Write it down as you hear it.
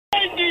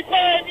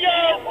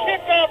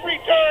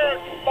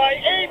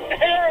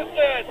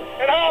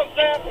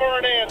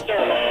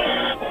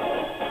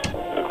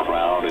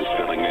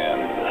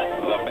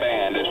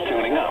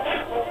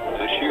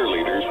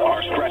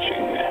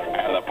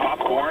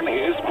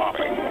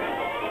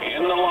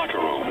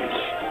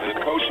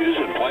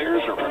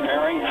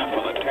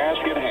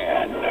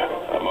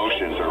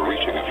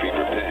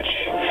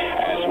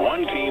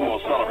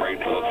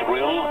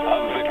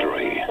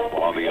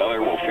while the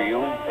other will feel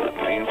the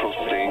painful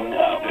sting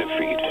of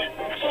defeat.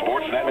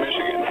 Sportsnet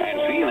Michigan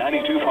and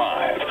Z92.5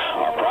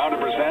 are proud to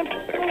present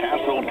the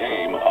Castle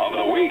Game of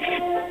the Week.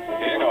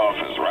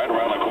 Kickoff is right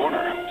around the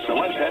corner, so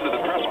let's head to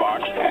the press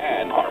box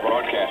and our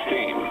broadcast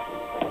team.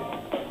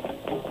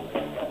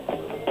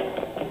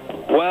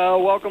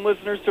 Well, welcome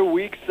listeners to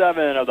Week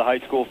 7 of the high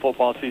school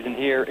football season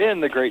here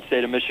in the great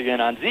state of Michigan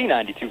on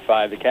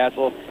Z92.5 The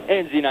Castle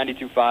and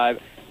Z92.5.com.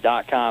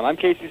 I'm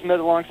Casey Smith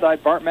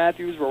alongside Bart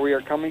Matthews, where we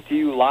are coming to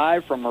you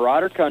live from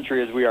Marauder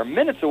Country as we are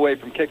minutes away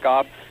from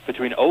kickoff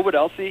between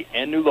Ovid-Elsie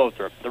and New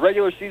Lothrop. The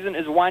regular season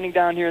is winding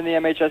down here in the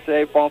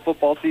MHSAA fall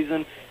football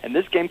season, and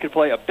this game could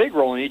play a big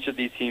role in each of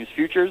these teams'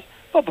 futures.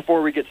 But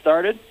before we get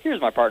started, here's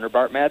my partner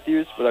Bart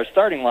Matthews with our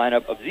starting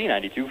lineup of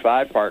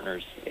Z92.5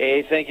 partners.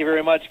 Hey, thank you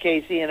very much,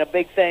 Casey, and a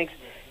big thanks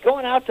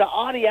going out to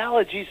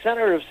Ovid-Elsie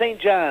Center of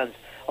St. John's,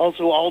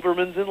 also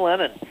Alderman's in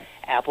Lennon,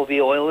 Appleby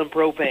Oil and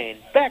Propane,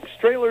 Beck's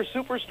Trailer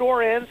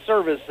Superstore and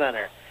Service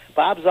Center,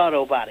 Bob's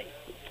Auto Body,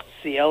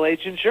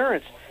 CLH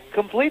Insurance,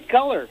 Complete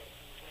Color,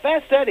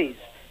 Fast Eddie's,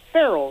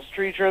 Farrell's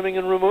Tree Trimming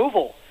and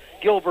Removal,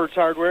 Gilbert's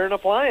Hardware and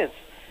Appliance,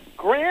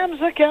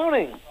 Graham's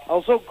Accounting,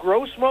 also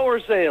Gross Mower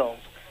Sales,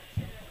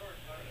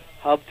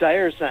 Hub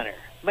Tire Center,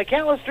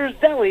 McAllister's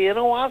Deli in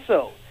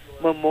Owasso,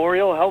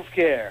 Memorial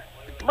Healthcare,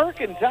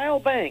 Mercantile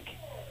Bank,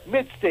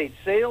 Midstate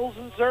Sales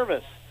and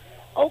Service,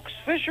 Oaks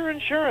Fisher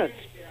Insurance,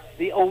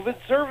 the Ovid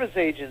Service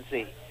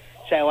Agency,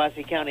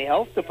 Shiawassee County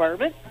Health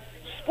Department,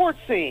 Sports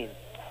Scene,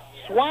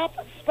 Swap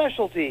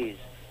Specialties,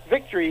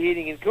 Victory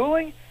Heating and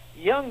Cooling,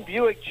 Young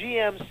Buick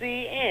GMC,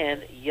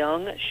 and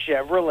Young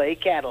Chevrolet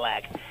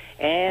Cadillac.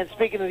 And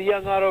speaking of the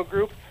Young Auto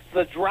Group,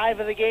 the drive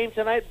of the game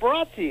tonight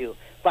brought to you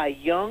by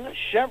Young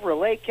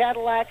Chevrolet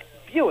Cadillac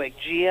Buick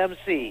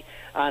GMC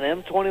on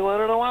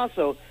M21 in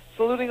Owasso,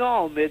 saluting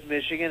all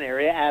mid-Michigan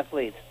area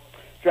athletes.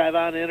 Drive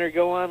on in or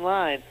go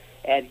online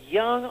at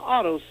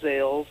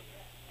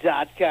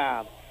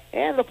YoungAutoSales.com.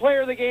 And the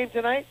player of the game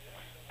tonight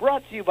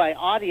brought to you by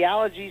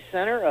Audiology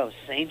Center of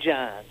St.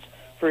 John's.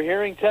 For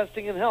hearing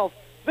testing and health,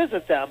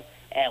 visit them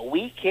at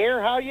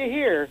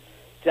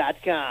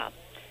WeCareHowYouHear.com.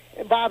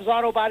 And Bob's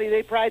Auto Body,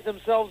 they pride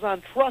themselves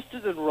on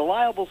trusted and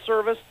reliable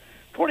service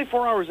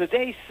 24 hours a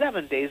day,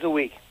 7 days a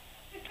week.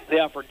 They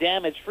offer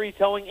damage-free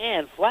towing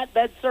and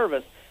flatbed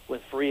service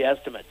with free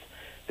estimates.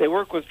 They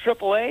work with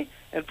AAA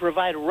and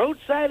provide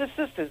roadside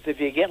assistance if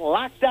you get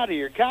locked out of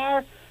your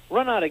car,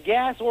 run out of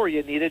gas, or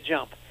you need a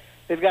jump.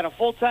 They've got a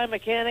full-time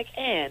mechanic,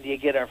 and you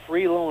get a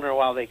free loaner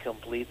while they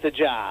complete the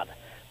job.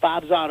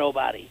 Bob's Auto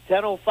Body,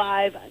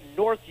 1005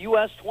 North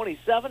US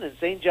 27 in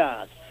St.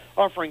 John's,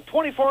 offering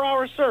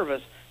 24-hour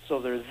service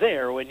so they're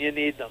there when you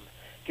need them.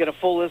 Get a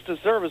full list of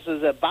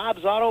services at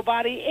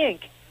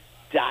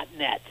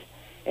bobsautobodyinc.net.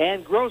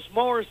 And Gross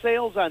Mower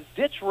Sales on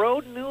Ditch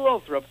Road in New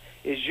Lothrop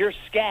is your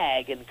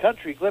Skag and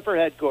Country Clipper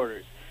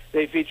headquarters.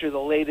 They feature the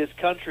latest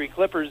Country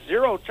Clipper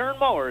zero-turn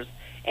mowers,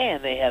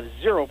 and they have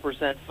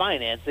 0%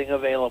 financing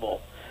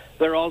available.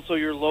 They're also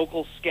your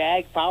local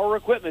Skag power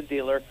equipment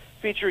dealer,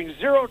 featuring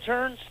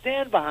zero-turn,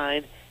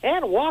 stand-behind,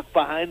 and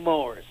walk-behind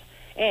mowers,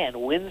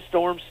 and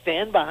windstorm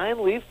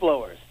stand-behind leaf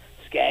blowers.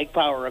 Skag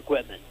power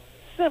equipment,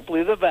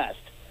 simply the best.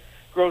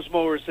 Gross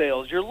Mower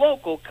Sales, your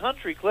local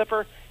Country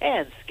Clipper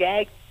and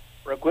Skag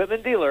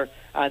equipment dealer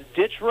on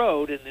Ditch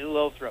Road in New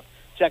Lothrop.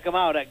 Check them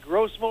out at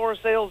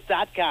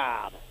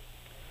grossmowersales.com.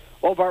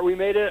 Well, Bart, we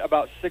made it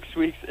about 6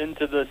 weeks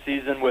into the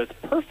season with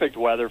perfect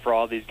weather for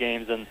all these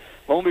games, and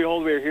lo and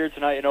behold, we are here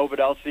tonight in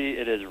Ovid-Elsie.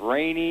 It is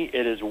rainy,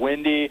 it is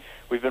windy.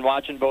 We've been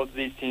watching both of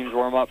these teams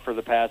warm up for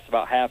the past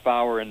about half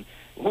hour, and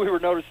we were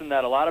noticing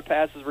that a lot of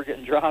passes were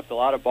getting dropped, a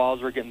lot of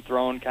balls were getting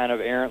thrown kind of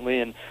errantly,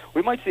 and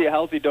we might see a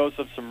healthy dose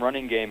of some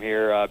running game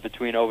here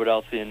between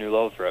Ovid-Elsie and New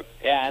Lothrop.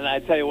 Yeah, and I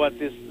tell you what,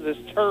 this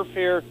turf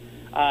here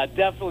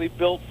definitely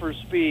built for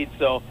speed,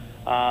 so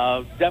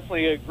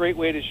definitely a great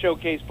way to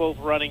showcase both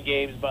running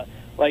games. But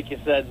like you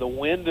said, the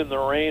wind and the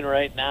rain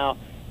right now,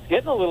 it's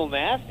getting a little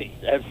nasty.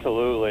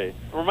 Absolutely.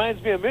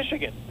 Reminds me of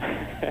Michigan.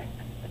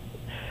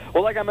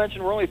 Well, like I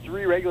mentioned, we're only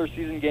 3 regular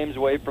season games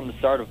away from the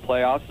start of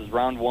playoffs as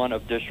round 1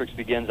 of districts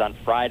begins on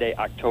Friday,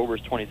 October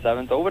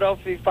 27th.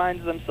 Ovid-Elsie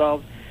finds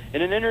themselves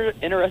in an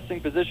interesting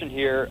position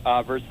here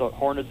versus the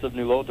Hornets of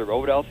New Lothrop.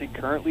 Ovid-Elsie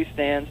currently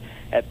stands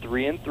at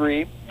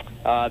 3-3.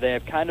 They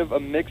have kind of a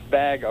mixed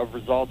bag of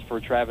results for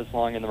Travis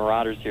Long and the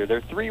Marauders here.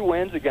 Their 3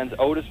 wins against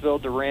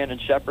Otisville, Durand,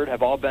 and Shepherd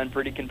have all been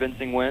pretty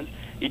convincing wins.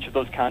 Each of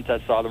those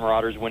contests saw the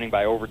Marauders winning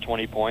by over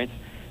 20 points.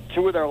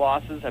 2 of their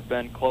losses have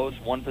been close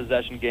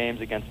one-possession games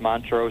against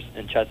Montrose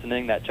and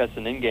Chesaning. That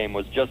Chesaning game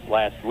was just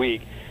last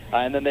week.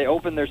 And then they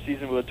opened their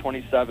season with a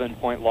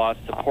 27-point loss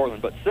to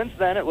Portland. But since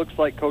then, it looks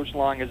like Coach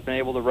Long has been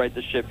able to right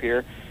the ship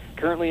here.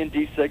 Currently in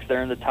D6,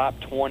 they're in the top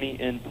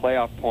 20 in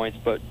playoff points.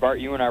 But, Bart,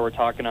 you and I were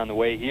talking on the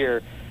way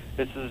here.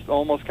 This is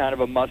almost kind of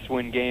a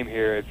must-win game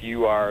here if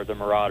you are the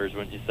Marauders,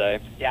 wouldn't you say?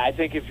 Yeah, I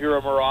think if you're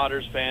a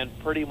Marauders fan,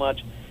 pretty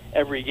much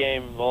every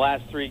game, the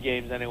last 3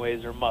 games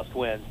anyways, are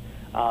must-wins.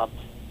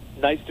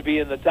 Nice to be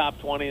in the top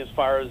 20 as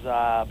far as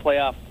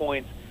playoff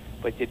points,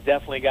 but you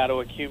definitely got to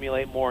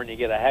accumulate more, and you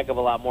get a heck of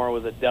a lot more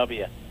with a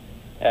W.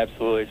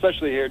 Absolutely,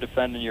 especially here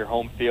defending your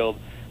home field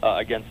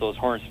against those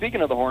Hornets.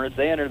 Speaking of the Hornets,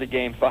 they enter the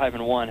game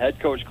 5-1.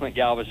 Head coach Clint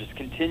Galvis just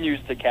continues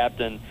to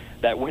captain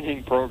that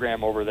winning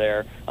program over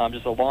there.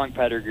 Just a long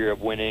pedigree of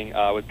winning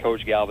with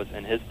Coach Galvis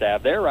and his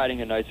staff. They're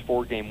riding a nice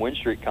 4-game win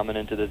streak coming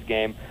into this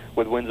game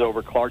with wins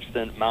over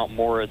Clarkston, Mount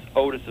Morris,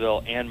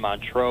 Otisville, and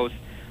Montrose.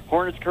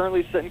 Hornets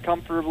currently sitting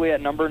comfortably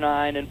at number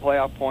 9 in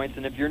playoff points,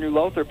 and if you're New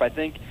Lothrop, I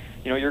think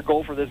your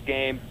goal for this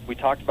game, we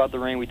talked about the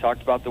rain, we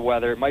talked about the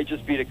weather, it might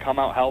just be to come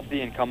out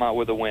healthy and come out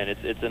with a win.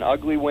 It's an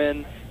ugly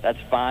win, that's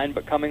fine,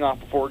 but coming off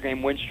a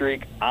 4-game win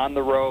streak on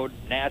the road,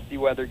 nasty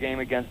weather game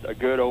against a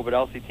good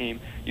Ovid-Elsie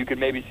team, you could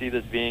maybe see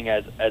this being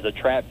as a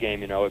trap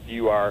game, if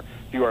you are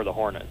the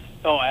Hornets.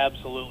 Oh,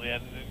 absolutely.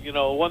 And,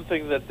 one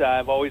thing that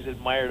I've always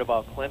admired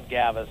about Clint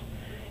Galvis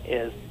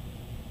is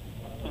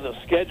the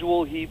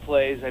schedule he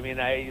plays. I mean,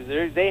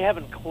 they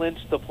haven't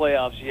clinched the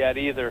playoffs yet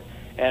either.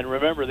 And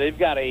remember, they've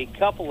got a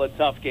couple of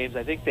tough games.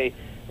 I think they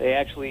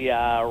actually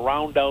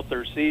round out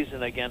their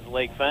season against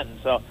Lake Fenton.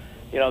 So,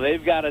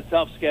 they've got a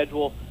tough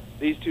schedule.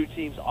 These two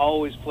teams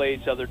always play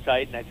each other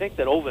tight. And I think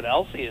that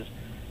Ovid-Elsie is,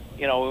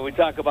 when we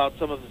talk about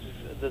some of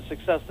the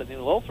success that New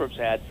Lothrop's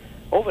had,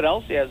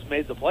 Ovid-Elsie has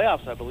made the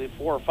playoffs, I believe,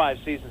 4 or 5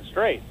 seasons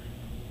straight.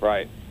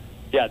 Right.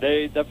 Yeah,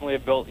 they definitely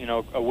have built,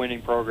 a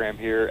winning program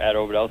here at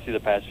Ovid-Elsie the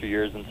past few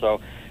years, and so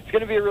it's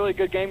going to be a really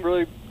good game.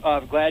 Really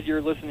glad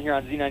you're listening here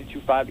on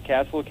Z92.5 The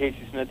Castle.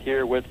 Casey Smith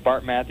here with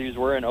Bart Matthews.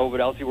 We're in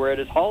Ovid-Elsie. We're at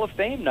his Hall of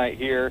Fame night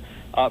here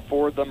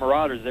for the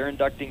Marauders. They're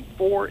inducting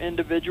 4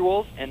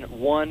 individuals and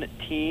 1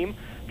 team.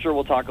 I'm sure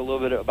we'll talk a little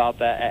bit about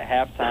that at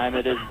halftime.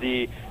 It is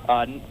the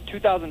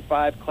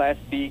 2005 Class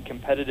B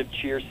competitive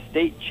cheer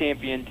state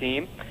champion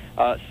team.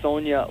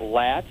 Sonia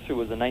Latz, who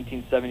was a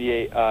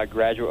 1978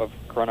 graduate of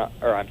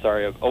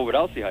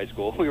Ovid-Elsie High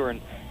School. We were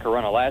in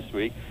Corunna last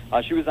week.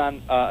 She was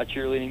on a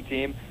cheerleading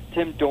team.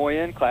 Tim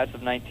Doyen, class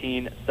of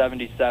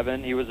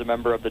 1977. He was a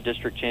member of the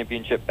district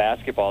championship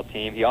basketball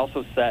team. He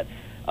also set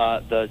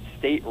the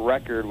state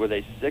record with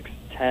a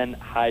 6'10"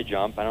 high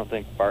jump. I don't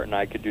think Bart and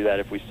I could do that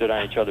if we stood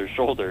on each other's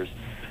shoulders.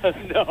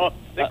 No,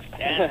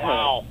 6'10",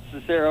 wow.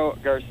 Cicero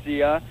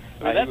Garcia.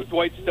 That's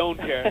Dwight Stone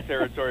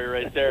territory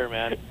right there,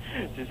 man.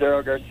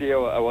 Cicero Garcia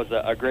was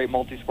a great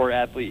multi-sport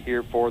athlete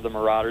here for the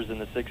Marauders in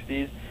the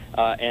 60s.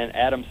 And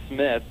Adam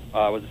Smith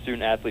was a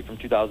student athlete from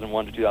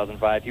 2001 to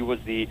 2005. He was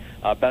the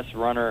best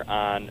runner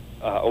on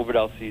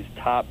Ovid-Elsie's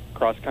top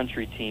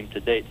cross-country team to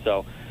date.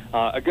 So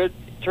a good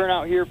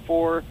turnout here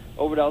for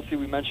Ovid-Elsie.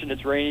 We mentioned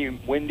it's rainy,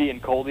 windy,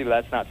 and coldy, but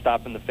that's not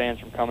stopping the fans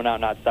from coming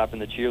out, not stopping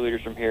the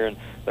cheerleaders from here, and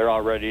they're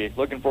already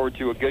looking forward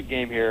to a good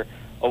game here,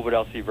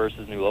 Ovid-Elsie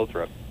versus New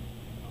Lothrop.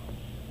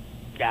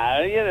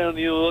 Yeah,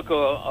 you look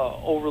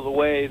over the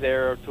way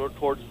there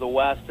towards the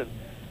west,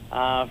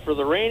 and for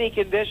the rainy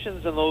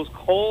conditions and those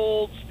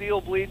cold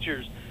steel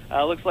bleachers,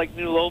 looks like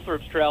New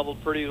Lothrop's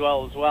traveled pretty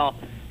well as well.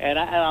 And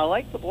I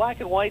like the black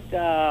and white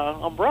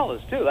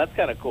umbrellas, too. That's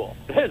kind of cool.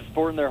 It is,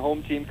 sporting their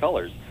home team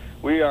colors.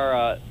 We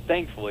are,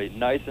 thankfully,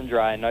 nice and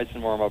dry, nice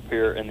and warm up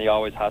here in the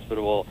always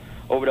hospitable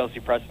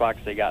Ovid-Elsie press box.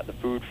 They got the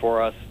food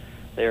for us.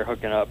 They are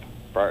hooking up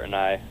Bart and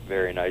I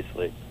very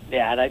nicely.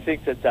 Yeah, and I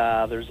think that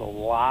there's a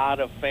lot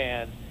of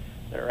fans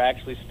that are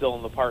actually still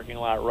in the parking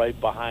lot right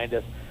behind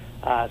us.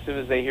 As soon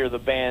as they hear the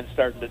band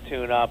starting to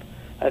tune up,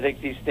 I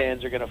think these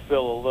stands are going to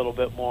fill a little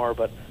bit more.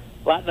 But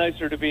a lot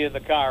nicer to be in the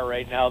car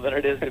right now than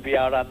it is to be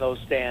out on those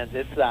stands.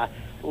 It's a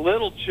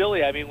little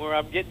chilly. I mean,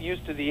 I'm getting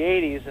used to the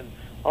 80s, and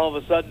all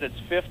of a sudden it's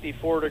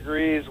 54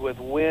 degrees with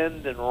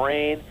wind and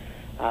rain.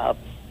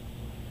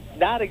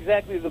 Not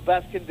exactly the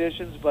best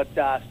conditions, but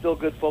still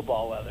good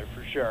football weather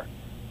for sure.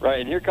 Right,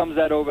 and here comes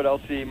that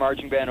Ovid-Elsie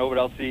marching band,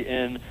 Ovid-Elsie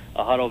in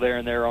a huddle there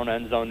in their own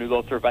end zone. New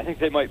Lothrop, I think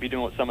they might be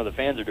doing what some of the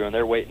fans are doing.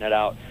 They're waiting it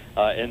out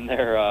in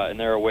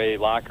their away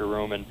locker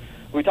room. And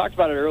we talked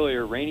about it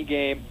earlier, rainy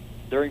game,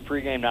 during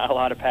pregame, not a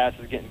lot of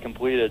passes getting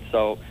completed.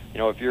 So,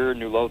 if you're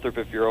New Lothrop,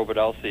 if you're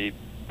Ovid-Elsie,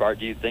 Bart,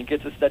 do you think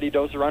it's a steady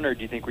dose of run, or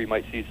do you think we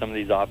might see some of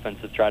these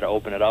offenses try to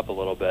open it up a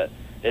little bit?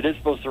 It is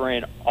supposed to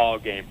rain all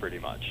game pretty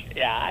much.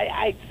 Yeah,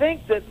 I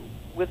think that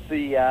with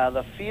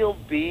the field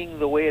being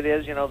the way it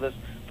is, this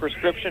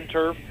prescription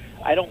turf,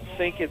 I don't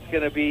think it's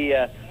going to be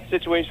a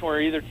situation where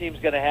either team's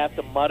going to have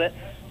to mud it.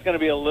 It's going to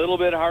be a little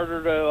bit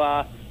harder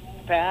to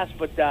pass,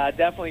 but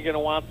definitely going to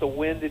want the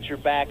wind at your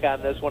back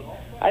on this one.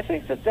 I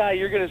think that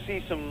you're going to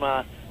see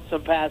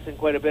some passing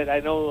quite a bit.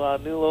 I know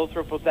New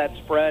Lothrop with that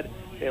spread,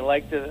 they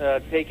like to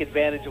take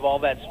advantage of all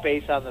that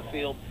space on the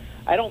field.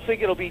 I don't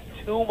think it'll be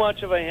too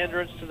much of a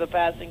hindrance to the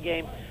passing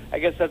game. I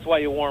guess that's why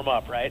you warm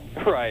up, right?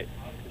 Right.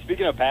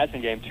 Speaking of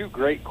passing game, 2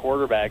 great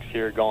quarterbacks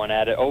here going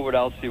at it.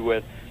 Ovid-Elsie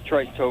with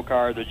Trice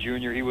Tokar, the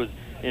junior. He was,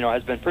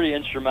 has been pretty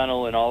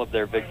instrumental in all of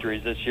their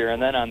victories this year.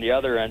 And then on the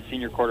other end,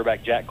 senior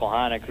quarterback Jack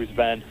Kohanic, who's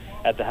been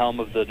at the helm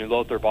of the New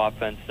Lothrop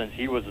offense since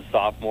he was a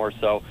sophomore.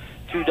 So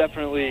 2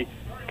 definitely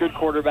good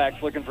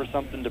quarterbacks looking for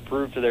something to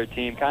prove to their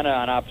team. Kind of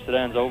on opposite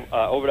ends.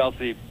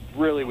 Ovid-Elsie,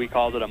 really, we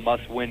called it a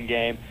must-win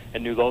game.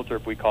 And New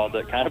Lothrop, we called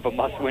it kind of a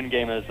must-win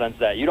game in the sense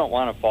that you don't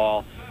want to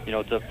fall,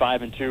 to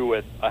 5-2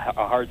 with a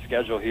hard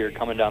schedule here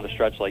coming down the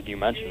stretch like you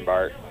mentioned,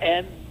 Bart.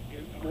 And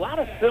lot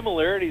of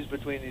similarities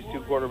between these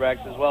two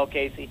quarterbacks as well,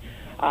 Casey.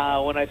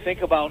 When I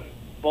think about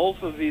both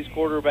of these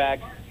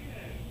quarterbacks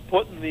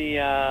putting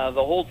the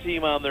whole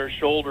team on their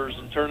shoulders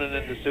and turning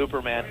into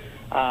Superman,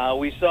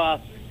 we saw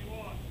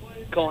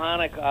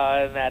Kalanick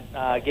in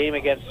that game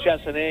against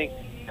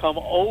Chesaning come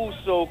oh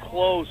so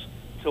close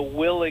to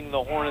willing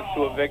the Hornets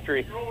to a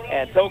victory.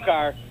 And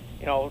Tokar,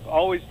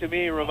 always to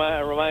me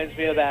reminds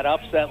me of that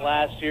upset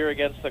last year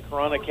against the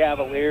Corona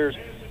Cavaliers,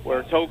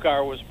 where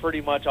Tokar was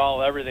pretty much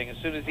all everything. As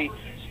soon as he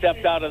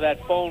stepped out of that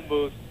phone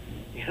booth,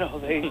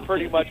 they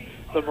pretty much,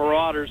 the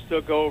Marauders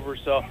took over.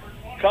 So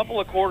a couple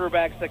of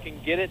quarterbacks that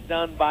can get it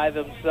done by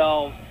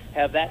themselves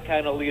have that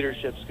kind of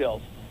leadership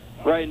skills.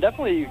 Right, and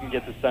definitely you can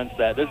get the sense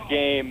that this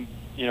game,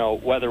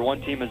 whether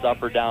one team is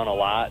up or down a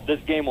lot, this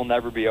game will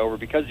never be over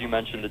because you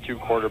mentioned the two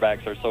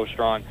quarterbacks are so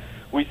strong.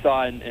 We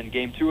saw in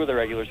Game 2 of the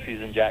regular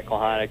season, Jack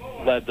Kalanick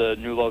led the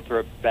New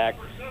Lothrop back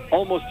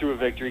almost to a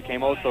victory,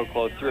 came oh so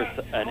close, threw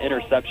an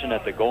interception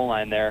at the goal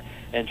line there,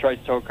 and Trice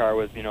Tokar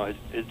with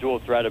his dual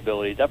threat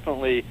ability.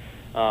 Definitely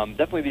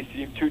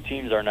these two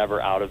teams are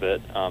never out of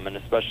it, and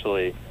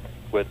especially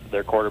with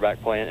their quarterback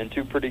playing and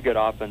two pretty good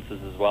offenses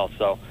as well.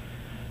 So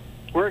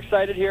we're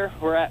excited here.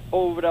 We're at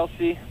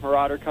Ovid-Elsie,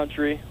 Marauder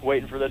Country,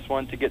 waiting for this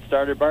one to get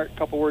started. Bart, a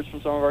couple words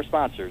from some of our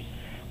sponsors.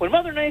 When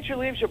Mother Nature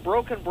leaves you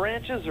broken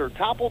branches or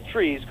toppled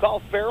trees,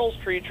 call Farrell's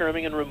Tree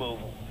Trimming and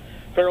Removal.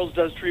 Farrell's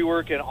does tree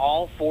work in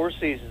all 4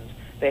 seasons.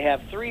 They have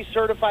 3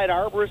 certified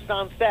arborists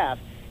on staff,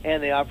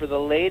 and they offer the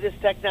latest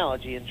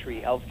technology in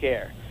tree health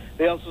care.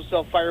 They also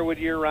sell firewood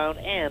year-round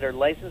and are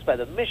licensed by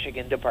the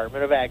Michigan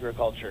Department of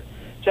Agriculture.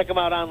 Check them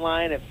out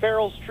online at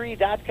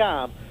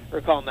farrellstree.com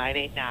or call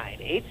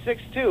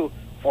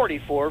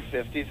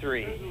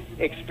 989-862-4453.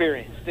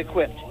 Experienced,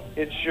 equipped,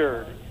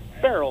 insured.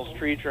 Farrell's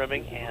Tree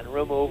Trimming and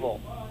Removal.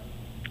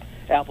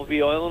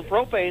 Appleby Oil and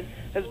Propane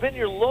has been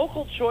your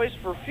local choice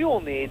for fuel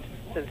needs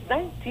since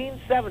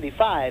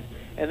 1975,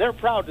 and they're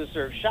proud to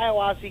serve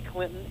Shiawassee,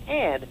 Clinton,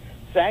 and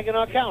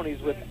Saginaw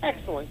counties with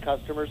excellent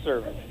customer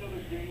service.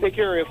 They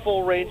carry a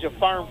full range of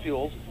farm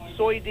fuels,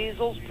 soy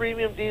diesels,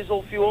 premium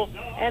diesel fuel,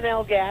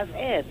 NL gas,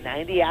 and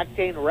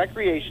 90-octane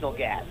recreational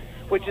gas,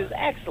 which is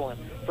excellent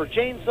for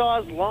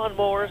chainsaws,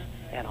 lawnmowers,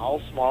 and all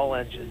small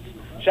engines.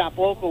 Shop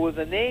local with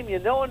a name you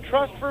know and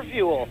trust for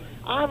fuel.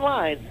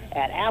 Online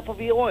at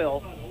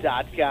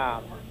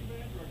ApplebyOil.com.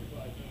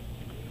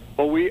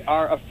 Well, we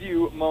are a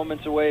few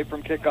moments away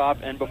from kickoff,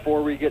 and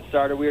before we get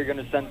started, we are going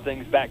to send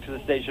things back to the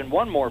station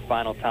one more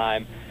final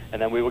time,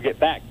 and then we will get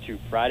back to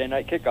Friday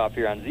night kickoff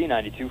here on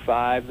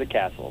Z92.5 The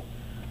Castle.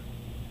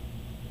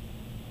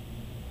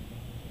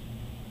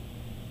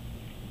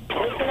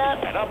 Listen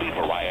up. An upbeat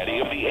variety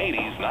of the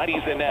 80s,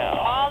 90s, and now.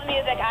 All the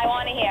music I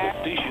want to hear.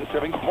 Stations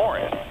serving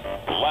Morris,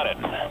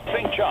 Lennon,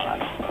 St.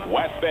 John's,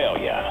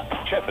 Westphalia,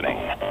 Chesaning,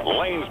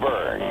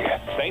 Lanesburg,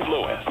 St.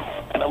 Louis,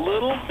 and a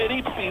little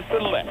bitty piece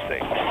of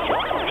Lexington.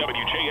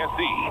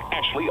 WJSC,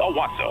 Ashley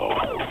Owasso.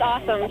 It's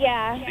awesome.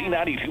 Yeah.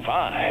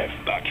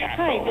 Z92.5, The Castle.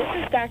 Hi, this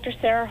is Dr.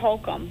 Sarah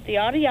Holcomb. The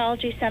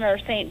Audiology Center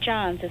of St.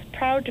 John's is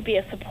proud to be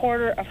a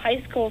supporter of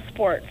high school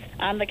sports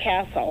on the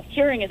Castle.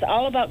 Hearing is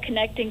all about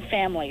connecting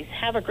families.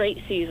 Have a great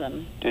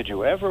season. Did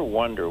you ever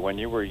wonder when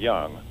you were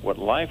young what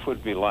life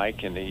would be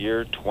like in the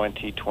year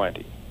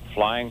 2020?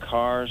 Flying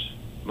cars,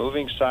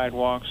 moving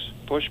sidewalks,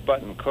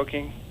 push-button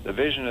cooking? The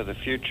vision of the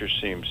future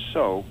seemed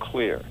so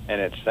clear,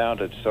 and it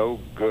sounded so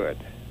good.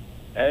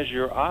 As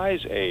your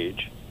eyes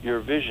age,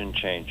 your vision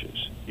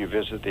changes. You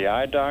visit the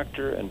eye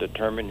doctor and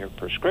determine your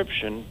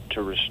prescription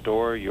to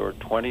restore your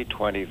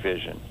 20/20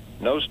 vision.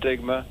 No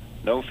stigma,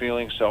 no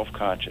feeling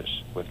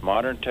self-conscious. With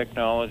modern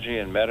technology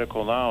and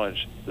medical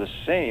knowledge, the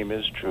same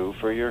is true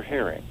for your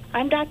hearing.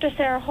 I'm Dr.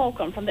 Sarah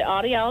Holcomb from the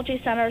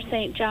Audiology Center of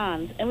St.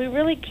 John's, and we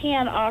really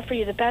can offer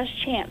you the best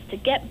chance to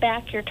get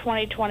back your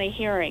 20/20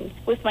 hearing.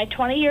 With my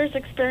 20 years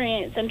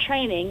experience and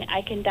training,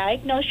 I can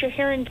diagnose your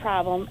hearing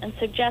problem and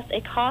suggest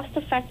a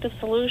cost-effective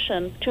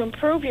solution to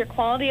improve your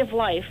quality of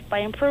life by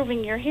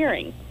improving your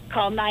hearing.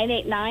 Call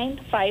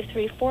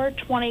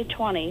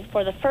 989-534-2020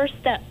 for the first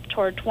step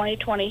toward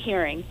 20/20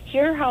 hearing.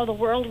 Hear how the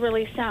world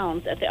really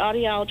sounds at the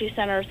Audiology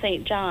Center of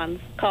St.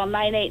 John's. Call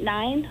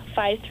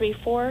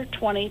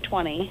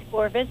 989-534-2020.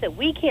 Or visit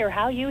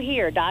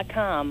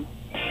WeCareHowYouHear.com.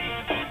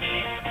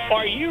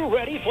 Are you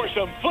ready for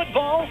some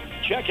football?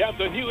 Check out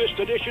the newest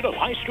edition of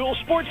High School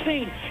Sports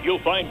Scene.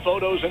 You'll find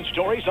photos and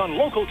stories on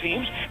local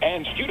teams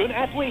and student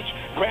athletes.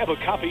 Grab a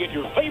copy at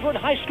your favorite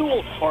high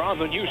school or on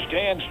the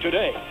newsstands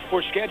today.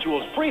 For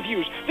schedules,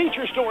 previews,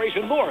 feature stories,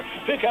 and more,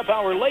 pick up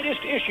our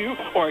latest issue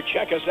or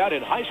check us out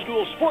at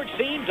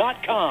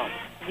highschoolsportscene.com.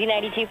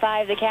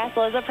 Z92.5 The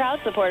Castle is a proud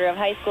supporter of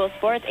high school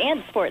sports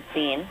and Sports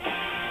Scene.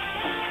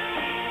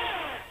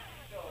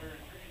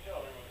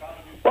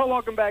 Well,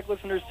 welcome back,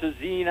 listeners, to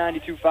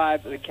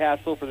Z92.5 The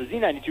Castle for the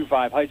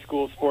Z92.5 High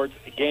School Sports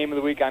Game of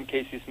the Week. I'm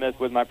Casey Smith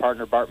with my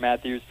partner, Bart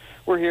Matthews.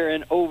 We're here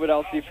in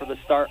Ovid-Elsie for the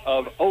start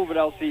of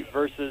Ovid-Elsie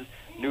versus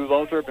New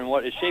Lothrop in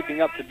what is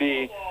shaping up to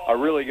be a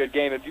really good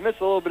game. If you missed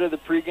a little bit of the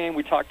pregame,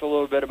 we talked a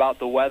little bit about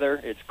the weather.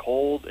 It's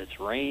cold, it's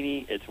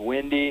rainy, it's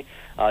windy.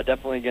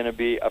 Definitely going to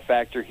be a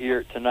factor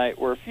here tonight.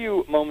 We're a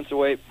few moments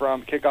away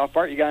from kickoff.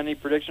 Bart, you got any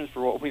predictions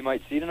for what we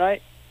might see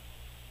tonight?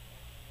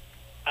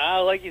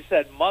 Like you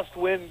said,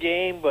 must-win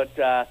game,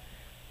 but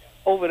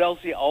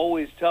Ovid-Elsie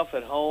always tough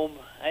at home.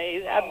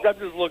 I'm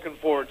just looking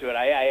forward to it.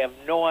 I have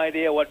no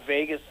idea what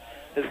Vegas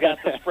has got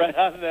the spread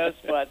on this,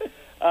 but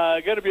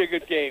going to be a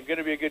good game. Going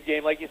to be a good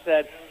game. Like you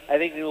said, I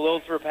think New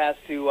Lothrop has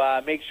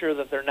to make sure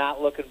that they're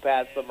not looking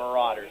past the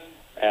Marauders.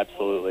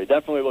 Absolutely.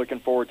 Definitely looking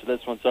forward to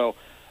this one. So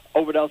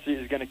Ovid-Elsie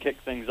is going to kick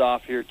things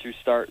off here to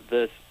start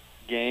this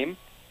game.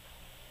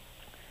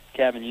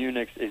 Kevin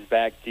Unix is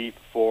back deep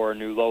for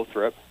New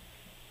Lothrop.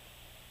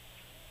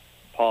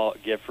 Paul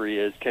Giffrey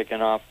is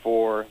kicking off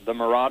for the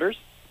Marauders.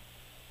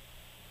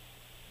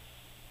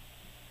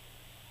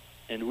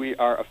 And we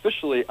are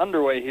officially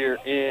underway here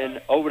in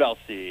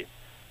Ovid-Elsie.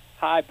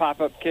 High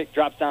pop-up kick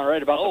drops down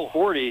right about the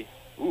 40.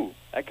 Ooh,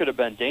 that could have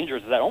been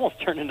dangerous. That almost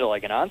turned into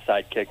like an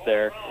onside kick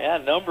there. Yeah,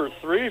 number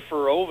 3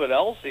 for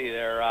Ovid-Elsie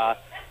there.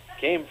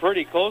 Came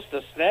pretty close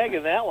to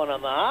snagging that one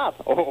on the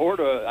hop.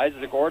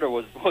 Isaac Orta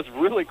was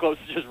really close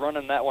to just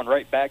running that one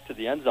right back to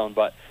the end zone.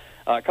 But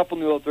a couple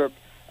New Lothrop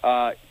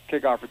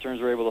kickoff returns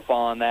were able to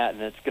fall on that,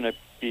 and it's going to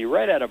be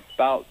right at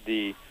about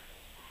the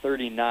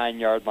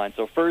 39-yard line.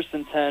 So 1st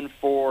and 10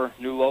 for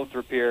New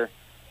Lothrop here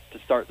to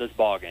start this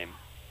ball game.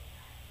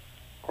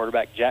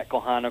 Quarterback Jack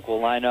Kohanek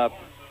will line up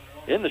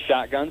in the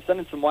shotgun,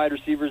 sending some wide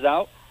receivers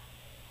out.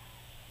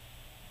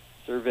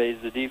 Surveys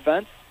the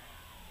defense.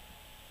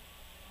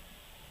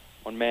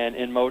 One man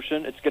in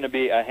motion. It's going to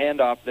be a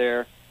handoff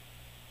there.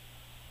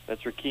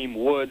 That's Rakeem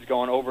Woods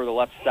going over the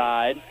left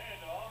side.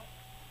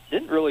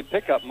 Didn't really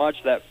pick up much.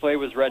 That play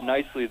was read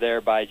nicely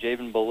there by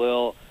Javen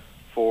Balil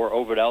for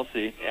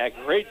Ovid-Elsie. Yeah,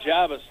 great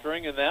job of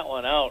stringing that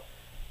one out.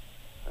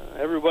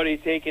 Everybody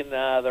taking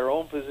their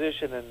own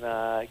position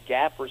and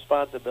gap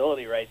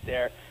responsibility right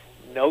there.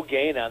 No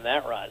gain on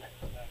that run.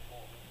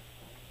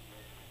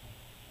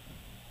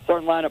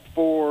 Starting lineup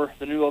for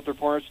the New Lothrop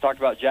Hornets. Talked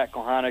about Jack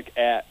Kohanek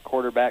at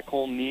quarterback,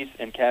 Cole Neese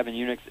and Kevin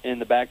Unix in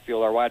the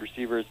backfield. Our wide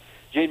receivers,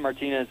 Jaden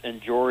Martinez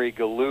and Jory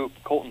Galloop.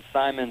 Colton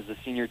Simons, the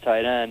senior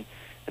tight end.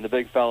 And the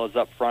big fellas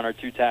up front are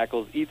 2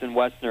 tackles, Ethan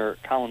Westner,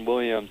 Colin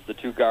Williams, the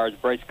 2 guards,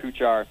 Bryce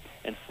Kuchar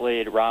and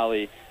Slade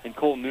Raleigh, and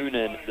Cole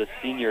Noonan, the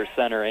senior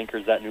center,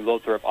 anchors that New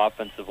Lothrop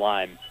offensive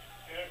line.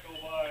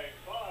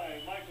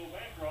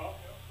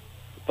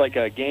 It's like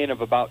a gain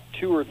of about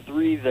 2 or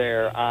 3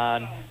 there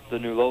on the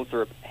New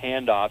Lothrop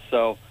handoff.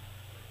 So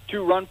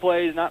 2 run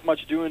plays, not much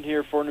doing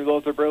here for New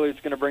Lothrop. Early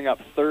it's going to bring up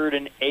 3rd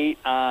and 8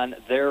 on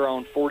their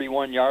own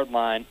 41-yard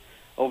line.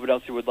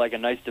 Ovid-Elsie would like a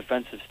nice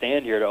defensive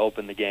stand here to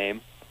open the game.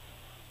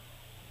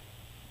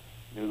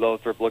 New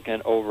Lothrop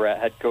looking over at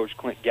head coach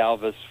Clint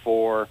Galvis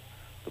for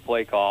the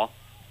play call.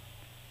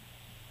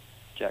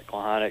 Jack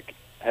Kohanek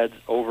heads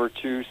over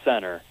to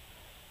center.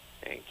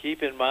 And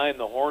keep in mind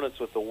the Hornets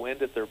with the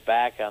wind at their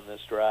back on this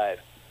drive.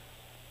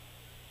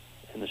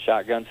 And the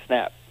shotgun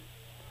snap.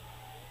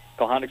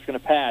 Kohanek's going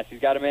to pass.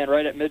 He's got a man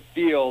right at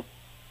midfield.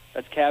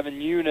 That's Kevin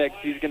Unix.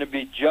 He's going to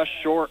be just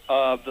short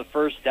of the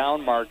first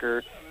down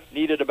marker.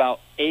 Needed about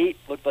 8.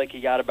 Looked like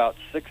he got about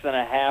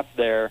 6.5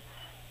 there.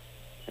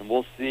 And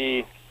we'll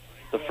see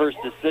the first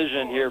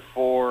decision here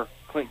for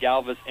Clint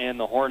Galvis and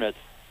the Hornets.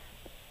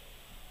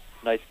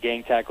 Nice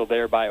gang tackle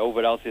there by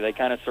Ovid-Elsie. They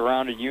kind of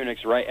surrounded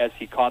Unix right as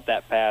he caught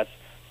that pass,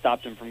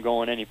 stopped him from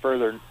going any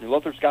further. New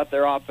Lothrop's got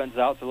their offense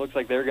out, so it looks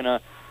like they're going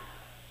to,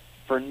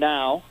 for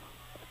now,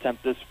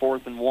 attempt this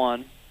 4th and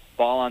 1.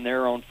 Ball on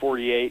their own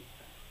 48.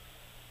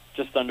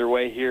 Just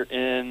underway here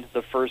in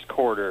the first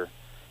quarter.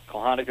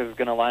 Kohanek is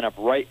going to line up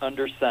right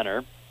under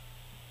center.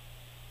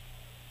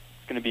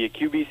 Going to be a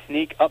QB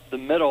sneak up the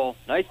middle.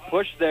 Nice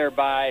push there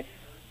by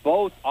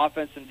both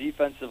offense and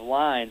defensive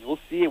lines. We'll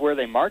see where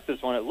they mark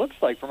this one. It looks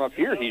like from up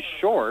here he's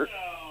short.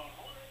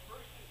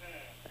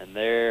 And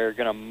they're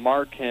going to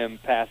mark him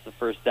past the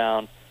first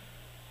down.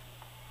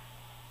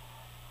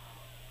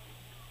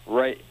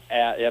 Right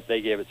at, yep,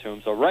 they gave it to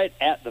him. So right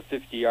at the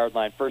 50-yard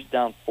line, first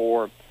down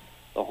for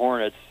the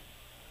Hornets.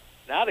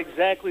 Not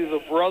exactly the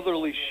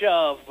brotherly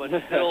shove, but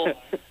still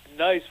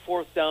nice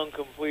 4th down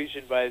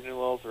completion by New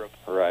Lothrop.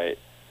 Right.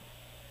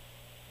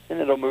 And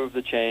it'll move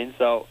the chain.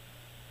 So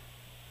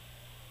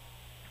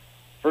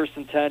 1st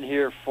and 10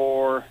 here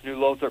for New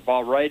Lothrop.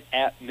 Ball right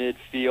at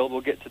midfield.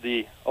 We'll get to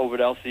the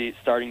Ovid-Elsie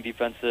starting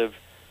defensive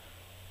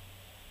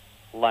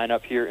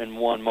lineup here in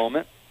one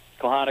moment.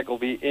 Kohanek will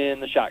be in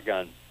the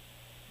shotgun.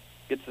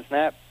 Gets the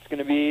snap. It's going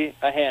to be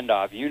a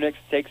handoff. Unix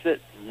takes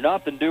it.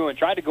 Nothing doing.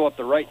 Tried to go up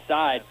the right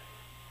side.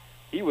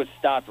 He was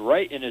stopped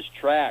right in his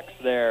tracks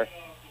there.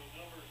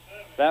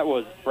 That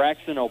was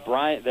Braxton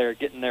O'Brien there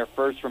getting there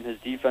first from his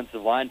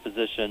defensive line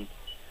position.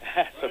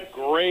 That's a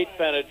great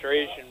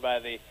penetration by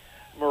the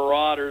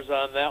Marauders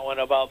on that one.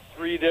 About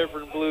 3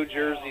 different blue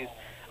jerseys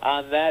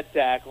on that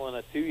tackle and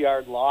a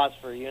 2-yard loss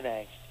for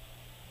Unix.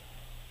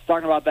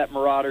 Talking about that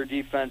Marauder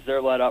defense,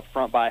 they're led up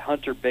front by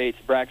Hunter Bates,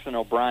 Braxton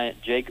O'Brien,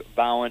 Jake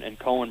Bowen, and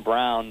Cohen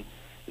Brown.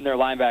 In their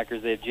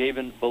linebackers, they have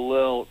Javen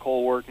Belil,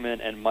 Cole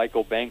Workman, and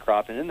Michael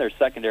Bancroft. And in their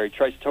secondary,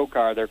 Trice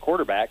Tokar, their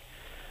quarterback,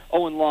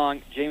 Owen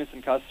Long,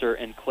 Jamison Custer,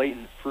 and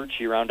Clayton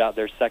Frucci round out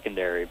their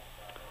secondary.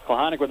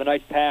 Kohanic with a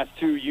nice pass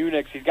to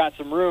Unix. He's got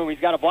some room. He's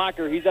got a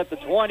blocker. He's at the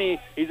 20.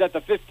 He's at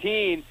the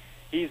 15.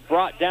 He's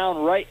brought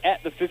down right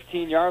at the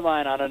 15-yard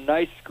line on a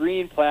nice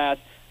screen pass.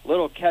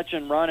 Little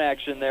catch-and-run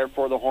action there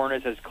for the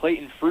Hornets as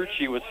Clayton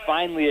Frucci was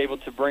finally able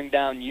to bring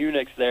down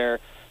Unix there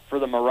for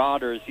the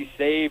Marauders. He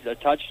saved a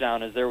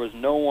touchdown as there was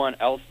no one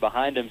else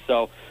behind him.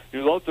 So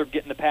New Lothrop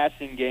getting the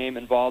passing game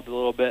involved a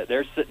little bit.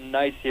 They're sitting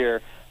nice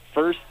here.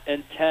 1st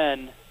and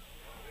 10,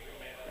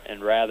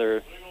 and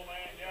rather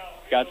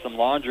got some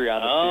laundry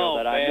on the field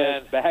that I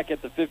missed back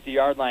at the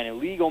 50-yard line.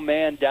 Illegal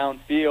man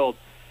downfield.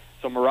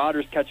 So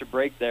Marauders catch a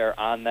break there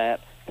on that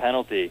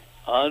penalty.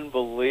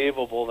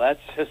 Unbelievable. That's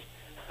just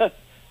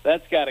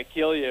that's got to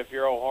kill you if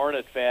you're a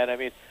Hornet fan. I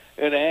mean,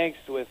 an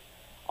angst with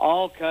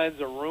all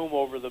kinds of room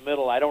over the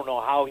middle. I don't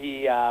know how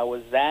he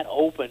was that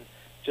open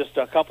just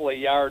a couple of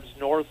yards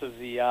north of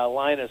the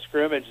line of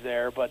scrimmage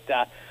there, but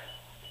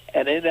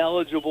an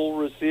ineligible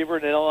receiver,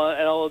 an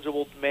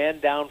ineligible man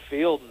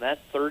downfield, and that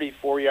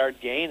 34-yard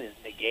gain is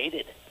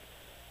negated.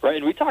 Right,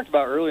 and we talked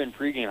about earlier in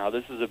pregame how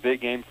this is a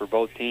big game for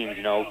both teams,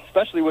 you know,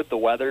 especially with the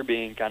weather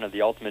being kind of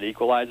the ultimate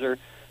equalizer.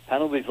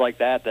 Penalties like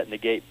that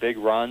negate big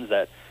runs,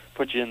 that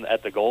put you in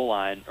at the goal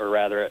line, or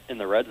rather in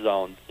the red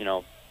zone, you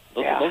know,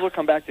 those will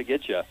come back to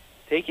get you.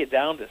 Take you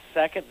down to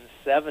 2nd and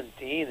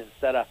 17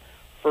 instead of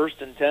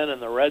 1st and 10 in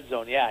the red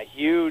zone. Yeah,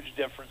 huge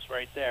difference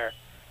right there.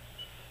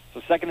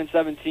 So 2nd and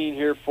 17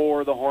 here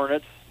for the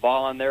Hornets.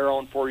 Ball on their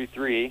own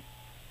 43.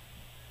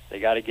 They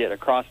got to get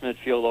across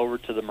midfield over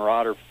to the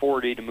Marauder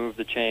 40 to move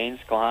the chains.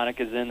 Kohanic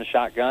is in the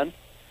shotgun,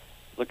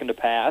 looking to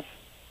pass.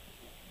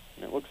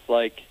 And it looks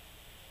like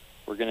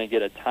we're going to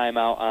get a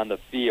timeout on the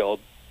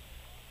field.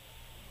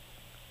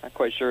 Not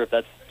quite sure if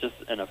that's just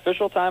an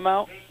official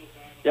timeout.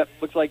 Yep,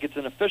 looks like it's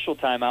an official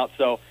timeout.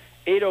 So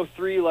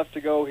 8:03 left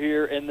to go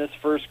here in this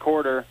first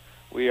quarter.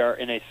 We are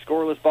in a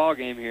scoreless ball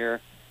game here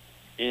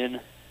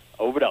in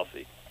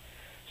Ovid-Elsie.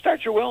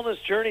 Start your wellness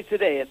journey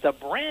today at the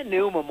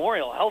brand-new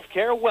Memorial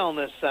Healthcare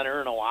Wellness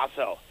Center in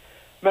Owasso.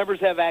 Members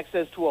have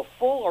access to a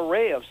full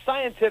array of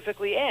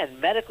scientifically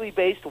and medically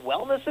based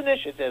wellness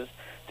initiatives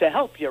to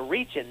help you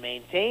reach and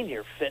maintain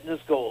your fitness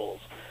goals.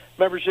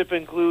 Membership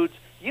includes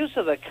use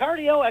of the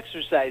cardio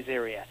exercise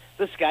area,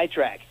 the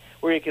SkyTrack,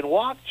 where you can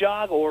walk,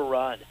 jog, or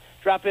run.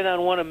 Drop in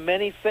on one of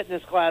many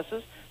fitness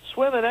classes,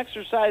 swim and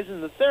exercise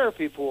in the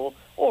therapy pool,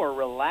 or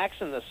relax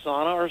in the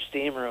sauna or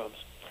steam rooms.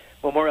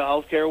 Memorial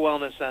Healthcare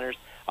Wellness Centers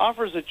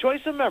offers a choice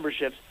of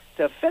memberships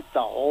to fit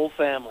the whole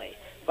family.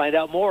 Find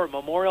out more at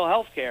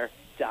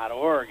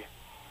memorialhealthcare.org.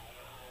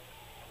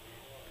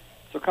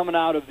 So coming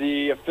out of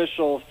the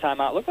officials'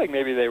 timeout, looked like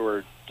maybe they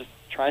were just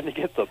trying to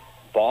get the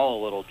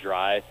ball a little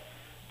dry. It's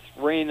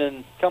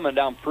raining, coming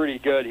down pretty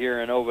good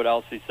here in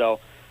Ovid-Elsie. So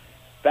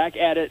back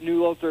at it,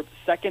 New Lothrop,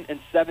 2nd and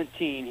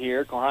 17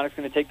 here. Kohanic's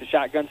going to take the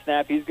shotgun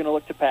snap. He's going to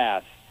look to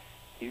pass.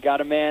 He's got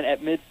a man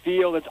at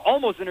midfield. It's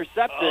almost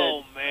intercepted.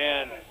 Oh,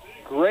 man.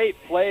 Great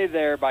play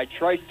there by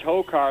Trice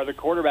Tokar, the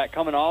quarterback,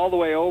 coming all the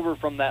way over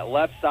from that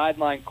left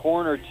sideline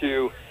corner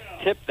to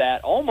tip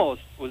that.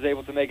 Almost was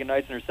able to make a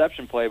nice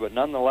interception play, but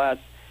nonetheless,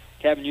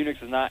 Kevin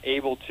Unix is not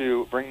able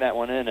to bring that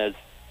one in, as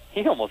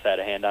he almost had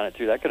a hand on it,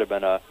 too. That could have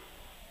been a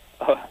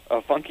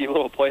funky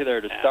little play there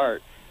to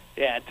start.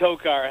 Yeah, and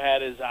Tokar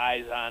had his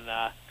eyes on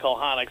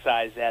Kohanic's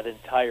eyes that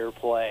entire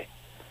play.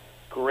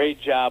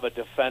 Great job of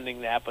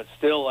defending that, but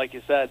still, like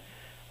you said,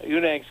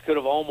 Unix could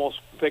have almost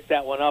picked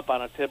that one up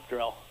on a tip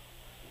drill.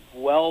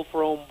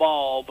 Well-thrown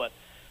ball, but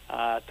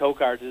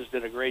Tokar just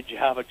did a great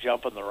job of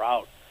jumping the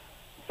route.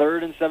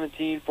 3rd and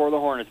 17 for the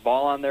Hornets.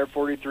 Ball on their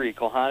 43.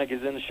 Kohanic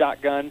is in the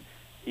shotgun.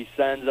 He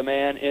sends a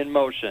man in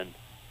motion.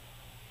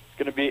 It's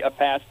going to be a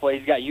pass play.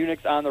 He's got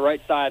Unix on the right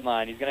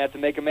sideline. He's going to have to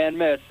make a man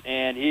miss,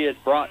 and he is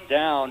brought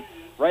down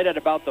right at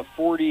about the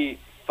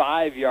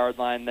 45-yard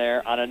line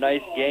there on a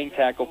nice gang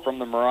tackle from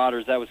the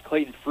Marauders. That was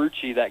Clayton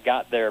Frucci that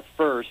got there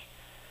first.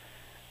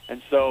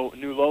 And so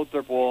New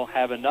Lothrop will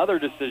have another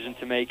decision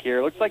to make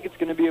here. Looks like it's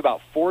going to be about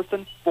 4th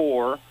and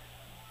 4.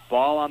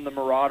 Ball on the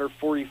Marauder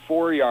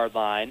 44-yard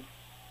line.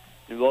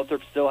 New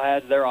Lothrop still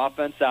has their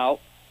offense out.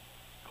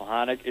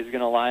 Kohanic is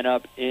going to line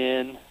up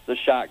in the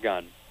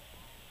shotgun.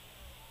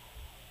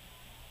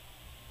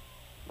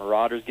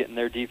 Marauders getting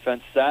their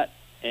defense set,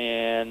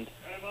 and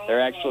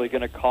they're actually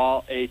going to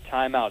call a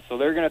timeout. So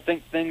they're going to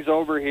think things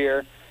over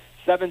here.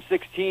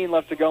 7:16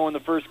 left to go in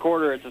the first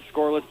quarter. It's a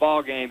scoreless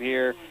ball game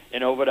here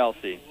in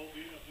Ovid-Elsie.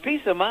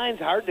 Peace of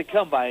mind's hard to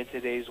come by in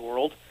today's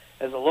world.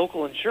 As a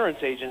local insurance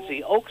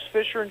agency, Oaks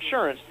Fisher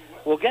Insurance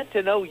will get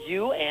to know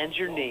you and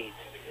your needs.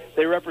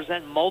 They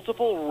represent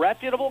multiple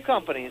reputable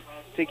companies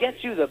to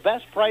get you the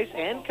best price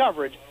and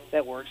coverage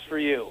that works for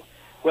you.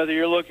 Whether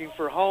you're looking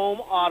for home,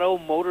 auto,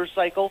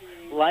 motorcycle,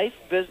 life,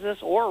 business,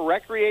 or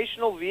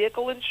recreational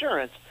vehicle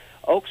insurance,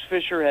 Oaks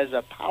Fisher has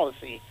a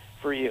policy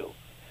for you.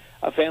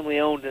 a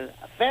family-owned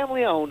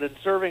and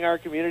serving our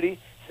community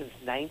since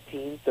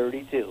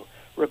 1932.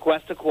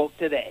 Request a quote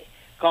today.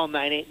 Call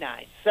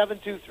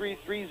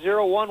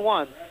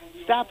 989-723-3011.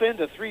 Stop in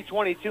to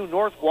 322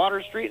 North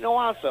Water Street in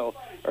Owasso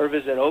or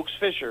visit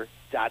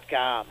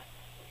oaksfisher.com.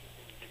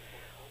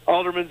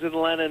 Alderman's in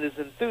Lennon is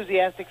an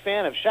enthusiastic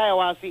fan of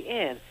Shiawassee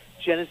and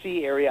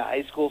Genesee area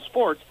high school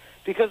sports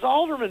because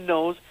Alderman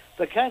knows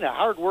the kind of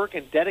hard work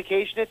and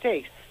dedication it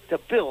takes to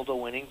build a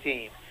winning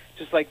team.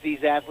 Just like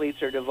these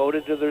athletes are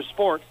devoted to their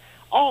sport,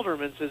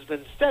 Alderman's has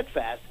been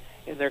steadfast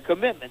in their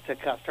commitment to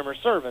customer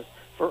service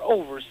for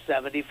over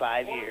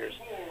 75 years.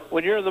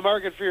 When you're in the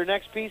market for your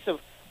next piece of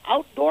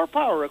outdoor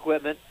power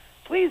equipment,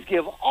 please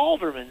give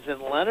Alderman's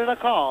in Lennon a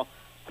call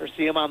or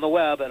see them on the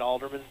web at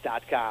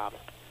aldermans.com.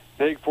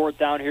 Big fourth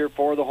down here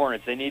for the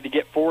Hornets. They need to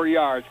get 4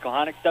 yards.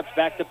 Kohanic steps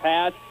back to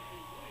pass.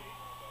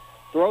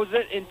 Throws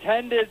it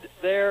intended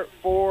there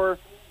for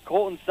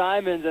Colton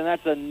Simons, and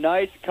that's a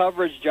nice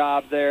coverage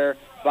job there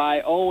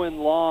by Owen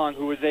Long,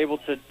 who was able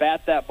to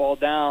bat that ball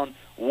down.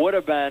 Would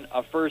have been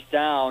a first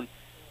down,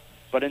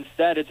 but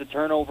instead it's a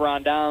turnover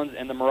on downs,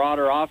 and the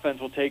Marauder offense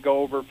will take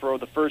over for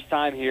the first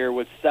time here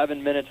with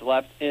 7 minutes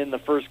left in the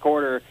first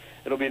quarter.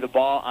 It'll be the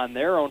ball on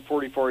their own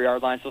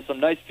 44-yard line, so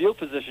some nice field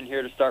position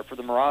here to start for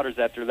the Marauders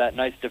after that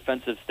nice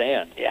defensive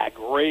stand. Yeah,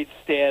 great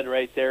stand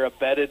right there,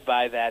 abetted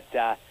by that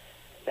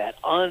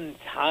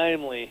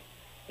untimely,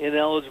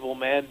 ineligible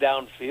man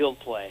downfield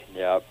play.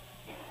 Yep.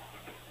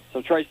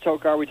 So Trice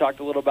Tokar, we talked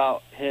a little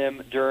about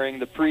him during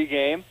the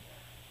pregame.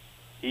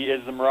 He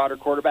is the Marauder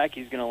quarterback.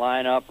 He's going to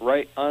line up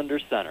right under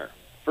center.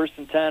 1st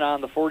and 10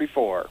 on the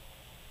 44.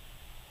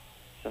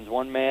 Sends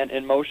one man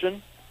in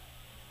motion.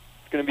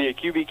 It's going to be a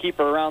QB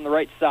keeper around the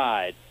right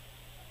side.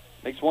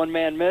 Makes one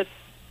man miss,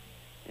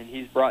 and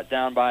he's brought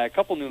down by a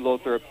couple New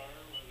Lothrop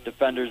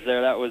defenders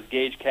there. That was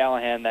Gage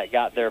Callahan that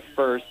got there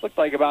first. Looked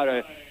like about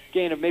a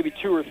gain of maybe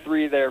 2 or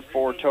 3 there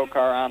for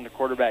Tokar on the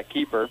quarterback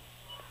keeper.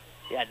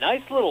 Yeah,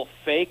 nice little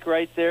fake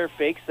right there.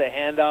 Fakes the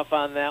handoff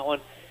on that one.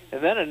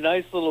 And then a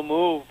nice little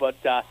move, but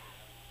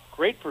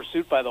great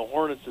pursuit by the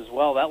Hornets as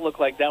well. That looked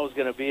like that was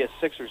going to be a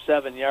 6 or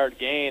 7 yard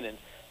gain and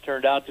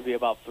turned out to be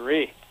about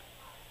 3.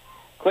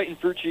 Clayton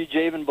Frucci,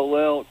 Javen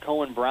Belil,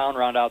 Cohen Brown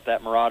round out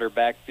that Marauder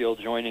backfield,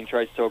 joining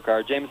Trice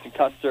Tokar. Jamison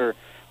Custer,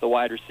 the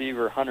wide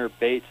receiver. Hunter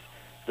Bates,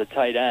 the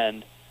tight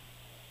end.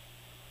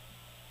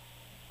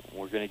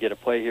 We're going to get a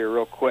play here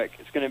real quick.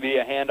 It's going to be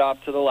a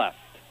handoff to the left.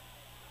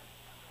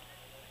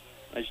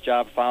 Nice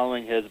job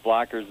following his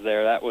blockers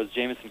there. That was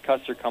Jamison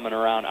Custer coming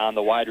around on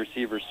the wide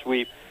receiver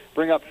sweep.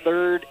 Bring up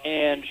 3rd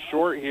and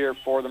short here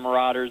for the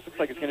Marauders. Looks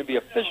like it's going to be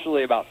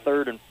officially about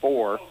 3rd and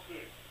 4.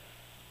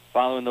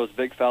 Following those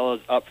big fellows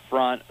up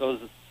front,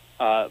 those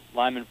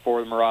linemen for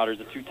the Marauders,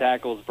 the 2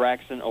 tackles,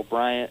 Braxton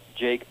O'Brien,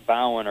 Jake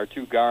Bowen, our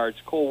 2 guards,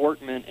 Cole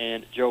Workman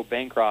and Joe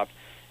Bancroft,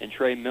 and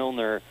Trey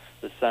Milner,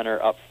 the center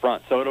up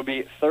front. So it'll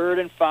be 3rd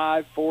and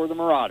 5 for the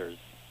Marauders.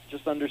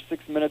 Just under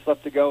 6 minutes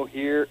left to go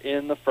here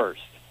in the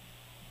first.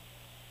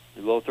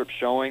 New Lothrop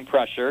showing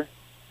pressure.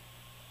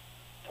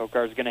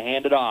 Tokar's going to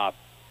hand it off.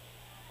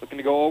 Looking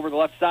to go over the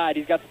left side.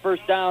 He's got the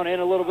first down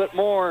and a little bit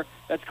more.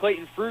 That's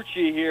Clayton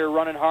Frucci here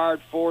running hard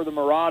for the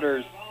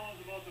Marauders.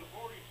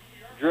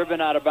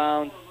 Driven out of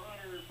bounds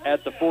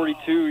at the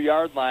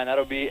 42-yard line.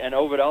 That'll be an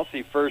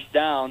Ovid-Elsie first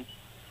down.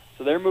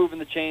 So they're moving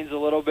the chains a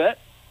little bit.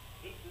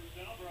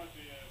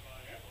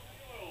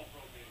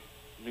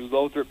 New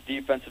Lothrop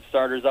defensive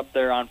starters up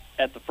there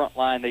at the front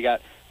line. They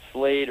got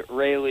Slade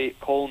Rayleigh,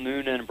 Cole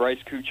Noonan, Bryce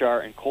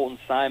Kuchar, and Colton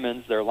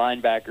Simons. Their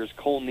linebackers,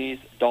 Cole Neese,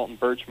 Dalton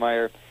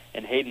Birchmeyer,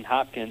 and Hayden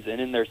Hopkins.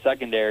 And in their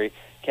secondary,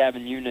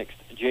 Kevin Unix,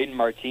 Jaden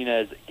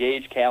Martinez,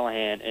 Gage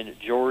Callahan, and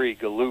Jory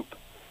Galoop.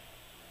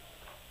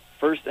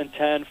 1st and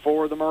 10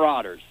 for the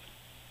Marauders.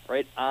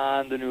 Right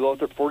on the New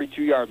Lothrop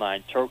 42-yard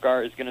line.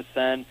 Tokar is going to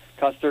send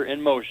Custer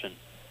in motion.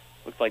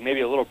 Looks like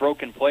maybe a little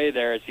broken play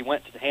there as he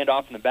went to hand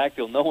off in the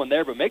backfield. No one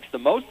there, but makes the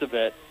most of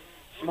it.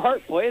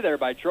 Smart play there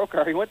by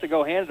Tokar. He went to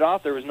go hand it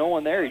off. There was no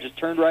one there. He just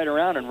turned right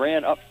around and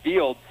ran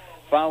upfield,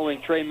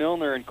 following Trey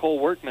Milner and Cole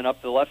Workman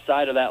up the left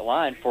side of that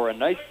line for a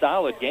nice,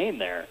 solid gain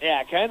there.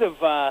 Yeah, kind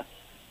of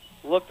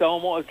looked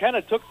almost, kind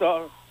of took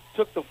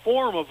the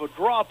form of a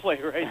draw play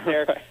right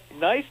there. Right.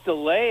 Nice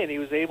delay, and he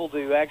was able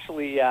to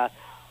actually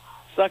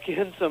suck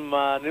in some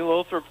New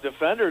Lothrop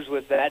defenders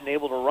with that and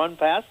able to run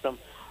past them.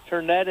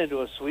 Turn that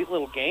into a sweet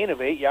little gain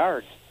of 8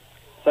 yards.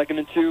 2nd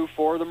and 2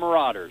 for the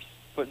Marauders.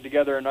 Putting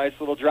together a nice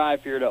little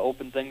drive here to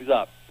open things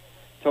up.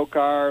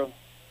 Tokar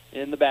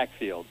in the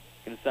backfield.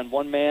 Going to send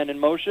one man in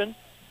motion,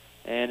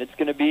 and it's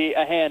going to be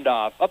a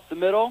handoff. Up the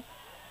middle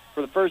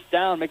for the first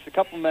down. Makes a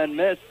couple men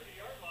miss.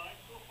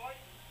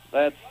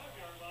 That's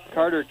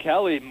Carter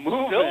Kelly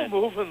moving.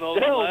 Still moving those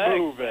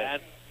legs, man.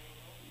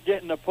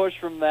 Getting a push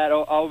from that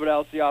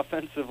Ovid-Elsie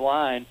offensive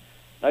line.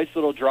 Nice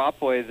little drop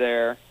play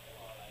there.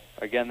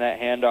 Again, that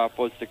handoff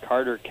was to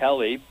Carter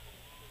Kelly.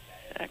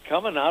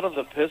 Coming out of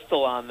the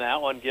pistol on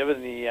that one,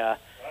 giving the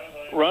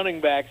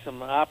running back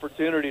some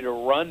opportunity to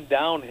run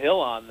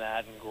downhill on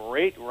that. And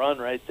great run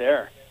right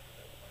there.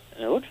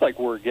 And it looks like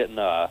we're getting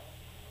a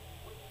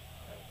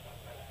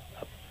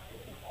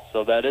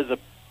So that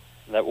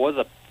was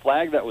a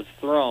flag that was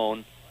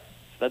thrown.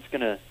 So that's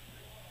going to,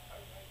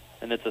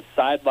 and it's a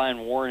sideline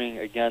warning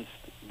against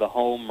the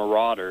home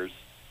Marauders.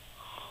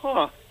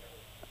 Huh.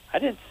 I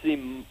didn't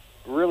see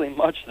really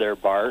much there,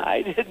 Bart.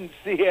 I didn't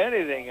see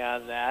anything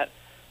on that.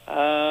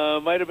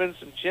 Might have been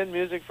some chin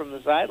music from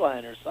the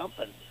sideline or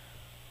something.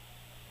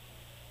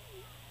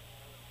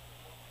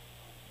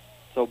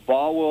 So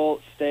ball will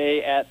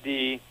stay at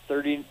the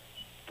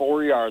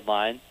 34-yard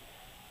line.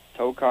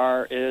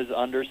 Tokar is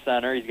under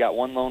center. He's got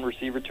one lone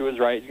receiver to his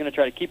right. He's going to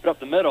try to keep it up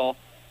the middle.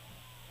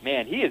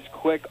 Man, he is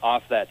quick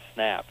off that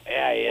snap.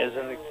 Yeah, he is.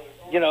 And,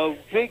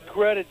 big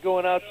credit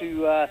going out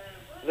to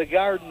the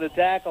guard and the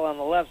tackle on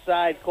the left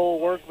side, Cole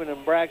Workman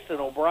and Braxton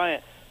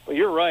O'Brien. But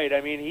you're right. I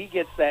mean, he's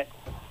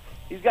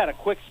got a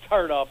quick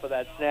start off of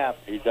that snap.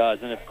 He does.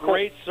 And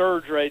Great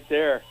surge right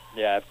there.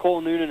 Yeah, if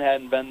Cole Noonan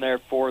hadn't been there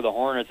for the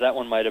Hornets, that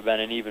one might have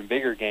been an even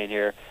bigger gain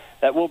here.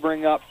 That will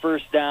bring up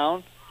first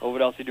down.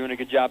 Ovid-Elsie doing a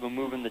good job of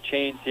moving the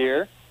chains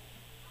here.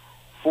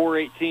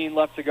 4:18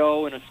 left to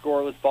go in a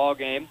scoreless ball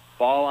game.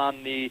 Ball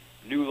on the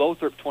new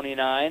Lothrop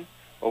 29.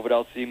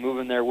 Ovid-Elsie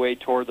moving their way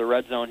toward the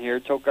red zone here.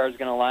 Tokar's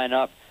going to line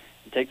up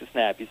and take the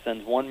snap. He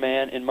sends one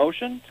man in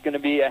motion. It's going to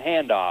be a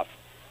handoff.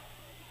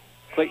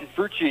 Clayton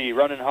Frucci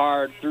running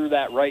hard through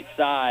that right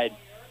side.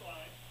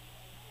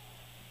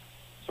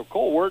 So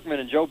Cole Workman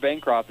and Joe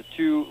Bancroft, the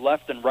two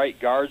left and right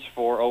guards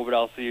for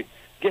Ovid-Elsie,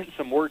 getting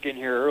some work in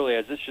here early,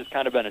 as it's just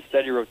kind of been a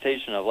steady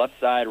rotation of left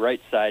side,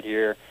 right side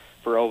here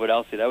for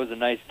Ovid-Elsie. That was a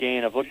nice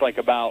gain of looked like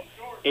about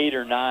 8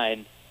 or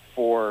 9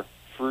 for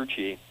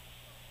Frucci.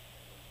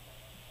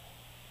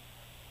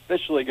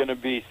 Officially going to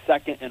be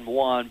 2nd and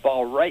 1,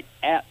 ball right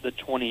at the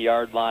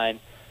 20-yard line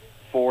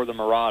for the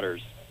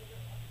Marauders.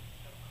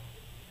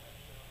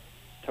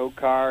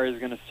 Tokar is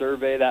going to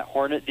survey that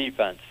Hornet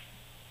defense.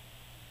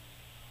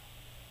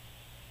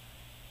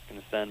 Going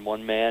to send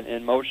one man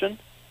in motion.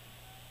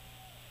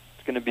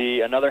 It's going to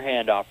be another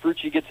handoff.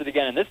 Frucci gets it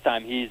again, and this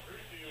time he's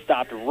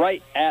stopped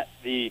right at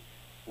the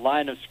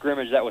line of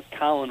scrimmage. That was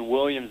Colin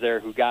Williams there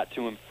who got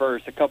to him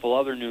first. A couple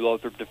other new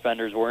Lothrop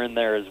defenders were in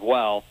there as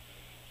well.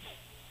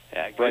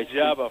 Yeah, good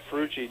job of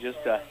Frucci just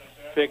to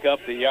pick up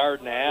the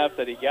 1.5 yards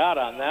that he got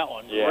on that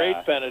one. Yeah.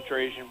 Great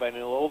penetration by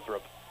New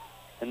Lothrop.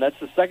 And that's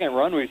the second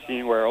run we've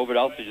seen where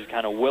Ovid-Elsie just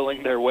kind of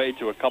willing their way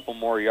to a couple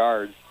more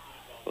yards.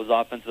 Those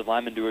offensive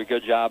linemen do a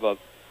good job of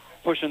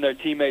pushing their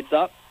teammates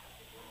up.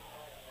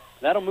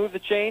 That'll move the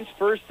chains.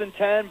 1st and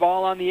 10,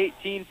 ball on the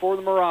 18 for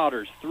the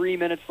Marauders. 3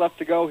 minutes left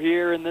to go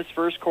here in this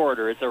first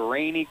quarter. It's a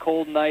rainy,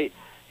 cold night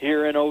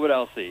here in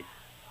Ovid-Elsie.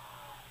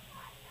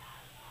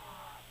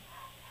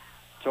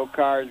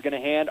 Tokar is going to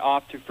hand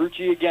off to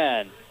Frucci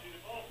again.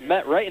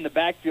 Met right in the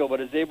backfield,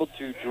 but is able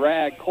to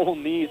drag Cole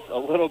Neese a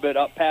little bit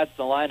up past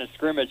the line of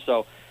scrimmage.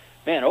 So,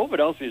 man,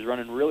 Ovid-Elsie is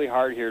running really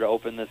hard here to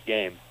open this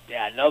game.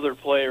 Yeah, another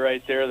play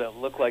right there that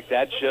looked like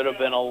that should have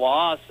been a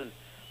loss, and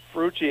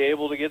Frucci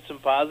able to get some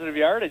positive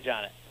yardage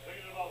on it.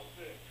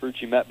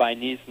 Frucci met by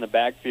Neese in the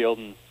backfield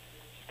and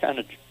just kind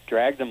of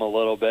dragged him a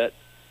little bit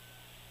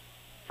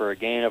for a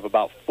gain of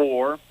about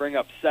 4. Bring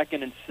up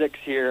 2nd and 6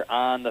 here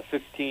on the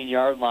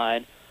 15-yard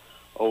line.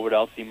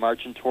 Ovid-Elsie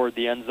marching toward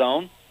the end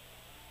zone.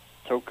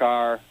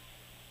 Tokar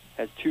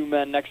has 2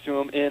 men next to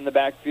him in the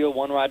backfield,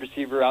 one wide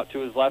receiver out to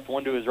his left,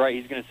 one to his right.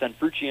 He's going to send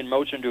Frucci in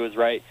motion to his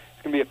right.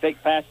 It's going to be a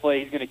fake pass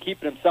play. He's going to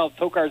keep it himself.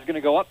 Tokar is going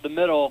to go up the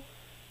middle,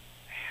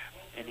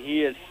 and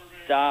he is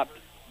stopped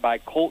by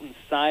Colton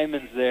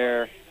Simons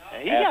there.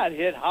 And he got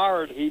hit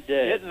hard. He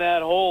did. Hitting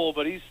that hole,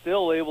 but he's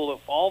still able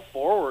to fall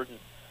forward.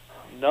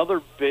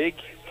 Another big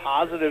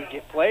positive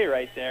play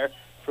right there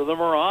for the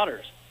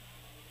Marauders.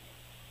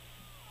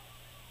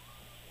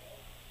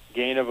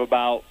 Gain of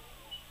about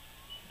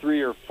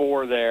 3 or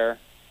 4 there.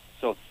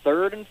 So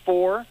 3rd and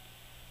 4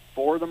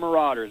 for the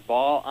Marauders.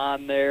 Ball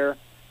on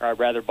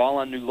ball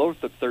on New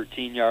Lothrop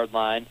 13-yard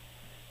line.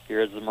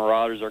 Here as the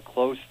Marauders are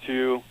close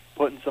to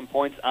putting some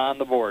points on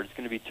the board. It's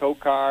going to be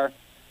Tokar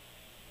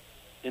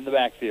in the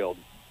backfield.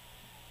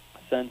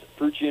 Sends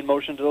Frucci in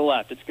motion to the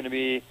left. It's going to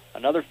be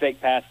another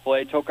fake pass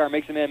play. Tokar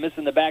makes a man miss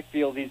in the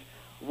backfield. He's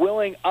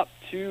willing up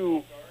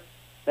to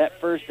that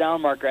first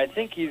down marker. I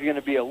think he's going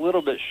to be a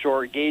little bit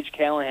short. Gage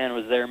Callahan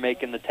was there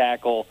making the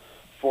tackle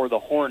for the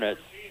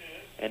Hornets.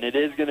 And it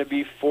is going to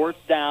be 4th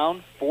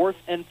down, 4th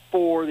and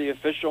 4, the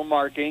official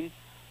marking.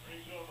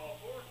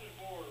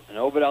 And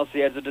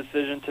Ovid-Elsie has a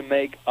decision to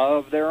make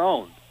of their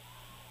own.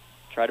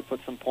 Try to put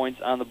some points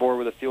on the board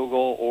with a field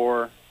goal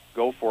or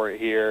go for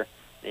it here.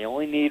 They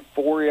only need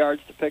 4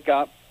 yards to pick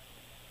up.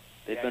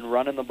 They've been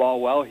running the ball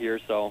well here,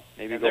 so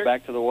maybe go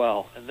back to the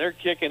well. And they're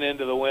kicking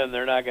into the wind.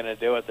 They're not going to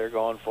do it. They're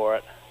going for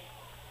it.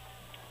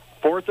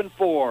 4th and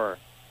 4.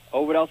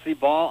 Ovid-Elsie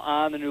ball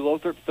on the New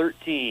Lothrop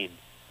 13.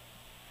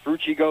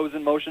 Frucci goes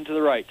in motion to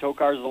the right.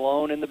 Tokar's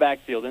alone in the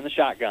backfield in the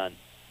shotgun.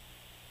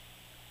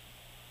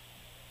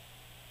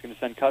 He's going to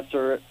send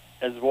Custer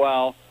as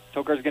well.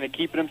 Tokar's going to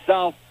keep it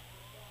himself.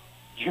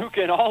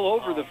 Juking all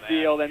over the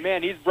field. And,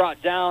 man, he's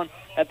brought down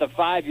at the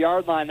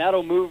 5-yard line.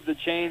 That'll move the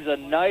chains. A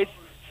nice,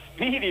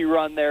 speedy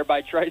run there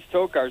by Trice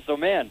Tokar. So,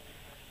 man,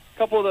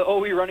 couple of the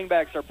OE running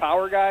backs are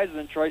power guys, and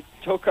then Troy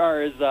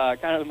Tokar is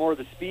kind of more of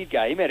the speed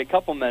guy. He made a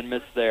couple men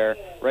miss there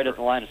right at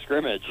the line of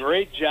scrimmage.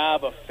 Great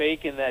job of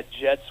faking that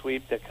jet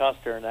sweep to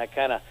Custer, and that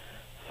kind of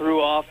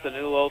threw off the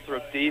New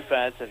Lothrop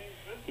defense, and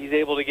he's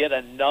able to get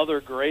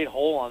another great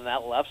hole on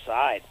that left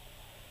side.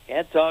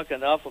 Can't talk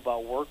enough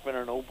about Workman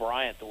and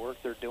O'Brien, the work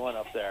they're doing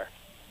up there.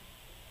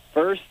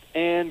 First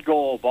and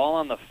goal. Ball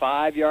on the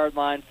 5-yard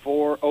line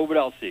for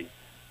Ovid-Elsie.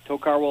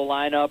 Tokar will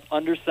line up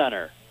under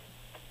center.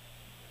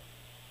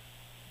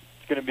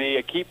 It's going to be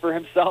a keep for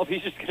himself.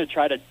 He's just going to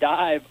try to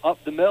dive up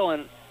the middle,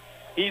 and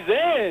he's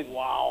in.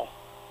 Wow.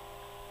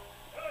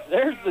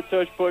 There's the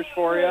tush push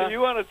for you. You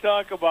want to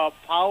talk about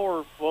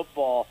power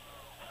football.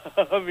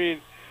 I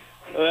mean,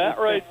 that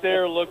right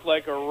there looked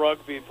like a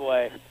rugby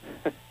play.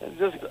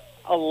 Just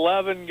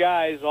 11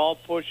 guys all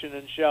pushing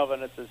and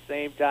shoving at the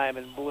same time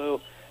in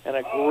blue, and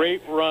a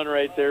great run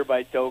right there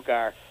by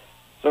Tokar.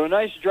 So a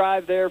nice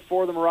drive there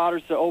for the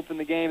Marauders to open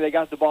the game. They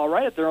got the ball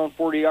right at their own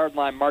 40-yard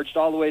line, marched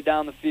all the way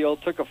down the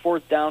field, took a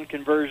 4th down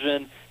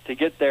conversion to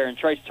get there, and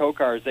Trice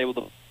Tokar is able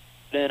to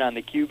put in on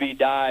the QB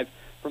dive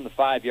from the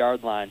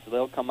 5-yard line. So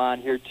they'll come on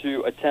here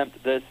to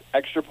attempt this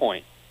extra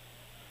point.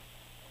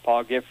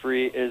 Paul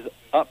Giffrey is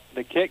up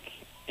the kick,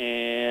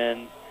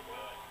 and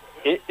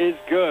it is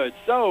good.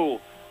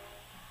 So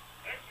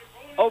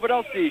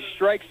Ovid-Elsie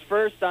strikes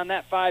first on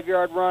that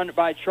 5-yard run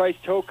by Trice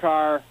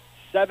Tokar,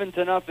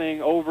 7-0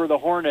 over the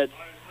Hornets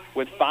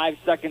with 5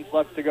 seconds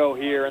left to go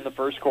here in the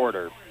first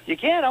quarter. You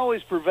can't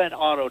always prevent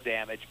auto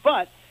damage,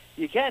 but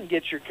you can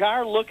get your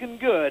car looking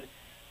good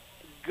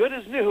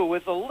as new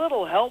with a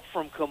little help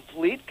from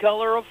Complete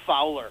Color of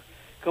Fowler.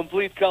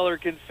 Complete Color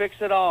can fix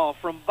it all,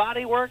 from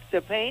bodywork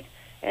to paint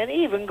and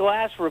even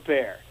glass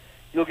repair.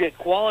 You'll get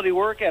quality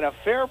work at a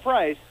fair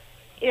price.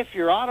 If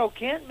your auto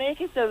can't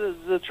make it to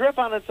the trip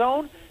on its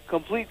own,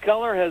 Complete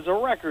Color has a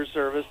wrecker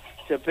service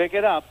to pick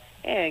it up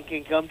and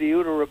can come to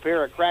you to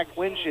repair a cracked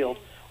windshield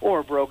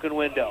or broken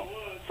window.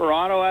 For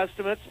auto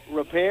estimates,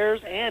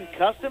 repairs, and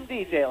custom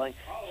detailing,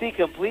 see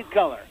Complete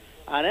Color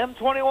on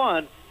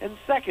M21 and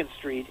 2nd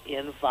Street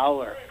in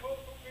Fowler.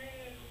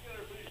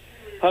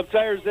 Hub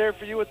Tire's there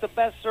for you with the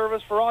best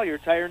service for all your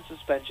tire and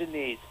suspension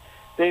needs.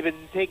 They've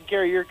been taking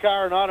care of your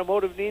car and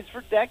automotive needs for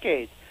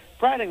decades,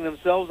 priding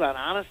themselves on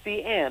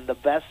honesty and the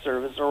best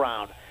service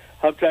around.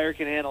 Hub Tire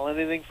can handle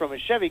anything from a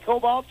Chevy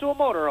Cobalt to a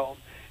motorhome,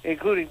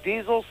 including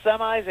diesel,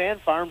 semis, and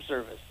farm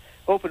service.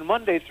 Open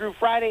Monday through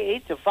Friday,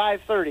 8 to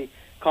 5:30.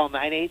 Call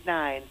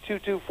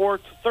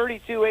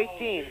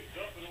 989-224-3218.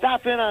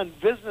 Stop in on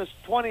Business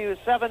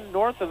 27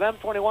 north of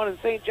M21 in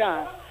St.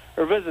 John,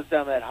 or visit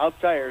them at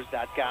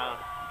hubtires.com.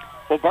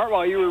 Well, Bart,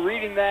 while you were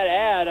reading that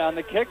ad on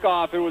the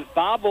kickoff, it was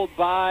bobbled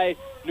by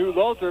New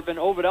Lothrop, and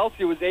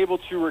Ovid-Elsie was able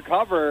to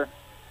recover.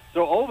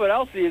 So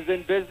Ovid-Elsie is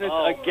in business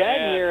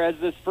again here as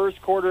this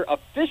first quarter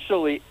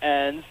officially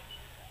ends.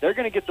 They're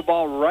going to get the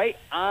ball right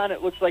on,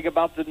 it looks like,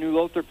 about the New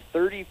Lothrop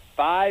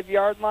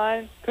 35-yard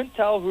line. Couldn't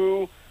tell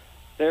who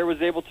there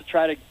was able to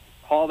try to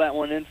haul that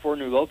one in for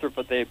New Lothrop,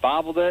 but they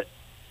bobbled it.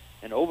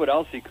 And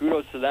Ovid-Elsie,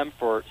 kudos to them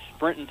for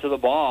sprinting to the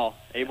ball,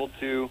 able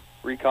to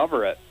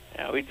recover it.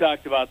 Yeah, we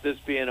talked about this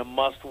being a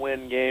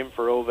must-win game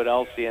for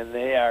Ovid-Elsie, and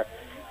they are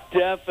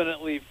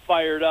definitely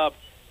fired up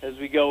as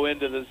we go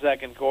into the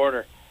second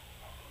quarter.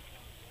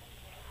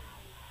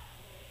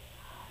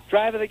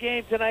 Drive of the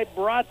game tonight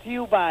brought to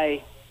you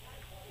by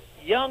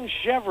Young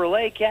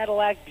Chevrolet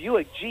Cadillac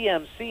Buick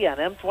GMC on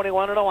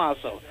M21 in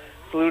Owasso.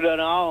 Salute on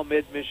all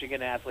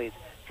Mid-Michigan athletes.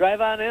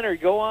 Drive on in or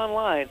go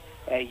online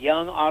at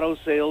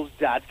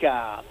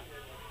youngautosales.com.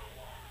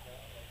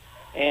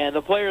 And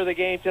the player of the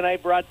game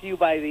tonight brought to you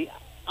by the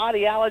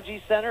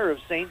Audiology Center of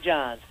St.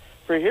 John's.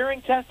 For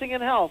hearing testing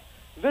and health,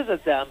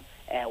 visit them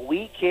at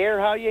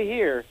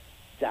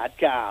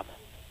wecarehowyouhear.com.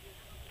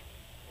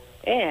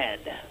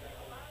 And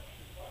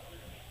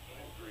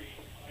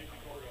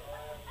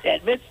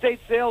at Midstate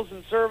Sales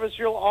and Service,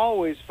 you'll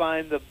always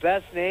find the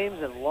best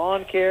names in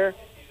lawn care.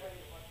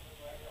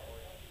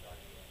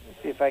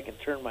 Let's see if I can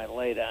turn my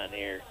light on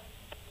here.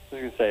 I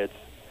was going to say,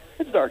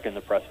 it's dark in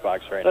the press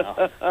box right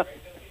now.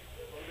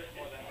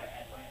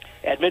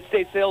 At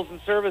Midstate Sales and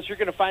Service, you're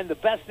going to find the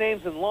best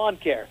names in lawn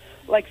care,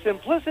 like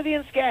Simplicity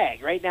and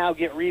Skag. Right now,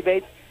 get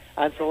rebates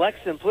on select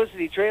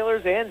Simplicity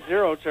trailers and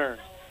zero turns.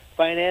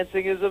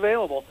 Financing is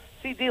available.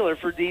 See dealer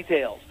for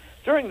details.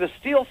 During the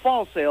Steel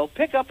Fall Sale,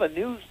 pick up a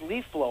new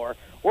leaf blower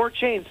or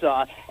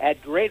chainsaw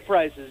at great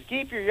prices.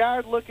 Keep your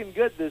yard looking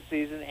good this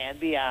season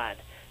and beyond.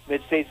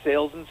 Midstate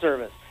Sales and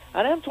Service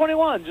on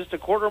M21, just a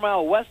quarter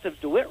mile west of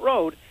DeWitt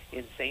Road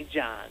in St.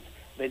 John's.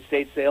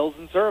 Midstate Sales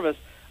and Service,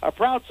 a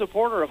proud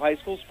supporter of high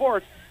school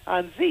sports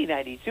on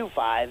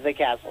Z92.5 The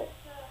Castle.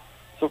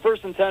 So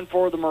 1st and 10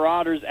 for the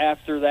Marauders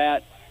after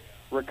that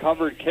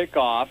recovered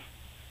kickoff.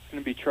 It's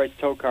going to be Trice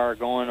Tokar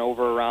going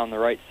over around the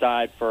right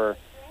side for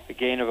a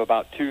gain of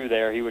about 2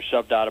 there. He was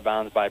shoved out of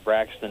bounds by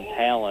Braxton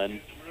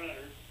Talon,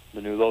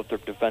 the New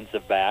Lothrop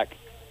defensive back.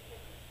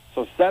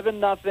 So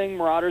 7-0,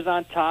 Marauders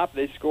on top.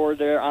 They scored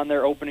there on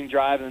their opening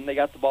drive, and then they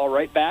got the ball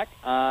right back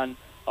on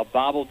a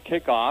bobbled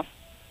kickoff.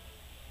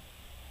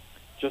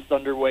 just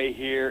underway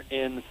here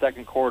in the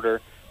second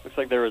quarter. Looks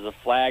like there was a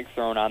flag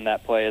thrown on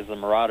that play as the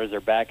Marauders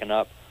are backing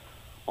up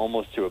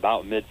almost to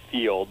about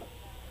midfield.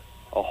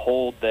 A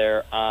hold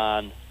there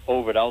on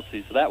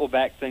Ovid-Elsie, so that will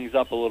back things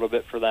up a little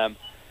bit for them.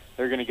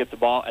 They're going to get the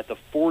ball at the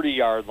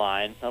 40-yard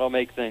line. That'll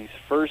make things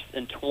 1st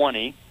and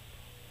 20.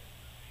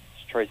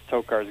 Trace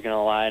Tokar is going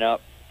to line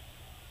up.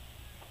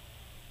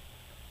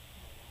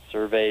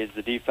 Surveys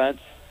the defense.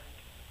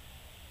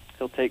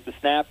 He'll take the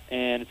snap,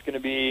 and it's going to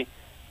be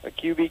a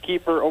QB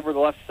keeper over the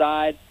left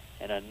side,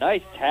 and a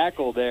nice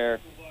tackle there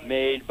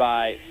made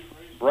by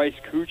Bryce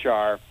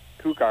Kukar,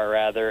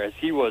 as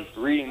he was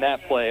reading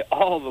that play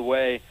all the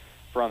way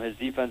from his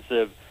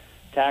defensive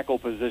tackle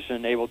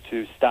position, able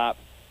to stop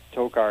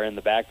Tokar in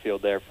the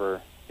backfield there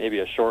for maybe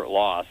a short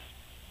loss.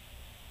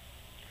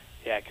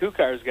 Yeah,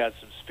 Kukar's got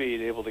some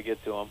speed, able to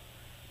get to him.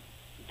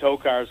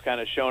 Tokar's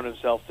kind of shown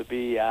himself to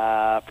be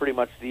pretty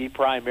much the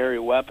primary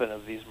weapon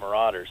of these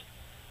Marauders.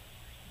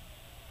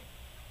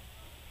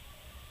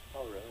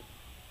 Oh, really?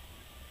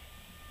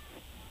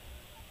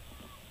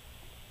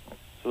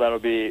 So that'll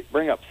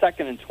bring up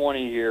 2nd and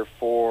 20 here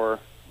for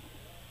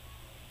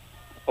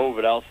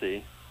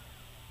Ovid-Elsie.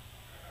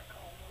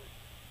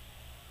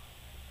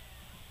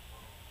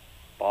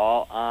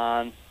 Ball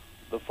on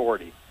the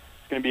 40. It's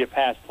going to be a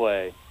pass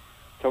play.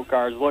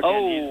 Tokar's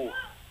looking.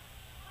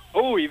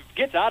 He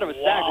gets out of a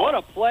sack. What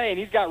a play, and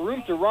he's got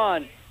room to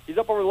run. He's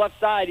up over the left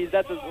side. He's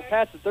at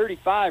past the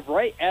 35,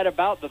 right at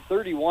about the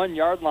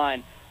 31-yard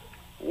line.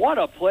 What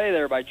a play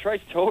there by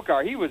Trace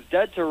Tokar. He was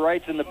dead to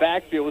rights in the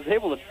backfield, was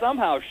able to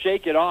somehow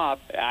shake it off.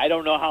 I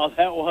don't know how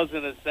that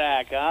wasn't a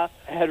sack, huh?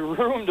 Had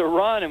room to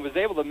run and was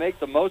able to make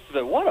the most of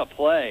it. What a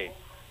play.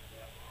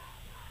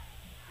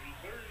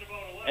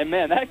 And,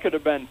 man, that could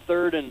have been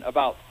 3rd and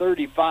about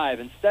 35.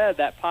 Instead,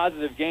 that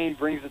positive gain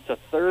brings it to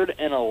 3rd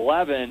and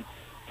 11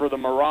 for the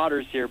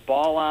Marauders here.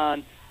 Ball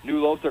on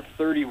New Lothrop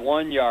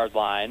 31-yard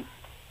line.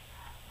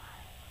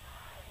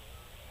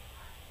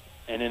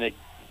 And in a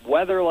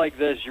weather like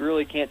this, you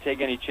really can't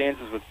take any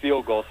chances with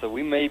field goals, so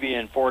we may be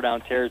in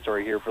 4-down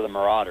territory here for the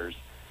Marauders.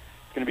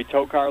 It's going to be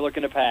Tokar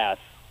looking to pass.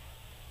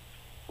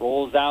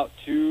 Rolls out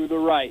to the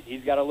right.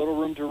 He's got a little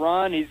room to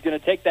run. He's going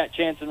to take that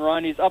chance and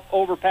run. He's up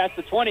over past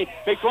the 20.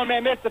 Makes one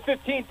man miss the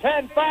 15,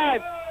 10,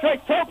 5. Trace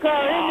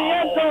Tokar in the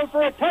end zone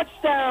for a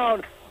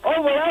touchdown.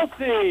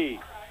 Ovid-Elsie.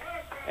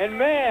 And,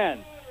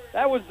 man,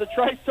 that was the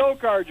Trace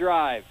Tokar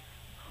drive.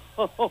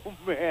 Oh,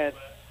 man.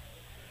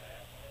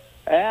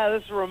 Yeah,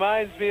 this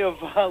reminds me of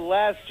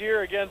last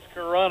year against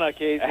Corunna,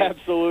 Casey.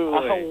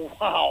 Absolutely. Oh,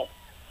 wow.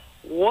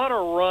 What a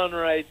run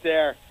right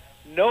there.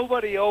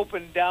 Nobody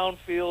open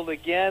downfield.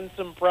 Again,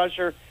 some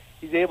pressure.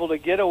 He's able to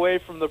get away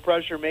from the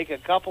pressure, make a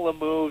couple of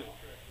moves,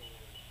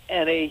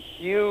 and a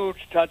huge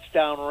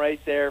touchdown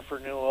right there for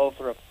New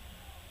Lothrop.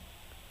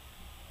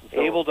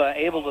 Able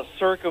to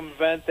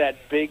circumvent that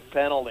big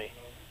penalty.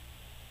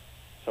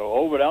 So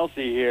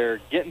Ovid-Elsie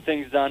here getting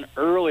things done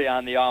early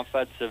on the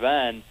offensive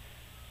end,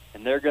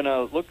 and they're going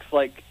to, looks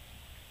like,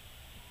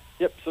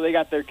 so they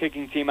got their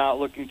kicking team out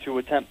looking to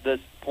attempt this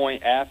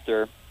point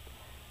after.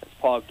 That's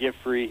Paul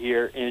Giffrey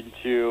here in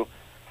to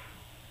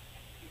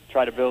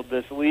try to build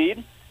this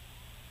lead.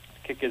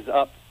 Kick is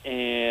up,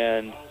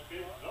 and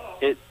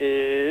it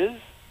is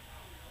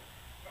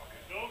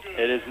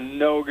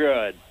no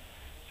good.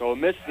 So a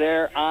miss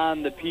there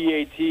on the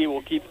PAT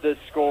will keep this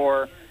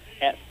score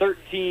at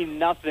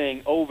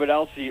 13-0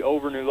 Ovid-Elsie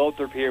over New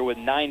Lothrop here with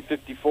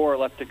 9:54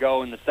 left to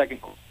go in the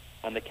second quarter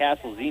on the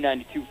Castle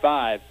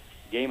Z92.5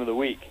 Game of the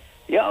Week.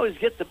 You always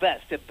get the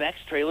best at Beck's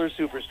Trailer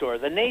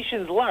Superstore, the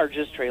nation's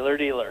largest trailer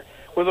dealer.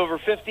 With over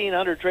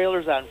 1,500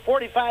 trailers on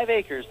 45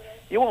 acres,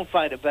 you won't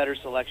find a better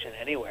selection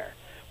anywhere.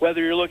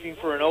 Whether you're looking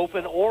for an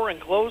open or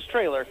enclosed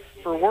trailer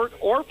for work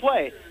or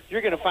play,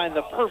 you're going to find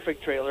the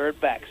perfect trailer at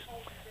Beck's.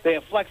 They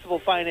have flexible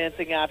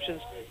financing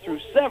options through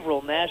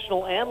several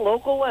national and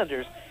local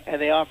lenders,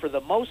 and they offer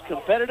the most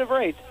competitive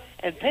rates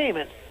and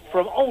payments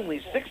from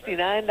only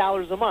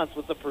 $69 a month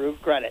with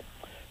approved credit.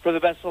 For the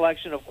best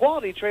selection of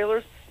quality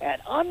trailers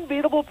at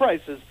unbeatable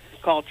prices,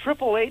 call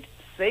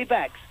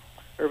 888-SAY-BECKS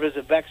or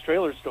visit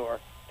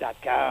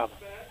BecksTrailerStore.com.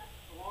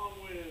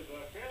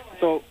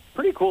 So,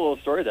 pretty cool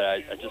little story that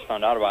I just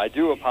found out about. I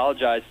do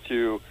apologize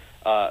to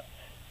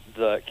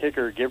the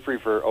kicker, Giffrey,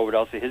 for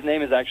Ovid-Elsie. His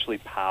name is actually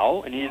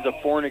Pau, and he's a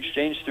foreign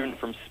exchange student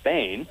from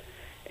Spain.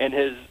 And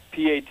his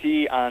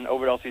PAT on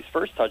Ovid-Elsie's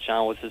first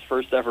touchdown was his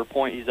first ever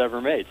point he's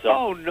ever made.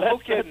 So no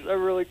kidding. That's a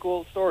really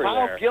cool story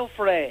Pau there.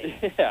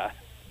 Giffrey. Yeah.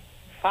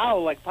 Pau,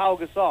 like Pau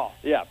Gasol.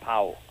 Yeah,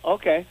 Pau.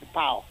 Okay,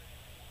 Pau.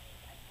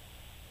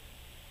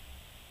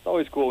 It's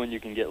always cool when you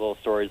can get little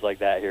stories like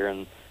that here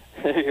in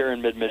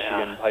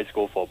Mid-Michigan high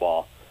school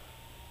football.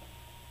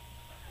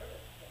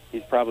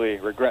 He's probably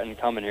regretting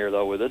coming here,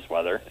 though, with this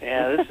weather.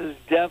 Yeah, this is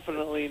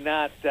definitely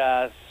not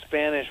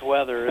Spanish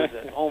weather, is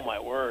it? Oh, my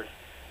word.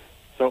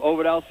 So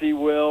Ovid-Elsie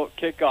will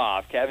kick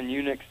off. Kevin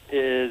Unix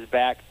is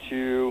back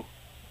to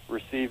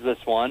receive this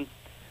one.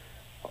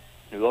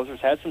 New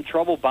Lothrop's had some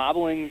trouble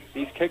bobbling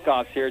these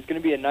kickoffs here. It's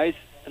going to be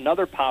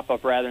another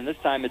pop-up, rather, and this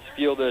time it's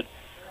fielded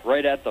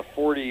right at the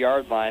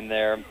 40-yard line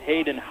there.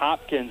 Hayden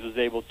Hopkins was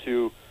able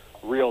to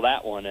reel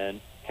that one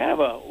in. Kind of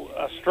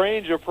a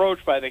strange approach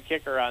by the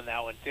kicker on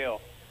that one, too.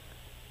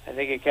 I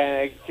think it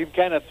can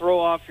kind of throw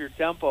off your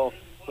tempo,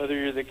 whether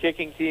you're the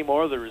kicking team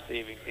or the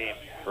receiving team.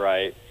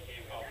 Right.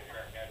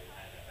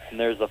 And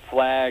there's a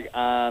flag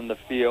on the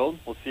field.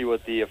 We'll see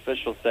what the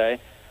officials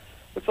say.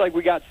 Looks like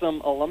we got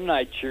some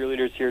alumni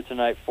cheerleaders here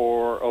tonight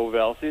for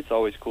Ovid-Elsie. It's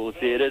always cool to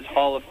see. It is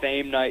Hall of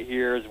Fame night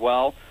here as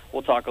well.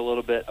 We'll talk a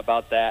little bit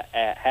about that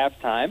at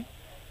halftime.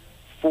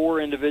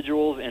 4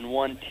 individuals and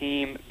 1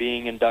 team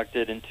being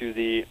inducted into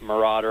the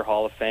Marauder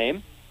Hall of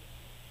Fame.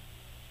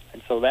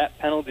 And so that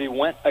penalty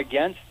went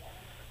against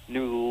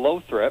New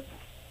Lothrop.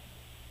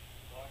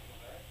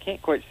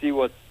 Can't quite see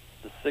what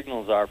the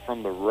signals are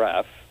from the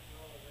ref.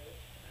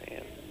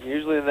 And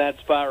usually in that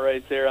spot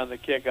right there on the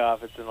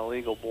kickoff, it's an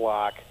illegal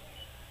block.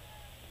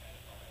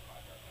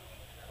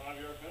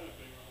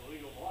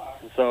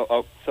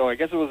 So I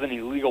guess it was an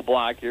illegal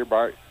block here,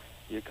 Bart.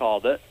 You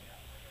called it.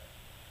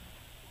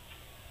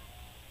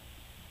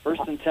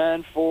 1st and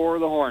 10 for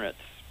the Hornets.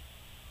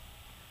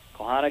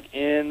 Kohanic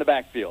in the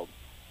backfield.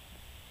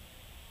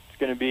 It's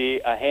going to be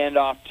a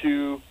handoff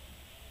to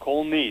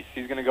Cole Neese.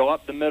 He's going to go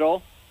up the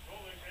middle.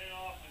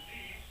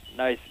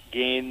 Nice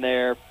gain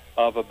there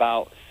of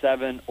about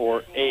 7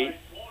 or 8.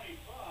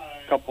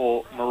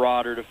 Couple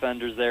Marauder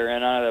defenders there,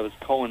 and that was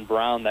Cohen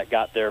Brown that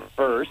got there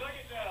first.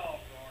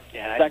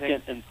 Yeah,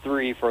 2nd and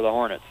 3 for the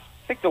Hornets.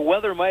 I think the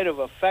weather might have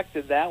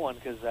affected that one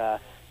because a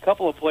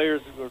couple of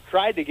players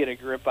tried to get a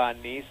grip on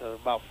Neese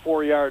about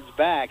 4 yards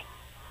back,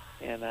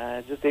 and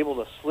just able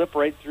to slip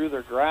right through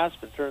their grasp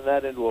and turn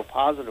that into a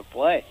positive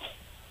play.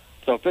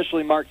 So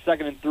officially marked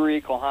 2nd and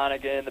 3.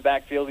 Kohanic in the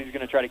backfield. He's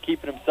going to try to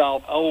keep it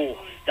himself. Oh,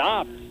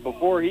 stopped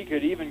before he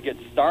could even get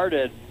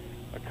started.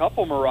 A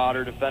couple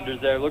Marauder defenders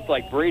there. It looked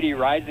like Brady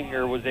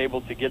Reisinger was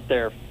able to get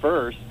there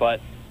first, but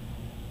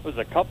it was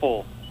a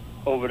couple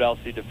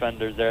Ovid-Elsie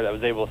defenders there that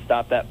was able to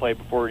stop that play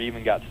before it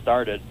even got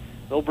started.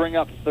 They'll bring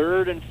up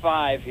 3rd and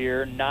 5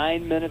 here.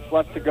 9 minutes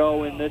left to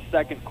go in this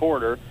second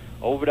quarter.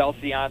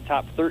 Ovid-Elsie on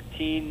top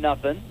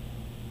 13-0.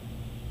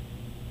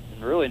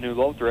 And really New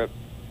Lothrop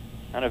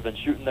kind of been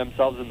shooting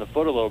themselves in the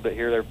foot a little bit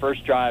here. Their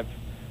first drive,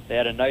 they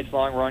had a nice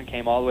long run,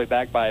 came all the way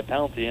back by a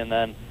penalty, and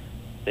then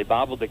they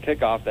bobbled the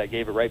kickoff that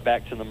gave it right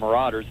back to the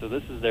Marauders. So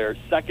this is their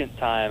 2nd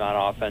time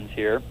on offense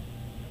here.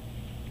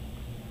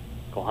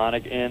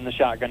 Kohanic in the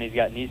shotgun. He's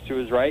got Neese to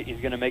his right.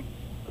 He's going to make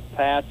the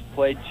pass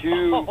play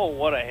to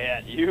what a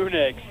hit.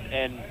 Unix,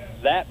 and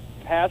that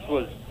pass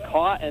was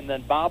caught and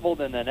then bobbled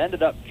and then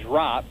ended up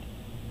dropped.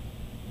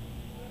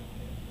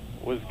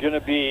 Was going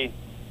to be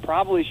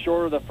probably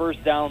short of the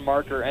first down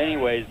marker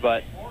anyways,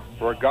 but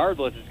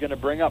regardless, it's going to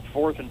bring up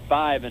 4th and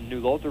 5, and New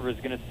Lothrop is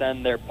going to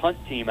send their punt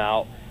team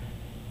out.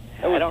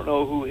 I don't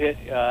know who hit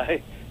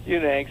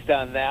Unangst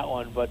on that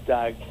one, but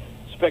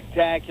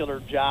spectacular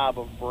job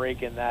of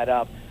breaking that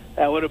up.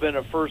 That would have been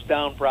a first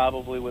down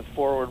probably with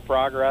forward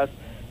progress.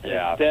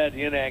 Yeah. Instead,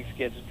 Unangst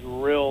gets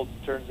drilled,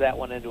 turns that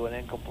one into an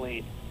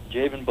incomplete.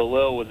 Javen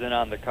Belil was in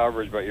on the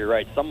coverage, but you're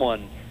right.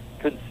 Someone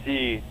couldn't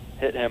see,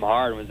 hit him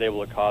hard, and was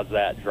able to cause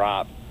that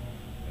drop.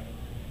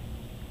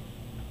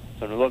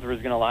 So New Lothrop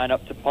is going to line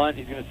up to punt.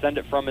 He's going to send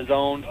it from his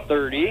own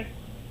 30.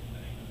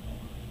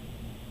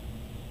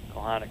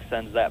 Kohanic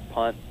sends that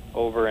punt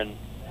over, and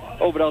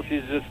Ovid-Elsie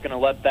is just going to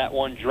let that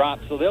one drop.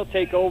 So they'll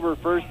take over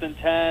 1st and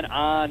 10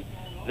 on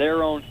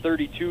their own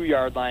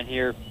 32-yard line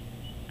here.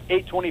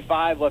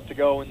 8:25 left to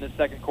go in this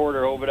second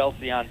quarter.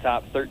 Ovid-Elsie on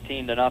top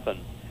 13-0.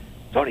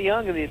 Tony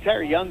Young and the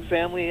entire Young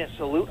family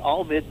salute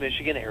all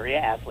mid-Michigan area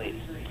athletes.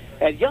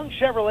 At Young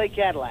Chevrolet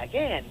Cadillac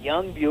and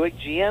Young Buick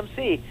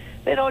GMC,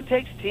 they know it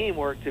takes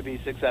teamwork to be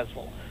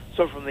successful.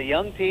 So from the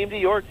Young team to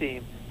your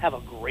team, have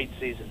a great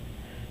season.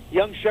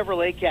 Young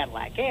Chevrolet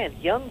Cadillac and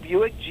Young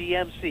Buick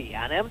GMC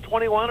on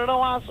M21 in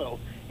Owasso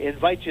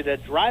invite you to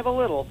drive a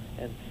little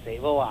and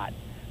save a lot.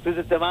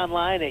 Visit them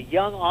online at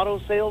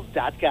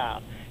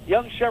youngautosales.com.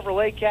 Young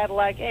Chevrolet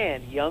Cadillac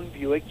and Young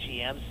Buick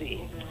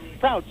GMC.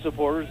 Proud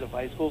supporters of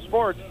high school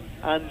sports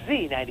on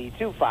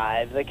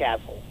Z92.5 The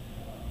Castle.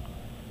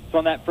 So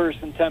on that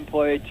 1st and 10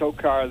 play,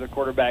 Tokar, the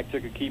quarterback,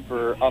 took a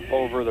keeper up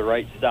over the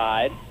right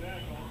side.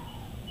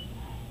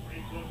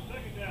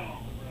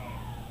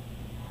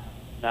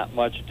 Not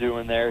much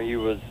doing there. He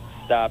was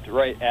stopped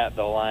right at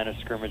the line of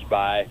scrimmage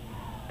by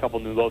a couple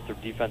New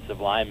Lothrop defensive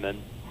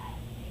linemen.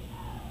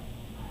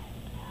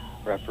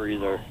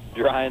 Referees are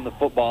drying the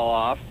football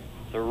off.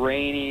 It's a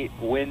rainy,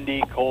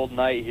 windy, cold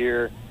night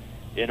here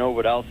in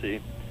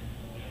Ovid-Elsie.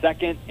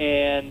 2nd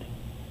and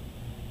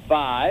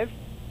 5.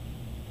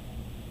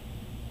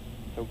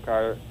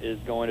 Tokar is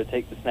going to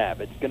take the snap.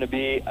 It's going to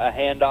be a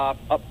handoff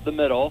up the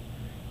middle.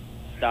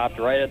 Stopped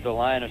right at the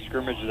line of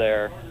scrimmage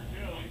there.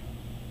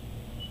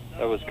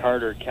 That was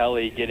Carter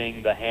Kelly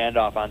getting the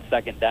handoff on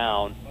 2nd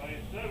down.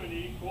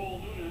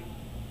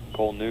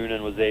 Cole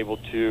Noonan was able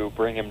to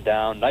bring him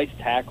down. Nice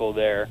tackle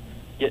there,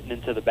 getting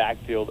into the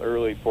backfield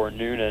early for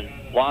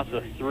Noonan. Loss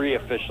of 3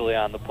 officially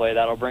on the play.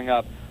 That'll bring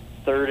up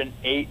 3rd and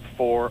 8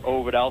 for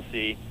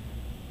Ovid-Elsie.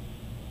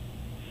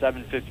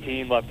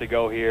 7:15 left to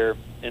go here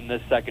in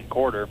this second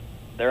quarter.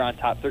 They're on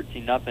top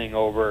 13-0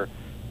 over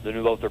the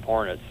New Lothrop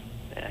Hornets.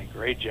 Yeah,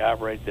 great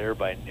job right there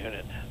by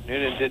Noonan.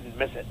 Noonan didn't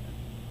miss it.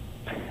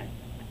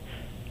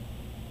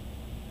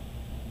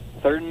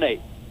 3rd and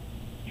 8.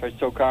 Trice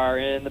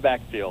Tokar in the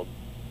backfield.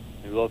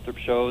 New Lothrop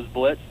shows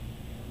blitz,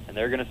 and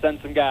they're going to send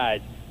some guys.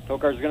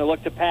 Tokar's going to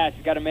look to pass.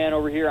 He's got a man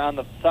over here on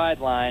the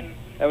sideline.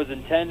 That was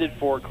intended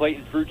for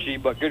Clayton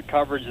Frucci, but good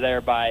coverage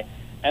there by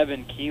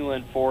Evan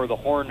Keelan for the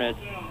Hornets.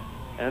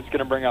 And it's going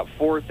to bring up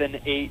 4th and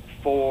 8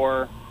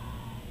 for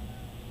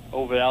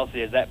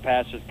Ovid-Elsie as that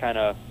pass just kind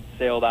of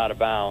sailed out of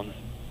bounds.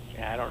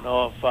 Yeah, I don't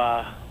know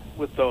if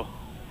with the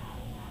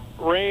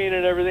rain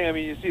and everything, I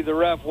mean, you see the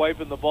ref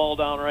wiping the ball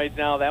down right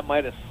now. That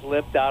might have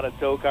slipped out of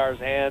Tokar's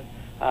hand.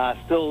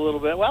 Still a little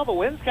bit. Well, the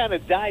wind's kind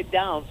of died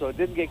down, so it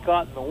didn't get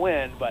caught in the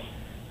wind, but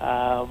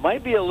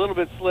might be a little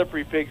bit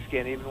slippery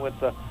pigskin, even with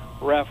the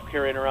ref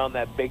carrying around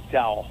that big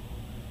towel.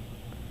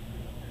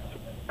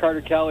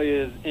 Carter Kelly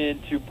is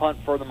in to punt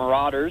for the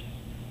Marauders.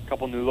 A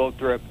couple New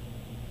Lothrop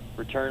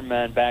return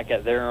men back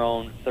at their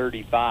own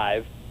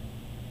 35.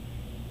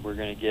 We're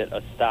going to get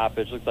a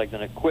stoppage. Looks like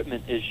an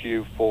equipment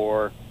issue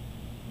for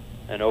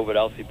an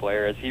Ovid-Elsie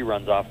player as he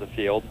runs off the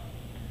field.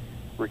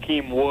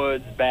 Rakeem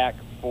Woods back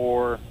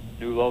for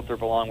New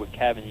Lothrop along with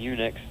Kevin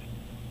Unix.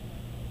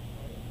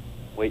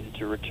 Waiting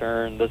to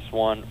return this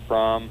one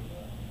from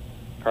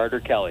Carter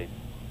Kelly.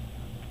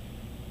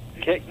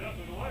 Kick.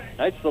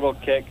 Nice little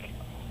kick.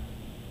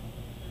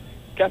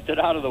 Kept it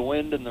out of the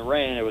wind and the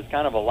rain. It was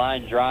kind of a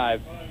line drive.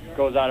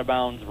 Goes out of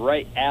bounds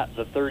right at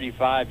the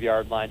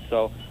 35-yard line.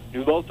 So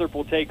New Lothrop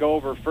will take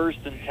over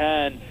 1st and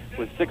 10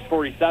 with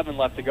 6:47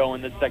 left to go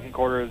in this second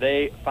quarter.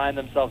 They find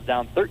themselves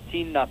down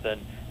 13-0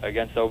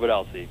 against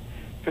Ovid-Elsie.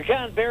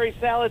 Pecan berry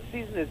salad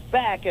season is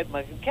back at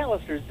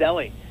McAllister's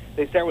Deli.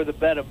 They start with a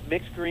bed of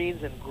mixed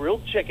greens and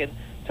grilled chicken.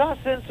 Toss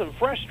in some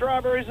fresh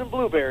strawberries and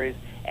blueberries.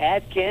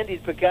 Add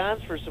candied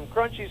pecans for some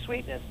crunchy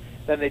sweetness.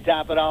 Then they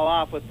top it all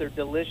off with their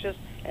delicious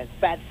and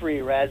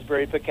fat-free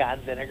raspberry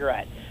pecan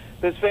vinaigrette.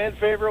 This fan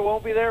favorite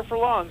won't be there for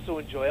long, so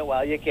enjoy it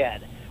while you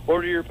can.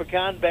 Order your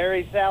pecan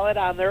berry salad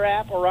on their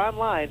app or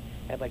online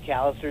at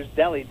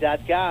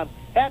McAllistersDeli.com.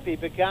 Happy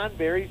pecan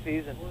berry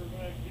season.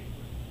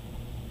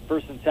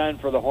 1st and 10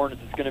 for the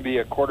Hornets. It's going to be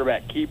a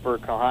quarterback keeper.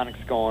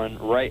 Kohanik's going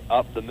right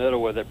up the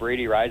middle with it.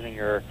 Brady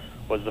Reisinger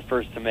was the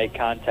first to make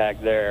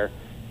contact there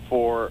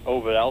for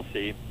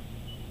Ovid-Elsie.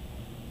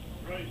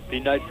 Be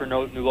nice for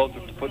New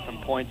Lothrop to put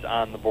some points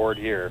on the board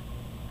here.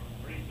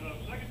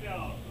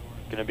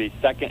 Going to be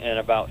 2nd and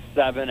about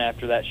 7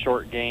 after that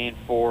short gain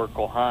for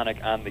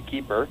Kohanik on the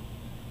keeper.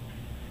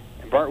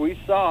 And Bart, we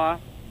saw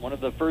one of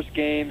the first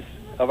games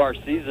of our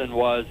season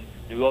was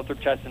New Lothrop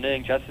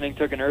Chesaning. Chesaning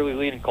took an early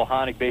lead, and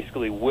Kohanik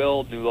basically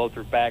willed New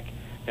Lothrop back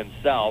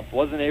himself.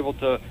 Wasn't able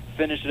to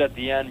finish it at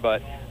the end,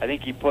 but I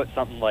think he put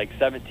something like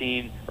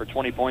 17 or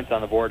 20 points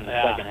on the board in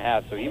the second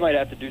half. So he might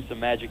have to do some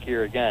magic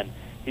here again.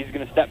 He's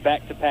going to step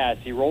back to pass.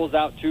 He rolls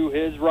out to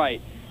his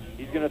right.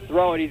 He's going to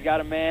throw it. He's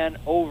got a man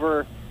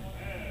over.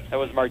 That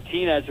was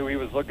Martinez who he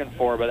was looking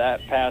for, but that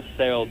pass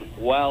sailed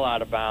well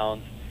out of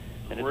bounds,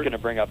 and it's going to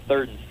bring up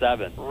 3rd and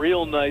 7.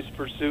 Real nice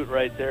pursuit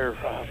right there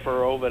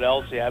for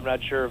Ovid-Elsie. I'm not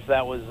sure if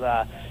that was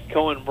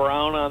Cohen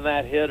Brown on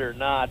that hit or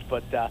not,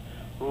 but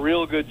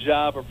real good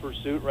job of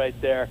pursuit right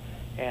there.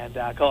 And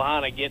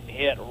Kohanik getting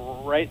hit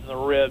right in the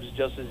ribs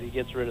just as he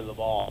gets rid of the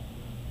ball.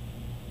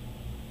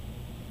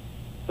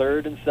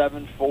 3rd and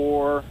 7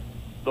 for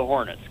the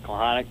Hornets.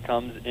 Kohanik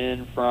comes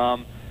in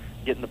from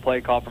getting the play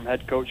call from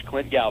head coach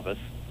Clint Galvis.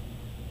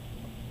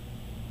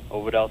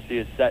 Ovid-Elsie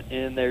is set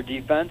in their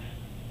defense.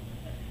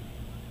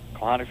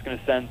 Kohanik's going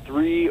to send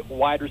 3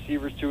 wide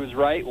receivers to his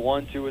right,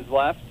 1 to his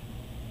left.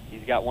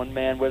 He's got one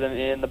man with him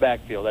in the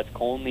backfield. That's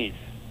Cole Neese.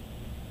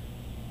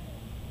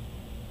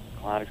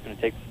 Kohanik's going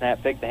to take the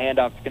snap, fake the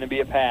handoff. It's going to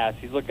be a pass.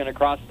 He's looking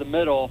across the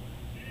middle,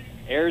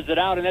 airs it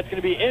out, and that's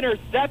going to be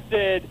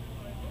intercepted.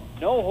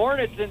 No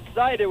Hornets in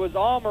sight. It was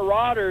all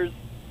Marauders,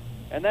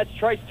 and that's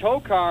Trice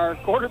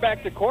Tokar,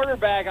 quarterback to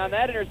quarterback on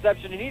that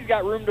interception, and he's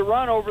got room to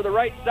run over the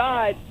right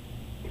side.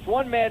 It's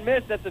one man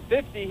missed at the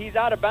 50. He's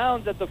out of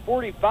bounds at the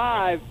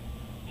 45.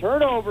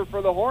 Turnover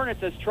for the Hornets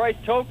as Trice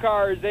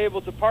Tokar is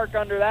able to park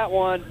under that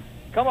one,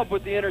 come up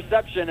with the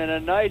interception, and a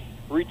nice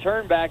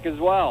return back as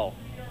well.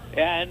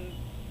 And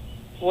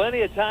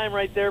plenty of time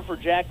right there for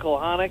Jack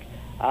Kohanik.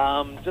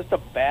 Just a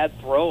bad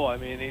throw. I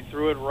mean, he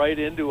threw it right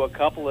into a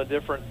couple of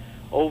different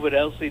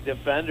Ovid-Elsie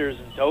defenders,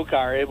 and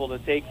Tokar able to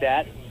take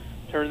that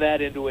and turn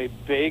that into a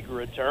big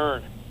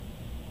return.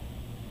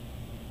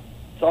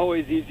 It's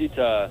always easy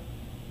to,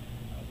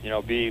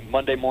 be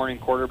Monday morning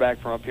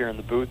quarterback from up here in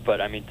the booth,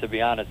 but I mean, to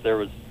be honest, there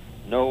was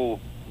no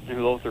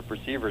New Lothrop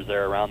receivers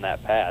there around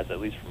that pass, at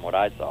least from what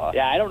I saw.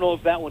 Yeah, I don't know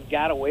if that one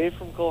got away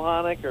from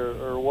Kohanik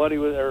or what he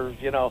was, or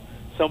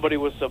somebody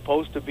was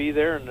supposed to be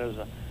there and there's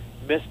a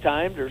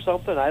mistimed or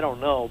something. I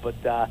don't know, but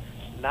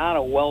not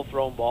a well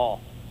thrown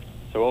ball.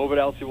 So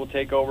Ovid-Elsie will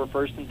take over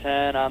 1st and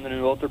 10 on the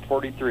New Lothrop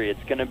 43.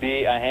 It's going to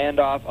be a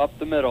handoff up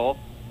the middle.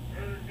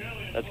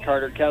 That's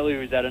Carter Kelly,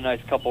 who's had a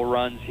nice couple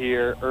runs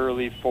here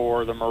early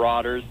for the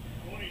Marauders,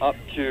 up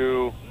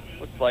to,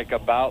 looks like right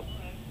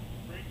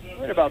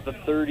about the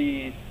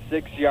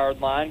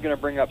 36-yard line. Going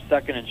to bring up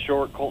second and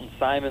short. Colton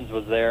Simons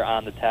was there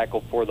on the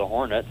tackle for the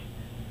Hornets.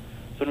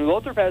 So New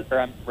Lothrop has,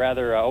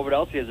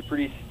 Ovid-Elsie has a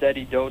pretty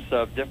steady dose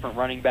of different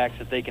running backs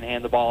that they can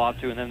hand the ball off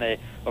to, and then they,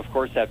 of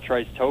course, have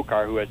Trice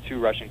Tokar, who has 2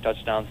 rushing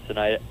touchdowns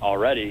tonight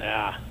already.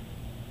 Yeah,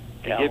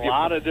 a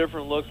lot of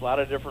different looks, a lot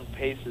of different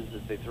paces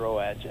that they throw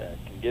at you.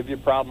 Can give you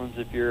problems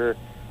if you're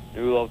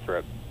New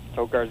Lothrop.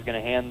 Tokar is going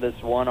to hand this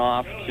one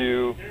off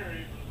to,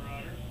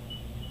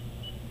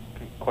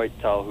 couldn't quite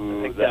tell who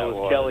I think that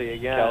was. Kelly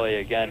again. Kelly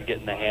again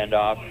getting the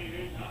handoff.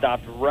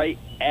 Stopped right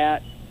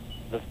at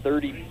the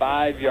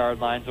 35-yard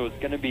line, so it's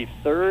going to be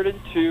 3rd and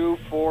 2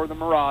 for the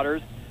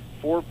Marauders.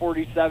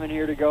 4:47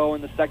 here to go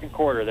in the second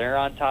quarter. They're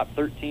on top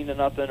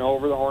 13-0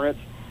 over the Hornets.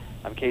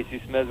 I'm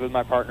Casey Smith with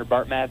my partner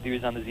Bart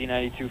Matthews on the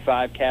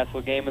Z92.5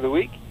 Castle Game of the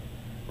Week.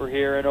 We're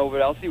here in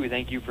Ovid-Elsie. We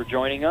thank you for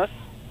joining us.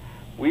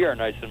 We are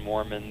nice and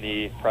warm in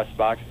the press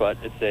box, but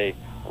it's a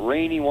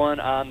rainy one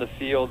on the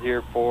field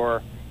here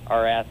for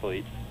our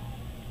athletes.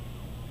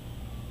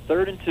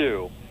 3rd and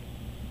 2.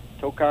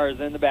 Tokar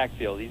is in the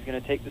backfield. He's going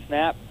to take the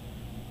snap.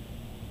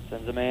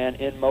 Sends a man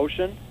in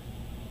motion.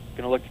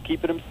 Going to look to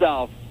keep it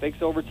himself.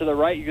 Fakes over to the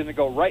right. You're going to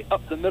go right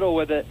up the middle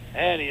with it.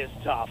 And he is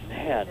tough.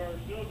 Man.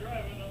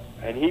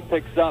 And he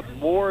picks up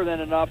more than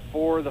enough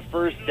for the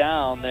first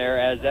down there,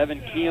 as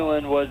Evan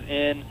Keelan was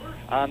in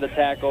on the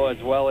tackle,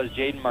 as well as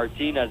Jaden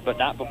Martinez, but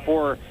not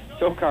before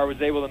Tokar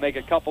was able to make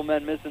a couple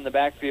men miss in the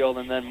backfield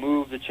and then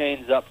move the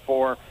chains up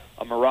for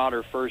a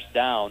Marauder first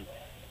down.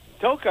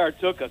 Tokar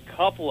took a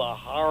couple of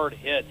hard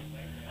hits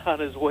on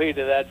his way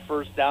to that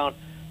first down.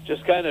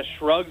 Just kind of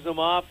shrugs them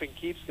off and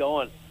keeps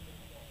going.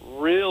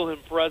 Real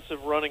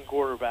impressive running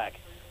quarterback.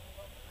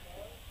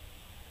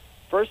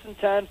 1st and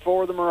 10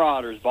 for the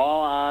Marauders.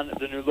 Ball on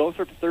the New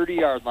Lothrop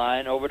 30-yard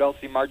line.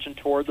 Ovid-Elsie marching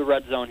toward the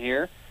red zone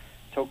here.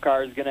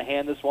 Tokar is going to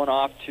hand this one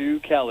off to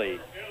Kelly.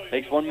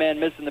 Makes one man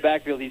miss in the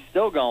backfield. He's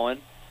still going.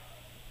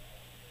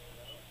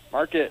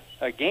 Mark it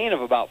a gain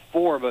of about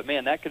 4, but,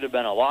 man, that could have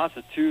been a loss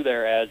of 2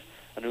 there, as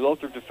a New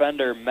Lothrop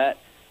defender met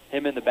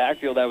him in the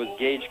backfield. That was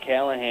Gage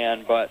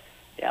Callahan, but...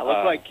 Yeah, it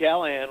looked like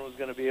Callahan was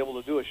going to be able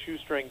to do a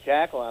shoestring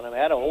tackle on him.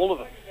 Had a hold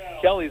of him.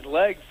 Kelly's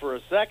leg for a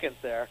second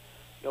there.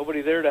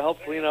 Nobody there to help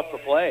clean up the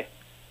play.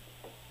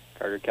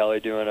 Carter Kelly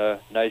doing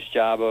a nice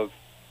job of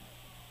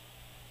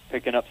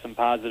picking up some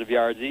positive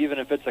yards. Even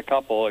if it's a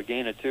couple, a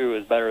gain of 2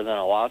 is better than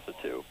a loss of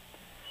 2.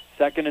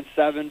 2nd and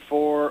 7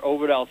 for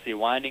Ovid-Elsie,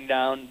 winding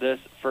down this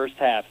first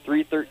half.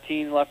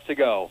 3:13 left to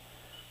go.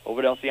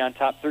 Ovid-Elsie on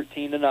top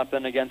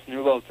 13-0 against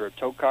New Lothrop.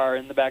 Tokar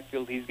in the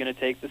backfield. He's going to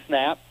take the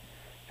snap.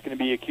 It's going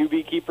to be a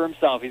QB keeper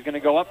himself. He's going to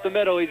go up the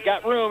middle. He's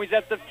got room. He's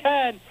at the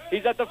 10.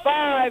 He's at the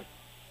 5.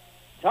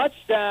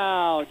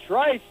 Touchdown.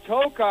 Trice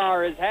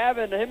Tokar is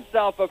having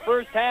himself a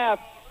first half,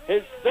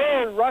 his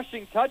 3rd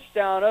rushing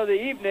touchdown of the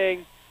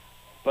evening.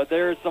 But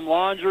there's some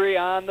laundry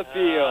on the field,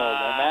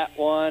 and that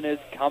one is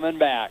coming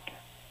back.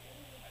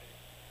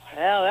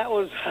 Well, that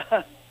was...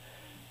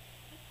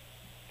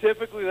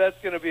 Typically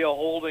that's going to be a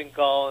holding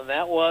call, and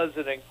that was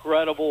an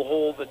incredible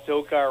hold that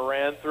Tokar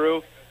ran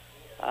through.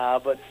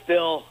 But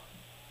still...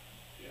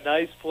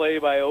 Nice play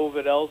by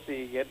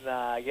Ovid-Elsie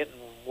getting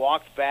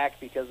walked back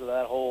because of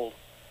that hold.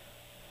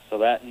 So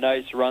that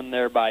nice run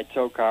there by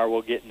Tokar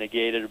will get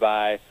negated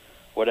by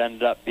what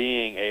ended up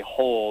being a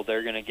hold.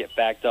 They're going to get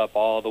backed up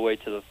all the way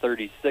to the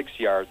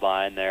 36-yard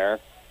line there.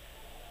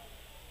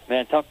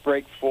 Man, tough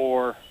break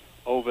for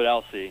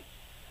Ovid-Elsie.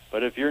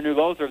 But if you're New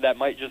Lothrop, that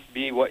might just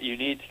be what you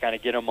need to kind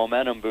of get a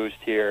momentum boost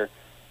here.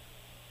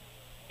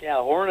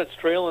 Yeah, Hornets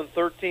trailing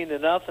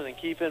 13-0, and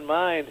keep in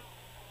mind,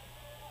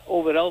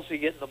 Ovid-Elsie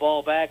getting the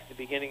ball back at the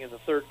beginning of the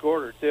third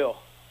quarter, too.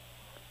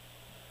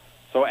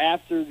 So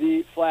after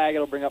the flag,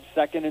 it'll bring up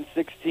 2nd and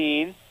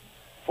 16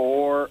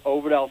 for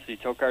Ovid-Elsie.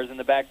 Tokar's in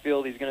the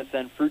backfield. He's going to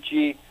send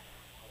Frucci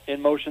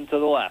in motion to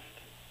the left.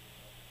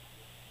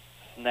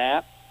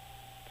 Snap.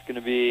 It's going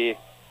to be...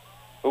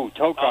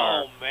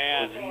 Tokar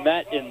was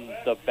met in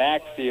the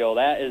backfield.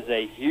 That is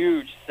a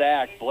huge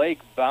sack. Blake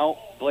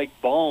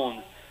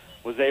Bones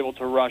was able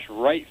to rush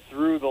right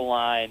through the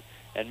line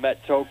and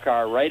met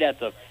Tokar right at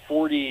the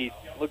 40,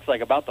 looks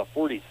like about the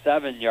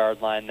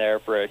 47-yard line there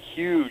for a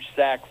huge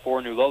sack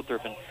for New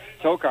Lothrop. And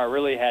Tokar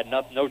really had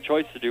no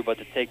choice to do but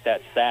to take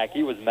that sack.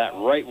 He was met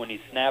right when he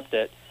snapped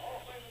it.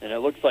 And it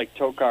looks like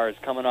Tokar is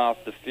coming off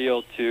the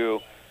field to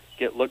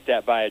get looked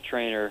at by a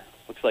trainer.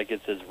 Looks like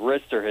it's his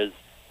wrist or his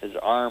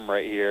arm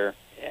right here.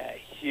 Yeah,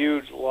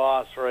 huge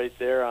loss right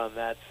there on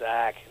that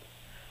sack.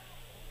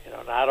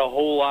 Not a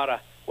whole lot of,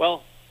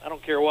 I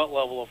don't care what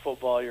level of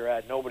football you're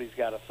at. Nobody's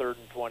got a 3rd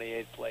and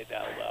 28 play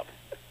dialed up.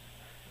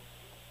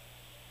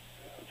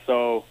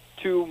 So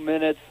 2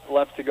 minutes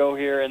left to go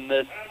here in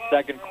this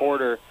second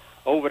quarter.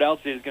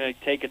 Ovid-Elsie is going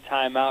to take a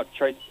timeout.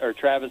 Trice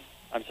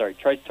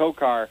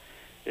Tokar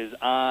is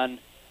on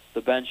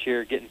the bench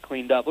here getting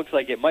cleaned up. Looks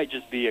like it might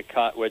just be a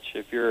cut, which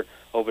if you're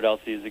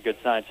Ovid-Elsie is a good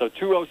sign. So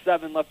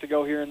 2:07 left to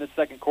go here in the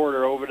second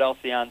quarter.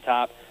 Ovid-Elsie on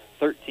top,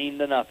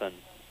 13-0.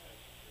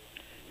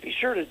 Be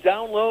sure to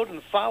download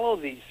and follow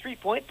the 3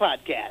 Point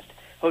Podcast,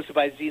 hosted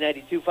by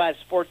Z92.5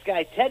 sports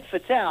guy Ted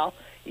Fatale,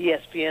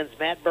 ESPN's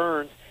Matt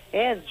Burns,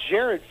 and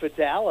Jared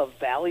Fatale of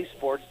Valley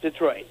Sports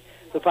Detroit.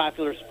 The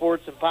popular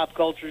sports and pop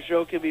culture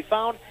show can be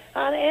found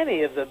on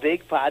any of the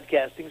big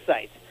podcasting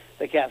sites.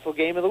 The Castle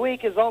Game of the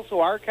Week is also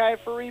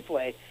archived for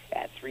replay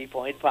at 3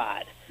 Point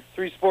Pod.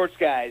 3 sports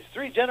guys,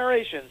 3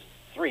 generations,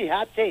 3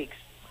 hot takes.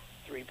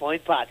 3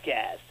 Point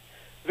Podcast.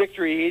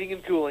 Victory Heating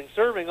and Cooling,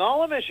 serving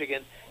all of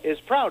Michigan, is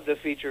proud to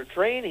feature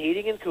Train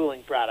Heating and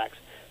Cooling products.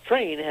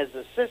 Train has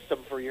the system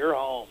for your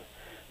home.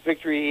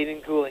 Victory Heating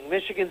and Cooling,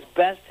 Michigan's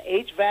best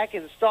HVAC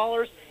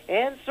installers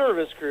and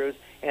service crews,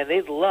 and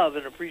they'd love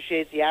and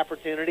appreciate the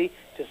opportunity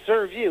to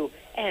serve you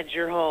and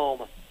your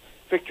home.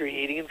 Victory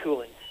Heating and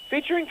Cooling,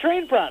 featuring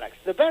Train products,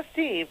 the best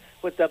team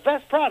with the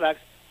best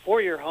products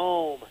for your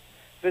home.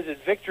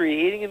 Visit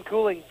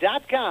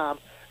victoryheatingandcooling.com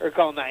or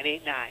call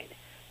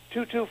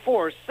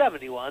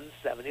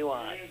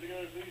 989-224-7171.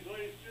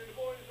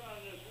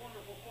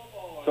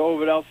 So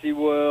Ovid-Elsie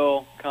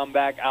will come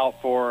back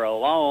out for a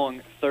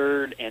long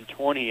 3rd and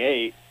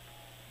 28.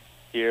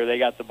 Here they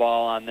got the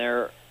ball on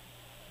their,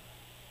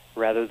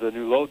 the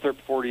new Lothrop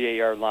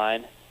 48-yard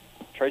line.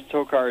 Trice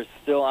Tokar is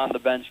still on the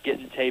bench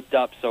getting taped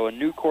up, so a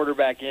new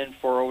quarterback in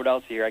for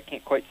Ovid-Elsie here. I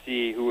can't quite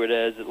see who it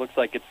is. It looks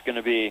like it's going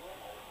to be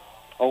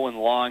Owen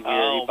Long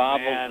here. He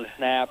bobbles the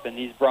snap, and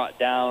he's brought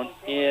down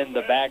in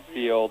the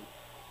backfield.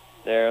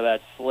 There,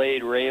 that's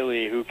Slade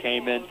Rayleigh who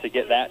came in to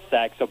get that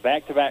sack. So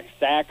back-to-back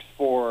sacks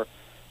for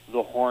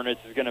the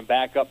Hornets is going to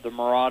back up the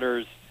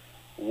Marauders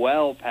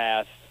well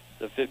past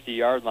the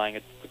 50-yard line.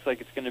 It looks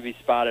like it's going to be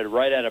spotted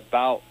right at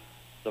about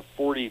the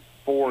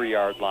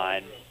 44-yard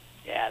line.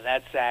 Yeah,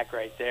 that sack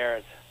right there,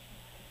 it's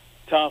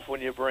tough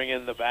when you bring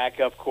in the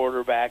backup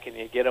quarterback and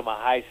you get him a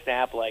high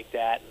snap like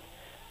that. And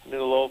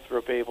New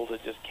Lothrop able to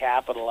just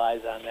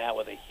capitalize on that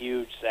with a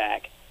huge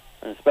sack.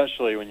 And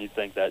especially when you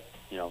think that,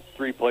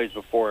 3 plays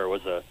before it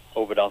was a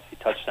Ovid-Elsie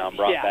touchdown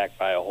brought back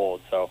by a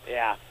hold. So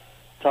yeah,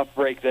 tough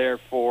break there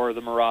for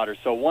the Marauders.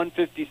 So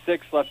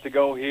 1:56 left to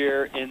go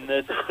here in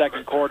this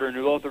second quarter.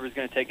 New Lothrop is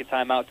going to take a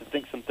timeout to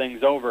think some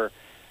things over.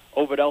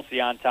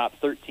 Ovid-Elsie on top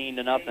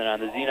 13-0 on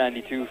the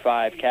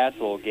Z92.5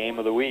 Castle Game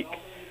of the Week.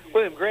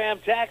 William Graham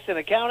Tax and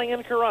Accounting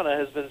in Corunna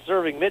has been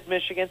serving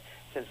mid-Michigan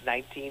since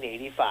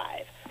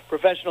 1985.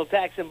 Professional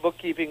tax and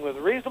bookkeeping with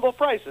reasonable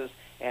prices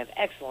and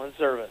excellent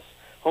service.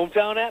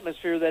 Hometown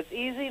atmosphere that's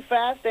easy,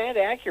 fast, and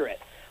accurate.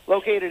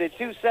 Located at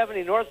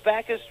 270 North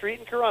Bacchus Street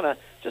in Corunna,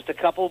 just a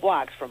couple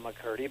blocks from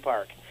McCurdy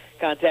Park.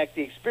 Contact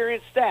the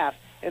experienced staff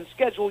and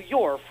schedule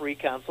your free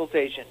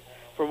consultation.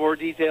 For more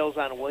details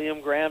on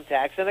William Graham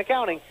Tax and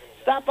Accounting,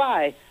 stop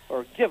by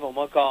or give them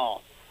a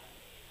call.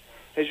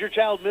 Has your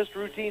child missed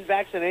routine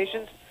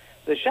vaccinations?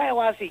 The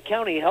Shiawassee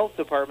County Health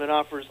Department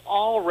offers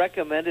all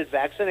recommended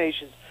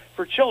vaccinations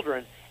for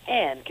children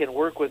and can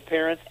work with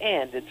parents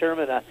and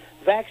determine a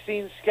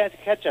vaccine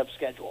catch-up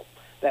schedule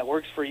that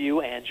works for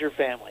you and your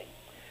family.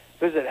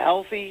 Visit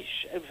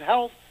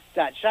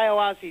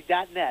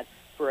health.shiawassee.net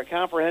for a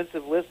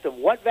comprehensive list of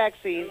what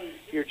vaccine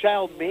your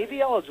child may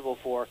be eligible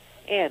for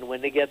and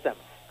when to get them.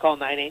 Call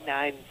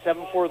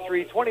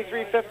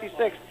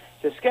 989-743-2356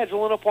 to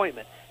schedule an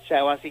appointment.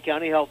 Shiawassee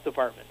County Health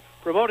Department,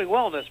 promoting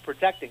wellness,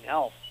 protecting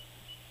health.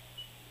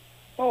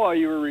 Well, while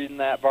you were reading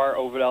that, Bart,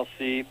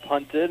 Ovid-Elsie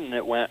punted, and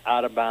it went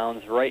out of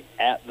bounds right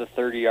at the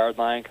 30-yard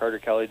line. Carter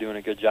Kelly doing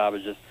a good job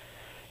of just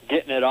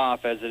getting it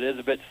off, as it is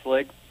a bit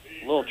slick.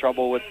 A little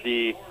trouble with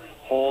the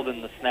hold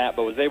and the snap,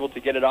 but was able to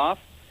get it off.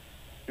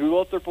 New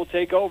Lothrop will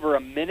take over.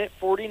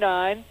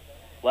 1:49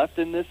 left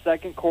in this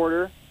second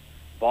quarter.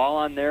 Ball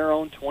on their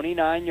own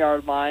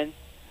 29-yard line.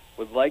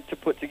 Would like to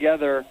put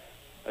together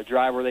a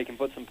drive where they can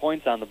put some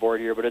points on the board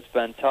here, but it's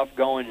been tough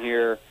going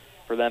here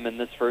for them in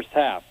this first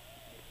half.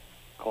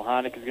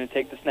 Kohanic is going to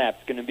take the snap.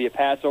 It's going to be a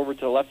pass over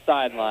to the left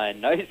sideline.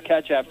 Nice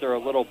catch after a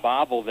little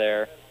bobble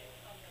there.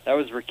 That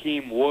was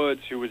Rakeem Woods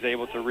who was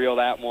able to reel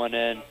that one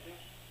in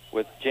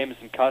with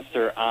Jamison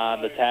Custer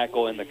on the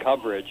tackle in the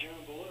coverage.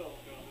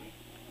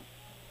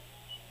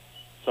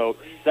 So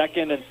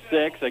 2nd and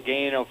 6, a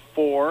gain of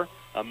 4.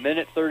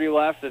 1:30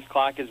 left. This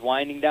clock is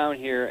winding down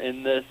here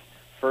in this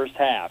first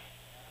half.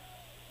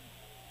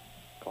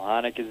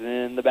 Kohanic is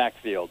in the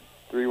backfield.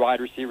 3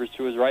 wide receivers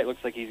to his right.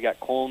 Looks like he's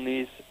got Cole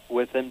Neese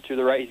with him to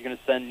the right. He's going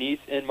to send Neese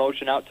in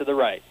motion out to the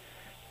right.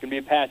 It's going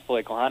to be a pass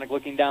play. Kohanic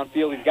looking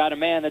downfield. He's got a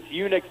man. That's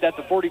Unix at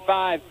the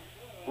 45.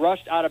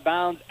 Rushed out of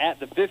bounds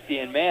at the 50.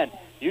 And, man,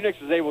 Unix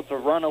was able to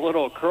run a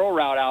little curl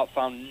route out,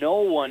 found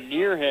no one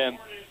near him.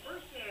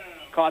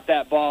 Caught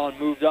that ball and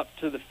moved up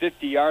to the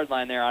 50-yard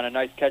line there on a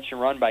nice catch and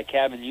run by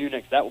Kevin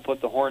Unix. That will put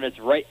the Hornets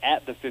right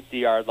at the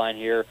 50-yard line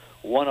here.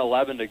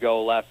 1:11 to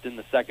go left in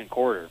the second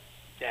quarter.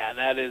 Yeah, and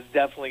that is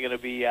definitely going to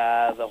be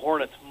the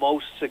Hornets'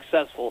 most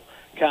successful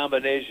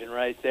combination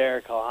right there.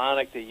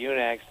 Kohanic to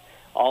Unix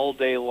all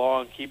day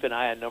long. Keep an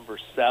eye on number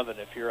 7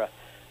 if you're a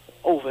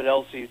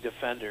Ovid-Elsie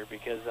defender,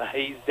 because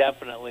he's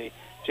definitely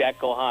Jack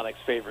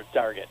Kohanic's favorite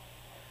target.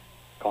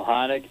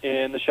 Kohanic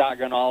in the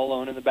shotgun all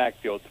alone in the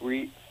backfield.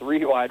 Three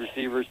wide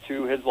receivers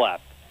to his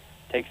left.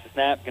 Takes the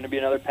snap, going to be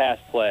another pass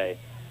play.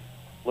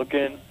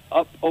 Looking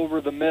up over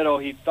the middle,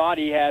 he thought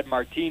he had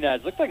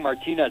Martinez. Looked like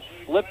Martinez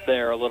slipped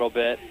there a little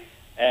bit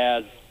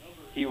as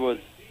he was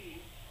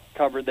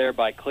covered there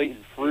by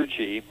Clayton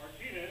Frucci.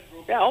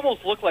 Yeah,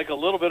 almost looked like a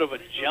little bit of a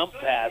jump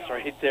pass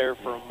right there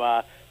from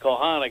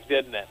Kohanic,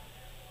 didn't it?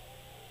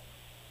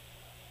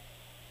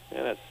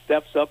 And it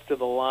steps up to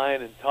the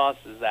line and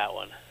tosses that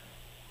one.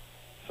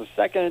 So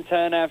 2nd and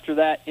 10 after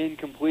that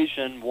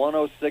incompletion.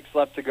 1:06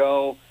 left to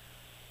go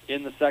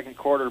in the second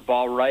quarter.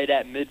 Ball right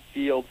at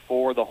midfield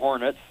for the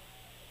Hornets.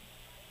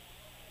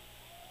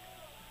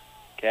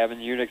 Kevin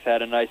Unix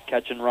had a nice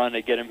catch and run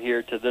to get him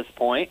here to this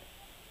point.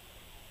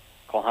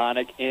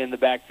 Kohanic in the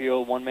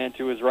backfield, one man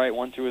to his right,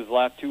 one to his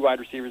left, two wide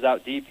receivers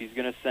out deep. He's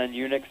going to send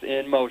Unix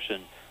in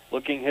motion.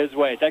 Looking his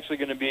way. It's actually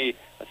going to be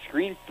a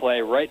screen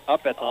play right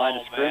up at the line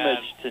of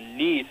scrimmage to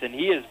Neese, and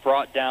he is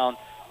brought down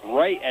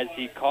right as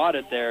he caught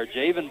it there.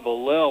 Javen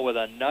Belil with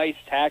a nice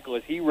tackle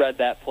as he read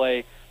that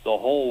play the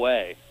whole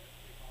way.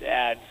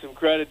 Yeah, and some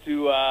credit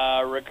to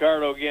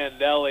Ricardo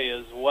Gandelli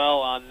as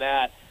well on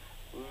that.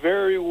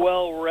 Very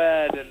well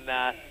read, and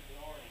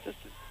just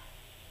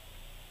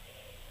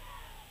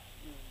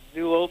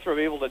New Lothrop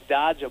able to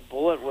dodge a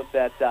bullet with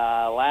that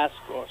last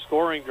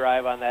scoring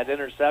drive on that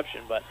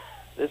interception, but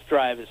this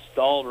drive is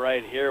stalled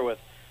right here with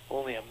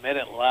only a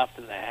minute left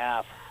in the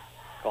half.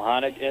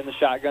 Kohanic in the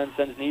shotgun,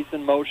 sends Neese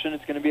in motion.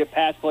 It's going to be a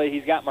pass play.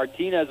 He's got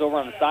Martinez over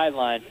on the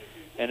sideline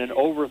and an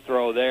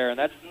overthrow there, and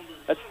that's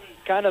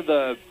kind of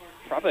the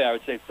probably I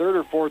would say third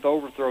or fourth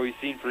overthrow he's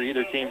seen for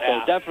either team.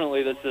 So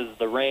definitely this is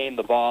the rain,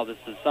 the ball. This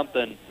is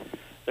something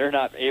they're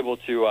not able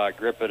to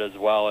grip it as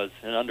well as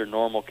under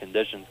normal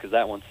conditions because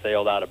that one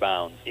sailed out of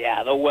bounds.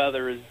 Yeah, the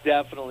weather is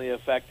definitely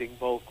affecting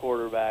both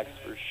quarterbacks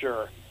for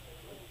sure.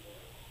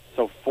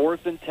 So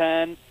 4th and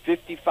 10,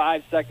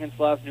 55 seconds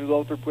left. New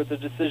Lothrop with a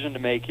decision to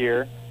make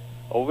here.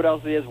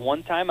 Ovid-Elsie has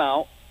one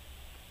timeout.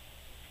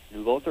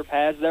 New Lothrop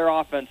has their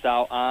offense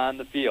out on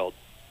the field.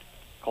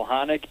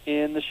 Kohanic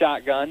in the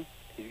shotgun.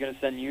 He's going to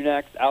send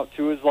Unix out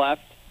to his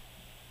left.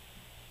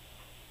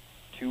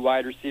 Two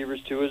wide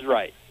receivers to his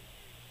right.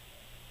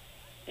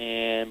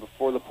 And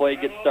before the play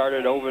gets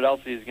started,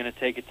 Ovid-Elsie is going to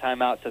take a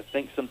timeout to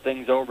think some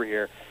things over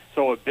here.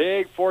 So a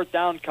big 4th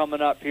down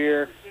coming up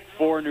here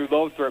for New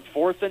Lothrop.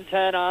 4th and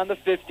 10 on the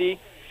 50.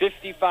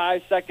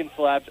 55 seconds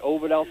left.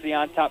 Ovid-Elsie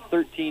on top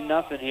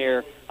 13-0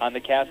 here on the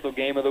Castle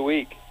Game of the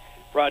Week.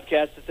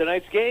 Broadcast of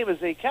tonight's game is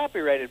a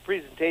copyrighted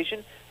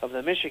presentation of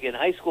the Michigan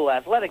High School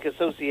Athletic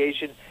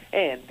Association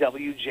and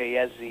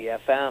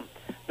WJSZ-FM.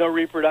 No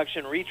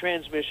reproduction,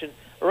 retransmission,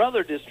 or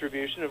other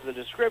distribution of the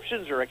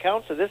descriptions or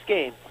accounts of this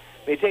game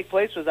may take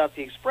place without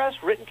the express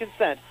written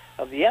consent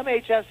of the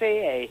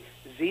MHSAA,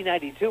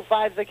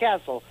 Z92.5 The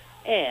Castle,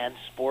 and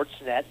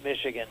Sportsnet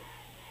Michigan.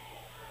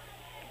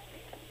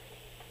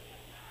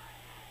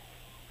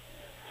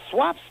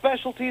 Swap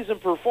Specialties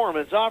and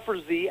Performance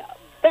offers the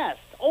best,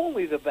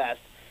 only the best,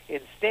 in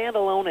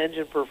standalone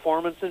engine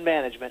performance and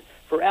management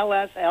for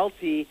LS,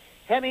 LT,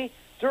 Hemi,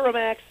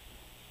 Duramax,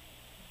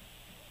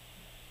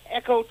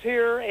 Echo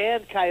Tier,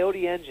 and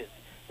Coyote engines.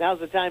 Now's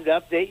the time to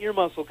update your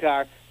muscle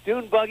car,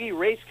 dune buggy,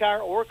 race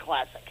car, or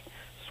classic.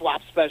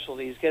 Swap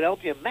Specialties can help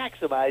you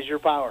maximize your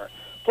power.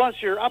 Plus,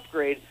 your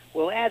upgrade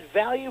will add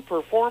value,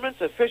 performance,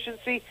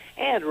 efficiency,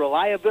 and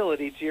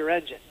reliability to your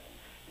engine.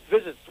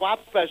 Visit Swap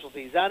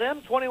Specialties on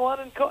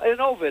M21 in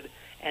Ovid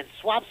and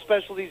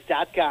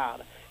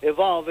swapspecialties.com.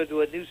 Evolve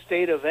into a new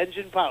state of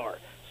engine power.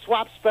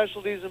 Swap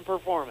Specialties and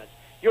Performance,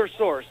 your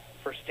source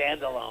for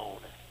standalone.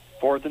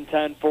 4th and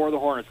 10 for the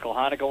Hornets.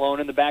 Kohanic alone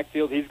in the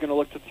backfield. He's going to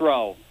look to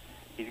throw.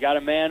 He's got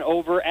a man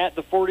over at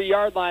the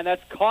 40-yard line.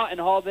 That's caught and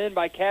hauled in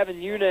by Kevin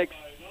Unix.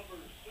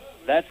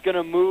 That's going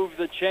to move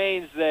the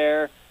chains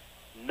there.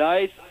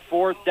 Nice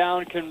 4th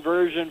down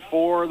conversion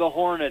for the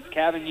Hornets.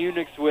 Kevin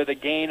Unix with a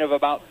gain of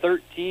about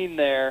 13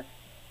 there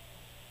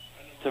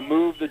to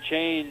move the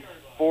chains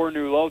for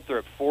New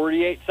Lothrop.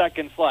 48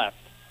 seconds left.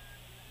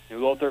 New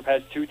Lothrop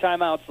has 2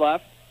 timeouts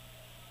left.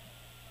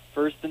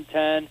 1st and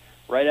 10,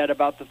 right at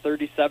about the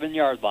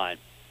 37-yard line.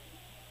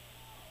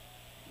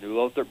 New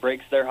Lothrop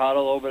breaks their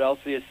huddle.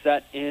 Ovid-Elsie is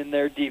set in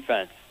their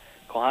defense.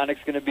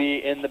 Kohanic's going to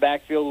be in the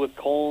backfield with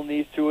Cole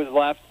Neese to his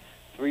left.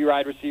 3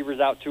 wide receivers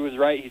out to his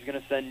right. He's going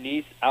to send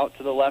Neese out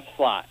to the left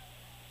slot.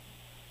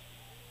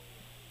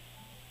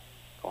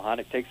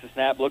 Kohanic takes the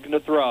snap, looking to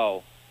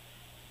throw.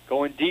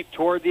 Going deep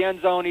toward the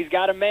end zone. He's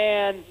got a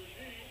man.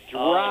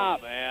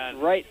 Drop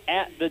right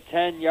at the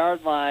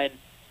 10-yard line.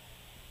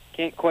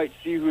 Can't quite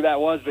see who that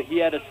was, but he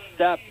had a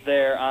step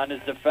there on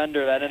his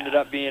defender. That ended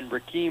up being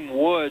Rakeem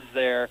Woods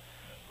there,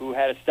 who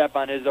had a step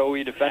on his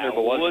OE defender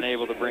but wasn't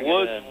able to bring it in.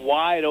 Woods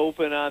wide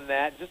open on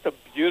that. Just a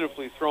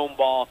beautifully thrown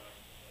ball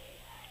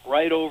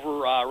right over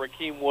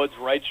Rakeem Woods'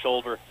 right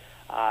shoulder.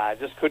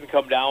 Just couldn't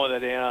come down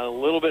with it. And a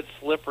little bit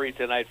slippery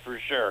tonight for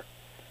sure.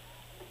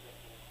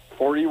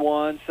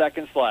 41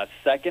 seconds left.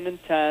 2nd and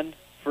 10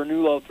 for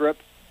New Lothrop.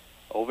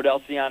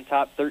 Ovid-Elsie on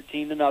top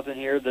 13-0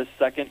 here. This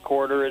second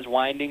quarter is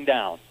winding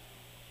down.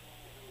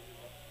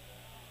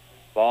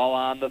 Ball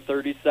on the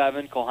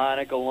 37.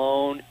 Kohanek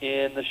alone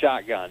in the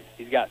shotgun.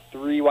 He's got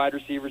 3 wide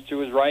receivers to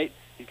his right.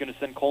 He's going to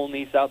send Cole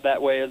Neese out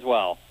that way as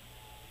well.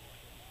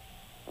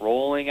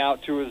 Rolling out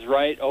to his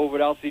right.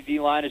 Ovid-Elsie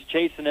D-line is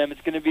chasing him.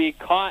 It's going to be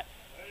caught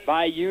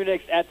by Unix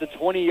at the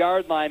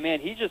 20-yard line. Man,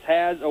 he just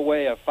has a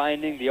way of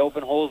finding the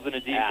open holes in a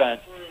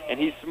defense, and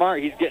he's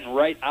smart. He's getting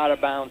right out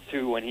of bounds,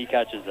 too, when he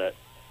catches it.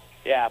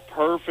 Yeah,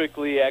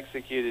 perfectly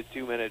executed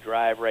 2-minute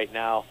drive right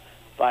now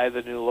by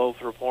the New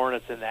Lothrop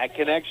Hornets, and that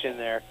connection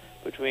there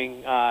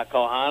between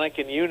Kohanek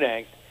and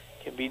Unix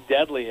can be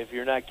deadly if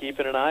you're not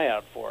keeping an eye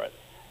out for it.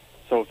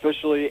 So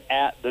officially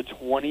at the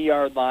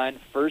 20-yard line,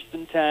 1st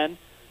and 10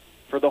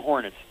 for the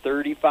Hornets.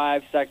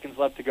 35 seconds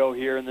left to go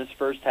here in this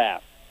first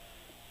half.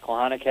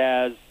 Kohanek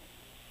has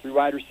 3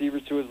 wide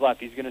receivers to his left.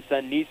 He's going to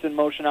send Neese in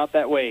motion out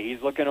that way.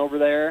 He's looking over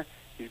there.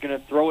 He's going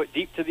to throw it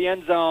deep to the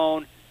end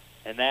zone,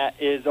 and that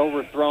is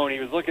overthrown. He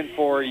was looking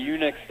for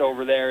Unix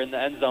over there in the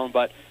end zone,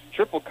 but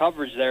triple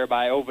coverage there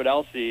by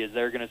Ovid-Elsie as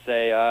they're going to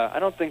say, I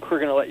don't think we're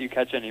going to let you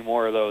catch any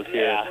more of those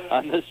here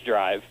on this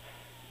drive.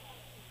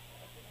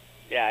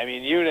 Yeah, I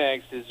mean,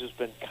 Unix has just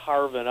been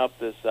carving up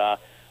this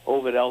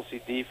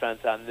Ovid-Elsie defense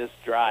on this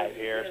drive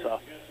here, so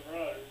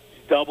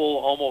double,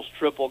 almost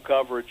triple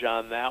coverage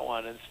on that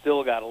one, and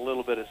still got a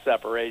little bit of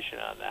separation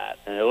on that.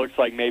 And it looks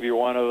like maybe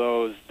one of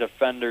those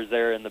defenders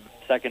there in the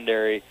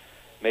secondary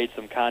made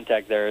some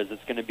contact there, as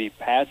it's going to be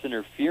pass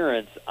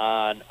interference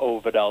on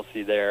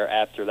Ovid-Elsie there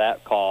after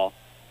that call.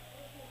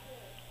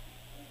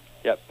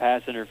 Yep,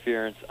 pass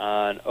interference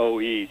on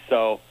OE.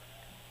 So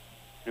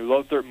New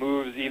Lothrop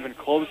moves even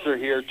closer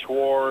here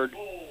toward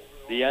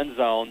the end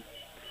zone.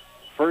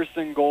 1st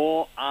and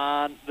goal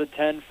on the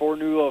 10 for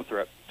New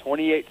Lothrop.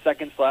 28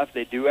 seconds left.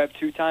 They do have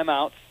 2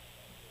 timeouts.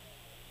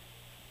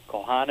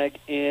 Kohanek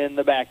in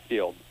the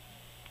backfield.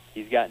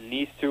 He's got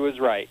Neese to his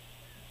right.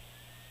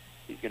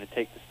 He's going to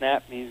take the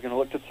snap, and he's going to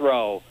look to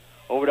throw.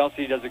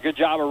 Ovid-Elsie does a good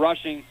job of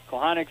rushing.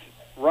 Kohanek's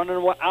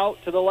running out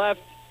to the left,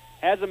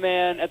 has a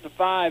man at the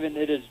 5, and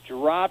it is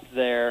dropped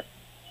there.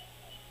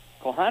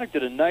 Kohanek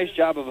did a nice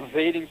job of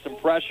evading some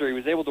pressure. He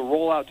was able to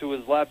roll out to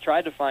his left,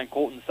 tried to find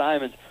Colton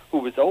Simons, who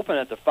was open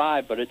at the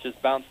 5, but it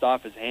just bounced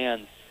off his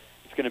hands.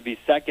 It's going to be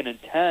 2nd and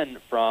 10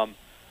 from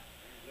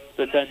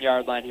the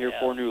 10-yard line here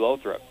for New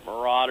Lothrop.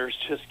 Marauders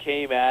just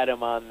came at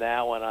him on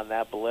that one, on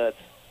that blitz.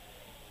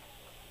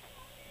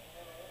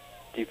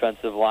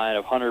 Defensive line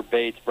of Hunter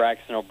Bates,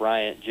 Braxton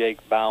O'Brien, Jake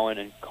Bowen,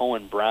 and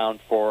Cohen Brown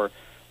for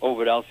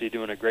Ovid-Elsie,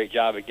 doing a great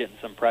job of getting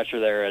some pressure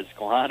there as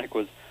Kohanek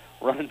was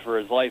running for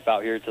his life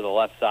out here to the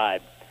left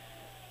side.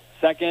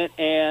 2nd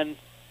and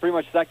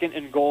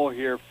goal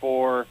here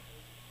for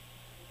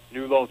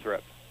New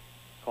Lothrop.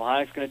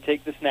 Kohanek's going to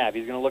take the snap.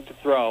 He's going to look to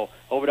throw.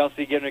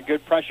 Ovid-Elsie getting a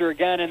good pressure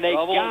again, and they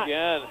got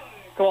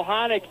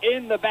Kohanek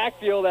in the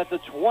backfield at the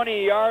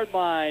 20-yard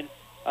line.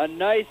 A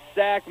nice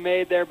sack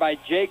made there by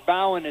Jake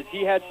Bowen as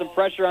he had some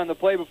pressure on the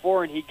play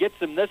before, and he gets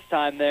him this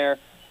time there.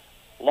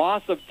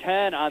 Loss of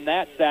 10 on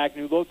that sack.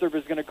 New Lothrop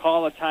is going to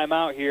call a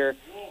timeout here.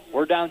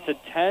 We're down to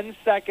 10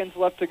 seconds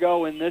left to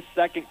go in this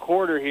second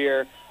quarter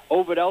here.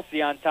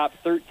 Ovid-Elsie on top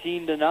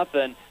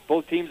 13-0.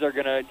 Both teams are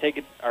going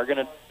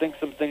to think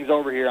some things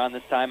over here on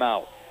this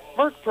timeout.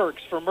 Merck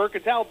Perks for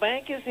Mercantile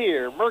Bank is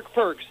here. Merck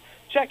Perks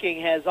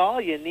checking has all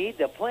you need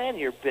to plan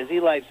your busy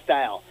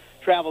lifestyle.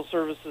 Travel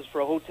services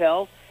for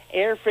hotels,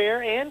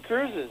 airfare, and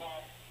cruises.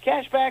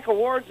 Cashback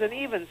awards and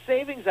even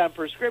savings on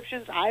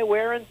prescriptions,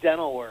 eyewear, and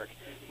dental work.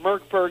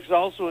 Merck Perks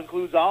also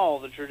includes all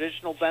the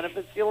traditional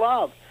benefits you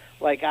love,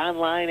 like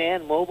online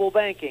and mobile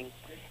banking,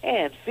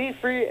 and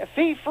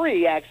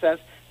fee-free access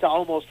to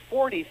almost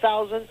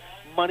 40,000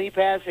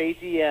 MoneyPass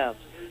ATMs.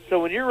 So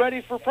when you're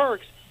ready for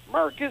perks,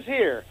 Merck is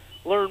here.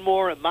 Learn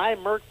more at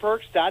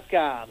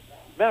mymerckperks.com.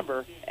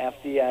 Member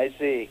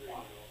FDIC.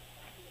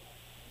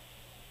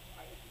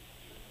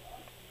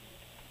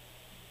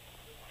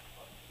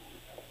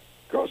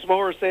 Gross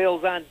Mower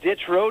Sales on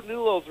Ditch Road,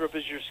 New Lothrop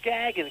is your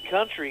Skag and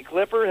Country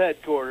Clipper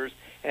headquarters,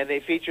 and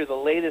they feature the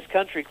latest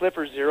Country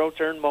Clipper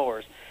zero-turn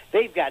mowers.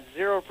 They've got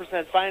 0%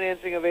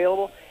 financing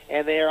available,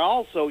 and they are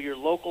also your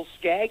local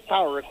Skag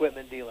power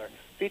equipment dealer,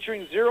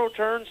 featuring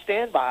zero-turn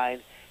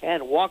stand-behind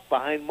and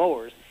walk-behind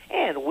mowers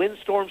and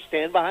windstorm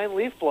stand-behind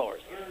leaf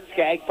blowers.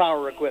 Skag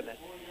power equipment,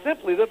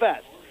 simply the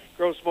best.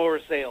 Gross Mower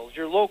Sales,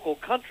 your local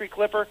Country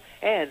Clipper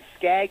and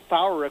Skag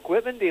power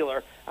equipment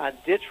dealer on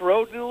Ditch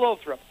Road, New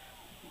Lothrop.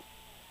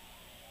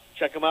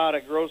 Check them out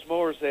at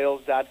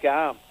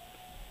grossmowersales.com.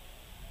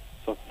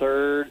 So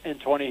 3rd and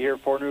 20 here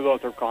for New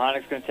Lothrop.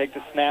 Kohanek's going to take the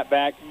snap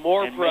back.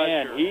 More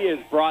pressure. Man, he is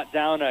brought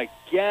down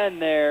again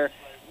there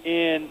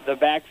in the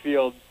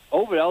backfield.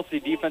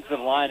 Ovid-Elsie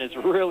defensive line is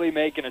really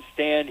making a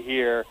stand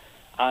here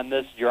on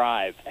this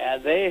drive.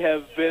 And they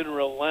have been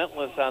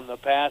relentless on the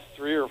past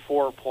 3 or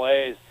 4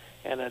 plays,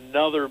 and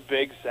another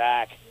big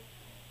sack.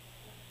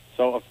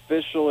 So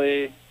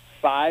officially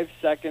 5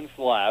 seconds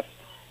left.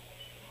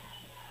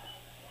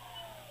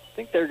 I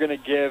think they're going to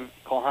give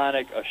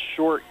Kohanic a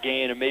short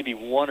gain of maybe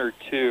 1 or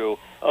 2.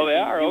 Oh, they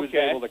are? He was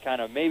Okay. able to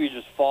kind of maybe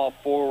just fall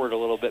forward a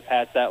little bit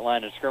past that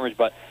line of scrimmage.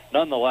 But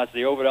nonetheless,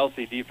 the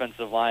Ovid-Elsie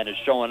defensive line is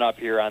showing up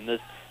here on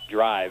this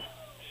drive.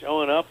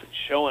 Showing up and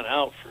showing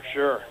out for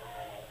sure.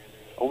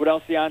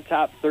 Ovid-Elsie on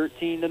top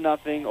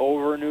 13-0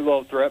 over New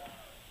Lothrop.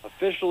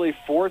 Officially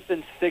 4th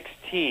and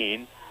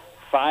 16.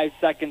 5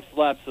 seconds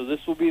left, so this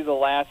will be the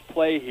last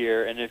play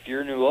here. And if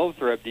you're New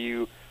Lothrop, do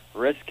you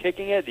risk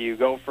kicking it? Do you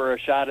go for a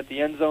shot at the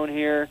end zone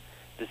here?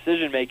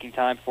 Decision-making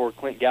time for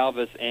Clint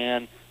Galvis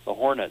and the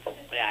Hornets.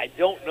 Yeah, I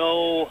don't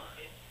know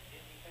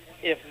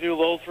if New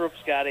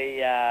Lothrop's got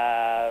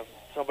a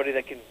somebody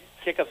that can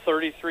kick a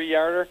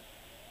 33-yarder.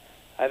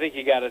 I think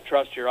you got to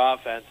trust your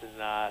offense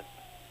and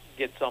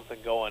get something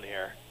going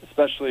here.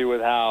 Especially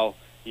with how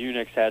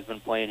Unix has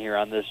been playing here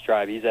on this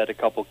drive. He's had a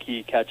couple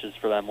key catches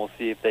for them. We'll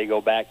see if they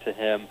go back to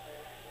him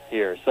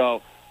here.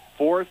 So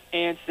 4th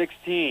and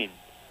 16.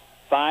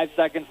 5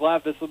 seconds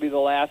left. This will be the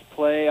last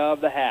play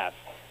of the half.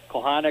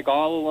 Kohanic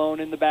all alone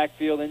in the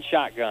backfield in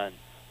shotgun.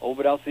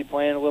 Ovid-Elsie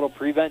playing a little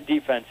prevent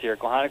defense here.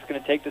 Kohanic's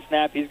going to take the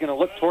snap. He's going to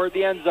look toward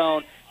the end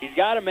zone. He's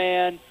got a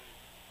man.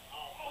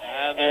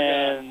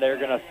 And they're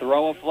going to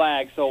throw a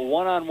flag. So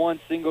one-on-one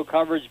single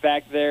coverage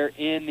back there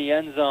in the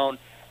end zone.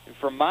 And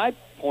from my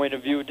point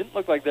of view, it didn't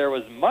look like there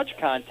was much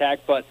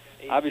contact, but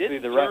obviously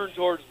the turn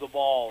towards the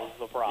ball is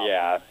the problem.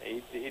 Yeah.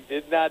 He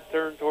did not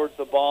turn towards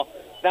the ball.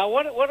 Now,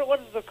 what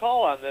is the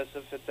call on this?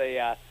 If it's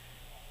a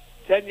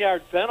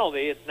 10-yard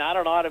penalty, it's not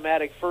an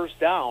automatic first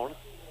down.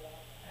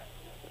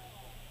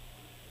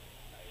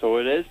 So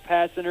it is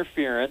pass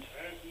interference.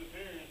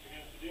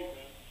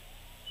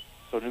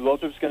 So New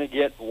Lothrop's going to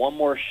get one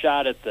more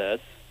shot at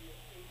this.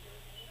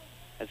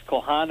 As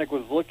Kohanic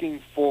was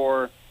looking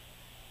for,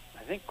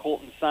 I think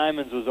Colton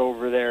Simons was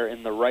over there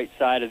in the right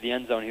side of the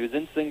end zone. He was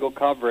in single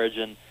coverage,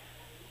 and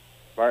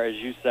as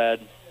you said,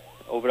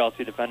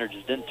 Ovid-Elsie defender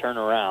just didn't turn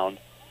around.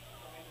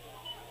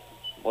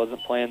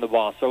 Wasn't playing the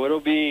ball. So it'll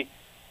be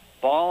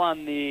ball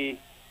on the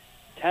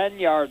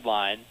 10-yard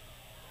line.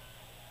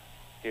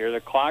 Here,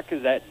 the clock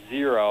is at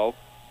 0.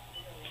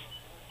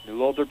 New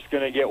Lothrop's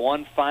going to get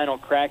one final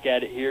crack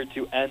at it here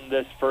to end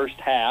this first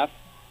half.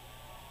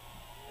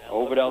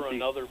 Ovid-Elsie,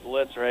 another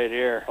blitz right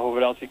here.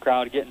 Ovid-Elsie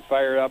crowd getting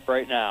fired up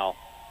right now.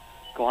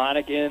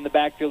 Kohanic in the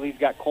backfield. He's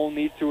got Cole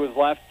Neese to his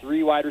left,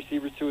 3 wide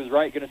receivers to his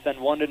right. Going to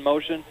send one in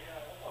motion.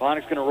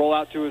 Kohanic's going to roll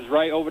out to his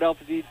right.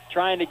 Ovid-Elsie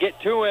trying to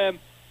get to him,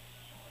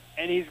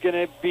 and he's going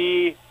to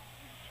be.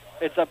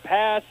 It's a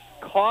pass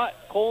caught.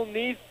 Cole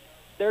Neese.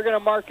 They're going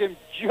to mark him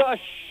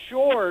just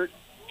short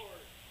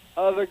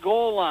of the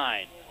goal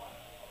line.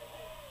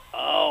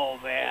 Oh,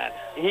 man.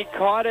 He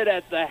caught it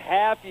at the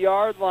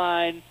half-yard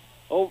line.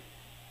 Oh,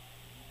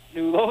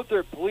 New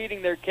Lothrop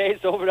pleading their case.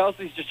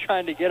 Ovid-Elsie's just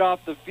trying to get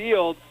off the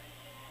field.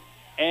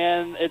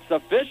 And it's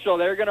official.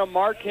 They're going to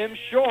mark him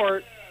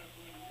short.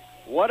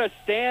 What a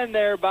stand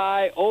there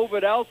by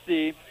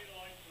Ovid-Elsie.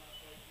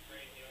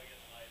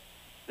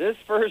 This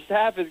first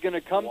half is going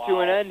to come to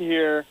an end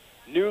here.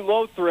 New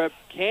Lothrop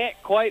can't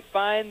quite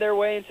find their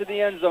way into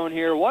the end zone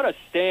here. What a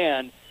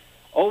stand.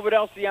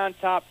 Ovid-Elsie on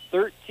top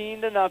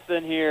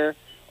 13-0 here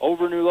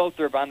over New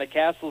Lothrop on the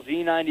Castle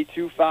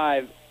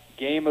Z92.5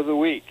 Game of the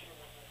Week.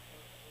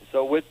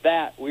 So with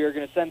that, we are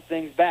going to send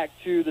things back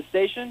to the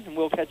station, and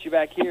we'll catch you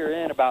back here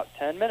in about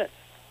 10 minutes.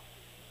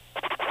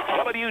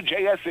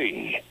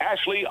 WJSE,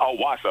 Ashley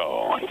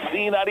Owasso,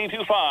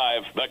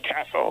 Z92.5, The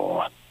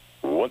Castle.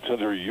 What's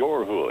under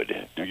your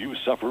hood? Do you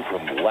suffer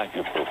from lack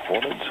of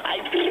performance? I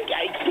think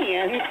I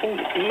can.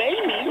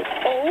 Maybe.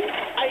 Oh,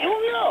 I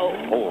don't know.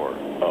 Or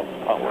a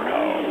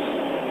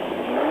powerhouse?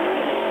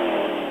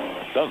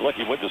 Sounds like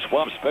you went to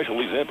Swamp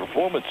Specialties and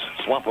Performance.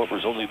 Swamp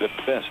offers only the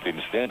best in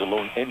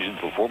standalone engine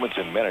performance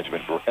and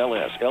management for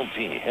LS,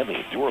 LT, Hemi,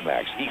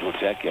 Duramax,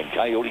 Ecotec, and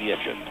Coyote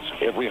engines.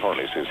 Every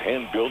harness is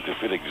hand-built to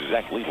fit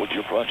exactly what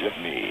your project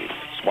needs.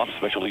 Swamp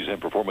Specialties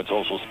and Performance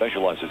also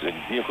specializes in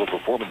vehicle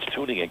performance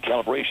tuning and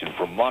calibration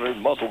for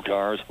modern muscle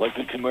cars like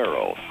the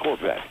Camaro,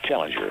 Corvette,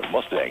 Challenger,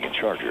 Mustang, and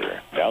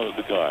Charger. Now is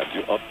the time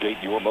to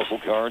update your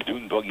muscle car,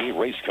 dune buggy,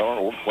 race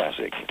car, or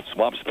classic.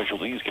 Swamp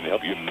Specialties can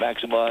help you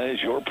maximize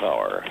your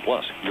power.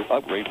 Plus, your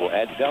upgrade will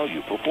add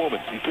value,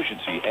 performance,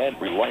 efficiency, and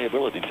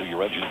reliability to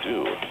your engine,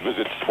 too.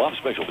 Visit Swamp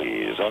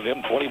Specialties on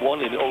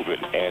M21 in Ovid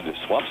and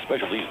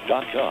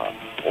swampspecialties.com,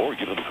 or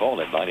give them a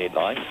call at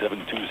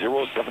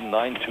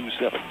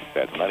 989-720-7927.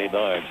 That's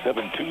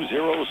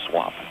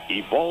 989-720-SWAMP.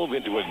 Evolve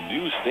into a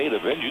new state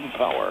of engine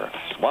power.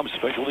 Swamp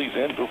Specialties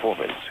and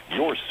Performance,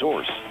 your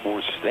source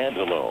for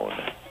standalone.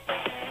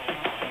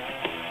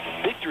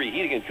 Victory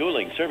Heating and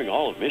Cooling, serving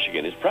all of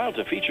Michigan, is proud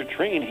to feature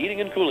Trane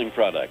Heating and Cooling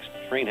products.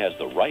 Trane has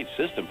the right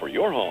system for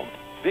your home.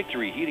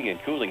 Victory Heating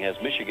and Cooling has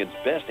Michigan's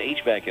best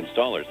HVAC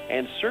installers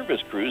and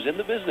service crews in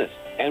the business,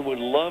 and would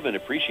love and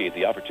appreciate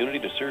the opportunity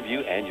to serve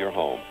you and your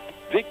home.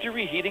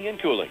 Victory Heating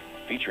and Cooling,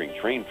 featuring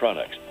Trane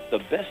products, the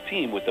best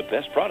team with the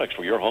best products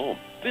for your home.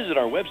 Visit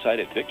our website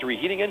at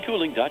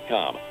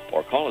victoryheatingandcooling.com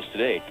or call us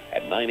today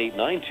at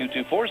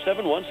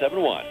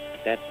 989-224-7171.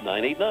 That's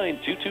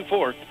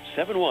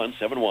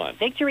 989-224-7171.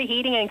 Victory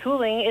Heating and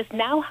Cooling is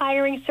now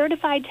hiring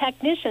certified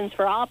technicians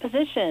for all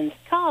positions.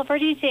 Call for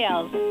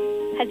details.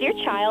 Has your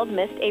child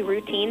missed a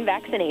routine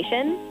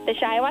vaccination? The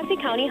Shiawassee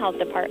County Health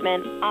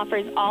Department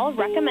offers all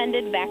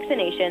recommended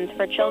vaccinations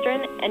for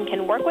children and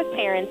can work with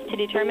parents to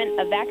determine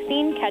a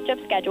vaccine catch-up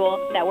schedule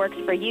that works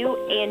for you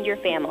and your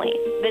family.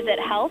 Visit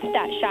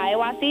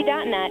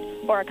health.shiawassee.net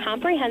for a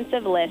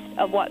comprehensive list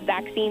of what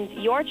vaccines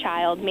your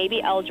child may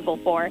be eligible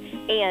for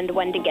and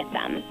when to get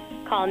them.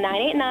 Call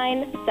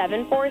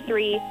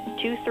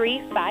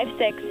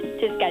 989-743-2356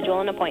 to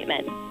schedule an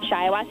appointment.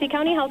 Shiawassee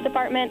County Health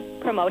Department,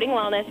 promoting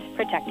wellness,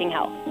 protecting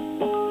health.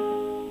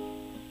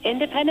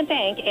 Independent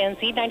Bank and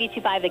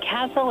C92.5 The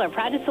Castle are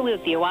proud to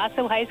salute the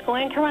Owasso High School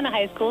and Corunna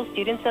High School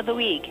Students of the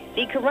Week.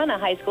 The Corunna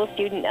High School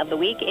Student of the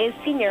Week is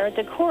senior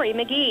DeCorey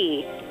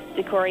McGee.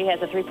 DeCorey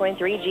has a 3.3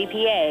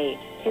 GPA.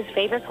 His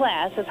favorite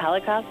class is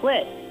Holocaust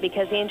Lit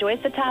because he enjoys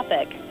the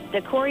topic.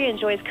 DeCorey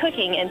enjoys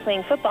cooking and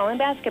playing football and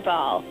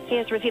basketball. He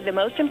has received the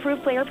Most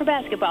Improved Player for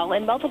basketball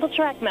and multiple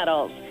track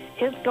medals.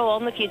 His goal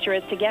in the future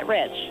is to get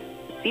rich.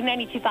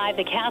 C92.5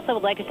 The Castle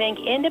would like to thank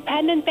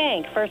Independent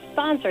Bank for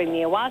sponsoring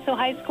the Owasso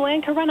High School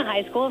and Corunna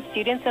High School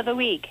Students of the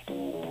Week.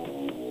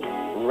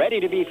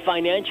 Ready to be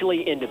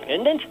financially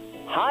independent?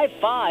 High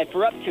five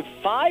for up to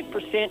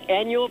 5%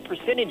 annual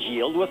percentage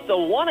yield with the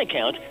One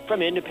Account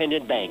from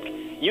Independent Bank.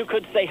 You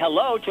could say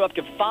hello to up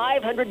to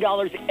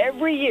 $500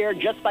 every year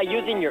just by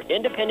using your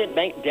Independent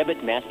Bank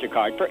debit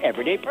MasterCard for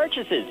everyday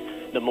purchases.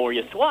 The more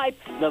you swipe,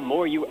 the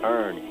more you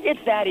earn.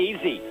 It's that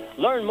easy.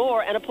 Learn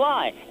more and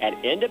apply at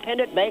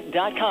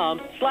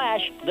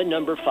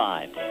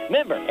independentbank.com/5.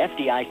 Member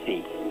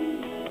FDIC.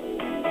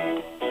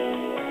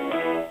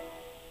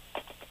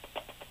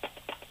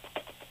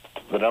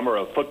 The number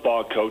of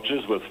football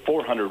coaches with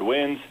 400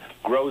 wins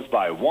grows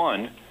by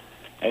 1,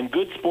 and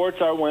Good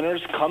Sports Are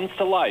Winners comes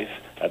to life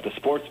at the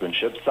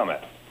Sportsmanship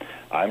Summit.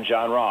 I'm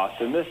John Ross,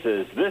 and this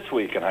is This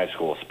Week in High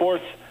School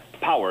Sports,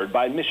 powered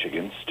by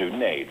Michigan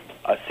Student Aid.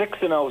 A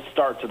 6-0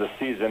 start to the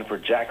season for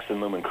Jackson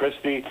Lumen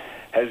Christi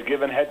has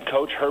given head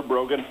coach Herb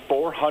Brogan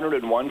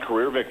 401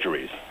 career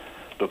victories.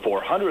 The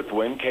 400th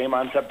win came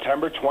on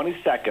September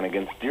 22nd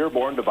against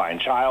Dearborn Divine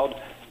Child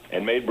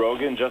and made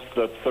Brogan just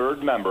the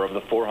third member of the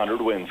 400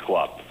 Wins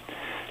Club.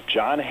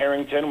 John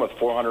Harrington with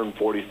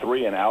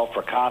 443 and Al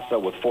Fracassa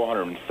with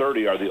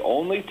 430 are the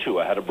only two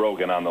ahead of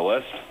Brogan on the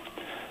list.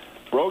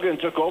 Brogan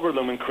took over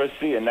Lumen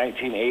Christi in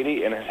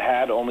 1980 and has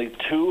had only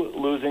 2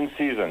 losing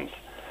seasons.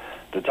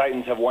 The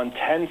Titans have won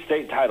 10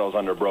 state titles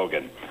under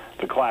Brogan.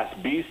 The Class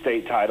B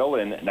state title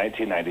in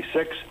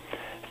 1996,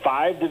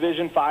 5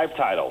 Division V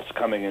titles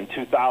coming in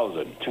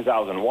 2000,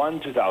 2001,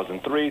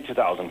 2003,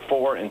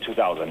 2004, and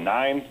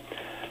 2009.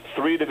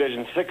 3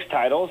 Division VI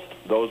titles.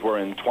 Those were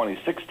in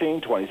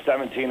 2016,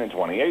 2017, and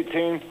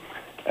 2018,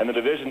 and the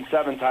Division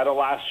VII title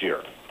last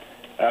year.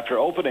 After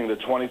opening the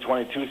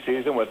 2022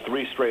 season with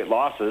 3 straight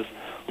losses,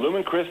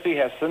 Lumen Christi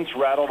has since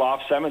rattled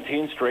off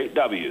 17 straight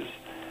W's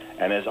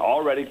and has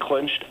already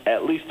clinched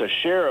at least a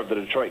share of the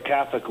Detroit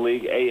Catholic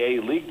League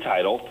AA League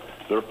title,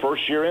 their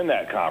first year in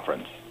that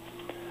conference.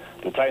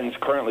 The Titans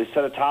currently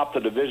sit atop the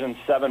Division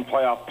VII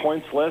playoff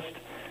points list,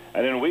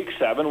 and in Week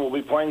 7 will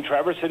be playing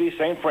Traverse City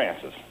St.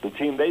 Francis, the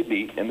team they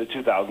beat in the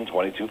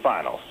 2022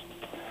 finals.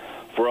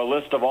 For a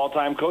list of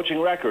all-time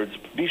coaching records,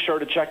 be sure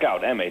to check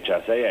out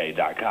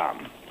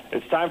MHSAA.com.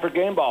 It's time for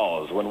Game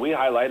Balls, when we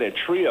highlight a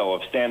trio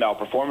of standout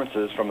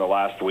performances from the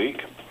last week.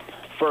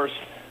 First,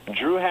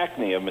 Drew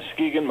Hackney of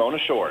Muskegon Mona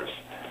Shores.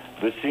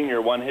 The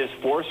senior won his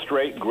 4th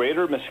straight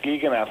Greater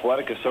Muskegon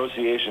Athletic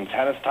Association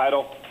tennis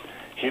title.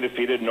 He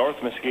defeated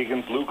North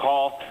Muskegon's Luke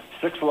Hall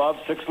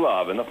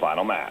 6-love in the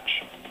final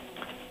match.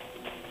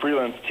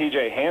 Freeland's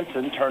TJ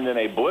Hansen turned in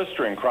a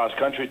blistering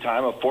cross-country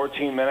time of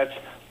 14 minutes,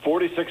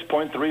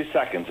 46.3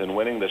 seconds in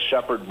winning the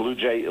Shepherd Blue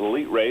Jay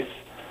Elite Race.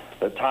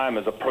 The time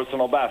is a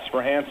personal best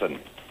for Hansen.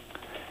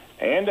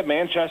 And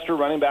Manchester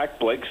running back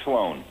Blake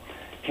Sloan.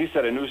 He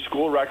set a new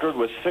school record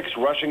with 6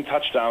 rushing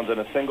touchdowns in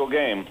a single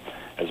game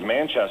as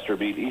Manchester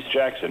beat East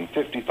Jackson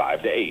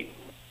 55-8.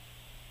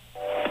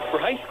 For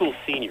high school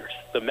seniors,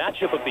 the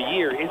matchup of the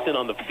year isn't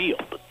on the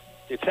field.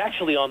 It's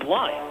actually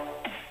online.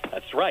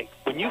 That's right.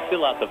 When you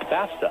fill out the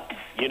FAFSA,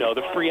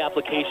 the free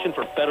application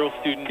for federal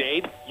student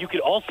aid, you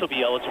could also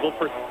be eligible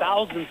for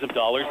thousands of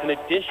dollars in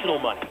additional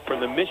money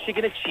from the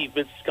Michigan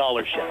Achievement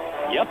Scholarship.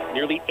 Yep,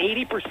 nearly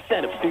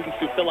 80% of students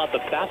who fill out the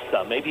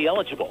FAFSA may be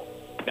eligible.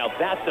 Now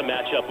that's a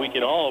matchup we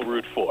can all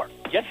root for.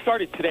 Get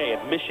started today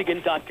at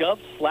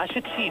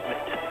michigan.gov/achievement.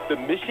 The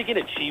Michigan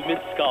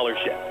Achievement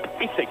Scholarship.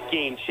 It's a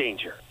game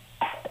changer.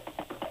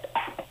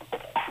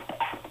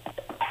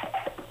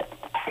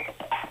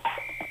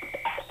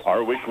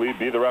 Our weekly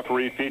Be the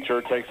Referee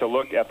feature takes a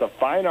look at the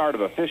fine art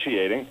of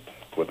officiating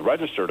with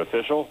registered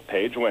official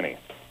Paige Winnie.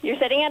 You're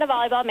sitting at a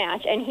volleyball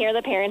match and hear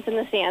the parents in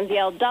the stands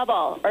yell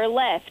double or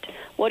lift.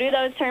 What do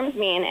those terms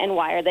mean and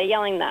why are they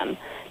yelling them?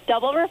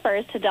 Double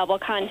refers to double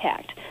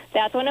contact.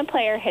 That's when a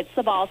player hits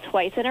the ball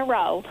twice in a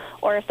row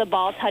or if the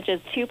ball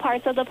touches 2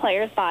 parts of the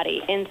player's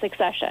body in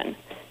succession.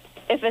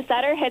 If a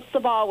setter hits the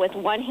ball with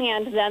one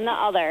hand, then the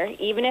other,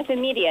 even if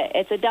immediate,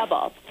 it's a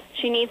double.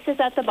 She needs to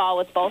set the ball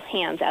with both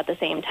hands at the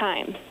same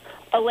time.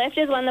 A lift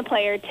is when the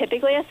player,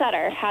 typically a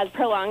setter, has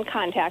prolonged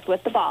contact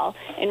with the ball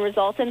and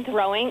results in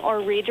throwing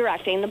or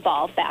redirecting the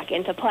ball back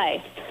into play.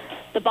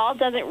 The ball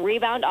doesn't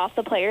rebound off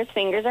the player's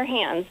fingers or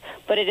hands,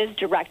 but it is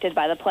directed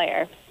by the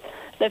player.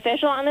 The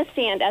official on the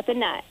stand at the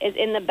net is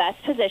in the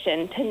best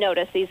position to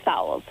notice these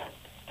fouls.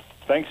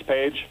 Thanks,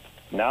 Paige.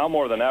 Now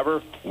more than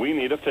ever, we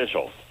need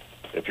officials.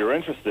 If you're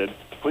interested,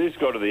 please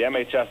go to the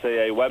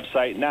MHSAA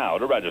website now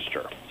to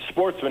register.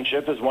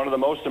 Sportsmanship is one of the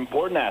most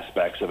important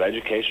aspects of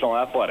educational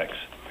athletics.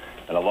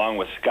 And along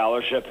with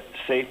scholarship,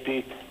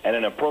 safety, and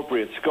an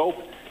appropriate scope,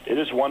 it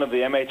is one of the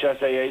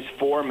MHSAA's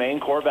 4 main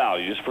core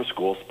values for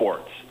school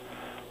sports.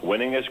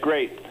 Winning is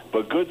great,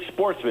 but good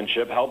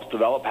sportsmanship helps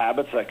develop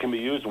habits that can be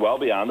used well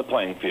beyond the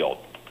playing field.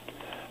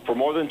 For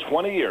more than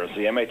 20 years,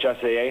 the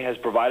MHSAA has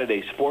provided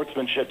a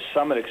sportsmanship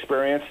summit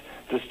experience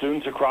to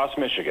students across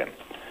Michigan.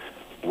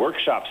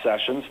 Workshop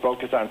sessions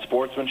focus on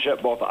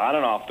sportsmanship both on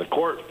and off the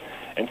court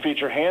and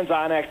feature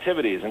hands-on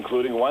activities,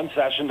 including one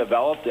session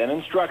developed and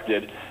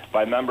instructed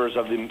by members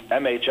of the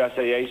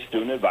MHSAA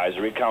Student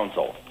Advisory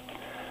Council.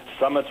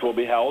 Summits will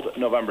be held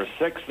November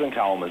 6th in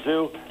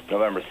Kalamazoo,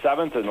 November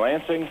 7th in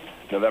Lansing,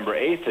 November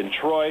 8th in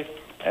Troy,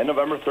 and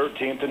November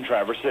 13th in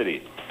Traverse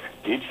City.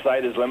 Each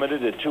site is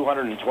limited to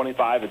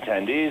 225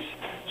 attendees,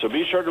 so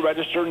be sure to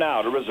register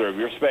now to reserve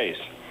your space.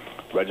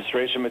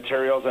 Registration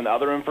materials and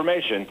other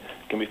information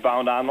can be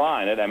found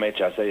online at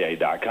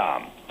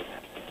MHSAA.com.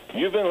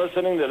 You've been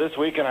listening to This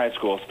Week in High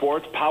School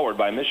Sports, powered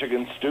by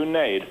Michigan Student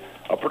Aid,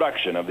 a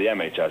production of the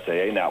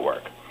MHSAA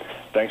Network.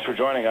 Thanks for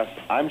joining us.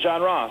 I'm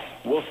John Ross.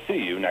 We'll see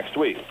you next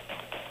week.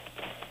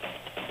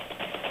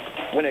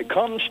 When it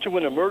comes to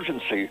an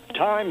emergency,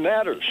 time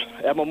matters.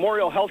 At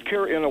Memorial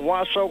Healthcare in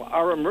Owasso,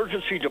 our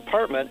emergency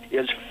department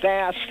is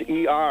Fast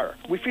ER.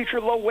 We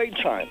feature low wait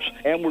times,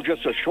 and we're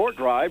just a short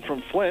drive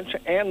from Flint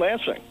and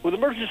Lansing. With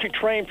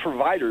emergency-trained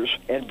providers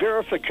and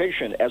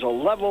verification as a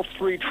Level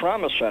 3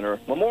 trauma center,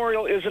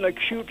 Memorial is an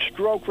acute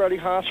stroke-ready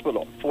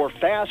hospital. For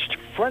fast,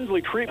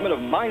 friendly treatment of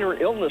minor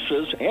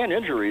illnesses and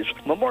injuries,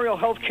 Memorial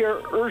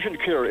Healthcare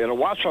Urgent Care in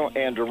Owasso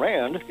and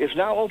Durand is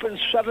now open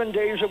 7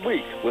 days a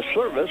week with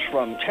service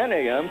from 10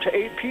 a.m. to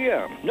 8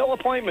 p.m. No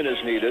appointment is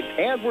needed,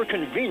 and we're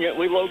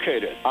conveniently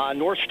located on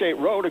North State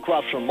Road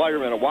across from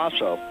Meyer in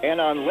Owasso and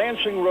on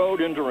Lansing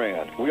Road in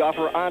Durand. We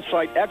offer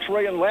on-site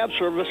x-ray and lab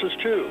services,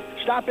 too.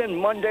 Stop in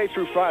Monday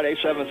through Friday,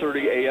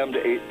 7:30 a.m. to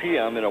 8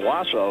 p.m. in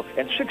Owasso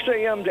and 6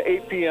 a.m. to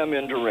 8 p.m.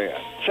 in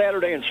Durand.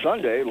 Saturday and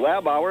Sunday,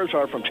 lab hours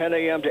are from 10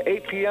 a.m. to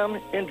 8 p.m.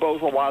 in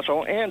both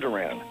Owasso and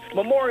Durand.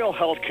 Memorial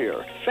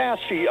Healthcare,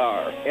 Fast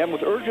ER, and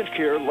with urgent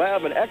care,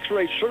 lab, and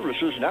x-ray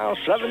services now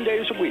 7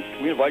 days a week.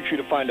 We invite you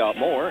to find out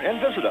more and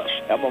visit us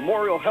at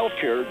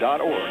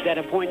memorialhealthcare.org. That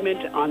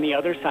appointment on the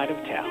other side of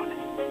town,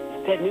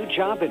 that new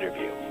job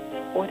interview,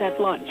 or that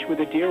lunch with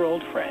a dear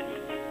old friend.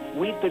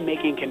 We've been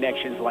making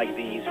connections like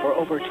these for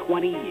over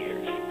 20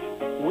 years.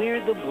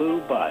 We're the Blue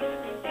Bus,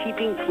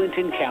 keeping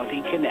Clinton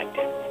County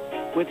connected.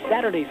 With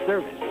Saturday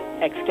service,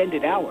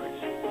 extended hours,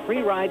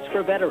 free rides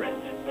for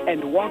veterans,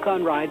 and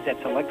walk-on rides at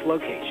select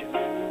locations.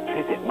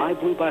 Visit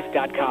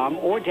mybluebus.com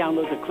or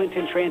download the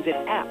Clinton Transit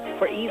app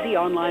for easy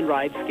online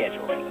ride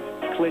scheduling.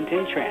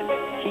 Clinton Transit,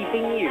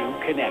 keeping you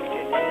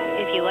connected.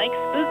 If you like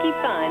spooky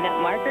fun,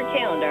 mark your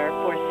calendar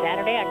for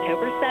Saturday,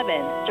 October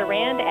 7th,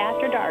 Durand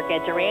After Dark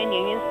at Durand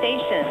Union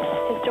Station.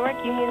 Historic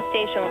Union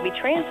Station will be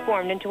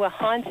transformed into a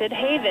haunted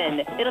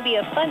haven. It'll be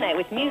a fun night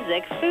with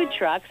music, food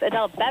trucks,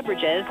 adult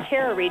beverages,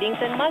 tarot readings,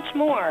 and much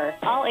more.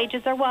 All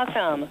ages are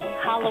welcome.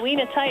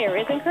 Halloween attire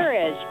is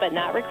encouraged, but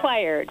not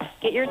required.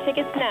 Get your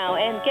tickets now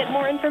and get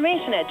more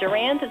information at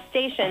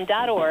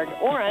durandstation.org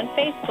or on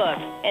Facebook.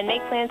 And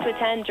make plans to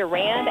attend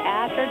Durand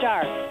After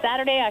Dark,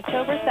 Saturday,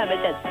 October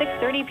 7th at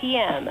 6:30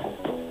 p.m.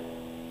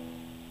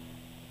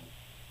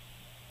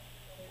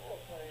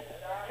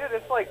 Dude,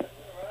 it's like...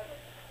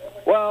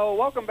 Well,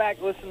 welcome back,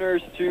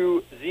 listeners,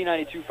 to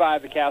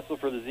Z92.5, The Castle,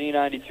 for the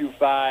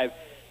Z92.5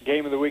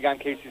 Game of the Week. I'm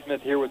Casey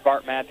Smith here with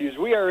Bart Matthews.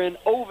 We are in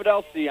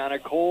Ovid-Elsie on a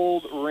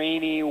cold,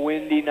 rainy,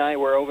 windy night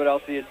where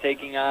Ovid-Elsie is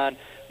taking on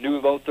New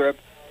Lothrop.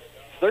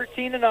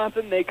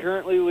 13-0. They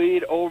currently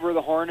lead over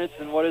the Hornets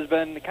in what has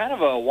been kind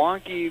of a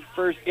wonky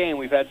first game.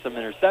 We've had some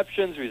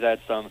interceptions. We've had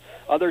some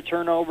other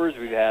turnovers.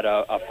 We've had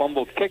a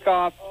fumbled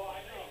kickoff.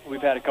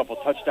 We've had a couple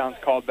touchdowns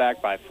called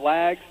back by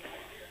flags.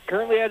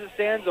 Currently, as it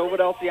stands,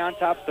 Ovid-Elsie on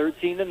top,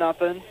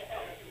 13-0.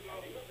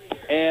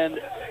 And,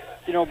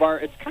 you know,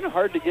 Bart, it's kind of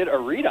hard to get a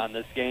read on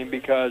this game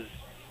because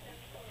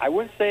I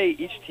wouldn't say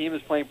each team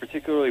is playing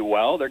particularly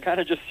well. They're kind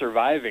of just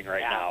surviving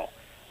right now.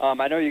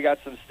 I know you got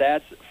some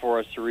stats for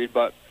us to read,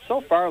 but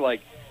so far,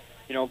 like,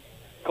 you know,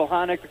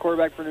 Kulhanek, the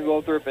quarterback for New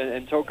Lothrop,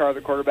 and Tokar,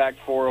 the quarterback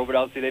for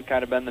Ovid-Elsie, they've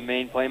kind of been the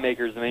main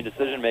playmakers, the main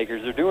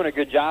decision-makers. They're doing a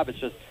good job. It's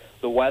just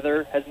the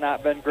weather has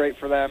not been great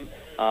for them.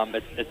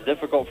 It's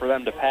difficult for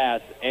them to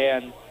pass,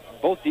 and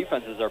both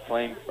defenses are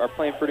playing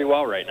pretty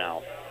well right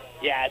now.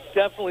 Yeah, it's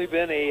definitely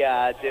been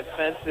a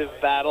defensive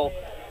battle.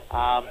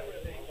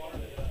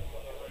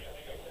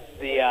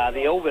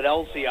 the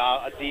Ovid-Elsie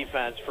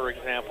defense, for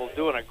example,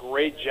 doing a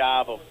great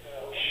job of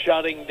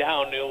shutting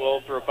down New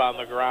Lothrop on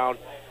the ground.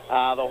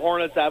 The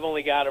Hornets, I've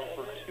only got him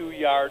for 2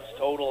 yards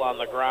total on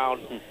the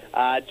ground.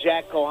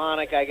 Jack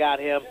Kohanic, I got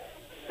him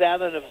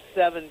 7 of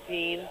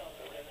 17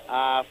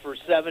 for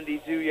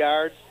 72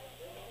 yards.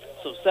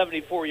 So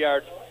 74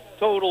 yards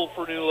total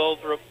for New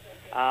Lothrop.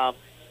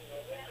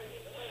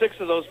 6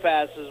 of those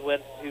passes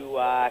went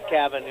to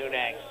Kevin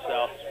Nunax.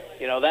 So,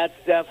 you know, that's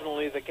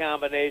definitely the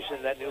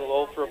combination that New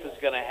Lothrop is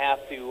going to have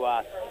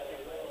to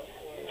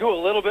do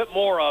a little bit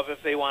more of if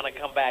they want to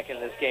come back in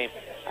this game.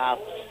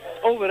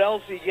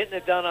 Ovid-Elsie getting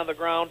it done on the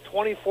ground,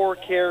 24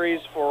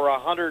 carries for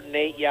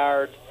 108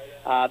 yards,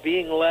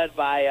 being led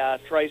by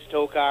Trice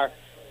Tokar,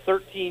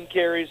 13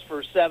 carries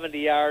for 70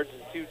 yards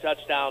and 2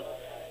 touchdowns.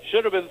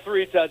 Should have been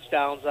 3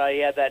 touchdowns. He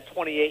had that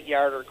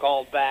 28-yarder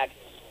called back.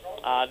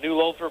 New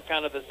Lothrop,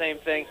 kind of the same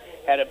thing,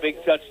 had a big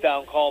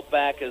touchdown called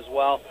back as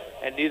well,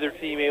 and neither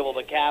team able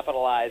to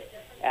capitalize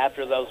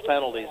after those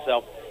penalties.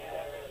 So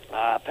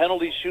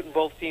penalties shooting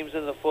both teams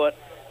in the foot,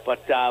 but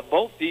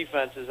both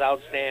defenses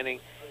outstanding.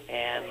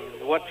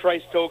 And what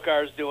Trice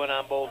Tokar is doing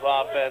on both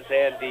offense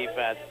and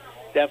defense,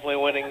 definitely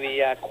winning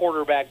the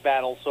quarterback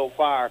battle so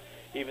far,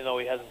 even though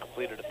he hasn't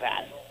completed a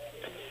pass.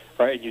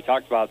 Right, and you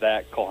talked about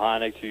that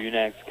Kohanic to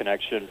Unax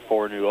connection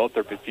for New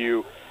Lothrop. If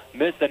you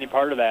missed any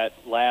part of that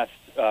last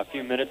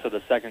few minutes of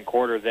the second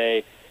quarter,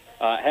 they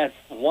had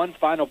one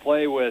final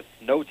play with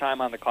no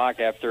time on the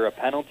clock after a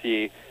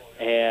penalty,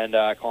 and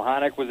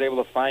Kohanic was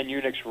able to find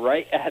Unix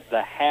right at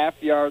the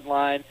half-yard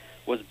line,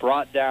 was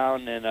brought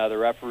down, and the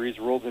referees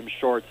ruled him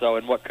short. So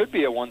in what could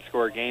be a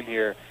one-score game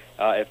here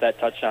if that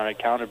touchdown had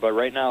counted. But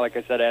right now, like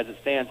I said, as it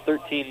stands,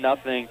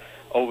 13-0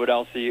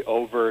 Ovid-Elsie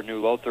over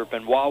New Lothrop.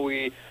 And while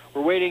we're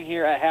waiting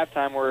here at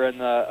halftime, we're in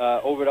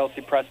the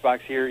Ovid-Elsie press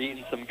box here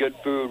eating some good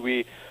food.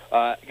 We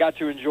got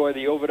to enjoy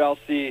the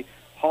Ovid-Elsie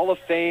Hall of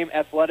Fame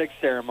athletics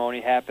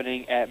ceremony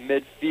happening at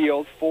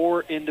midfield.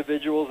 4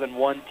 individuals and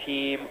 1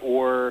 team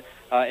were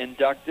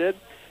inducted.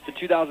 The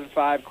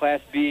 2005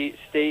 Class B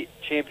state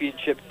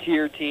championship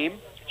cheer team.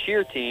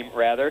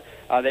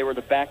 They were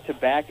the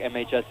back-to-back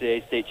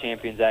MHSAA state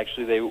champions,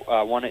 actually. They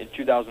won it in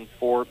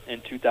 2004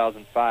 and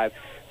 2005.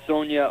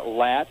 Sonia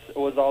Latz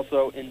was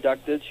also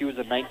inducted. She was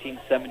a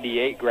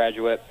 1978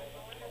 graduate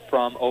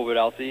from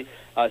Ovid-Elsie.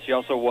 She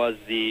also was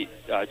the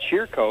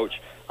cheer coach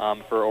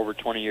for over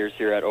 20 years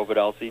here at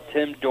Ovid-Elsie.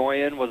 Tim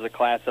Doyen was a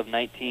class of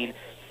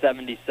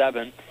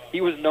 1977. He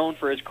was known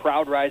for his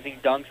crowd-rising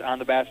dunks on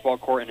the basketball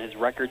court and his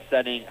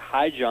record-setting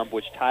high jump,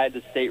 which tied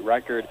the state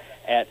record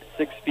at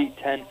 6 feet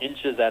 10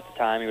 inches at the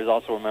time. He was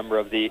also a member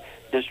of the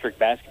district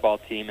basketball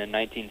team in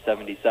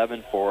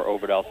 1977 for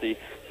Ovid-Elsie.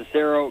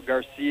 Cicero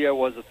Garcia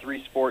was a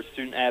 3-sport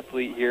student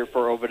athlete here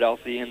for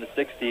Ovid-Elsie in the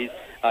 60s.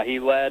 He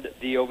led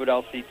the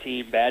Ovid-Elsie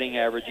team batting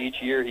average.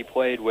 Each year he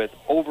played with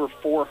over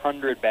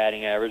 400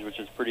 batting average, which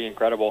is pretty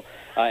incredible,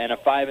 and a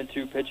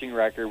 5-2 pitching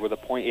record with a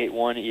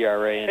 .81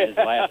 ERA in his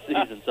last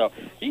season. So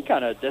he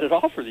kind of did it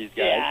all for these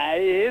guys. Yeah,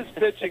 his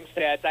pitching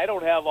stats, I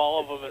don't have all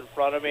of them in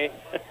front of me,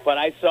 but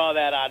I saw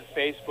that on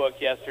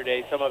Facebook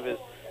yesterday, some of his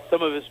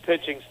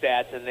pitching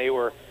stats, and they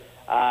were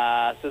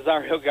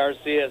Cesaro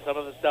Garcia, some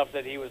of the stuff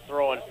that he was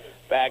throwing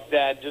back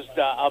then, just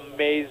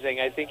amazing.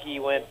 I think he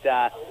went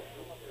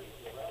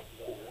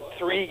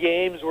 3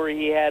 games where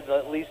he had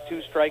at least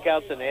 2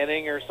 strikeouts an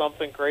inning or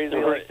something crazy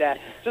like that.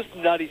 Just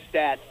nutty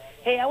stats.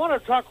 Hey, I want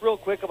to talk real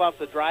quick about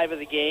the drive of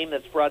the game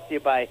that's brought to you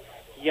by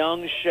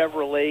Young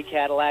Chevrolet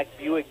Cadillac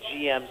Buick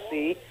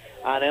GMC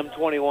on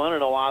M21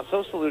 in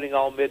Owasso, saluting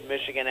all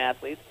mid-Michigan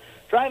athletes.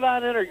 Drive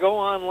on in or go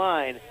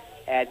online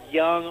at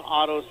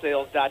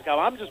youngautosales.com.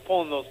 I'm just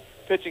pulling those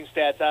pitching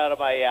stats out of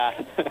my,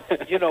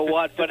 you know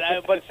what, but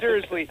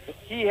seriously,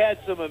 he had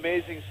some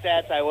amazing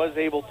stats. I was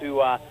able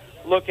to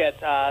look at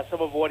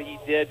some of what he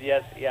did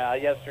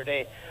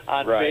yesterday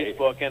on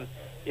Facebook, and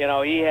you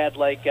know, he had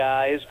like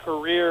his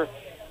career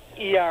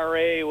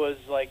ERA was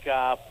like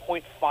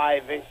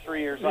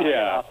 0.53 or something.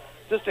 Yeah.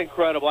 Just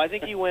incredible. I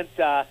think he went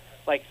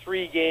like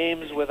 3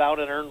 games without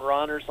an earned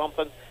run or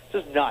something.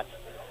 Just nuts.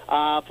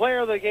 Player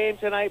of the game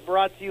tonight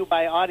brought to you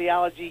by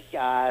Audiology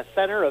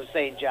Center of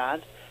St.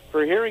 John's.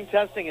 For hearing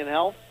testing and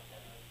health,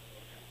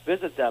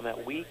 visit them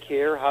at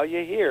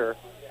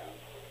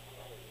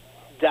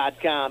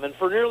WeCareHowYouHear.com. And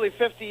for nearly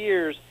 50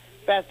 years,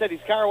 Fast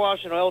Eddie's Car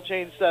Wash and Oil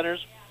Change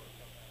Centers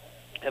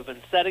have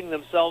been setting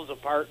themselves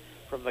apart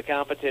from the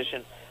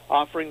competition,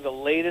 offering the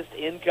latest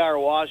in car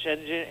wash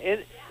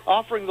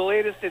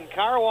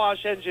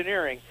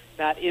engineering,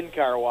 not in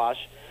car wash,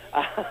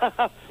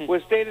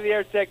 with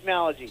state-of-the-art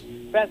technology.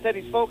 Fast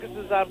Eddie's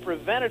focuses on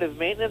preventative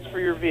maintenance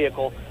for your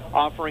vehicle,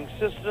 offering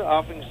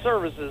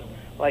services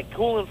like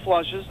coolant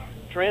flushes,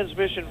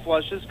 transmission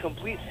flushes,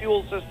 complete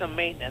fuel system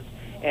maintenance,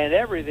 and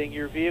everything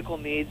your vehicle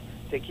needs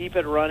to keep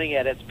it running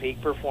at its peak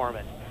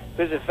performance.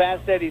 Visit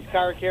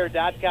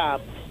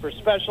FastEddiesCarCare.com for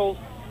specials,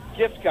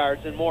 gift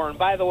cards, and more. And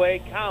by the way,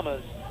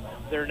 commas,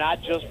 they're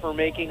not just for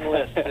making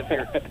lists if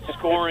you're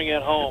scoring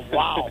at home.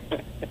 Wow.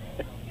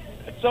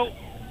 So,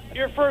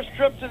 your first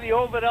trip to the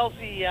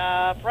Ovid-Elsie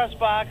press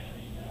box,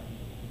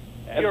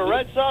 You a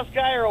red sauce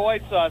guy or a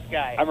white sauce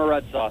guy? I'm a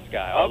red sauce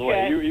guy all the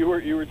way. You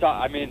were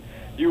talking. I mean,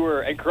 you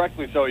were, and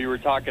correctly so. You were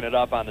talking it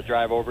up on the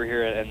drive over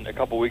here, and a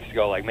couple weeks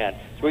ago, like, man,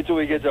 just wait till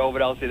we get to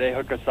Ovid-Elsie. They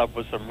hook us up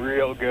with some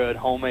real good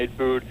homemade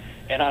food.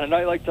 And on a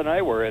night like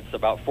tonight, where it's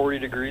about 40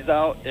 degrees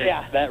out,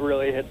 that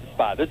really hits the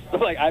spot. This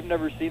like I've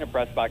never seen a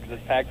press spot because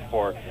it's packed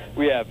for.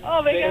 We have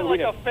they got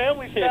like a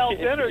family-style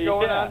dinner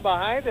going on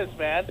behind us,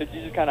 man.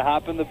 You just kind of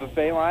hop in the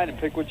buffet line and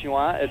pick what you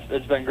want.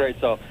 It's been great.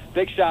 So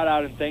big shout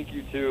out and thank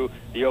you to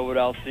the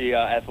Ovid-Elsie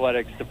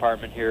athletics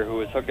department here,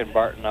 who is hooking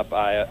Bart and I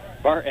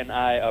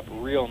up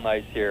real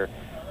nice here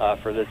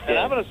for this game. And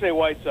I'm going to say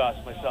white sauce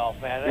myself,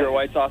 man. You're a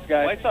white sauce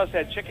guy? White sauce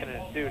had chicken in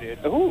it, too, dude.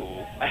 Ooh,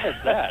 I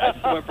missed that. I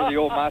just went for the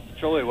old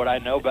mastacholi, what I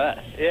know best.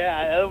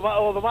 Yeah,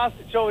 well, the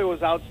mastacholi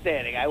was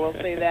outstanding. I will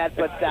say that.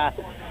 But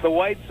the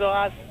white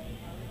sauce,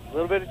 a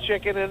little bit of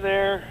chicken in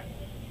there.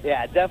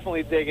 Yeah,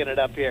 definitely digging it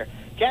up here.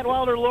 Ken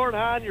Wilder, Lord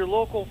Hahn, your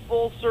local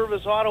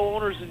full-service auto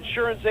owner's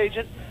insurance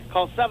agent.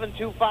 Call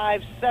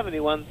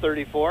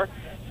 725-7134.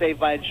 Save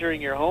by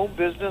insuring your home,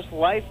 business,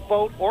 life,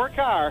 boat, or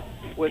car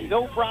with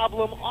no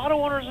problem.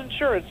 Auto Owners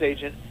Insurance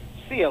Agent,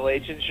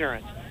 CLH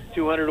Insurance.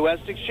 200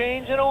 West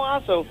Exchange in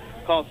Owasso.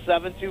 Call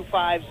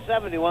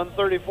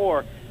 725-7134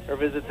 or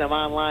visit them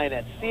online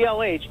at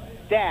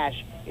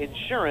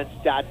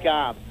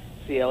clh-insurance.com.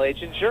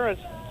 CLH Insurance,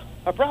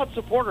 a proud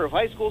supporter of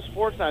high school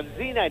sports on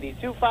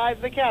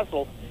Z92.5 The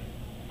Castle,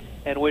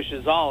 and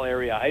wishes all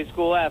area high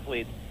school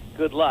athletes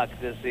good luck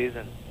this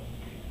season.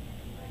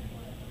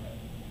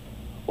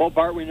 Well,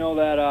 Bart, we know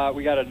that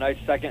we got a nice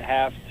second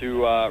half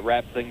to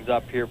wrap things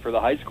up here for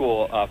the high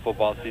school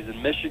football season.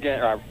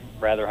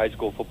 High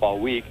school football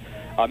week.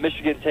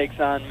 Michigan takes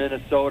on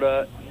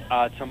Minnesota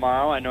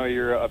tomorrow. I know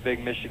you're a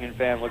big Michigan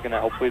fan, looking at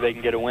hopefully they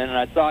can get a win. And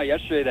I saw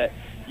yesterday that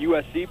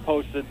USC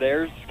posted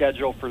their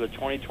schedule for the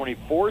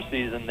 2024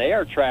 season. They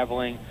are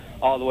traveling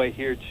all the way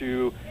here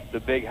to the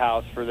Big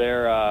House for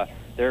their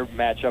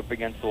matchup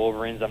against the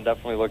Wolverines. I'm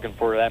definitely looking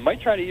forward to that.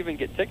 Might try to even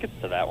get tickets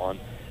to that one.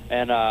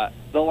 And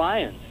the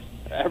Lions.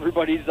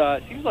 Everybody's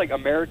seems like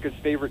America's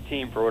favorite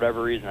team for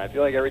whatever reason. I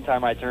feel like every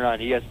time I turn on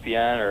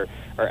ESPN or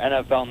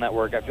NFL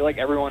Network, I feel like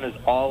everyone is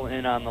all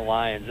in on the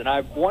Lions, and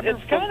I wonder.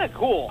 It's kind of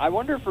cool. I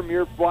wonder from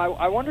your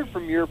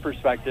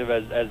perspective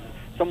as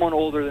someone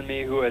older than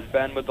me who has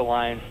been with the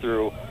Lions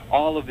through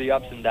all of the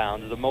ups and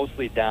downs, the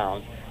mostly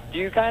downs. Do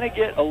you kind of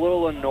get a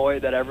little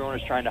annoyed that everyone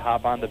is trying to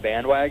hop on the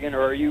bandwagon,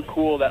 or are you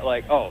cool that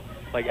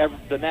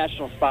the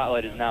national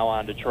spotlight is now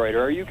on Detroit,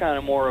 or are you kind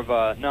of more of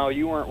a no,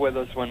 you weren't with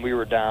us when we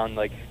were down,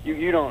 like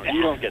you don't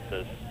get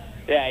this?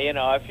 Yeah,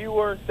 if you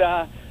weren't,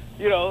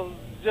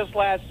 just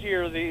last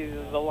year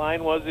the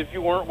line was if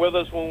you weren't with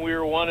us when we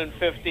were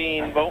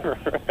 1-15,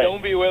 Right.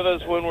 don't be with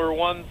us when we're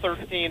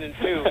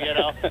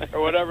 1-13-2,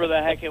 or whatever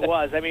the heck it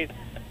was. I mean,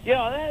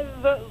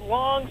 that's the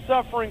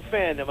long-suffering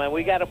fandom, and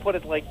we got to put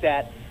it like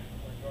that.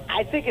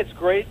 I think it's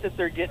great that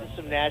they're getting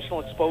some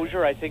national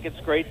exposure. I think it's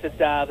great that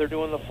they're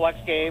doing the flex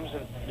games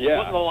and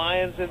putting the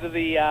Lions into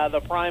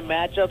the prime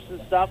matchups and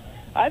stuff.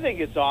 I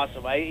think it's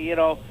awesome. I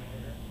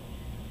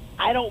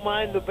don't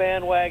mind the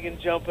bandwagon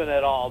jumping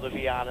at all, to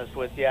be honest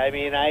with you. I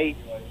mean,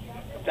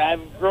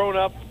 I've grown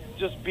up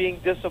just being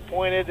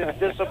disappointed,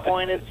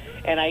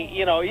 and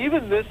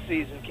even this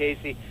season,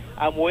 Casey,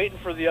 I'm waiting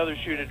for the other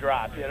shoe to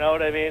drop, you know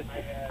what I mean?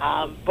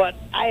 But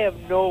I have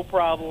no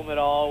problem at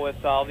all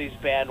with all these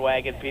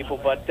bandwagon people.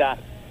 But the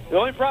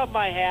only problem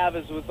I have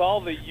is with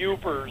all the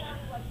youpers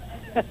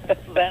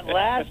that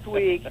last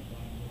week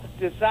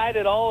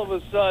decided all of a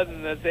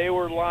sudden that they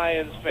were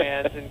Lions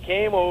fans and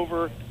came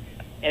over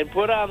and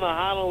put on the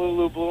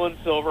Honolulu blue and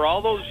silver.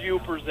 All those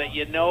youpers that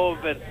have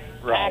been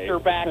Packer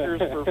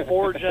backers for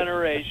 4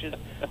 generations,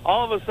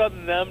 all of a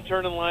sudden them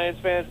turning Lions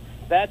fans.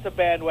 That's a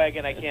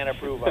bandwagon I can't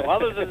approve of.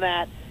 Other than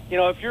that,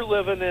 if you're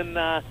living in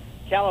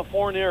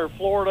California or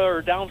Florida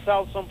or down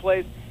south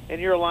someplace and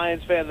you're a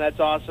Lions fan, that's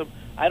awesome.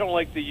 I don't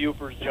like the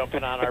youpers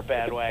jumping on our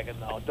bandwagon,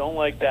 though. Don't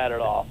like that at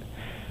all.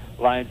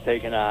 Lions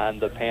taking on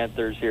the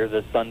Panthers here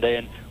this Sunday.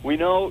 And we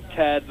know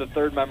Ted, the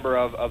third member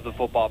of the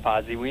football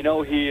posse, we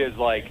know he is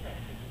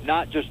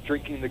not just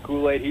drinking the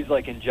Kool-Aid, he's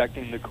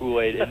injecting the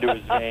Kool-Aid into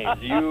his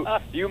veins.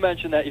 You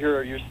mentioned that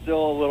you're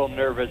still a little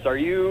nervous.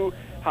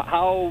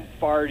 How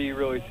far do you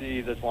really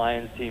see this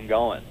Lions team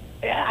going?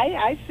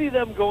 I see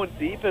them going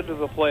deep into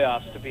the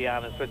playoffs, to be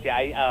honest with you.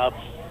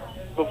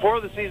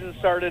 Before the season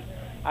started,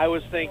 I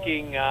was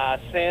thinking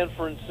San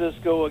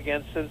Francisco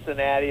against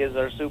Cincinnati as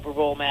our Super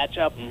Bowl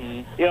matchup.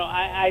 Mm-hmm.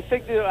 I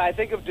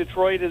think of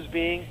Detroit as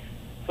being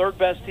third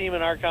best team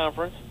in our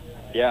conference.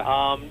 Yeah.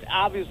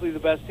 Obviously the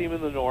best team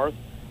in the North.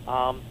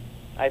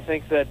 I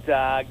think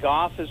that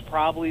Goff is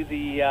probably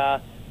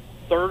the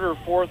third or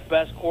fourth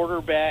best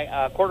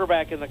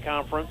quarterback in the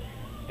conference.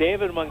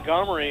 David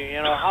Montgomery,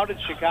 how did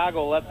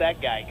Chicago let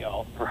that guy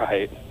go?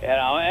 Right.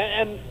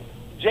 And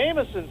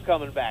Jameson's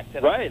coming back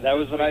today. Right. That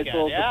was a nice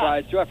little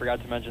surprise, too. I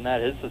forgot to mention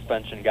that. His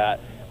suspension got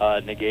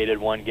negated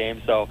one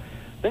game. So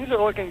things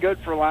are looking good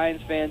for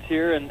Lions fans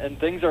here, and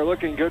things are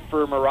looking good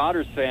for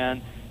Marauders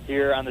fan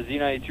here on the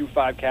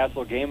Z92.5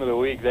 Castle Game of the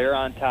Week. They're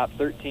on top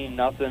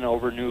 13-0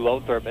 over New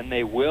Lothrop, and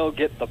they will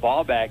get the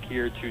ball back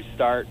here to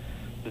start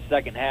the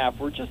second half.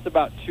 We're just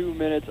about 2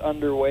 minutes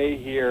underway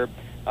here,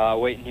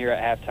 waiting here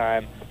at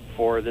halftime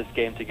for this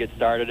game to get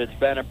started. It's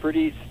been a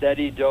pretty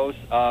steady dose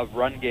of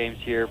run games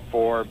here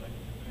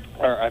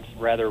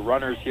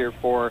runners here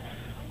for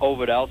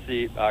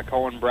Ovid-Elsie.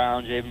 Cohen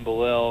Brown, Javen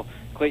Belil,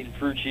 Clayton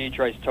Frucci,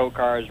 Trice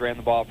Tokars ran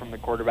the ball from the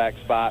quarterback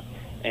spot,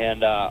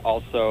 and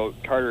also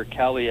Carter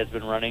Kelly has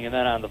been running. And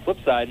then on the flip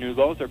side, New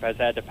Lothrop has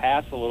had to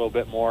pass a little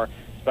bit more,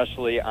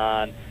 especially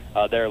on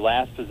their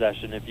last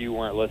possession. If you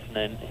weren't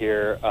listening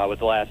here with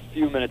the last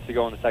few minutes to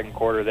go in the second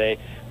quarter, they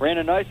ran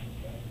a nice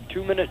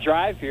 2-minute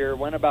drive here,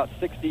 went about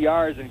 60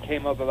 yards and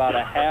came up about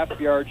a half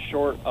yard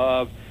short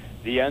of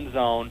the end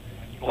zone.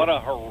 What a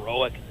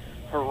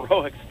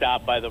heroic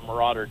stop by the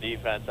Marauder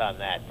defense on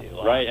that, too.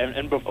 Right,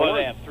 and before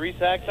they have 3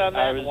 sacks on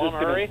that in one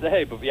hurry? I was just going to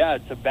say, but yeah,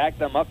 to back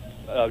them up,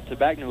 to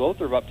back New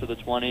Lothrop up to the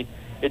 20,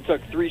 it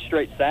took 3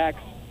 straight sacks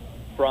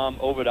from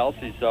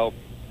Ovid-Elsie. So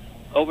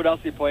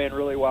Ovid-Elsie playing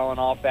really well in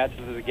all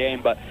facets of the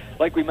game. But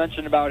like we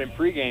mentioned about in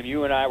pregame,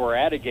 you and I were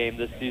at a game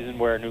this season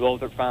where New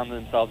Lothrop found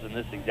themselves in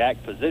this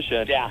exact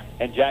position. Yeah.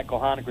 And Jack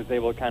Kohanic was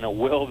able to kind of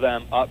will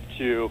them up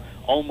to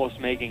almost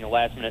making a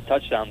last-minute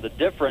touchdown. The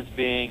difference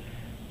being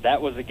that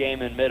was a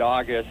game in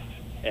mid-August,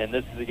 and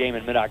this is a game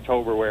in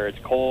mid-October where it's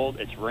cold,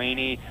 it's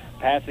rainy.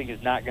 Passing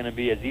is not going to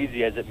be as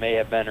easy as it may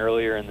have been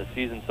earlier in the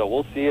season. So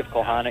we'll see if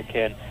Kohanic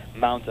can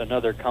mount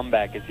another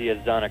comeback as he has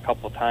done a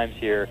couple times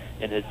here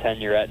in his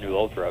tenure at New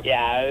Lothrop.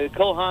 Yeah,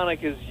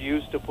 Kohanic is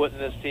used to putting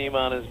this team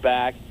on his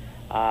back.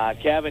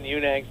 Kevin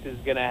Unangst is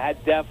going to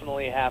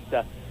definitely have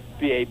to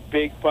be a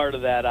big part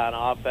of that on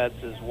offense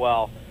as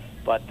well.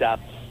 But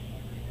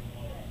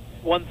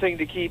one thing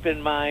to keep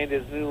in mind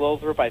is New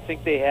Lothrop, I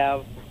think they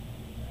have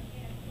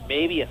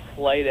maybe a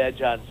slight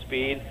edge on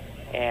speed,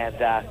 and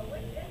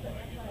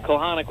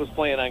Kohanic was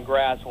playing on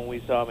grass when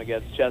we saw him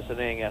against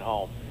Chesaning at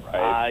home.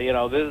 Right.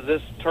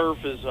 This turf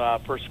is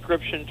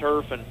prescription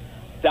turf, and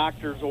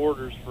doctor's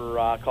orders for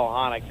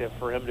Kohanic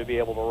for him to be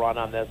able to run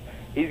on this.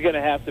 He's going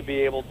to have to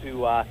be able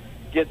to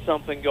get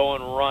something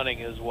going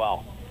running as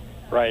well.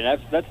 Right, and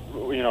that's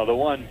the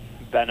one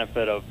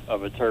benefit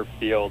of a turf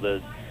field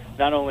is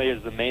not only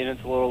is the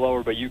maintenance a little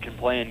lower, but you can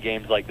play in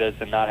games like this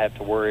and not have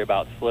to worry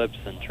about slips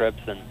and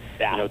trips and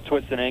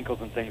twisted ankles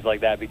and things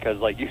like that, because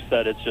like you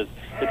said, it's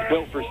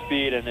built for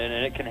speed, and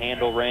it can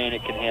handle rain,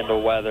 it can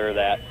handle weather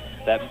that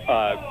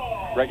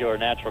regular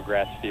natural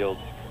grass fields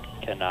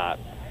cannot.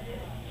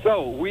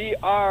 So we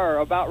are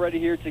about ready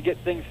here to get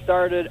things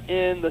started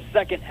in the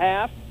second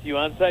half. You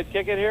onside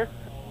kick it here?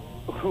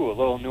 Ooh, a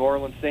little New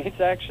Orleans Saints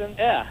action?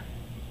 Yeah.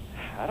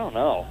 I don't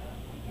know.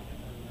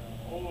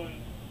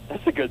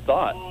 That's a good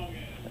thought.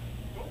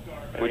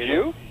 Would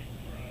you?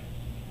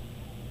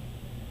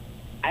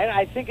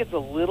 I think it's a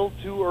little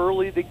too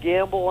early to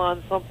gamble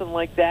on something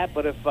like that,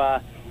 but if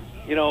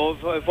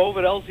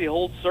Ovid-Elsie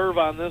holds serve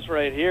on this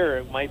right here,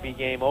 it might be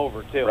game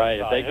over too. Right.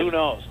 Who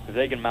knows? If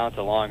they can mount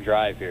a long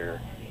drive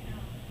here.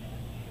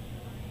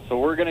 So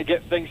we're going to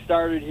get things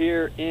started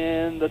here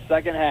in the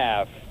second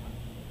half.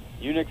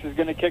 Unix is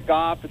going to kick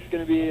off. It's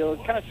going to be a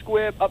kind of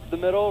squib up the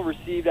middle,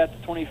 received at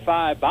the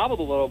 25, bobbled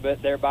a little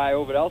bit there by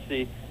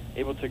Ovid-Elsie,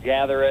 able to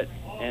gather it,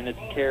 and it's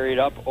carried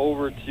up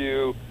over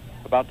to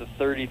about the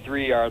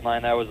 33-yard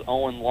line. That was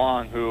Owen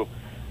Long, who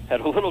had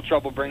a little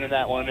trouble bringing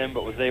that one in,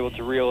 but was able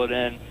to reel it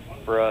in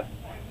for a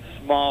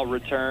small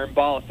return.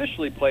 Ball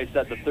officially placed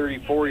at the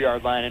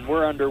 34-yard line, and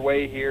we're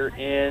underway here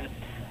in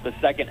the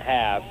second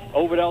half.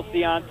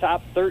 Ovid-Elsie on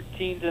top,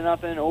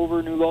 13-0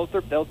 over New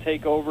Lothrop. They'll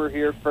take over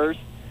here first.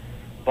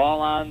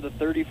 Ball on the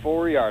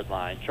 34-yard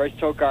line. Trice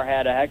Tokar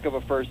had a heck of a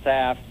first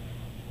half.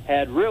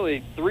 Had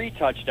really 3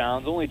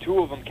 touchdowns. Only 2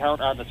 of them count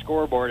on the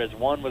scoreboard, as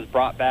one was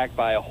brought back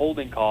by a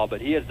holding call,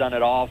 but he has done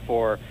it all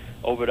for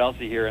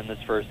Ovid-Elsie here in this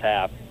first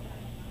half.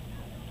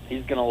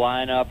 He's going to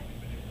line up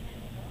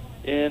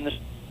in the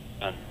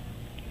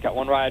got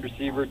one wide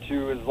receiver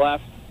to his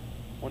left,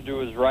 one to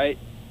his right.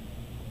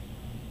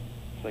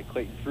 Looks like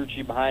Clayton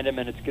Frucci behind him,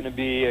 and it's going to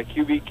be a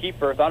QB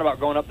keeper. Thought about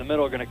going up the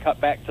middle, going to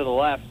cut back to the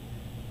left.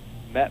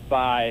 Met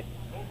by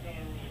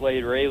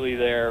Slade Rayleigh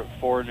there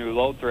for New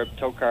Lothrop.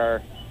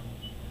 Tokar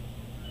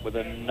with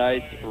a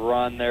nice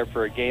run there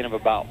for a gain of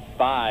about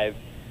 5.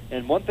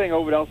 And one thing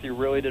Ovid-Elsie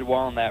really did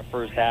well in that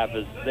first half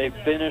is they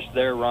finished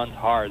their runs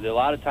hard. A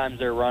lot of times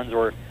their runs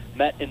were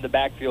met in the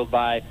backfield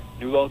by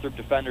New Lothrop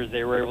defenders.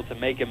 They were able to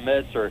make him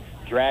miss or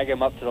drag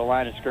him up to the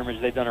line of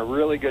scrimmage. They've done a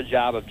really good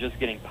job of just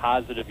getting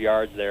positive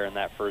yards there in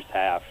that first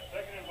half.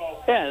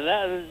 Yeah,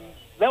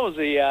 that was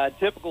a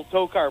typical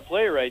Tokar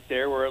play right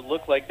there, where it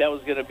looked like that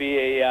was going to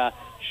be a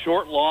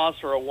short loss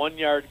or a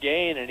 1-yard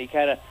gain, and he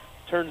kind of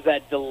turns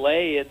that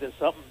delay into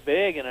something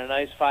big and a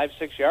nice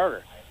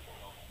 5-6-yarder.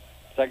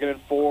 2nd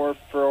and 4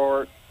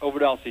 for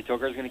Ovid-Elsie.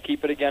 Tokar's going to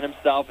keep it again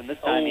himself, and this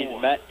time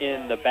he's met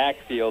in the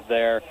backfield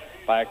there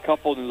by a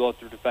couple New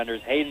Lothrop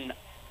defenders.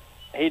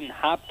 Hayden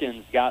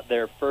Hopkins got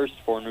there first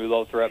for New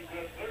Lothrop.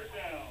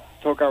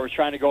 Tokar was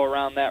trying to go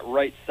around that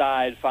right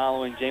side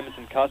following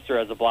Jamison Custer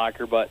as a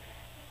blocker, but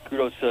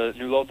kudos to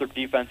New Lothrop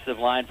defensive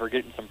line for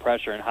getting some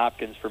pressure and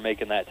Hopkins for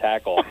making that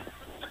tackle.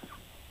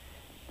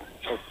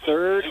 So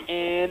 3rd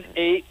and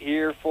 8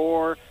 here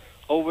for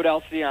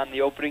Ovid-Elsie on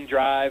the opening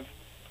drive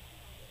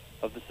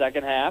of the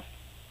second half.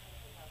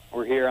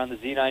 We're here on the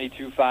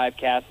Z92.5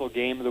 Castle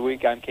Game of the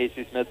Week. I'm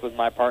Casey Smith with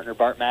my partner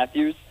Bart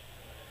Matthews,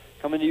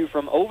 coming to you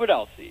from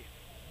Ovid-Elsie.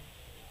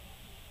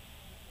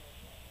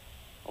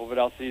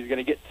 Ovid-Elsie is going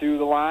to get to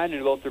the line.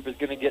 New Lothrop is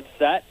going to get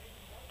set.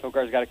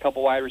 Tokar's got a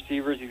couple wide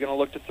receivers. He's going to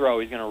look to throw.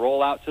 He's going to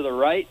roll out to the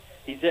right.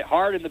 He's hit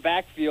hard in the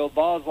backfield.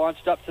 Ball is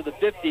launched up to the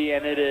 50,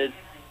 and it is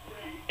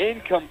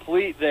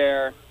incomplete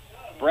there.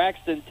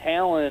 Braxton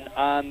Talon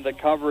on the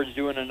coverage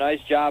doing a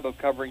nice job of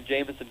covering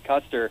Jamison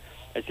Custer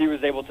as he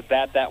was able to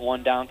bat that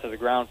one down to the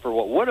ground for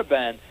what would have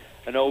been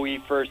an OE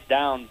first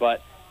down, but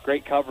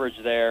great coverage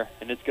there,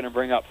 and it's going to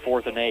bring up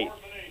 4th and 8.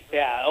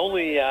 Yeah,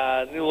 only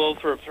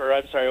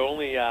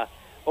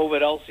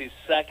Ovid-Elsie's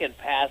second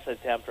pass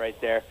attempt right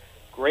there.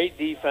 Great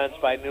defense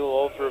by New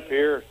Lothrop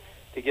here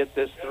to get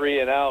this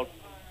 3 and out.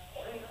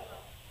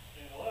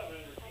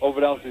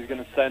 Ovid-Elsie is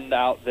going to send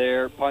out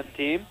their punt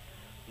team.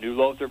 New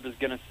Lothrop is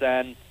going to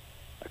send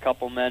a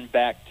couple men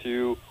back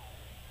to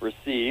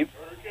receive.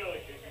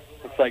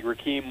 Looks like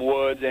Rakeem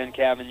Woods and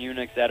Kevin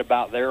Unix at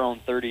about their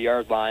own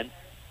 30-yard line.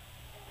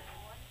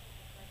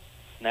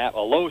 Snap, a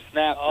low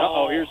snap.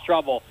 Uh-oh, here's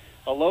trouble.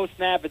 A low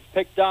snap, it's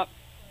picked up.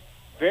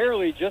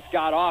 Barely just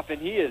got off,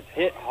 and he is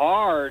hit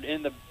hard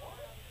in the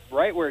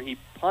right where he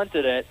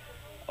punted it.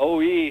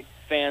 OE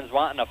fans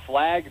wanting a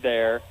flag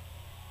there.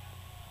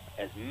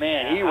 As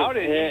man, he was how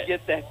did hit. he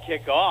get that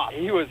kick off?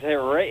 He was hit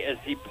right as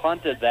he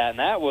punted that, and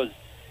that was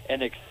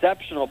an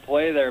exceptional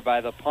play there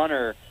by the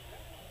punter,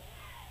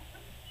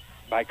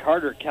 by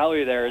Carter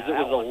Kelly there, as it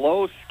was a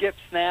low skip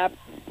snap.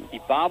 He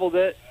bobbled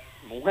it,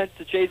 went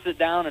to chase it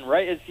down, and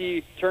right as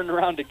he turned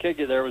around to kick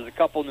it, there was a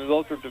couple New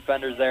Lothrop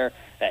defenders there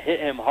that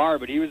hit him hard,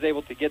 but he was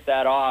able to get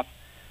that off.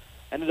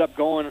 Ended up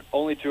going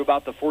only to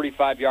about the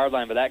 45-yard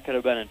line, but that could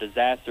have been a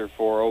disaster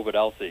for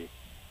Ovid-Elsie.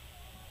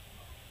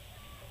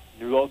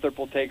 New Lothrop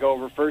will take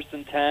over 1st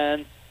and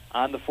 10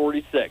 on the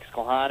 46.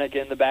 Kohanic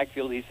in the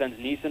backfield. He sends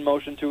Neeson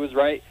motion to his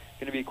right.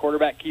 Going to be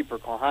quarterback keeper.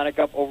 Kohanic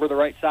up over the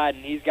right side,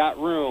 and he's got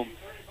room.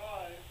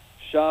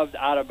 Shoved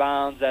out of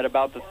bounds at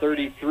about the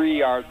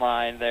 33-yard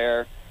line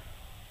there.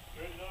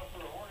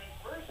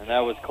 And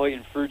that was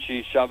Clayton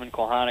Frucci shoving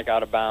Kohanic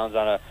out of bounds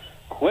on a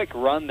quick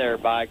run there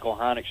by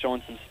Kohanic,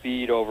 showing some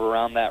speed over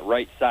around that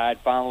right side,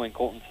 following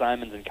Colton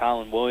Simons and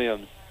Colin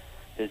Williams,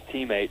 his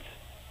teammates.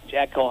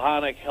 Jack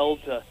Kohanic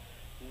held to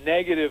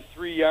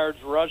 -3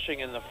 yards rushing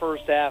in the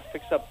first half,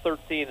 picks up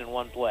 13 in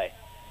one play.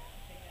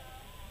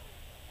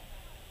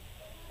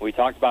 We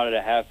talked about it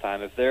at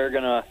halftime. If they're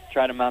going to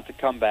try to mount the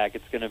comeback,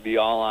 it's going to be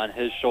all on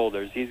his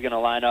shoulders. He's going to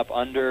line up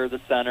under the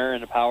center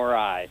in a power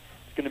I.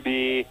 It's going to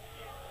be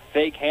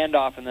fake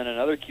handoff and then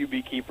another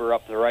QB keeper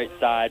up the right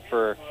side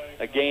for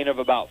a gain of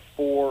about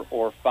 4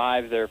 or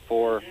 5 there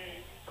for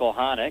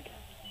Kohanic.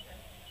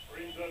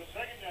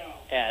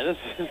 Yeah, this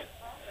is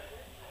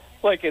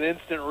like an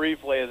instant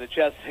replay of the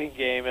Chesting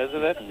game,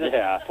 isn't it?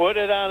 Yeah. Put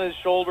it on his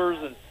shoulders,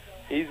 and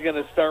he's going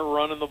to start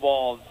running the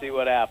ball and see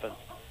what happens.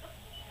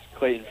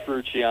 Clayton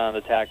Frucci on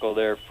the tackle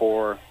there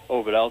for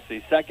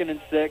Ovid-Elsie. 2nd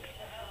and 6,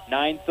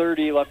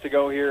 9:30 left to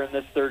go here in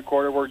this third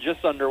quarter. We're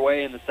just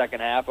underway in the second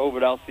half.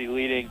 Ovid-Elsie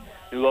leading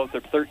New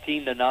Lothrop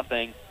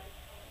 13-0.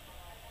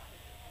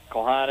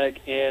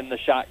 Kohanic in the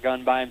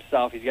shotgun by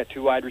himself. He's got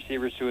 2 wide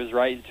receivers to his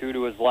right and 2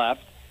 to his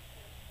left.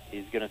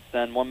 He's going to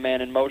send one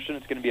man in motion.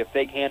 It's going to be a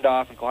fake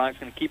handoff, and Kohanic's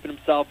going to keep it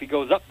himself. He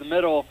goes up the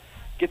middle,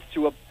 gets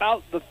to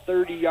about the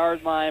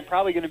 30-yard line,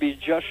 probably going to be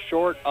just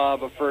short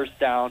of a first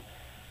down.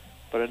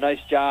 But a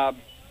nice job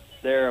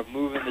there of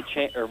moving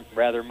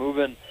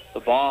moving the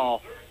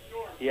ball.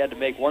 He had to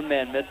make one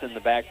man miss in the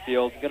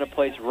backfield. Going to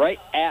place right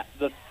at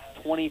the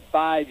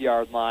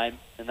 25-yard line,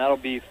 and that'll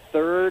be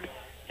 3rd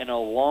and a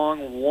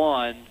long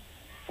 1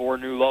 for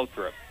New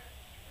Lothrop.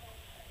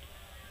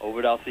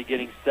 Ovid-Elsie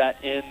getting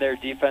set in their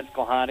defense.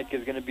 Kohanic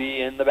is going to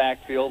be in the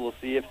backfield. We'll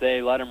see if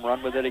they let him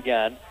run with it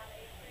again.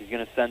 He's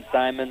going to send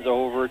Simons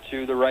over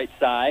to the right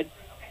side.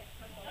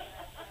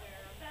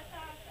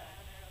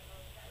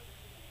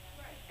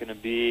 It's going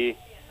to be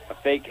a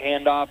fake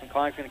handoff, and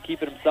Kohanic's going to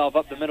keep it himself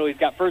up the middle. He's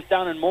got first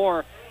down and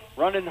more.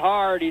 Running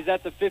hard. He's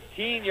at the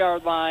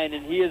 15-yard line,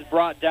 and he is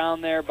brought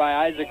down there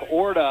by Isaac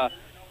Orta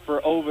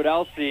for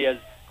Ovid-Elsie as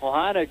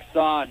Kohanic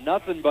saw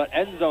nothing but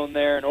end zone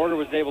there, and Orta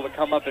was able to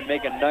come up and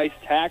make a nice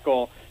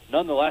tackle.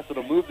 Nonetheless,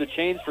 it'll move the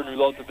chains for New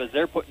Lothrop as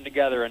they're putting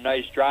together a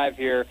nice drive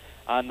here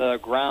on the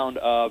ground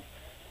of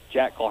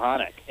Jack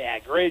Kohanic. Yeah,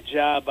 great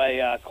job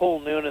by Cole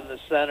Noon in the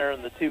center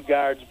and the 2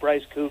 guards,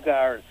 Bryce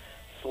Kukar and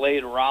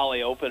Slade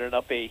Raleigh, opening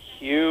up a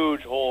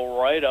huge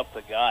hole right up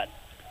the gut.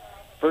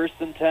 1st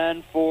and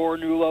 10 for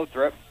New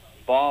Lothrop.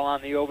 Ball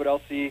on the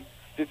Ovid-Elsie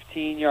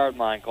 15-yard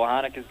line.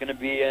 Kohanic is going to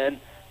be in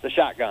the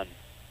shotgun.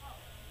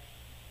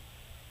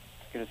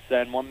 He's going to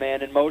send one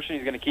man in motion.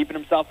 He's going to keep it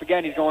himself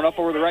again. He's going up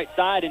over the right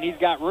side, and he's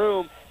got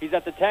room. He's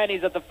at the 10.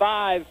 He's at the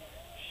 5.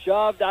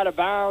 shoved out of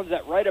bounds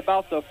at right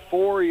about the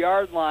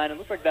 4-yard line. It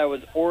looks like that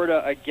was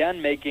Orta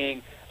again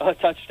making a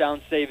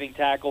touchdown-saving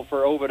tackle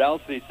for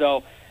Ovid-Elsie.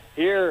 So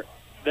here,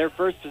 their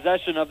first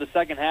possession of the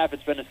second half,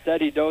 it's been a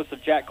steady dose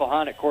of Jack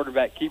Kohanek,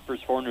 quarterback keepers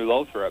for New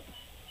Lothrop.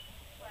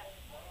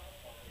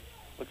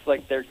 Looks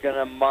like they're going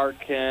to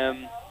mark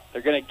him.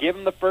 They're going to give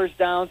him the first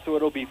down, so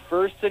it'll be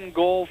first and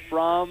goal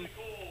from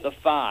the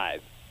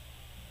 5.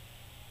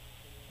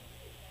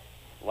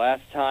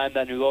 Last time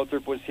that New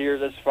Lothrop was here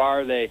this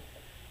far, they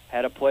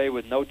had a play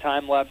with no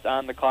time left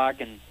on the clock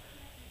and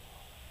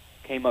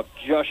came up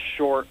just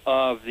short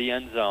of the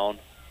end zone.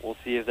 We'll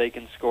see if they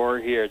can score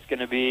here. It's going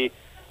to be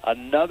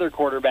another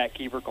quarterback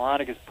keeper.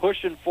 Kohanek is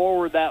pushing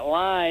forward that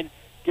line,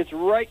 gets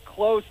right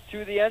close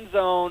to the end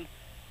zone,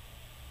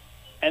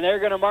 and they're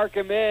going to mark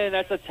him in.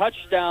 That's a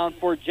touchdown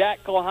for Jack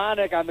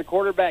Kohanek on the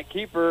quarterback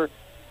keeper,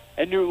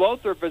 and New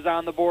Lothrop is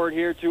on the board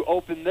here to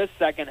open this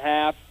second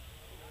half.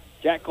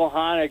 Jack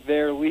Kohanek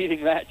there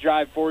leading that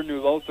drive for New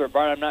Lothrop.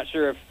 Bart, I'm not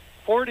sure if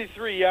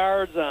 43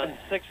 yards on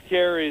 6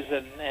 carries,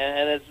 and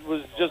it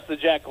was just the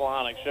Jack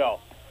Kohanek show.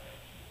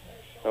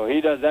 So he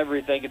does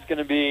everything. It's going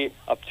to be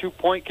a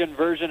 2-point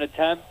conversion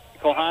attempt.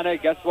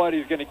 Kohanek, guess what?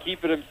 He's going to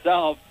keep it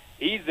himself.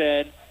 He's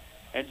in.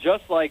 And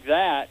just like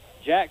that,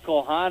 Jack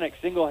Kohanek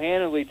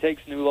single-handedly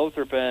takes New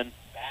Lothrop in.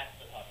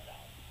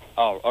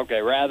 Oh,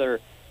 okay, rather.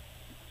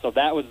 So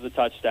that was the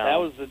touchdown. That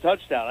was the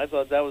touchdown. I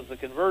thought that was the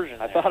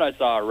conversion. I thought I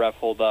saw a ref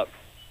hold up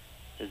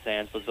his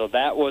hands. But so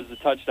that was the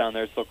touchdown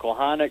there. So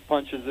Kohanek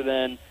punches it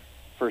in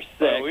for 6.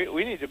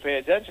 We need to pay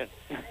attention.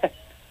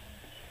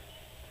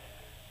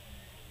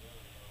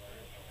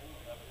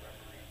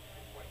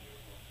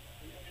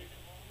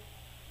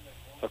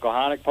 So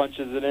Kohanek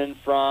punches it in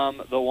from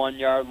the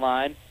 1-yard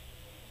line.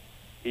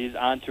 He's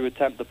on to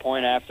attempt the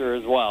point after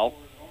as well.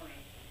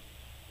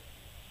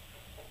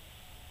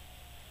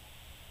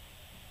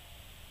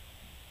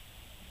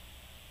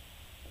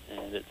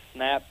 And it's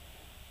snap.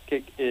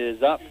 Kick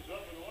is up.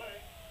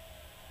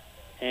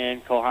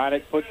 And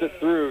Kohanek puts it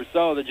through.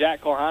 So the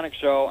Jack Kohanek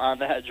show on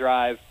that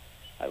drive.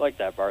 I like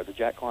that, Bart, the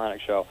Jack Kohanek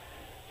show.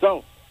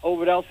 So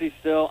Ovid-Elsie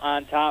still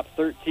on top,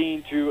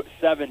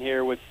 13-7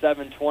 here with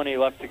 7:20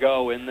 left to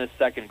go in this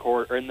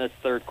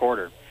third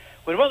quarter.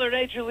 When Mother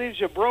Nature leaves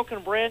you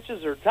broken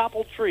branches or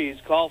toppled trees,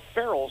 call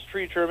Farrell's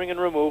Tree Trimming and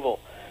Removal.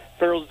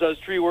 Farrell's does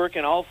tree work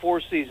in all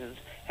 4 seasons,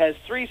 has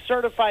 3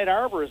 certified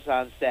arborists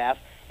on staff,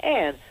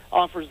 and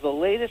offers the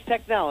latest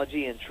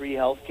technology in tree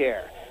health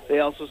care. They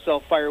also sell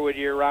firewood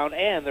year-round,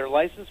 and they're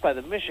licensed by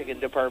the Michigan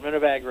Department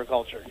of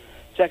Agriculture.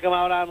 Check them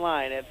out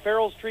online at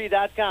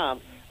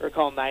farrellstree.com or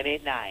call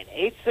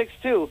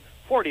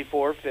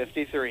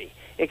 989-862-4453.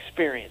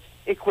 Experienced,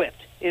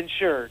 equipped,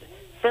 insured.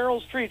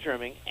 Farrell's Tree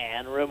Trimming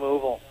and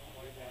Removal.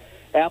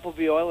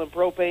 Appleby Oil and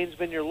Propane's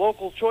been your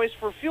local choice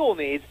for fuel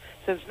needs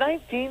since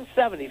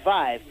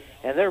 1975,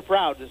 and they're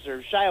proud to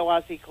serve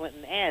Shiawassee,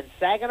 Clinton, and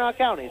Saginaw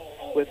counties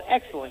with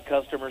excellent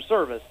customer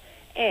service,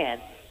 and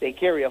they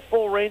carry a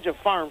full range of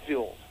farm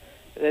fuels.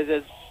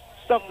 There's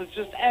stuff that's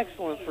just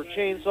excellent for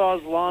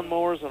chainsaws,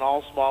 lawnmowers, and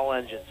all small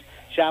engines.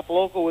 Shop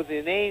local with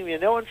the name you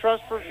know and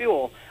trust for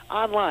fuel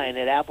online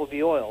at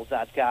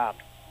ApplebyOil.com.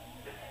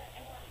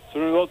 So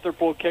New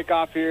Lothrop will kick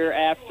off here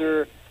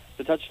after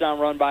the touchdown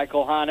run by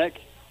Kohanek.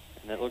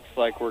 And it looks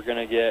like we're going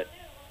to get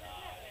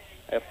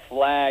a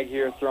flag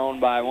here thrown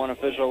by one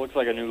official. It looks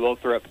like a New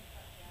Lothrop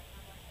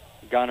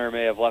gunner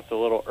may have left a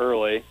little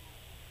early.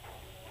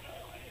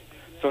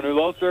 So New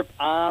Lothrop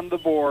on the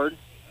board.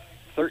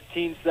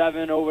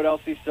 13-7,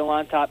 Ovid-Elsie still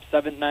on top,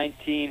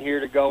 7:19 here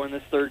to go in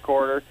this third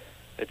quarter.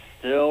 It's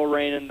still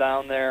raining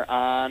down there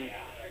on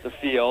the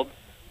field.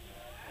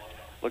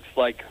 Looks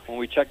like when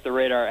we check the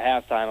radar at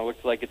halftime, it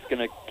looks like it's going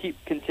to keep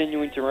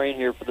continuing to rain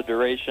here for the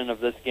duration of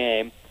this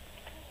game.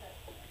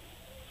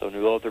 So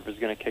New Lothrop is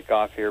going to kick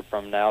off here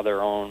from now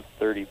their own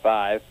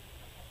 35.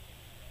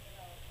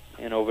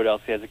 And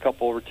Ovid-Elsie has a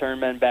couple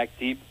return men back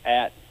deep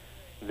at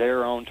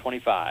their own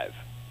 25.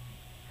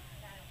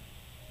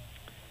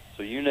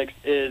 So Unix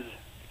is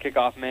the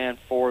kickoff man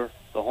for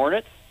the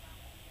Hornets.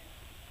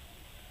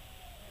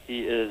 He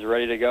is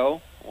ready to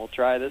go. We'll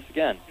try this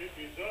again.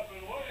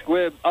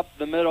 Squibb up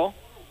the middle.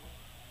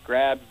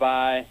 Grabbed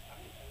by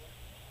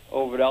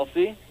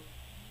Ovid-Elsie.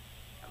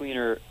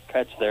 Cleaner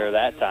catch there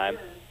that time.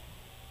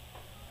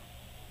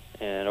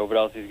 And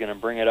Ovid-Elsie is going to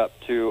bring it up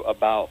to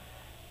about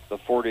the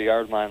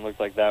 40-yard line. Looked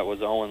like that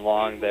was Owen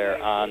Long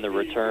there on the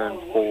return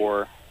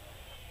for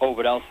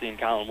Ovid-Elsie, and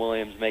Colin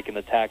Williams making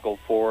the tackle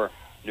for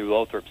New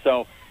Lothrop.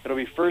 So it'll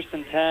be 1st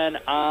and 10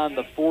 on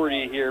the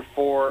 40 here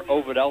for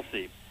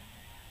Ovid-Elsie.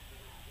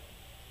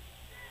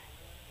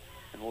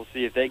 And we'll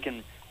see if they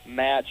can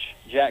match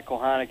Jack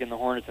Kohanek and the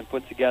Hornets and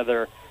put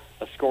together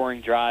a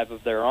scoring drive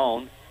of their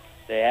own.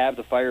 They have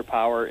the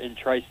firepower in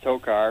Trice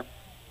Tokar.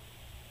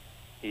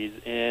 He's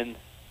in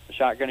the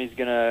shotgun. He's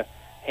going to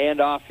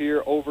hand off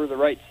here over the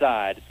right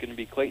side. It's going to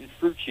be Clayton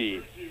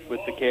Frucci with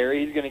the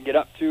carry. He's going to get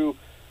up to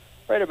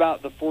right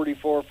about the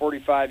 44,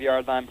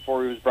 45-yard line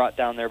before he was brought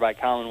down there by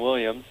Colin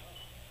Williams.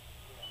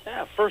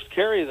 Yeah, first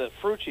carry that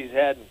Frucci's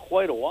had in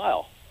quite a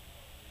while.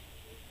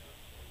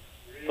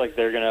 like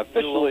they're going to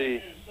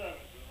officially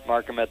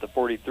mark him at the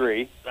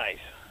 43. Nice.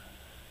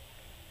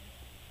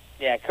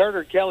 Yeah,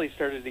 Carter Kelly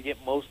started to get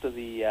most of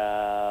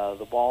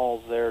the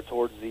balls there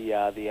towards the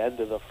end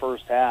of the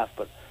first half,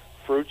 but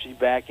Frucci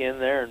back in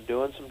there and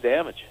doing some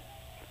damage.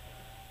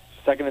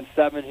 2nd and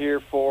 7 here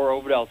for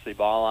Ovid-Elsie.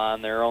 Ball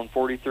on their own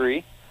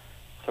 43.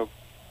 So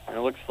and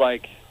it looks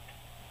like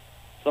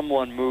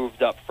someone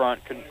moved up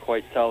front. Couldn't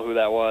quite tell who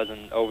that was,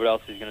 and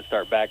Ovid-Elsie's going to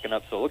start backing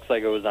up, so it looks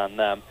like it was on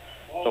them.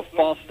 So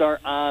false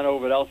start on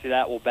Ovid-Elsie.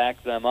 That will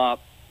back them up.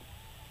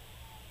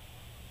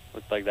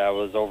 Looks like that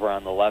was over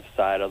on the left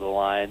side of the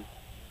line.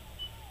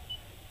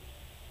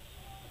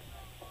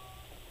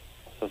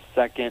 So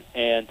 2nd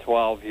and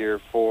 12 here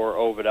for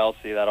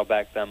Ovid-Elsie. That'll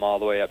back them all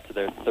the way up to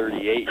their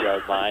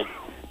 38-yard line.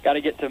 Got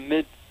to get to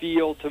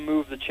midfield to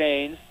move the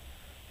chains.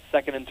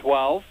 2nd and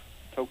 12.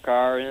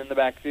 Tokar in the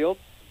backfield.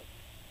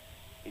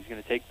 He's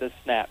going to take this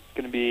snap. It's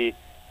going to be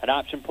an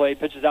option play.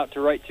 Pitches out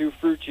to right to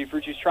Frucci.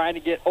 Frucci's trying to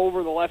get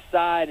over the left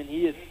side, and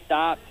he is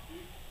stopped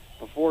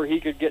before he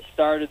could get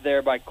started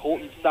there by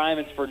Colton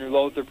Simons for New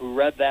Lothrop, who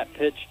read that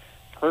pitch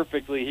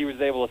perfectly. He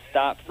was able to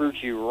stop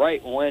Frucci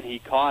right when he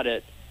caught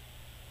it.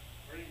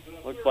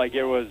 Looks like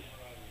it was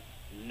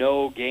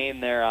no gain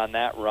there on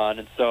that run,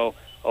 and so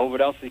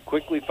Ovid-Elsie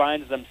quickly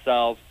finds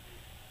themselves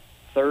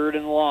 3rd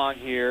and long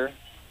here.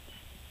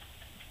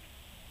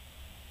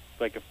 Looks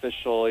like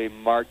officially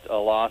marked a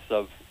loss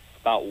of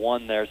about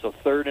 1 there, so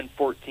 3rd and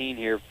 14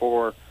 here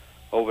for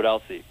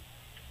Ovid-Elsie.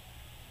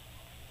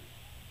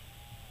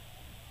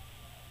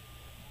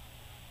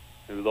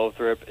 New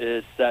Lothrop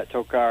is set.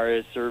 Tokar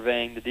is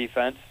surveying the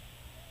defense.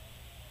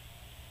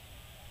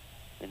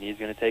 And he's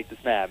going to take the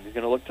snap. He's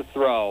going to look to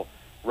throw.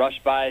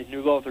 Rush by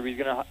New Lothrop. He's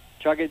going to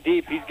chuck it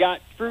deep. He's got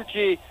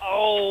Frucci.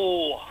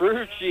 Oh!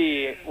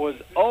 Frucci was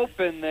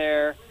open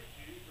there.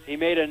 He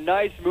made a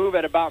nice move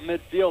at about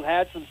midfield,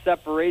 had some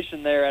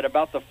separation there at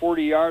about the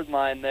 40-yard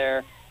line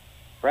there.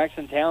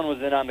 Braxton Town was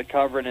in on the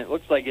cover, and it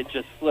looks like it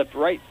just slipped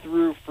right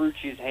through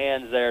Frucci's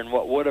hands there in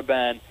what would have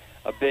been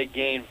a big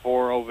gain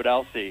for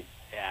Ovid-Elsie.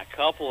 Yeah, a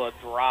couple of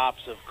drops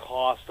have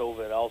cost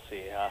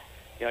Ovid-Elsie.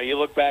 You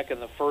look back in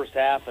the first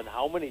half, and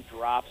how many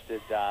drops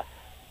did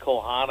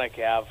Kohanic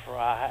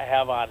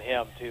have on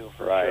him, too,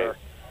 for sure.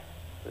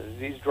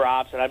 These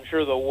drops, and I'm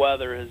sure the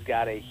weather has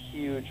got a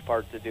huge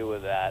part to do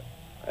with that.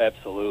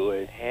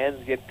 Absolutely.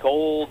 Hands get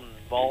cold,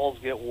 and balls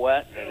get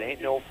wet, and it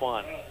ain't no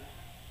fun.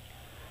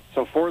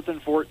 So 4th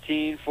and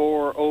 14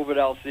 for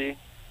Ovid-Elsie.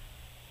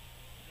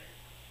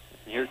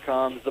 Here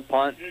comes the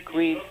punt.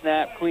 Clean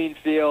snap, clean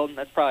field.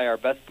 That's probably our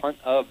best punt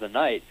of the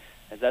night,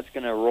 as that's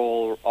going to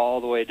roll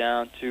all the way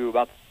down to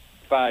about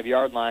the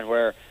 5-yard line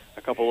where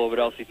a couple of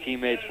Ovid-Elsie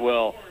teammates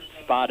will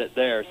spot it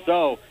there.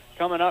 So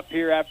coming up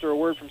here after a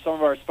word from some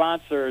of our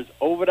sponsors,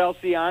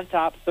 Ovid-Elsie on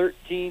top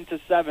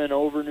 13-7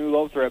 over New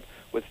Lothrop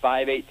with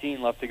 5:18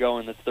 left to go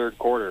in the 3rd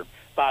quarter.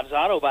 Bob's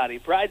Auto Body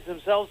prides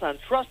themselves on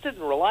trusted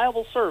and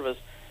reliable service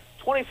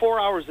 24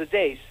 hours a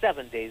day,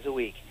 7 days a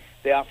week.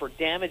 They offer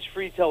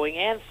damage-free towing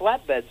and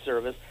flatbed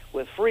service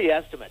with free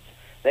estimates.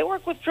 They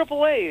work with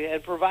AAA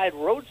and provide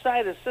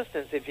roadside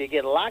assistance if you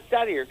get locked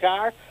out of your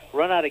car,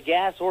 run out of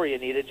gas, or you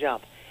need a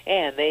jump.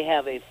 And they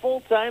have a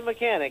full-time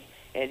mechanic,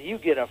 and you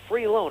get a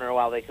free loaner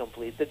while they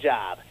complete the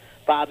job.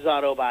 Bob's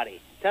Auto Body,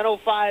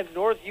 1005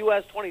 North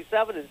US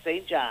 27 in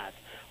St. John's,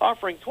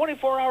 offering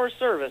 24-hour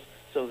service,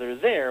 so they're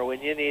there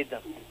when you need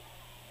them.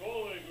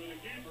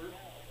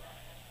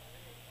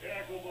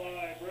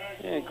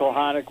 And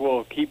Kohanic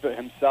will keep it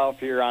himself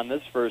here on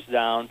this first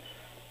down.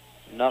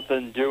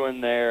 Nothing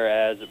doing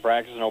there as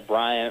Braxton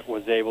O'Brien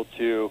was able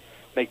to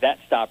make that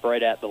stop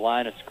right at the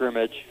line of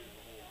scrimmage.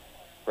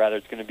 Rather,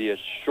 it's going to be a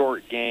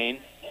short gain.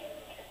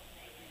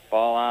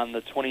 Ball on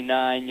the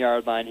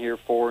 29-yard line here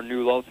for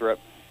New Lothrop.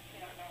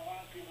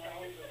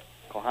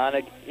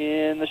 Kohanic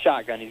in the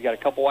shotgun. He's got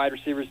a couple wide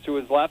receivers to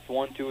his left,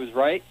 one to his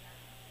right.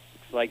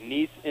 Looks like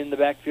Neese in the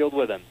backfield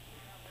with him.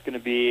 It's going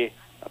to be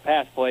a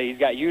pass play. He's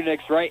got Unix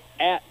right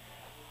at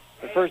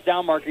the first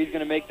down marker. He's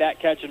going to make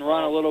that catch and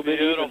run a little bit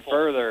even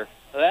further.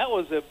 That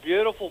was a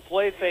beautiful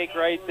play fake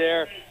right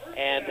there.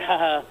 And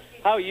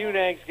how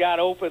Unix got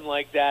open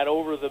like that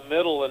over the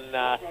middle and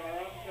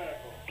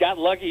got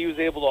lucky he was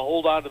able to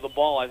hold on to the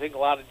ball. I think a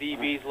lot of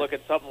DBs look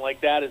at something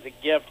like that as a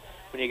gift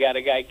when you got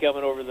a guy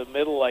coming over the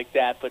middle like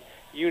that. But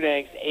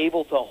Unix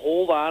able to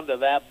hold on to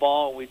that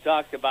ball, and we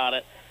talked about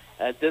it.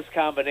 This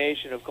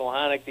combination of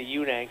Kohanic to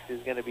Unix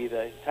is going to be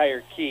the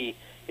entire key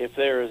if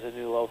there is a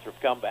New Lothrop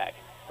comeback.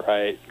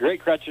 Right.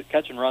 Great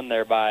catch and run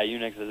there by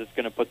Unix as it's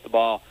going to put the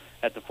ball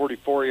at the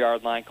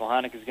 44-yard line.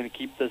 Kohanic is going to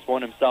keep this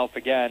one himself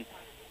again.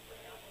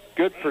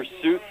 Good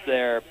pursuit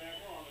there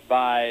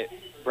by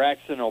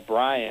Braxton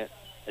O'Brien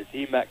as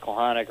he met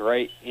Kohanic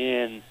right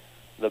in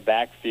the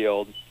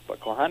backfield. But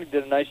Kohanic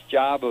did a nice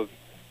job of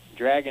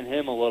dragging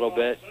him a little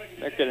bit.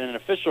 They're getting an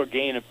official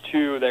gain of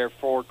 2 there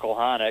for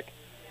Kohanic.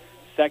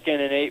 2nd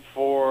and 8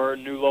 for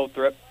New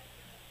Lothrop.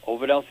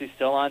 Ovid-Elsie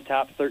still on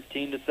top,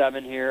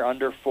 13-7 here,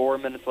 under 4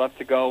 minutes left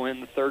to go in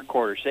the 3rd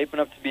quarter. Shaping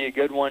up to be a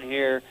good one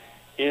here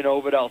in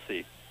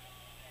Ovid-Elsie.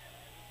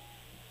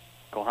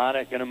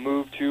 Kohanic going to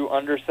move to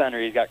under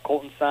center. He's got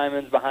Colton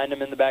Simons behind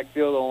him in the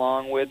backfield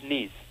along with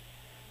Neese.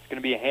 It's going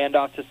to be a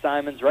handoff to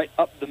Simons right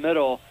up the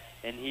middle,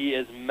 and he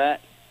is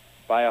met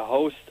by a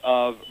host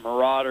of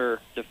Marauder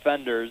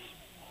defenders.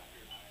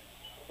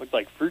 Looks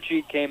like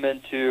Frucci came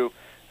in to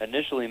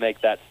initially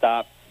make that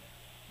stop,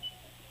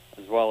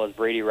 as well as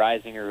Brady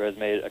Reisinger, who has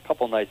made a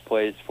couple nice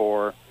plays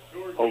for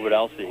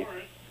Ovid-Elsie.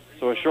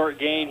 So a short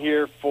gain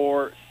here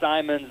for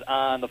Simons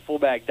on the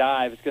fullback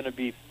dive. It's going to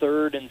be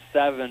 3rd and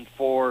 7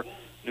 for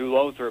New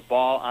Lothrop.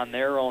 Ball on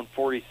their own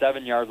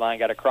 47-yard line.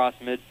 Got across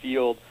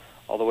midfield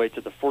all the way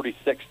to the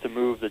 46 to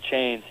move the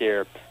chains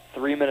here.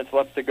 3 minutes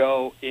left to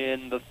go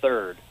in the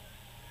third.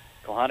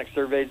 Kohanic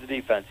surveys the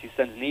defense. He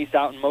sends Neese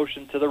out in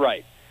motion to the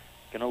right.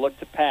 Going to look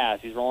to pass.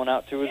 He's rolling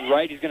out to his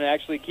right. He's going to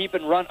actually keep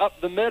and run up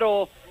the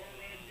middle.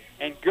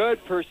 And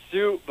good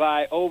pursuit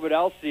by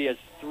Ovid-Elsie as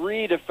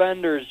 3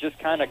 defenders just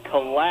kind of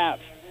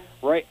collapsed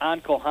right on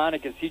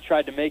Kohanic as he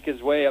tried to make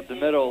his way up the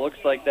middle. It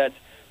looks like that's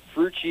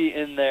Frucci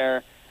in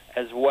there,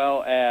 as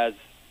well as,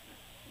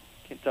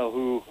 can't tell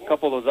who a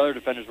couple of those other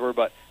defenders were,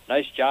 but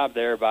nice job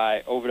there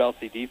by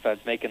Ovid-Elsie defense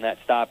making that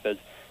stop, as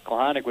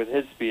Kohanic with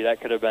his speed, that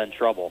could have been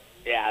trouble.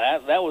 Yeah,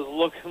 that was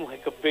looking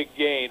like a big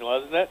gain,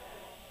 wasn't it?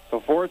 So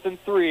 4th and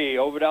 3,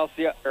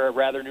 Ovid-Elsie, or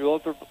rather New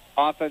Lothrop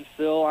offense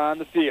still on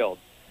the field.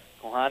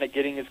 Kohanic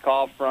getting his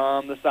call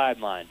from the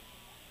sideline.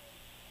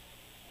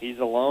 He's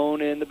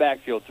alone in the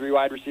backfield. 3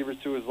 wide receivers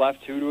to his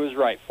left, 2 to his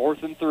right.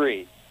 4th and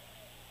 3.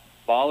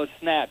 Ball is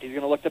snapped. He's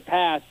going to look to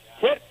pass.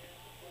 Hit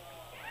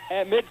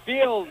at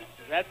midfield.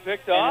 Is that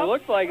picked off? And it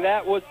looks like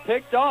that was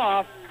picked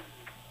off.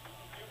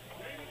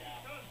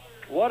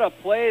 What a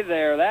play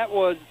there. That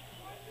was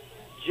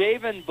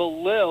Javen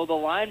Belil, the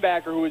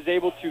linebacker, who was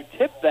able to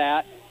tip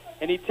that.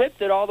 And he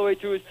tipped it all the way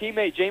to his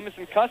teammate,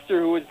 Jamison Custer,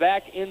 who was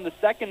back in the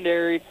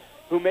secondary,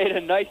 who made a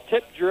nice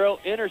tip drill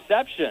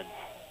interception.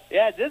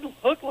 Yeah, it didn't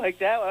look like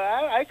that.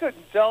 I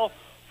couldn't tell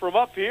from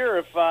up here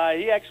if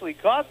he actually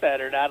caught that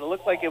or not. It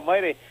looked like it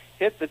might have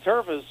hit the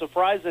turf. I was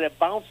surprised that it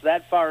bounced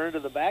that far into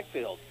the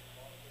backfield,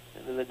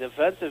 into the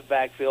defensive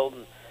backfield.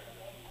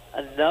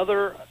 And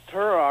another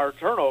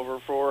turnover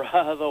for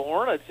the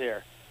Hornets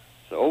here.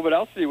 So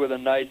Ovid-Elsie with a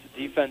nice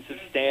defensive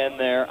stand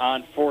there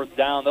on 4th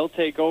down. They'll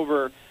take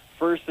over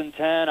 1st and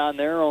 10 on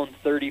their own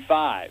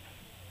 35.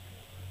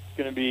 It's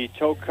going to be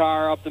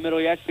Tokar up the middle.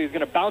 He actually is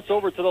going to bounce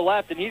over to the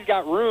left, and he's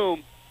got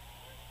room.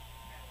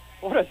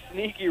 What a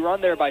sneaky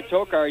run there by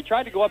Tokar. He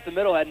tried to go up the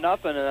middle, had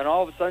nothing, and then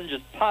all of a sudden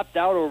just popped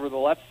out over the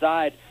left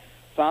side,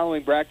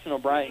 following Braxton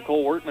O'Brien and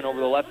Cole Workman over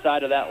the left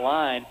side of that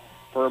line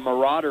for a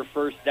Marauder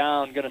first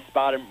down. Going to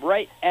spot him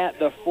right at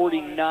the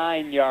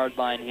 49-yard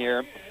line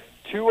here.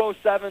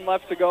 2:07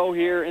 left to go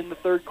here in the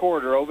third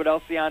quarter.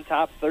 Ovid-Elsie on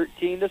top,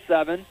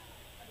 13-7.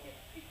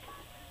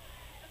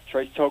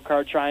 Trace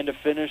Tokar trying to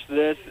finish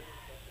this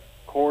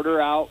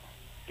quarter out,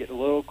 get a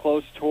little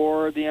close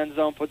toward the end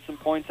zone, put some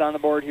points on the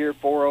board here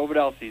for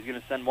Ovid-Elsie. He's going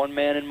to send one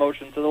man in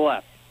motion to the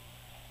left.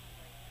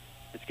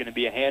 It's going to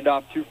be a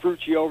handoff to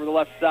Frucci over the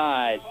left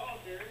side.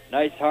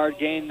 Nice hard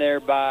gain there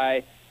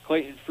by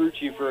Clayton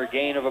Frucci for a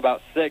gain of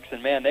about 6.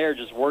 And, man, they're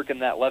just working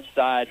that left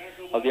side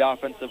of the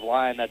offensive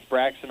line. That's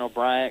Braxton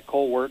O'Brien,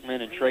 Cole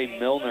Workman, and Trey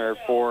Milner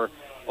for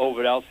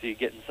Ovid-Elsie,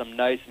 getting some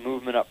nice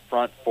movement up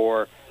front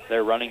for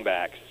their running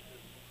backs.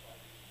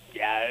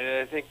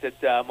 Yeah, I think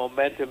that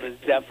momentum has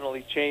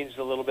definitely changed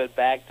a little bit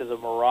back to the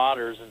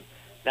Marauders, and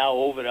now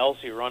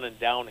Ovid-Elsie running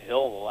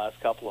downhill the last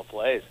couple of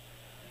plays.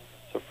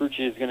 So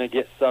Frucci is going to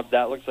get subbed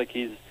out. Looks like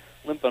he's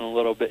limping a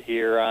little bit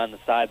here on the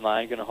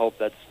sideline. Going to hope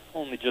that's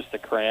only just a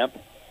cramp.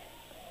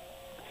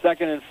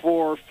 2nd and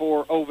 4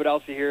 for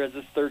Ovid-Elsie here as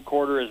this third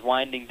quarter is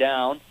winding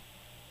down.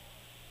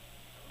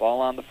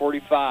 Ball on the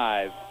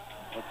 45.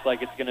 Looks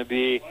like it's going to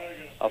be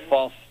a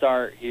false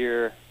start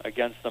here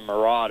against the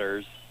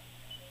Marauders.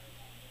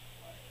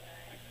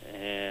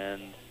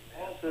 And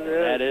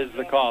that is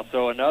the call.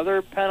 So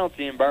another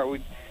penalty, and Bart,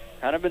 we've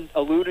kind of been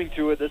alluding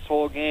to it this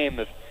whole game.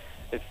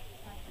 If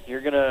you're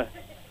going to,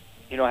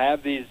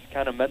 have these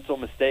kind of mental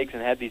mistakes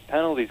and have these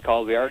penalties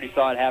called, we already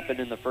saw it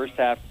happen in the first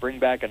half, bring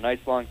back a nice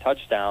long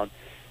touchdown.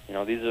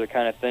 These are the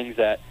kind of things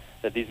that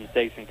these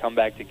mistakes can come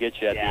back to get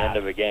you at the end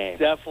of a game.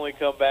 Definitely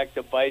come back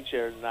to bite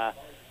you. And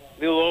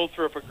New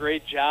Lothrop, a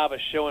great job of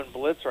showing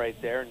blitz right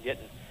there and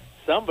getting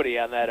somebody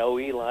on that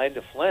OE line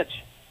to flinch.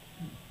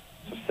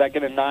 So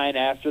 2nd and 9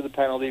 after the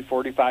penalty,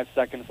 45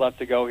 seconds left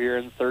to go here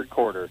in the third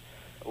quarter.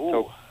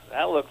 Ooh,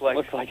 that looked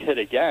like it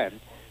again.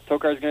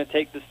 Tokar's going to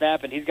take the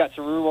snap, and he's got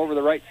some room over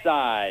the right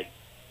side.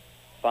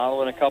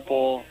 Following a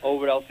couple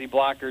Ovid-Elsie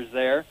blockers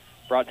there,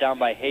 brought down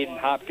by Hayden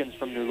Hopkins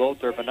from New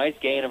Lothrop. A nice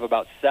gain of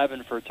about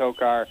 7 for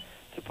Tokar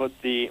to put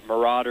the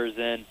Marauders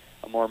in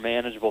a more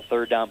manageable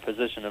third down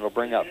position. It'll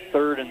bring up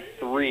 3rd and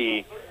 3.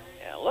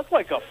 Yeah, it looked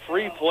like a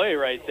free play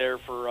right there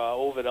for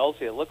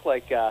Ovid-Elsie. It looked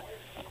like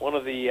one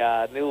of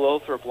the New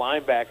Lothrop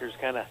linebackers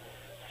kind of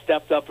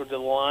stepped up to the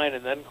line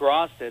and then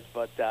crossed it,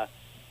 but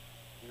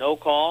no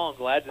call. I'm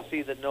glad to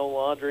see that no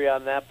laundry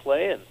on that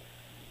play, and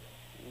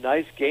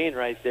nice gain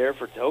right there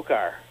for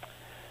Tokar.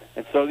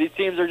 And so these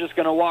teams are just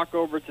going to walk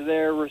over to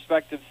their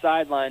respective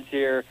sidelines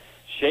here,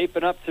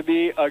 shaping up to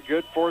be a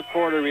good fourth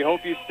quarter. We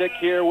hope you stick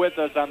here with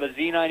us on the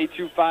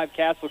Z92.5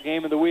 Castle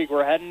Game of the Week.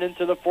 We're heading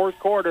into the fourth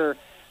quarter.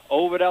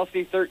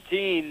 Ovid-Elsie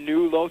 13,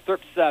 New Lothrop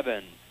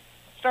 7.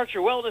 Start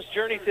your wellness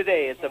journey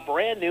today at the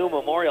brand-new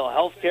Memorial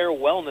Healthcare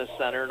Wellness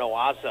Center in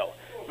Owasso.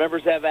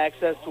 Members have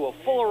access to a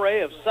full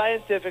array of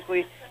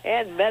scientifically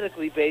and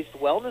medically-based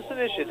wellness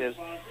initiatives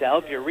to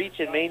help you reach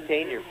and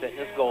maintain your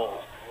fitness goals.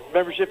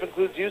 Membership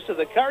includes use of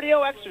the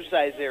cardio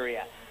exercise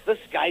area, the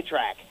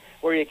SkyTrack,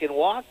 where you can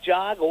walk,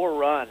 jog, or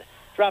run.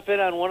 Drop in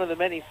on one of the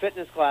many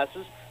fitness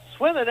classes,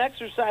 swim and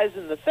exercise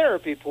in the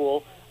therapy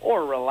pool,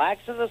 or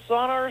relax in the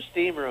sauna or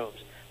steam rooms.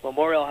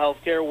 Memorial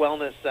Healthcare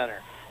Wellness Center,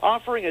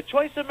 offering a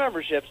choice of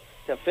memberships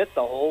to fit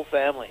the whole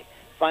family.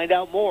 Find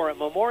out more at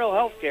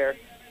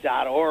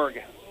memorialhealthcare.org.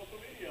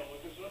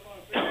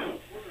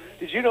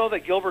 Did you know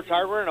that Gilbert's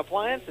Hardware and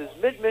Appliance is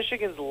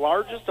Mid-Michigan's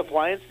largest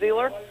appliance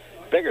dealer?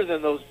 Bigger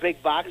than those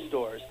big box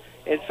stores.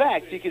 In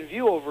fact, you can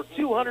view over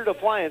 200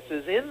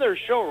 appliances in their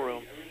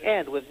showroom,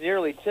 and with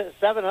nearly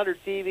 700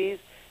 TVs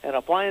and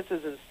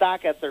appliances in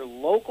stock at their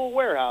local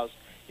warehouse,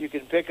 you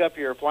can pick up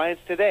your appliance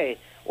today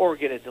or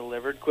get it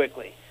delivered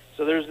quickly.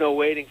 So there's no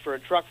waiting for a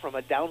truck from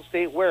a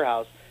downstate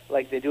warehouse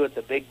like they do at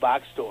the big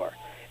box store.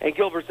 And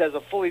Gilbert's has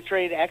a fully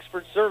trained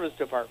expert service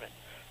department.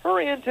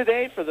 Hurry in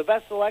today for the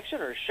best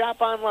selection or shop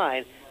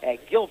online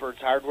at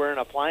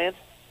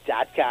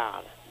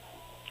gilbertshardwareandappliance.com.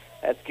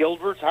 That's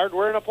Gilbert's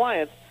Hardware and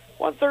Appliance,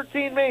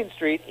 113 Main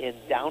Street in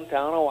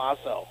downtown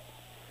Owasso.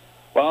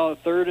 Well,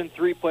 3rd and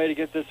 3 play to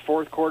get this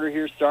fourth quarter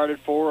here started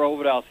for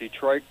Ovid-Elsie.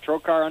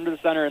 Trokar under the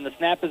center, and the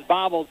snap is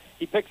bobbled.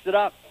 He picks it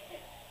up.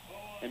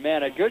 And,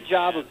 man, a good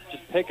job of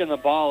just picking the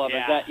ball up,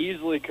 as that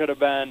easily could have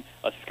been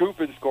a scoop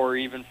and score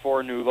even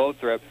for New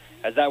Lothrop,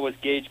 as that was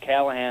Gage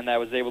Callahan that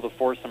was able to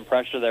force some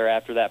pressure there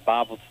after that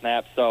bobbled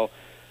snap. So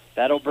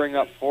that'll bring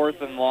up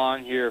 4th and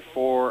long here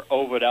for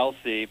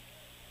Ovid-Elsie.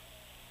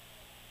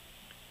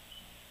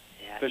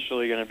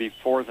 Officially going to be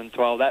 4th and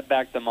 12. That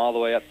backed them all the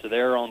way up to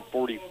their own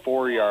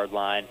 44-yard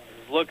line.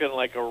 Looking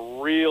like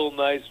a real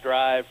nice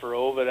drive for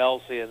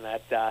Ovid-Elsie, and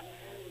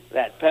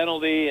that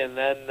penalty and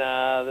then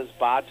this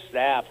botched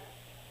snap.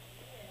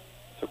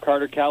 So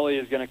Carter Kelly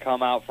is going to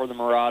come out for the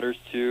Marauders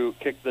to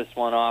kick this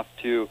one off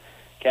to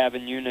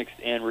Kevin Unix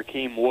and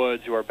Rakeem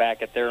Woods, who are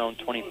back at their own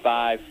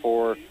 25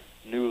 for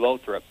New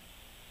Lothrop.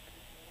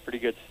 Pretty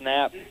good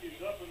snap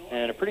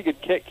and a pretty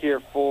good kick here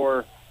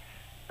for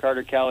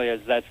Carter Kelly, as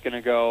that's going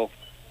to go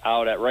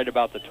out at right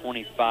about the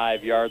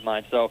 25-yard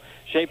line. So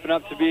shaping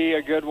up to be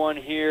a good one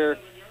here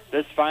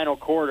this final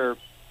quarter.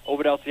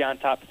 Ovid-Elsie on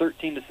top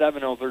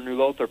 13-7 over New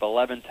Lothrop,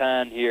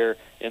 11-10 here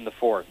in the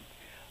fourth.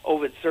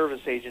 Ovid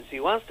Service Agency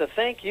wants to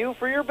thank you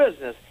for your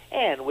business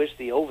and wish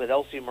the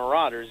Ovid-Elsie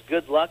Marauders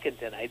good luck in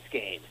tonight's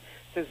game.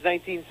 Since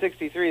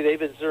 1963, they've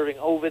been serving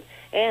Ovid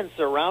and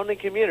surrounding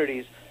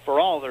communities for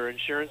all their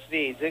insurance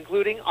needs,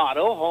 including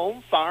auto,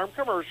 home, farm,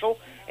 commercial,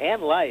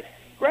 and life.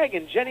 Greg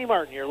and Jenny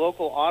Martin, your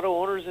local auto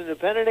owners and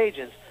independent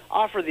agents,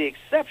 offer the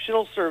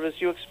exceptional service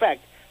you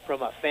expect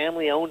from a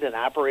family-owned and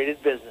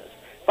operated business.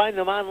 Find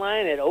them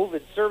online at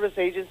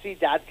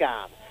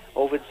ovidserviceagency.com.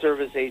 Ovid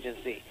Service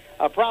Agency,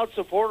 a proud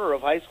supporter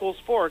of high school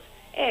sports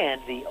and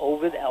the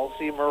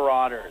Ovid-Elsie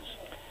Marauders.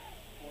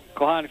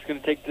 Kohanik's going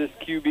to take this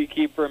QB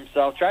keeper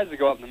himself, tries to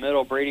go up in the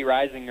middle. Brady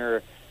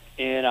Reisinger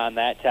in on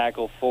that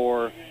tackle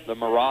for the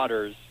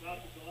Marauders.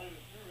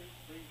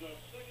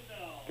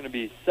 Going to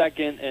be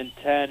 2nd and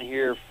 10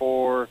 here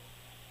for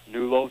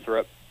New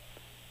Lothrop.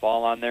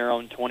 Ball on their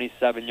own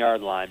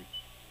 27-yard line.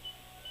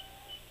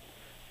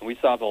 And we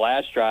saw the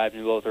last drive,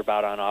 New Lothrop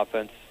out on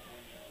offense.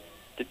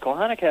 Did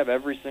Kohanik have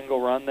every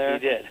single run there? He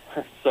did.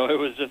 So it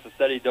was just a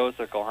steady dose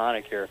of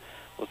Kohanik here.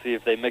 We'll see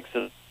if they mix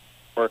it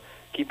or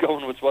keep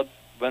going with what's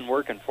been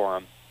working for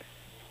them.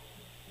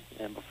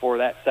 And before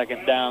that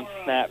second down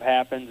snap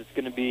happens, it's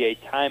going to be a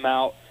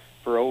timeout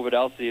for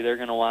Ovid-Elsie. They're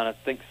going to want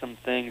to think some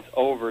things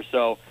over.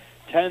 So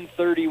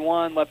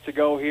 10:31 left to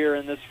go here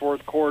in this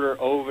fourth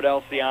quarter.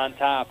 Ovid-Elsie on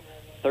top,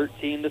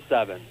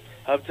 13-7.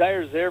 Hub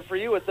Tire's there for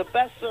you with the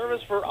best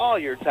service for all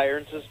your tire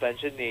and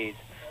suspension needs.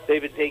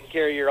 They've been taking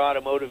care of your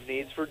automotive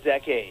needs for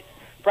decades,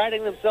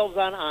 priding themselves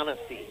on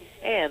honesty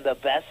and the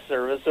best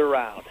service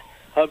around.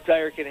 Hub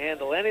Tire can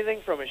handle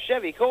anything from a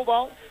Chevy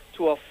Cobalt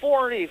to a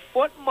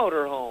 40-foot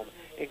motorhome,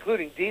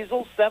 including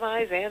diesel,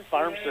 semis, and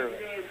farm service.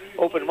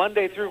 Open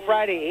Monday through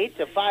Friday, 8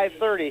 to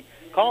 5:30.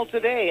 Call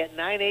today at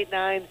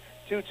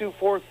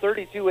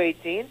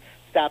 989-224-3218.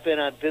 Stop in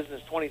on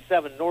Business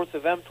 27 north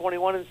of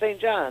M21 in St.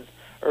 John's,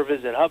 or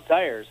visit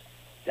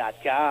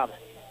hubtires.com.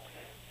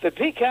 The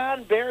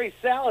pecan berry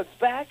salad's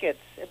back in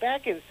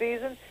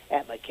season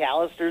at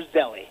McAllister's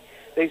Deli.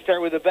 They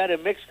start with a bed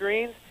of mixed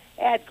greens,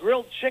 add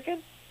grilled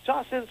chicken,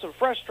 toss in some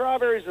fresh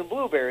strawberries and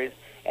blueberries,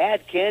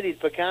 add candied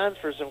pecans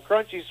for some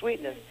crunchy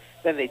sweetness,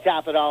 then they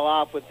top it all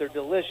off with their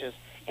delicious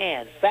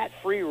and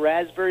fat-free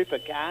raspberry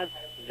pecan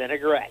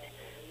vinaigrette.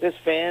 This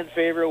fan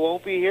favorite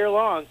won't be here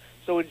long,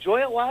 so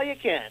enjoy it while you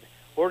can.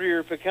 Order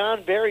your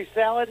pecan berry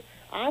salad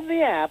on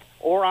the app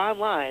or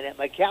online at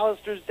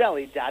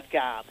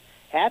McAllistersDeli.com.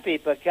 Happy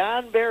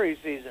pecan berry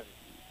season.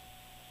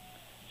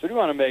 So I do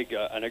want to make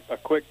a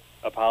quick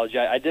apology.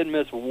 I did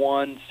miss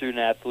one student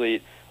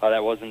athlete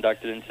that was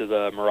inducted into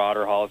the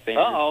Marauder Hall of Fame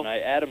tonight.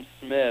 Adam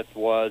Smith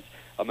was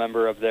a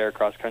member of their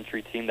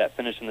cross-country team that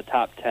finished in the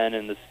top 10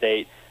 in the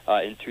state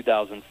in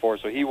 2004.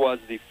 So he was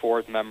the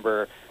fourth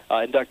member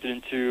inducted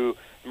into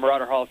the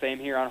Marauder Hall of Fame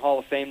here on Hall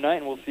of Fame night,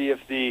 and we'll see if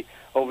the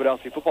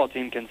Ovid-Elsie football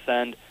team can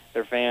send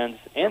their fans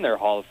and their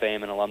Hall of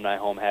Fame and alumni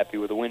home happy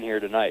with a win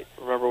here tonight.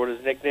 Remember what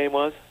his nickname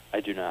was?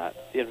 I do not.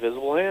 The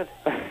Invisible Hand.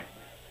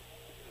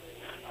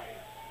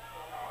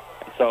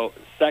 So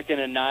 2nd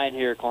and 9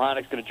 here.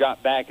 Kohonek's going to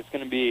drop back. It's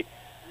going to be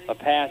a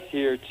pass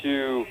here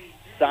to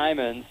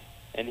Simons,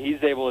 and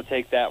he's able to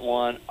take that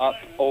one up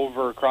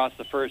over across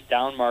the first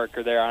down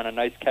marker there on a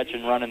nice catch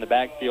and run in the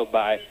backfield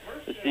by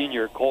the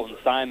senior, Colton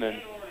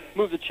Simons.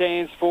 Move the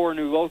chains for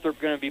New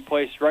Lothrop, going to be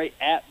placed right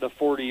at the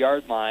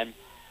 40-yard line.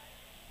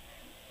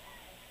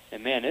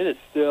 And, man, it is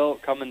still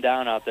coming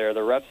down out there. The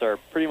refs are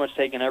pretty much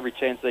taking every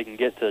chance they can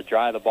get to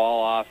dry the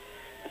ball off.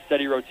 A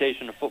steady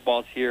rotation of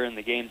footballs here in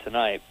the game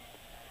tonight.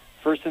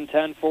 1st and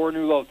 10 for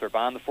New Lothrop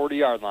on the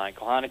 40-yard line.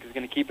 Kohonek is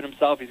going to keep it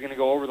himself. He's going to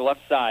go over the left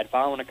side,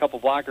 following a couple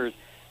blockers,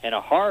 and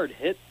a hard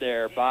hit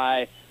there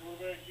by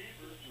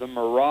the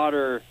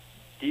Marauder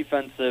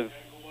defensive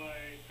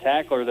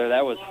tackler there.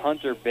 That was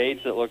Hunter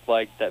Bates, it looked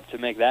like, that to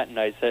make that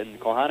nice hit, and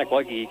Kohonek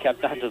lucky he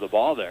kept onto the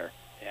ball there.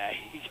 Yeah,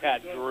 he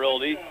got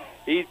drilled. He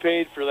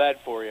paid for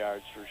that 4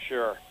 yards for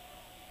sure.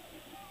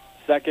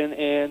 2nd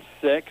and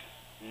 6,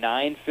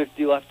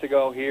 9:50 left to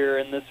go here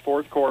in this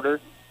fourth quarter.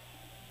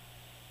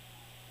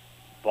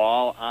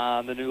 Ball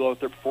on the New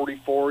Lothrop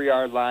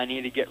 44-yard line.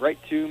 Need to get right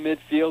to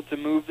midfield to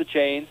move the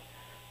chains.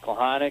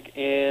 Kohonek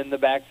in the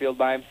backfield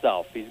by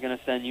himself. He's going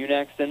to send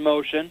Unax in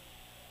motion.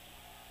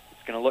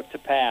 He's going to look to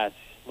pass.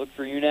 Look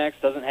for Unax.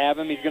 Doesn't have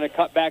him. He's going to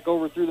cut back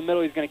over through the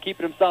middle. He's going to keep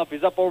it himself.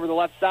 He's up over the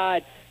left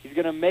side. He's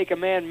going to make a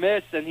man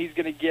miss, and he's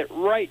going to get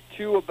right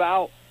to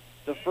about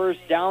the first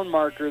down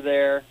marker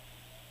there.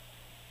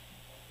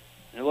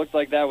 And it looked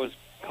like that was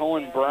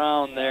Cohen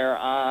Brown there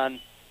on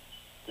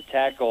the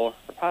tackle,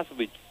 or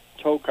possibly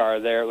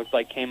Tokar there. It looked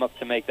like came up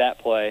to make that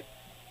play.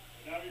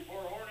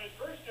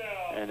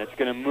 And it's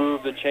going to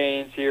move the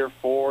chains here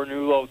for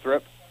New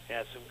Lothrop.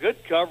 Yeah, some good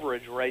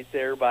coverage right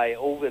there by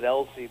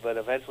Ovid-Elsie, but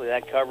eventually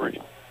that coverage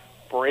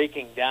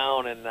breaking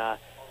down, and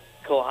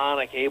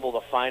Kohonek able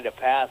to find a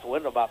path.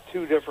 Went about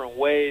 2 different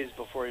ways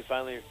before he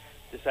finally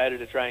decided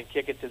to try and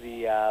kick it to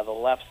the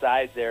left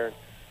side there and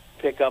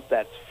pick up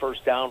that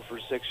first down for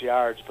 6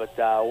 yards. But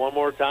one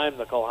more time,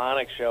 the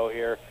Kohonek show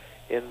here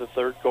in the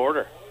third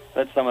quarter.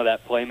 That's some of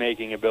that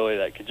playmaking ability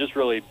that could just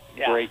really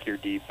break your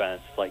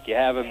defense. Like you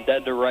have him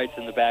dead to rights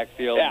in the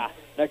backfield. Yeah.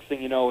 Next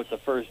thing you know, it's a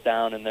first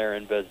down and they're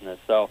in business.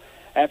 So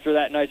after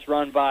that nice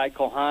run by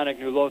Kohonek,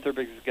 New Lothrop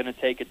is going to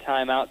take a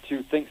timeout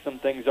to think some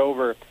things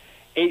over.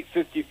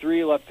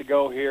 8:53 left to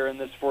go here in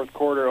this fourth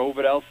quarter.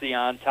 Ovid-Elsie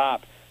on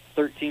top,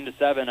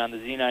 13-7 on the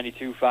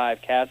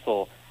Z92.5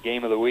 Castle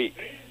Game of the Week.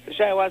 The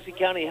Shiawassee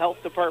County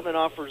Health Department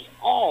offers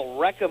all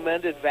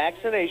recommended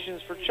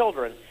vaccinations for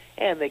children,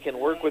 and they can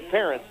work with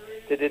parents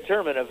to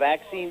determine a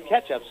vaccine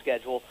catch-up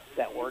schedule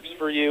that works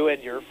for you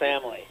and your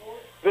family.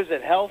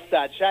 Visit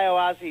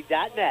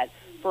health.shiawassee.net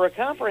for a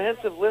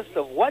comprehensive list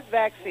of what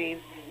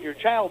vaccines your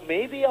child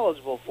may be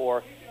eligible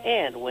for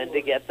and when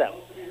to get them.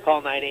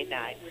 Call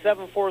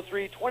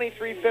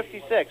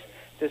 989-743-2356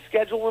 to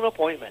schedule an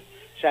appointment.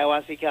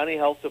 Shiawassee County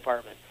Health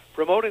Department,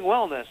 promoting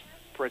wellness,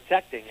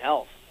 protecting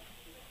health.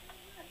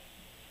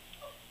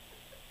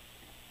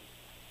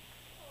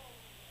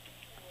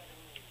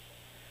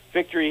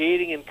 Victory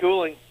Heating and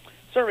Cooling,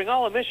 serving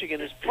all of Michigan,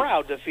 is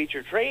proud to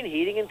feature Trane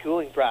Heating and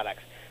Cooling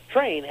products.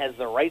 Trane has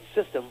the right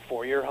system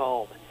for your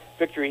home.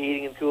 Victory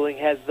Heating and Cooling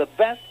has the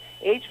best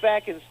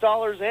HVAC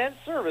installers and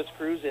service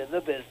crews in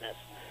the business.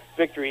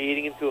 Victory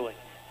Heating and Cooling,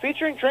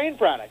 featuring Trane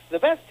products, the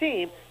best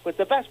team with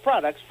the best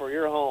products for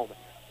your home.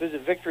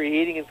 Visit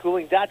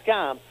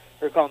victoryheatingandcooling.com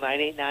or call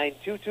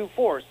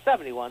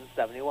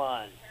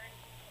 989-224-7171.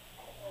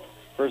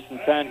 1st and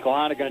 10,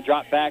 Kohonek going to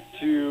drop back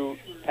to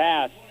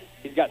pass.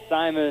 He's got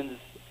Simons.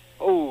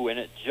 Oh, and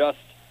it just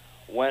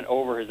went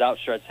over his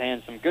outstretched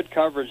hand. Some good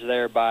coverage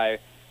there by,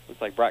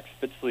 looks like Brock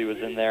Spitzley was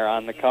in there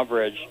on the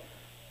coverage.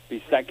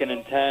 Be 2nd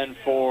and 10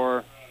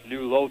 for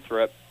New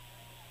Lothrop.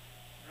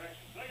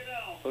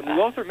 So New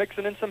Lothrop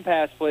mixing in some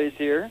pass plays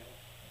here.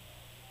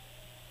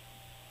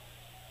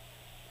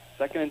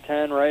 2nd and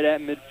 10 right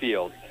at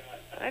midfield.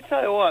 I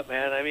tell you what,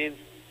 man, I mean,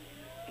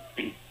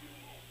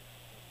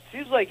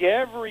 seems like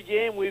every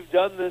game we've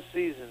done this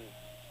season,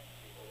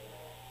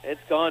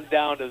 it's gone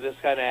down to this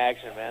kind of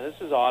action, man. This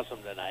is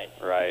awesome tonight.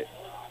 Right.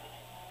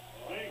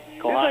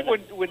 Seems like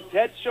when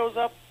Ted shows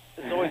up,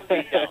 it's always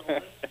beat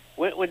down.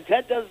 When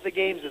Ted does the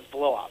games, it's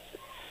blowouts.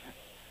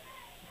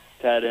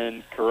 Ted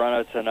in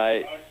Corunna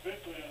tonight,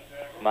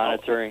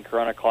 monitoring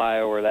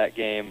Corunna-Clio, where that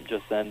game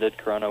just ended.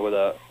 Corunna with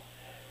a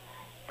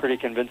pretty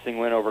convincing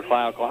win over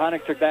Clio.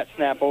 Kohonek took that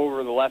snap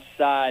over the left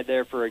side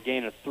there for a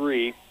gain of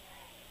 3.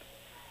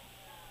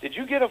 Did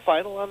you get a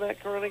final on that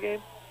Corunna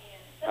game?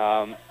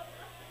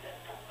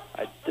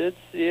 I did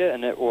see it,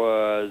 and it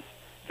was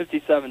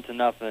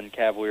 57-0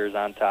 Cavaliers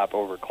on top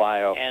over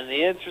Clio. And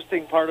the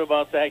interesting part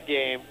about that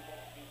game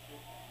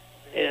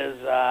is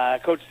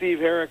Coach Steve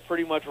Herrick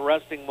pretty much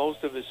resting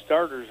most of his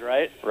starters,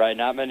 right? Right,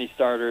 not many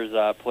starters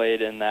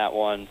played in that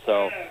one.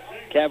 So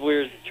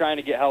Cavaliers trying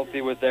to get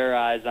healthy with their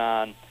eyes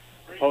on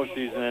the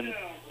postseason.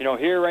 You know,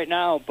 here right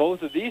now,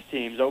 both of these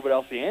teams,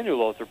 Ovid-Elsie and New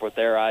Lothrop, with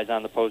their eyes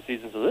on the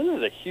postseason. So this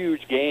is a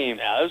huge game.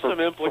 Yeah, there's some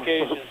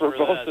implications for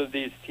both of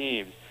these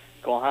teams.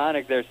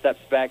 Kohanic there steps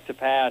back to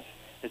pass.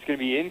 It's going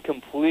to be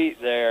incomplete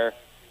there,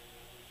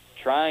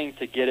 trying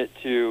to get it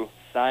to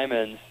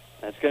Simons.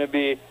 That's going to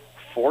be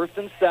 4th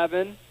and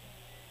 7.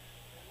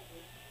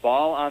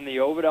 Ball on the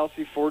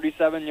Ovid-Elsie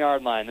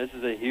 47-yard line. This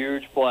is a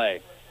huge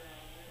play.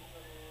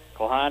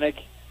 Kohanic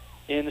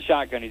in the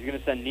shotgun. He's going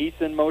to send Neese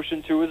in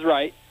motion to his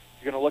right.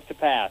 He's going to look to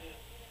pass.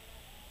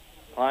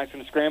 Kohanic's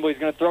going to scramble. He's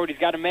going to throw it. He's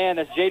got a man.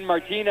 That's Jaden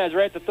Martinez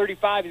right at the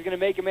 35. He's going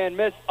to make a man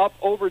miss up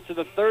over to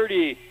the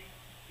 30.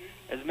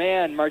 As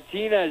man,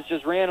 Martinez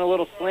just ran a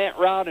little slant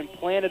route and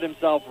planted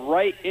himself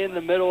right in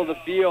the middle of the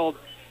field.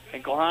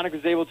 And Kohanic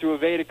was able to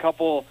evade a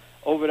couple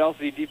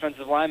Ovid-Elsie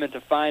defensive linemen to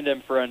find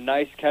him for a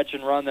nice catch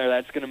and run there.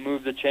 That's going to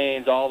move the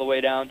chains all the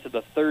way down to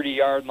the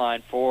 30-yard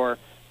line for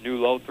New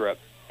Lothrop.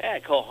 Yeah,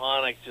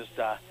 Kohanic just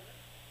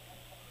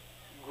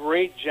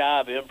great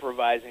job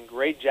improvising,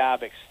 great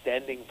job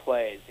extending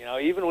plays. You know,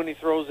 even when he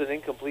throws an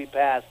incomplete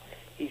pass,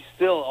 he's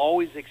still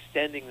always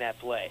extending that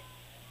play.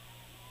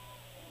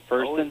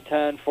 1st and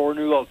 10 for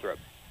New Lothrop.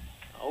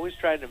 Always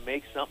trying to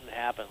make something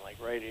happen, like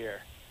right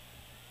here.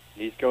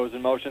 Neese goes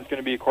in motion. It's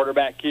going to be a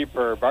quarterback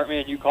keeper.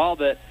 Bartman, you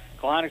called it.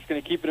 Kohanic's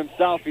going to keep it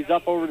himself. He's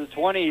up over the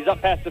 20. He's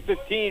up past the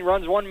 15.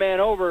 Runs one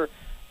man over.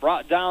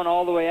 Brought down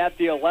all the way at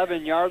the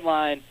 11-yard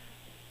line.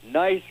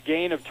 Nice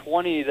gain of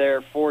 20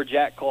 there for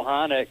Jack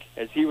Kohanic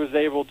as he was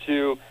able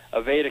to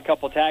evade a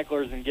couple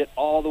tacklers and get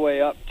all the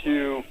way up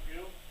to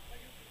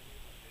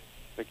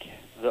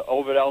the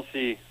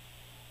Ovid-Elsie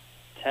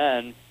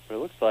 10. But it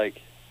looks like,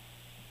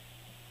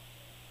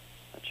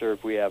 not sure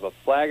if we have a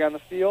flag on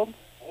the field.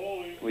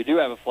 We do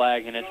have a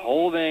flag, and it's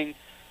holding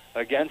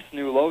against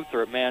New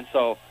Lothrop, man.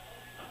 So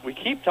we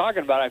keep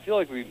talking about it. I feel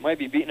like we might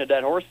be beating a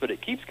dead horse, but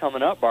it keeps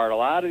coming up, Bart. A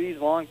lot of these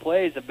long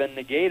plays have been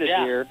negated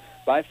here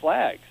by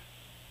flags.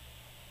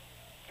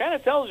 Kind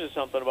of tells you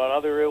something about how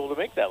they were able to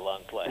make that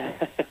long play.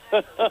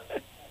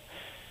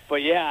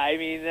 But yeah, I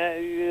mean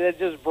that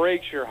just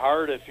breaks your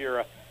heart if you're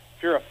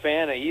a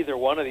fan of either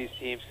one of these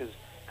teams,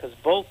 because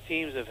both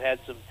teams have had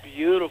some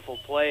beautiful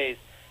plays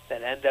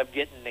that end up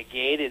getting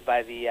negated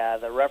by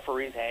the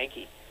referee's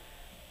hanky.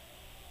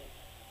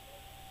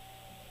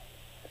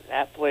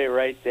 That play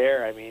right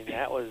there, I mean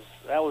that was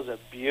a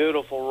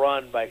beautiful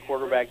run by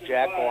quarterback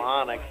Jack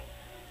Kohanic.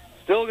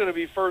 Still going to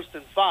be 1st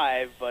and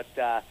 5,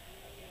 but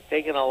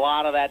taking a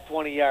lot of that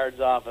 20 yards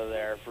off of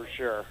there for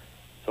sure.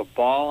 So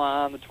ball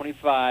on the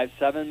 25.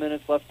 7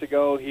 minutes left to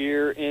go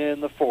here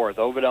in the 4th.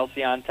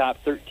 Ovid-Elsie on top,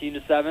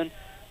 13-7.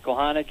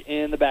 Kohanic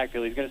in the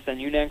backfield. He's going to send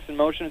Unanx in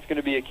motion. It's going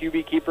to be a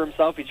QB keeper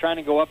himself. He's trying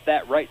to go up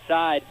that right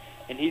side,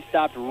 and he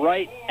stopped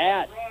right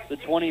at the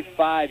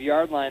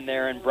 25-yard line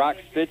there, and Brock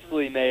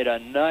Spitzley made a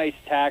nice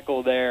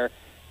tackle there,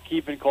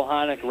 keeping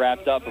Kohanic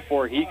wrapped up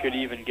before he could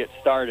even get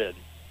started.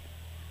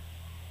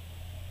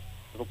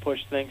 It'll push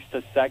things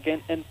to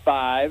 2nd and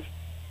 5,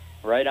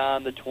 right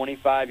on the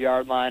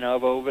 25-yard line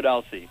of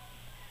Ovid-Elsie.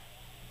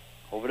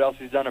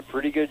 Ovid-Elsie's done a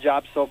pretty good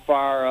job so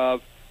far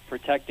of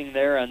protecting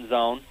their end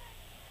zone.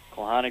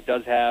 Kohanic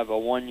does have a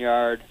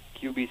 1-yard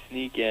QB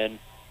sneak in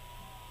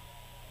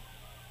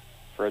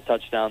for a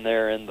touchdown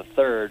there in the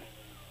 3rd.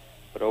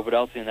 But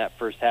Ovid-Elsie in that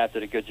first half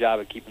did a good job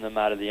of keeping them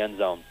out of the end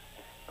zone.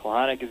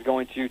 Kohanic is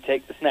going to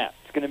take the snap.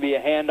 It's going to be a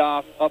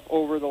handoff up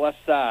over the left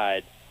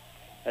side.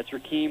 That's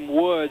Rakeem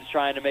Woods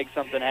trying to make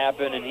something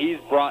happen, and he's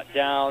brought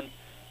down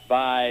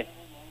by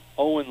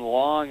Owen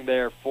Long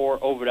there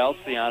for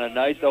Ovid-Elsie on a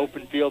nice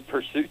open field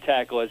pursuit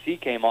tackle as he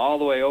came all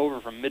the way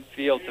over from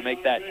midfield to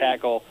make that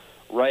tackle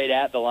right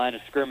at the line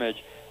of scrimmage.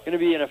 Going to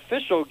be an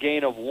official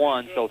gain of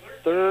 1, so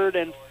 3rd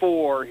and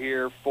 4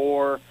 here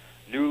for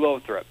New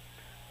Lothrop.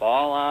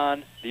 Ball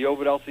on the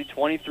Ovid-Elsie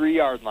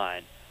 23-yard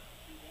line.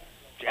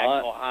 Jack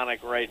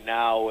Kohanic right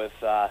now with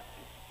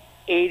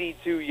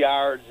 82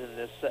 yards in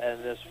this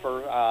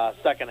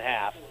second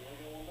half.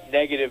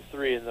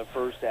 -3 in the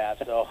first half.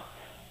 So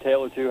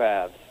tale of two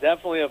halves.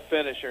 Definitely a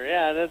finisher.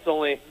 Yeah, and it's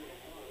only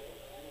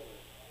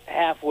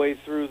halfway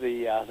through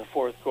the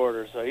 4th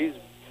quarter, so he's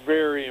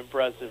very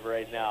impressive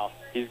right now.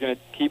 He's going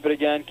to keep it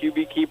again.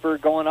 QB keeper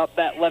going up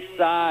that left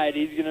side.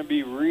 He's going to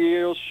be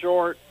real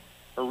short,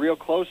 or real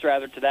close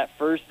rather, to that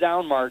first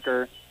down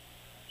marker.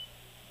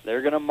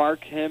 They're going to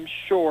mark him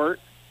short.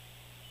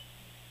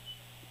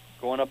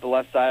 Going up the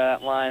left side of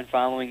that line,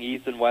 following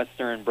Ethan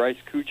Wester and Bryce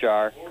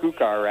Kukar.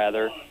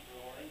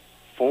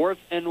 4th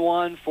and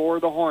 1 for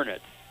the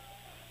Hornets.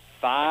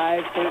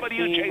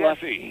 5:13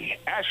 left. WJSE,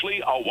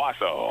 Ashley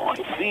Owasso,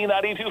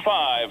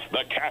 C92.5,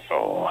 The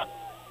Castle.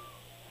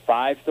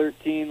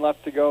 5:13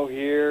 left to go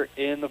here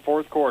in the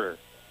 4th quarter.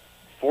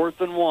 4th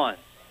and 1.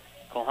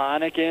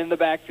 Kohanic in the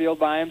backfield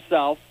by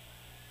himself.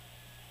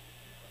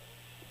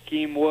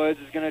 Keem Woods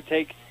is going to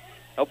take,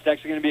 it's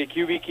actually going to be a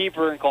QB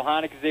keeper, and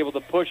Kohanic is able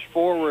to push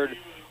forward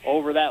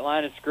over that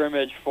line of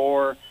scrimmage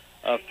for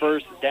a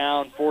first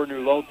down for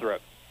New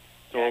Lothrop.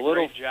 So yeah, a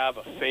little great job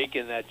of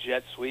faking that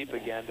jet sweep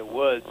again to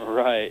Woods.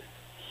 Right.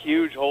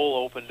 Huge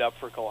hole opened up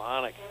for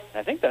Kohanic.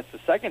 I think that's the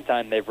second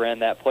time they've ran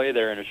that play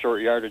there in a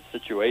short yardage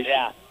situation.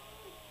 Yeah.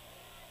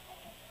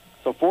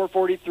 So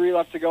 4:43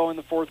 left to go in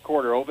the fourth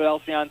quarter.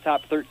 Ovid-Elsie on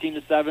top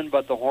 13-7,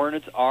 but the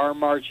Hornets are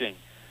marching.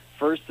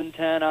 1st and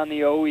 10 on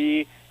the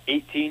OE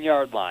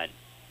 18-yard line.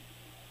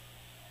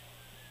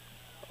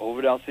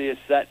 Ovid-Elsie is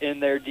set in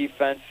their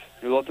defense.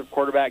 New Lothrop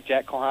quarterback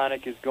Jack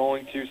Kohanic is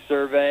going to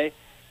survey.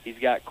 He's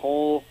got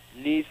Cole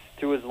Neese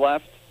to his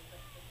left.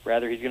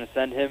 Rather, he's going to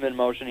send him in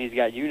motion. He's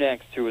got Unax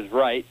to his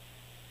right.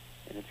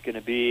 And it's going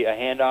to be a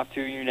handoff to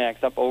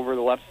Unax up over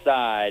the left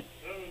side.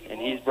 And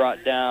he's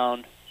brought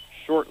down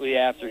shortly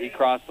after he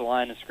crossed the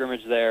line of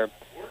scrimmage there.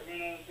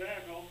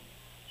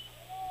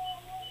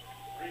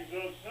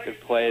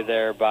 Good play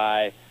there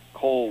by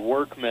Cole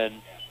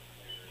Workman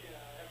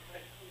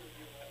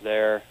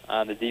there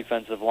on the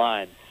defensive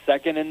line.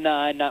 2nd and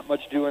 9, not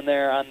much doing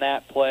there on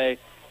that play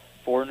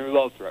for New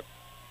Lothrop.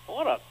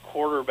 What a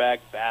quarterback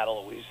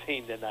battle we've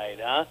seen tonight,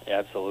 huh?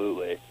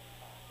 Absolutely.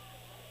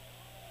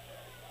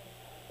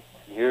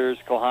 Here's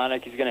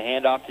Kohanic. He's going to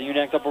hand off to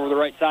Unax up over the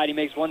right side. He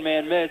makes one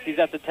man miss. He's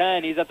at the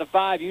 10. He's at the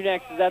 5.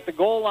 Unax is at the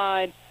goal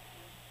line.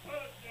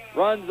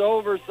 Runs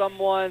over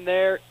someone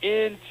there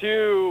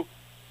into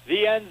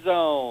the end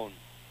zone.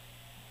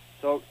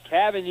 So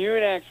Kevin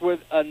Unax with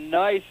a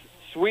nice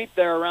sweep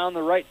there around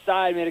the right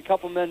side. Made a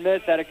couple men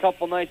miss. Had a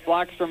couple nice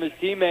blocks from his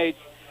teammates.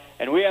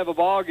 And we have a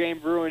ball game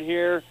brewing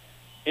here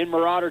in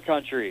Marauder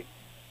country.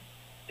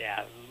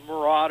 Yeah,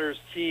 Marauders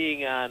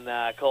keying on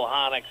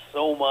Kohanic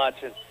so much,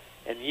 and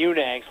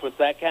Unax with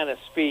that kind of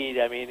speed.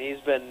 I mean, he's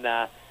been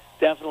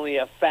definitely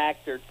a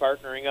factor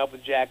partnering up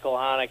with Jack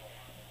Kohanic.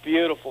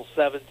 Beautiful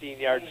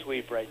 17-yard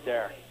sweep right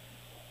there.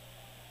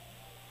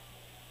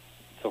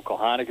 So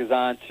Kohanic is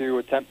on to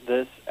attempt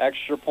this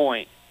extra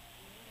point.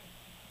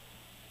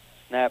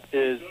 Snap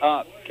is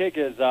up, kick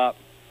is up,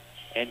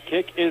 and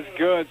kick is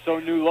good. So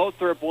New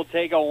Lothrop will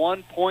take a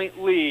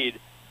 1-point lead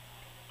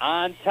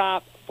on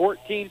top,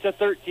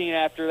 14-13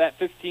 after that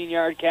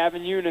 15-yard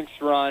Kevin Unax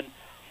run.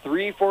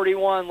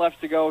 3:41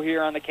 left to go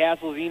here on the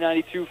Castle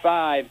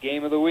Z92.5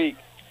 Game of the Week.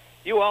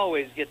 You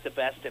always get the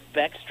best at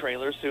Beck's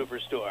Trailer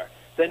Superstore,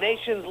 the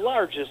nation's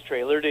largest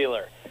trailer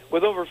dealer.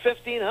 With over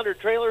 1,500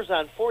 trailers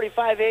on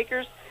 45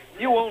 acres,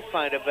 you won't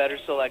find a better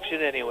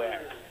selection anywhere.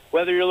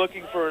 Whether you're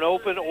looking for an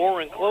open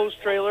or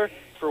enclosed trailer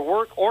for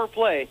work or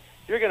play,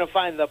 you're going to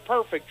find the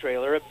perfect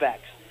trailer at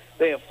Beck's.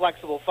 They have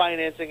flexible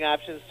financing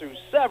options through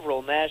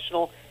several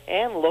national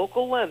and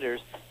local lenders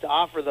to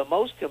offer the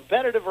most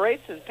competitive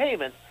rates and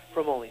payments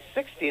from only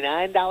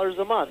 $69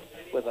 a month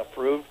with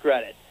approved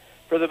credit.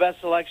 For the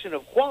best selection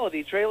of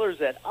quality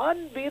trailers at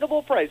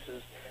unbeatable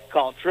prices,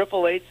 call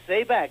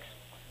 888-SAY-BEX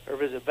or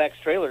visit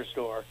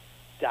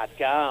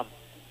BecksTrailerStore.com.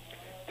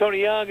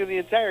 Tony Young and the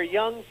entire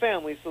Young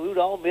family salute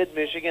all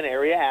Mid-Michigan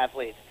area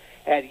athletes.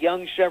 At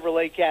Young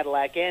Chevrolet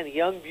Cadillac and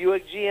Young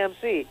Buick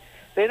GMC,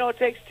 they know it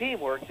takes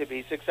teamwork to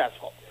be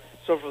successful.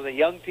 So from the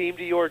Young team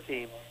to your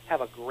team,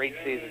 have a great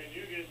season.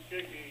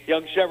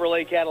 Young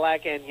Chevrolet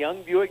Cadillac and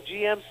Young Buick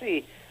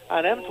GMC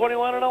on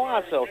M21 in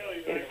Owasso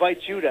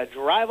invite you to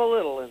drive a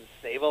little and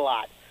save a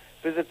lot.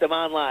 Visit them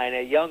online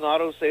at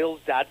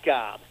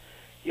YoungAutoSales.com.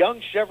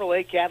 Young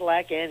Chevrolet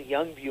Cadillac and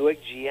Young Buick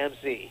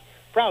GMC,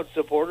 proud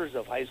supporters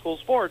of high school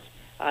sports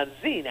on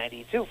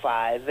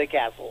Z92.5 The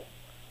Castle.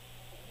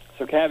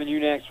 So Kevin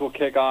Unax will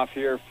kick off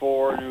here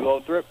for New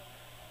Lothrop.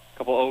 A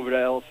couple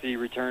Ovid-Elsie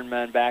return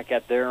men back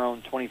at their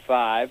own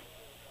 25.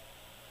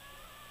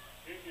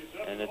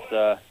 And it's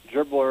a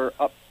dribbler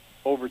up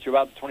over to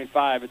about the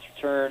 25. It's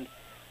returned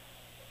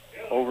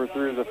over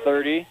through the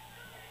 30.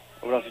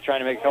 Ovid-Elsie trying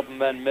to make a couple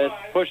men miss.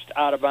 Pushed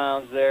out of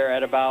bounds there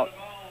at about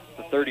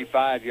the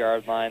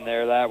 35-yard line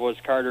there. That was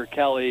Carter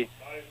Kelly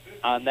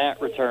on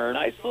that return.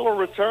 Nice little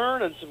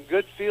return and some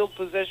good field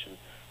position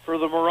for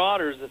the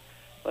Marauders.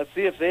 Let's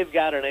see if they've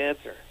got an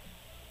answer.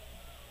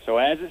 So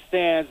as it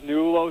stands,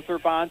 New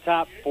Lothrop on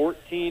top,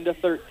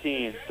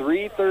 14-13.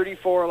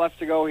 3:34 left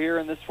to go here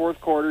in this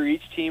fourth quarter,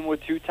 each team with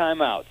 2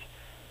 timeouts.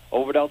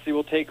 Ovid-Elsie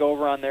will take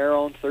over on their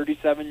own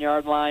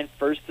 37-yard line,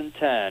 1st and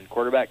 10.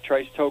 Quarterback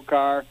Trice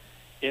Tokar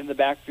in the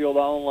backfield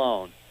all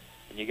alone.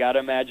 And you got to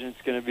imagine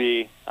it's going to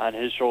be on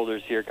his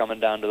shoulders here coming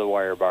down to the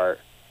wire, Bart.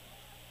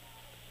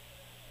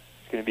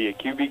 It's going to be a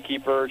QB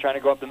keeper trying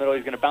to go up the middle.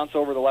 He's going to bounce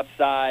over the left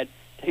side.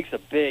 Takes a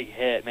big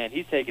hit. Man,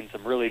 he's taking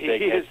some really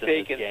big hits in this game. He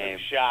is taking some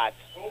shots.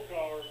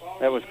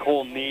 That was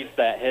Cole Neese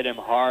that hit him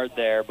hard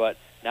there, but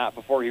not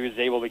before he was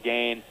able to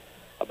gain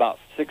about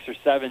 6 or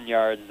 7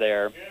 yards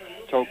there.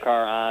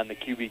 Tokar on the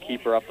QB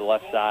keeper up the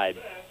left side.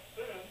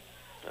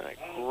 All right,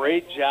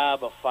 great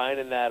job of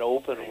finding that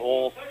open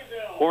hole.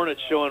 Hornets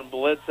showing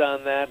blitz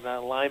on that, and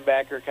that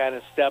linebacker kind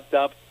of stepped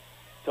up.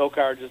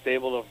 Tokar just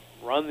able to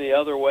run the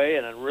other way,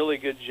 and a really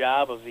good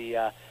job of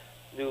the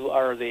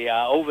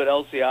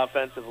Ovid-Elsie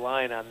offensive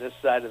line on this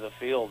side of the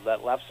field,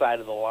 that left side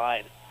of the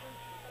line.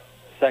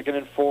 2nd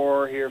and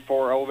 4 here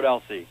for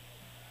Ovid-Elsie.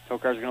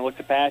 Tokar's going to look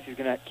to pass. He's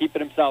going to keep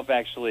it himself,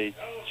 actually.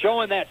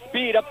 Showing that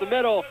speed up the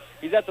middle.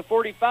 He's at the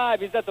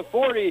 45. He's at the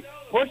 40.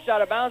 Pushed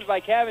out of bounds by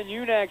Kevin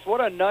Unax.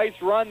 What a nice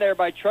run there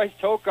by Trice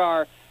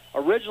Tokar.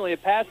 Originally a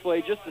pass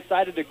play, just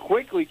decided to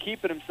quickly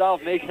keep it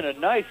himself, making a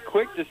nice,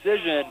 quick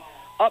decision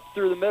up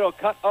through the middle,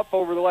 cut up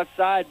over the left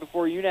side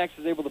before Unax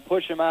was able to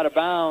push him out of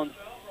bounds.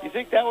 You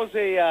think that was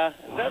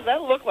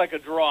that looked like a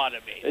draw to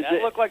me.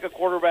 That looked like a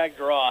quarterback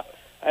draw.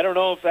 I don't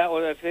know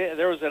if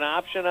there was an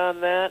option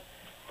on that,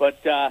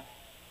 but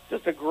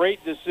just a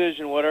great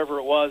decision, whatever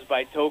it was,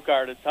 by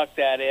Tokar to tuck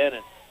that in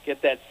and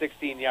get that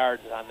 16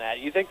 yards on that.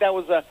 You think that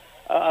was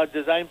a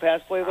design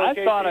pass play? I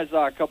thought I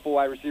saw a couple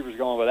wide receivers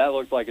going, but that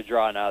looked like a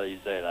draw now that you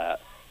say that.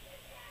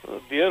 A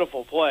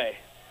beautiful play.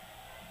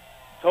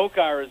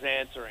 Tokar is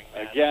answering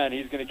that. Again,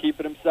 he's going to keep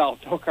it himself.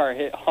 Tokar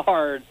hit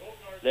hard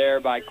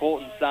there by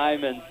Colton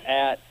Simons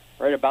at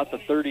right about the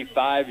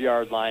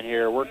 35-yard line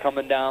here. We're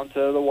coming down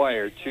to the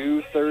wire.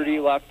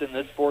 2:30 left in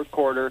this fourth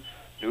quarter.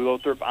 New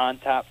Lothrop on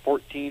top,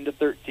 14-13.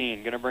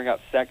 Going to bring up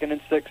 2nd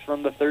and 6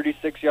 from the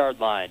 36-yard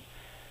line.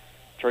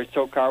 Trice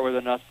Tokar with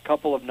a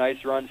couple of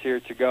nice runs here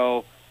to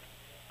go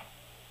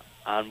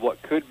on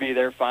what could be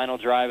their final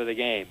drive of the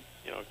game.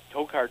 You know,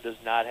 Tokar does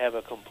not have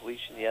a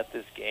completion yet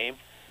this game,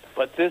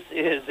 but this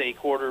is a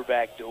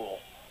quarterback duel.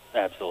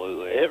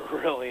 Absolutely. It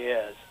really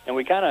is. And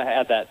we kind of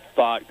had that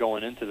thought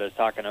going into this,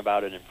 talking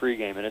about it in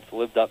pregame, and it's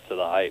lived up to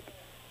the hype.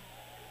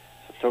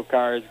 So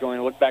Tokar is going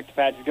to look back to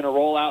pass. He's going to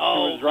roll out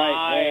to his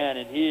right man,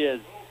 and he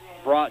is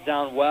brought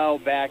down well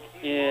back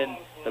in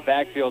the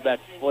backfield.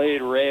 That's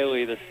Slade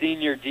Rayleigh, the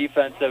senior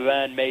defensive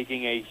end,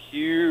 making a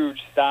huge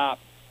stop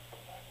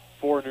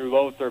for New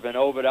Lothrop, and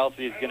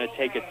Ovid-Elsie is going to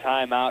take a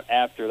timeout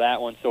after that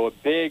one. So a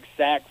big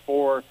sack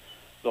for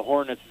the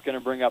Hornets is going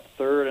to bring up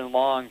 3rd and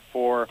long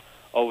for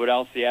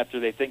Ovid-Elsie after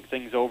they think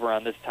things over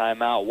on this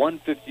timeout.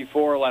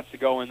 1:54 left to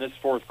go in this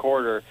fourth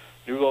quarter.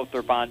 New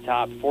Lothrop on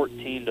top,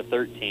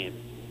 14-13.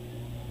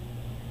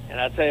 And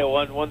I'll tell you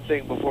one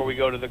thing before we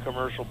go to the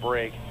commercial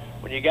break.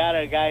 When you got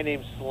a guy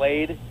named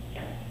Slade,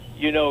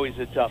 you know he's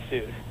a tough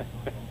dude.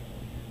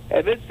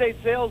 At Mid-State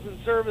Sales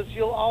and Service,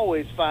 you'll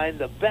always find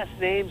the best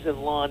names in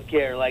lawn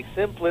care, like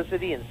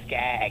Simplicity and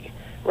Skag.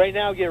 Right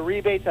now, get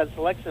rebates on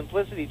select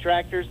Simplicity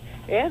tractors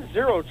and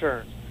zero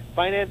turns.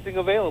 Financing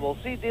available.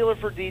 See dealer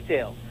for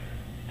details.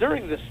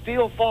 During the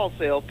Steel Fall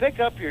Sale, pick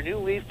up your new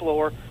leaf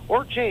blower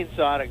or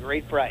chainsaw at a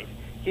great price.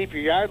 Keep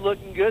your yard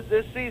looking good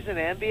this season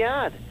and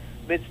beyond.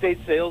 Mid-State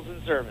Sales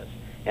and Service.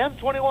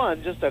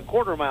 M21, just a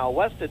quarter-mile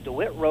west of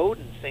DeWitt Road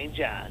in St.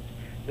 John's.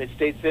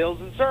 Mid-State Sales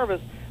and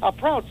Service, a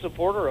proud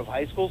supporter of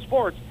high school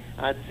sports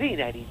on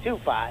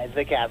Z92.5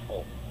 The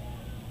Castle.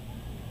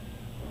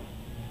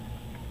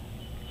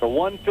 So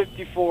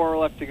 1:54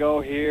 left to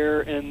go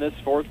here in this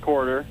fourth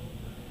quarter.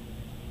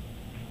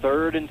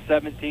 3rd and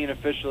 17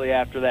 officially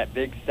after that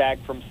big sack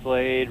from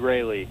Slade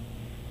Rayleigh.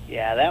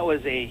 Yeah, that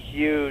was a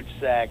huge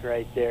sack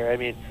right there. I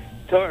mean,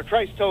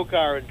 Trice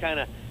Tokar had kind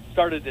of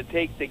started to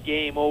take the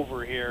game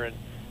over here, and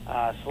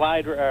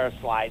Slade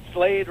Riley,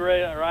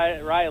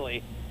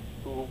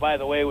 who, by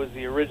the way, was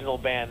the original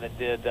band that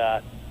did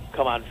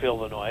Come On Feel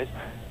the Noise.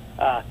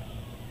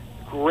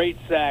 Great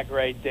sack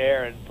right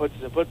there, and puts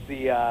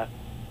the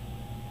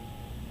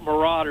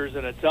Marauders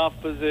in a tough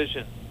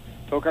position.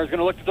 Tokar's going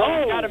to look to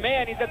throw. He's got a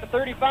man. He's at the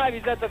 35.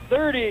 He's at the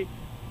 30.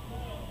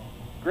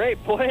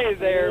 Great play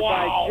there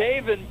by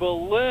Javen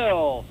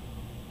Belil.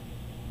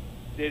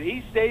 Did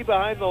he stay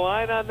behind the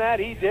line on that?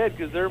 He did,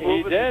 because they're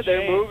moving the chains.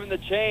 They're moving the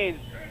chains.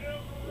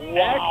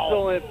 Wow.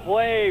 Excellent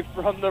play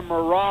from the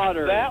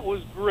Marauders. That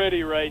was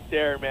gritty right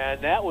there,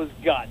 man. That was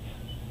guts.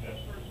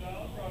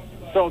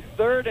 So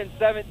 3rd and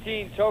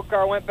 17,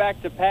 Tokar went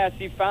back to pass.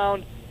 He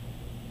found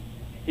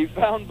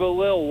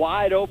Belil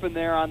wide open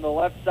there on the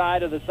left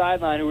side of the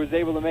sideline, who was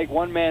able to make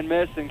one-man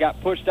miss and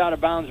got pushed out of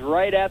bounds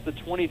right at the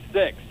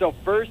 26. So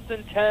 1st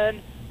and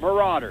 10,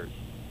 Marauders.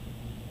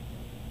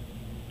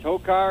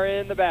 Tokar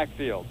in the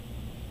backfield.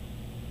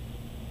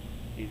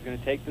 He's going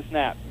to take the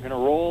snap. Going to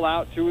roll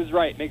out to his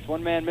right. Makes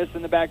one man miss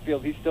in the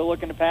backfield. He's still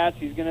looking to pass.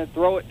 He's going to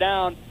throw it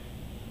down.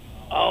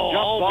 Jump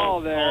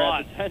ball there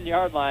at the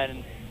 10-yard line.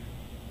 And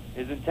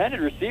his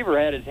intended receiver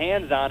had his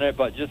hands on it,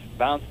 but just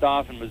bounced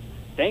off and was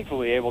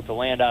thankfully able to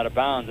land out of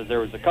bounds, as there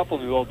was a couple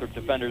New Lothrop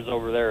defenders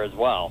over there as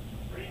well.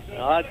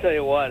 Well, I'll tell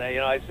you what.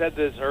 I said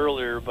this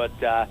earlier, but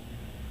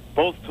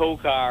both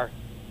Tokar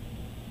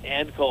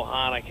and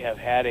Kohanek have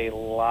had a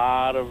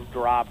lot of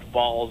dropped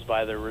balls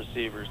by their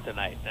receivers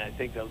tonight. And I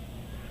think,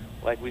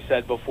 like we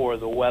said before,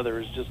 the weather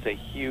is just a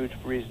huge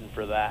reason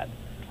for that.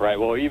 Right.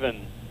 Well,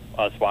 even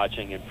us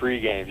watching in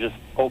pregame, just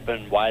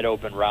wide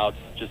open routes,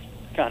 just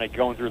kind of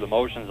going through the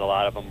motions, a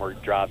lot of them were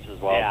drops as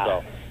well. Yeah.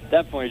 So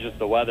definitely just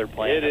the weather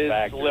playing a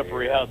factor. It is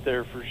slippery out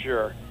there for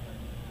sure.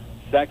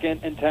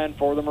 2nd and 10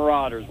 for the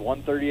Marauders.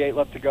 1:38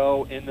 left to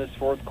go in this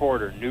fourth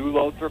quarter. New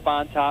Lothrop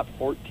on top,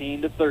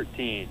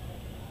 14-13.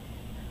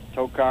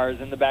 Tokar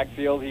is in the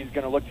backfield. He's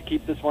going to look to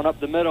keep this one up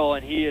the middle,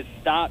 and he is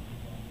stopped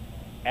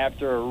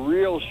after a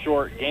real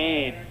short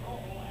gain.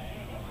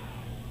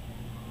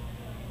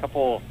 A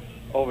couple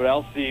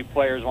Ovid-Elsie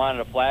players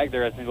wanted a flag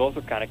there. I think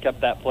Lothrop kind of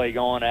kept that play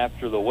going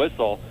after the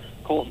whistle.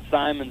 Colton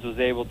Simons was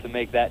able to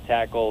make that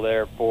tackle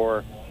there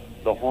for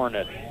the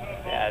Hornets.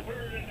 Yeah,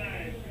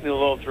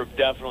 Lothrop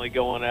definitely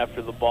going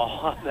after the ball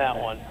on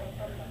that one.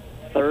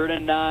 3rd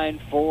and 9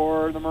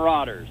 for the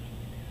Marauders.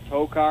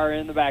 Tokar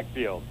in the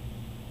backfield.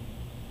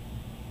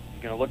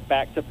 He's going to look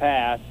back to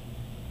pass,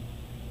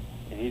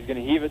 and he's going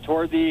to heave it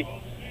toward the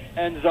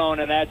end zone,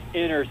 and that's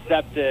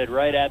intercepted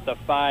right at the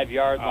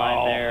 5-yard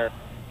line there.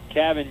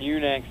 Kevin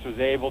Unanx was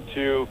able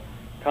to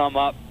come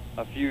up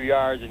a few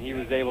yards, and he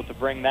was able to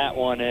bring that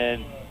one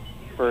in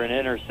for an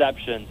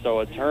interception. So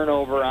a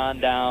turnover on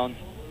downs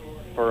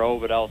for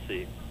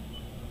Ovid-Elsie.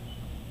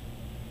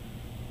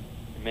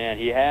 Man,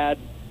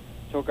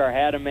 Tokar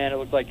had a man, it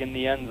looked like, in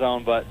the end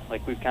zone, but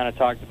like we've kind of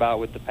talked about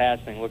with the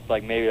passing, looked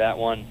like maybe that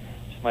one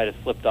just might have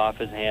slipped off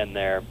his hand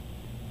there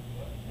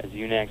as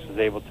Unanx was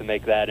able to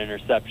make that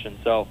interception.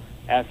 So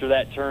after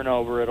that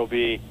turnover, it'll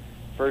be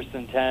 1st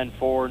and 10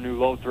 for New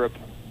Lothrop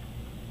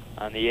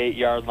on the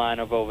 8-yard line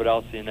of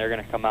Ovid-Elsie, and they're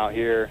going to come out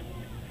here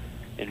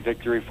in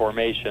victory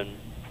formation.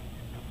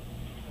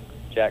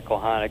 Jack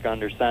Kohanic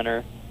under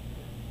center,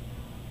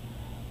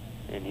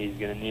 and he's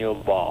going to kneel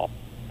the ball.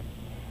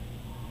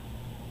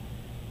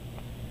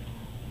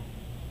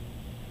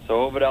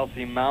 So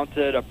Ovid-Elsie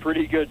mounted a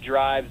pretty good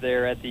drive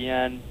there at the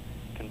end,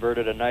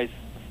 converted a nice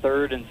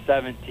 3rd and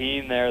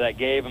 17 there that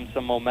gave him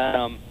some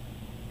momentum,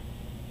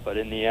 but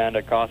in the end,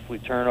 a costly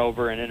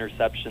turnover and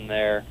interception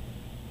there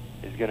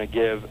is going to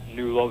give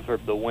New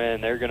Lothrop the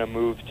win. They're going to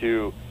move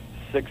to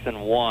 6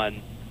 and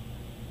 1.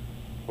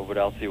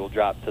 Ovid-Elsie will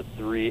drop to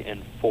 3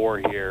 and 4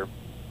 here.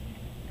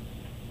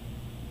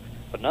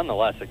 But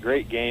nonetheless, a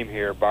great game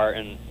here, Bart,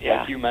 and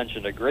like you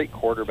mentioned, a great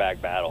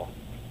quarterback battle.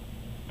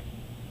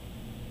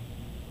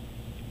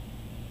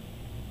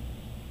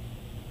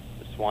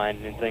 Just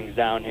winding things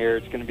down here.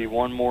 It's going to be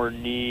one more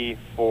knee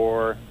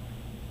for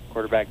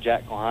quarterback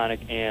Jack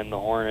Kohanic and the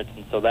Hornets,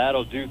 and so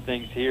that'll do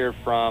things here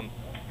from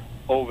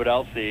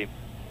Ovid-Elsie.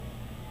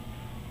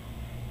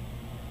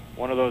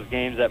 One of those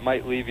games that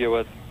might leave you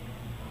with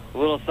a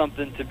little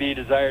something to be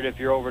desired if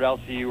you're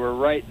Ovid-Elsie. You were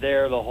right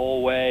there the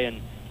whole way,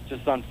 and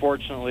just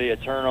unfortunately a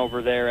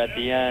turnover there at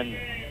the end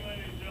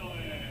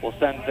will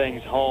send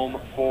things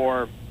home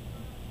for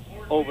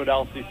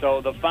Ovid-Elsie.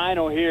 So the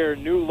final here,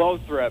 New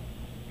Lothrop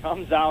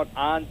comes out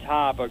on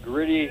top, a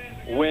gritty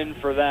win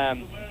for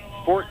them,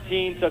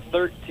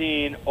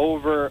 14-13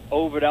 over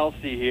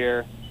Ovid-Elsie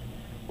here.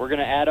 We're going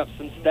to add up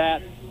some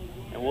stats,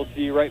 and we'll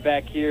see you right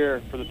back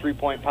here for the 3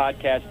 Point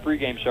Podcast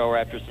pregame show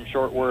after some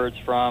short words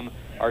from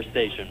our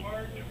station.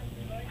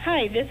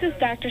 Hi, this is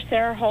Dr.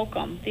 Sarah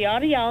Holcomb. The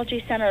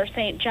Audiology Center of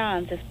St.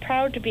 John's is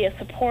proud to be a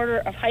supporter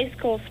of high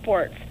school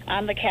sports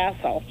on the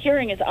Castle.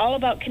 Hearing is all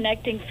about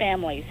connecting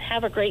families.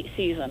 Have a great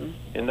season.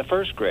 In the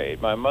 1st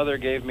grade, my mother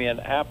gave me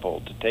an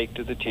apple to take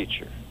to the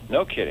teacher.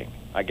 No kidding.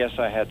 I guess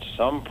I had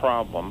some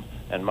problem,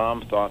 and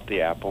Mom thought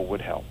the apple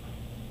would help.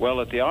 Well,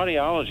 at the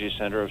Audiology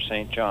Center of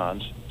St.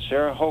 John's,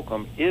 Sarah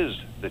Holcomb is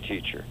the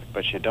teacher,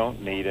 but you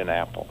don't need an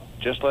apple.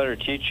 Just let her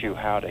teach you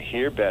how to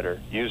hear better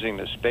using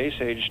the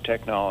space-age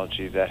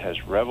technology that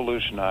has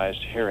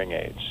revolutionized hearing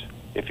aids.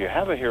 If you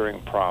have a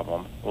hearing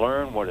problem,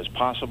 learn what is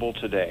possible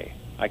today.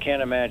 I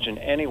can't imagine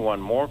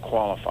anyone more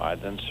qualified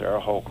than Sarah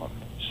Holcomb.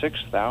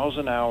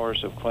 6,000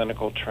 hours of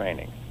clinical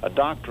training, a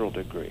doctoral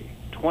degree,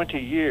 20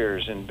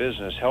 years in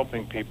business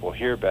helping people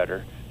hear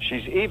better.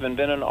 She's even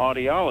been an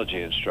audiology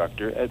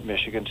instructor at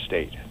Michigan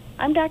State.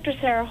 I'm Dr.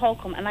 Sarah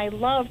Holcomb, and I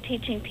love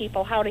teaching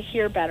people how to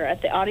hear better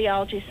at the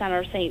Audiology Center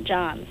of St.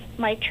 John's.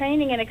 My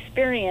training and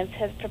experience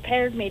has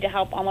prepared me to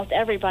help almost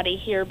everybody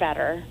hear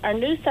better. Our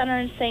new center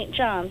in St.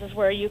 John's is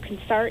where you can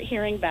start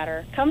hearing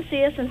better. Come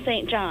see us in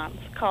St. John's.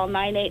 Call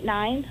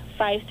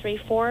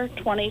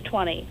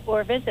 989-534-2020.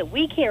 Or visit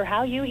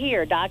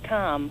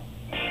WeCareHowYouHear.com.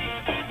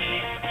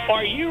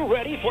 Are you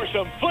ready for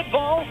some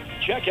football?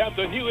 Check out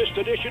the newest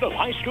edition of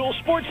High School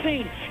Sports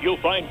Scene.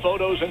 You'll find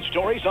photos and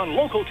stories on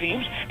local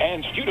teams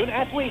and student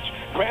athletes.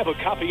 Grab a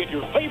copy at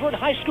your favorite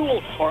high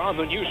school or on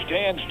the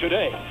newsstands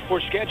today. For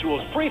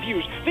schedules,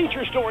 previews,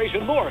 feature stories,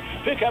 and more,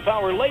 pick up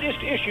our latest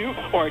issue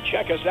or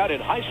check us out at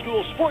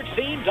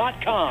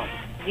highschoolsportscene.com.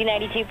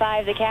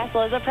 Z92.5 The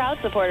Castle is a proud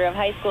supporter of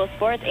high school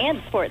sports and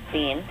the sports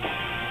scene.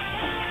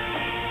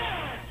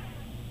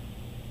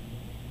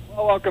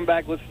 Well, welcome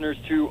back, listeners,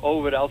 to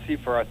Ovid-Elsie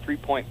for our 3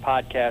 Point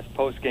Podcast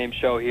post-game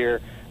show here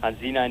on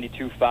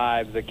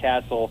Z92.5 The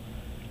Castle.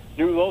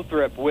 New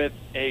Lothrop with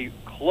a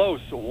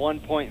close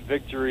 1-point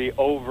victory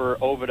over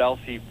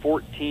Ovid-Elsie,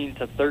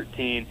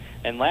 14-13.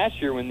 And last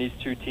year when these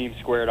two teams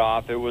squared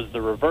off, it was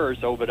the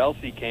reverse.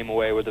 Ovid-Elsie came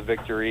away with a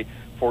victory,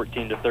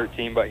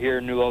 14-13. But here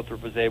New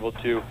Lothrop was able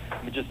to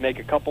just make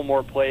a couple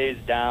more plays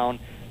down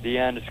the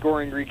end. A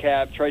scoring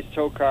recap, Trice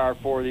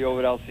Tokar for the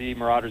Ovid-Elsie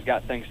Marauders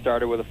got things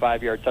started with a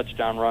 5-yard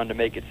touchdown run to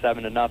make it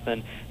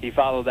 7-0. He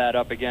followed that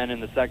up again in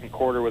the second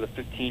quarter with a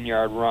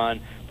 15-yard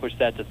run, pushed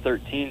that to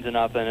 13-0.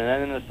 And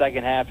then in the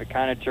second half, it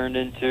kind of turned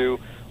into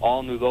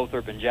all New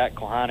Lothrop and Jack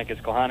Kohanic, as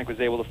Kohanic was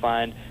able to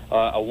find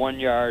a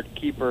 1-yard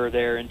keeper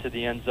there into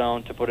the end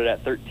zone to put it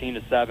at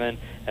 13-7.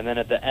 And then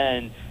at the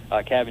end,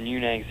 Kevin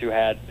Unangs, who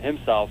had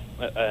himself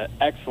an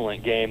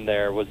excellent game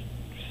there, was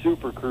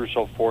super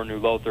crucial for New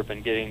Lothrop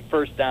in getting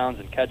first downs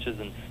and catches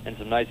and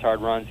some nice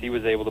hard runs. He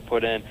was able to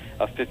put in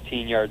a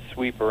 15-yard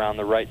sweep around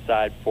the right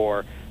side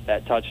for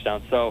that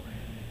touchdown. So,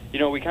 you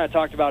know, we kind of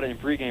talked about it in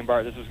pregame,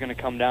 Bart. This was going to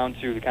come down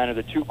to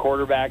the two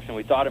quarterbacks, and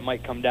we thought it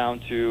might come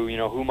down to, you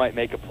know, who might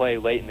make a play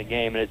late in the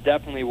game. And it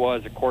definitely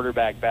was a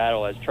quarterback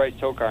battle, as Trice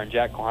Tokar and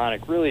Jack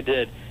Kohanic really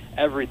did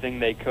everything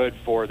they could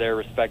for their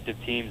respective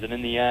teams. And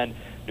in the end,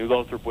 New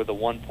Lothrop with a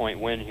 1-point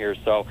win here.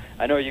 So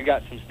I know you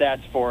got some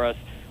stats for us.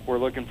 We're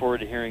looking forward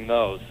to hearing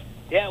those.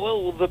 Yeah,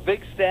 well, the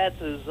big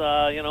stats is,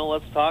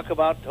 let's talk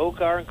about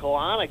Tokar and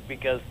Kohanic,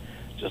 because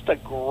just a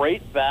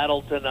great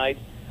battle tonight.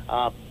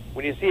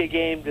 When you see a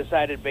game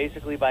decided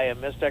basically by a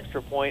missed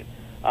extra point,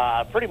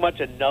 pretty much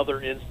another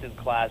instant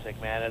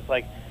classic, man. It's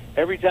like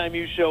every time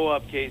you show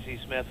up, Casey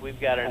Smith, we've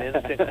got an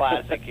instant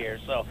classic here.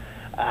 So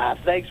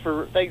thanks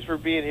for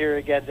being here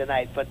again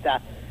tonight. But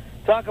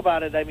talk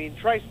about it. I mean,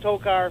 Trice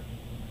Tokar,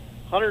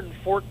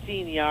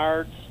 114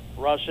 yards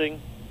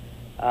rushing,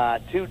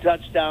 2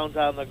 touchdowns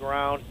on the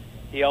ground.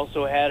 He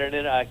also had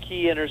a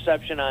key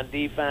interception on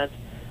defense.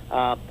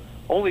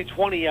 Only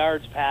 20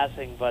 yards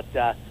passing, but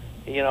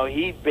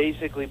he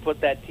basically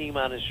put that team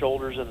on his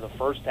shoulders in the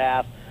first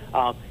half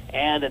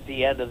and at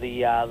the end of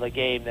the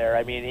game there.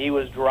 I mean, he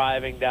was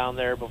driving down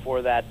there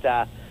before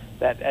that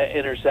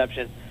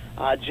interception.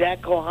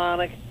 Jack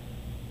Kohanic,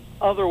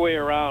 other way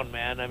around,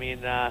 man. I mean,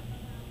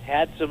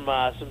 had some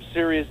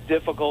serious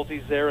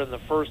difficulties there in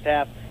the first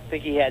half. I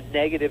think he had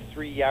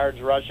 -3 yards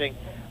rushing.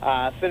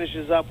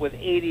 Finishes up with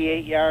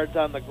 88 yards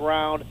on the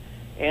ground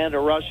and a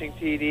rushing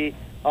TD.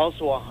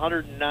 Also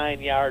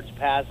 109 yards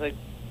passing.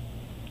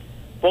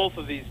 Both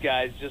of these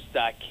guys just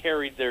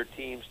carried their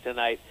teams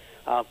tonight.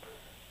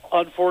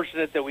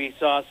 Unfortunate that we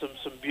saw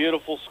some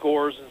beautiful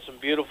scores and some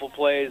beautiful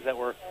plays that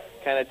were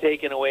kind of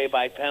taken away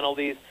by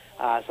penalties.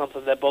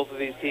 Something that both of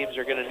these teams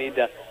are going to need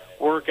to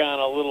work on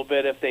a little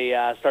bit if they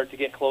start to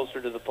get closer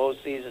to the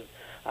postseason.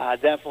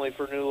 Definitely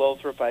for New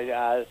Lothrop,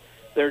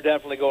 they're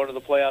definitely going to the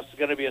playoffs. It's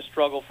going to be a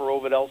struggle for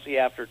Ovid-Elsie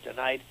after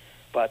tonight,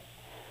 but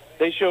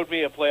they showed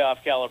me a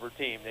playoff caliber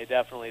team. They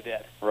definitely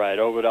did. Right.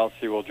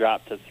 Ovid-Elsie will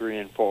drop to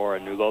 3-4,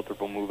 and New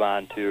Lothrop will move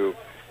on to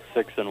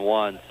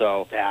 6-1.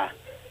 So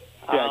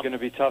going to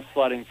be tough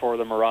sledding for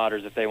the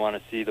Marauders if they want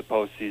to see the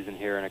postseason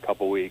here in a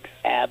couple weeks.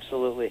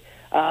 Absolutely.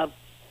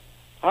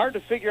 Hard to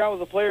figure out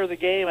with the player of the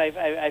game.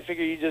 I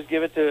figure you just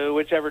give it to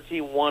whichever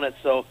team won it.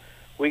 So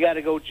we got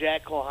to go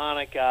Jack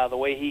Kohanic, the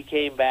way he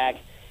came back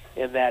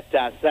in that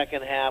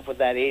second half with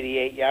that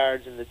 88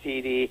 yards in the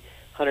TD,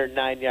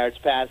 109 yards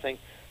passing.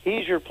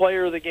 He's your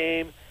player of the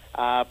game,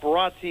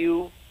 brought to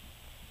you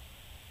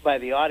by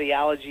the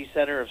Audiology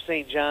Center of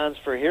St. John's.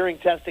 For hearing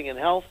testing and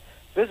health,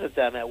 visit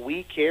them at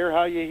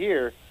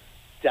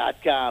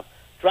WeCareHowYouHear.com.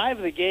 Drive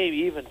of the game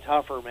even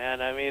tougher, man.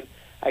 I mean,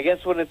 I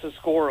guess when it's a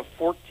score of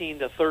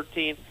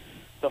 14-13,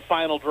 the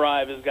final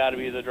drive has got to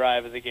be the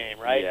drive of the game,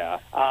 right? Yeah.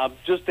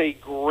 Just a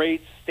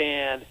great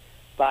stand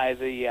by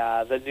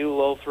the New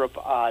Lothrop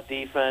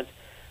defense.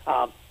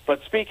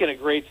 But speaking of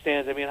great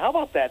stands, I mean, how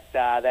about that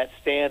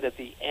stand at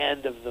the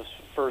end of the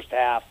first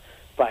half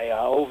by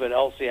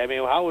Ovid-Elsie? I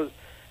mean, how was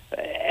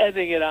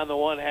ending it on the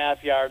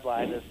 1/2 yard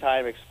line as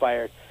time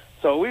expired?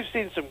 So we've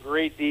seen some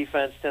great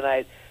defense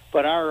tonight,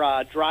 but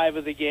our drive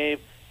of the game,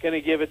 going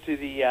to give it to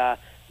the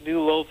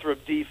New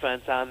Lothrop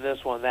defense on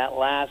this one. That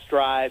last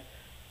drive,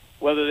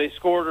 whether they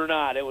scored or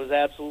not, it was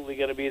absolutely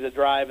going to be the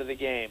drive of the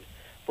game.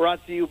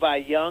 Brought to you by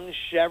Young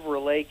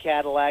Chevrolet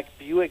Cadillac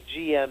Buick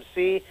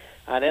GMC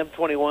on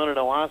M21 in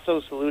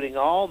Owasso, saluting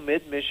all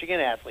Mid-Michigan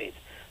athletes.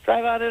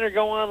 Drive on in or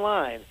go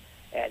online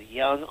at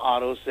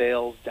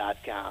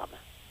youngautosales.com.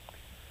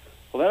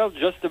 Well, that'll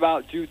just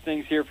about do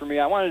things here for me.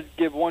 I wanted to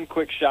give one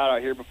quick shout-out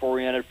here before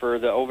we end it for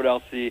the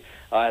Ovid-Elsie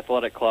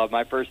Athletic Club.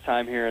 My first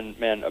time here, and,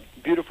 man, a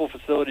beautiful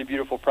facility,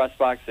 beautiful press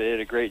box. They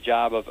did a great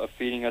job of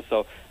feeding us,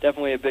 so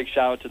definitely a big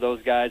shout-out to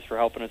those guys for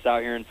helping us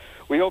out here. And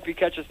we hope you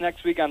catch us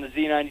next week on the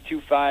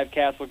Z92.5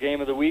 Castle Game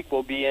of the Week.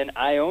 We'll be in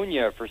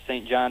Ionia for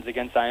St. John's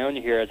against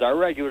Ionia here as our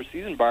regular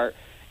season, Bart,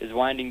 is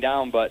winding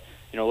down. But,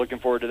 looking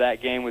forward to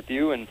that game with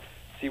you and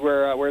see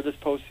where this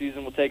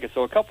postseason will take us.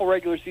 So a couple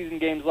regular season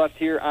games left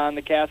here on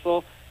the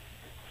Castle.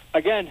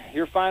 Again,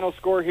 your final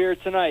score here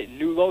tonight,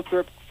 New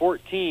Lothrop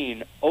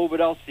 14,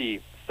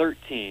 Ovid-Elsie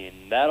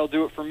 13. That'll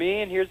do it for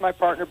me, and here's my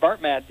partner,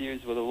 Bart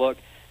Matthews, with a look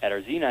at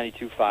our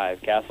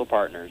Z92.5 Castle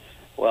partners.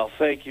 Well,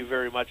 thank you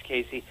very much,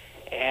 Casey.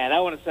 And I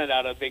want to send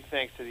out a big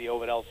thanks to the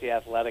Ovid-Elsie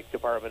Athletic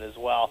Department as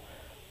well.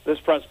 This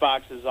press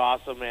box is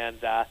awesome, and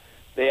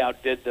they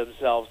outdid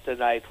themselves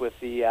tonight with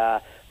the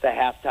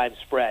halftime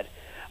spread.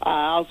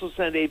 I also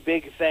send a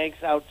big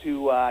thanks out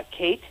to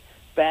Kate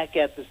back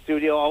at the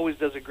studio. Always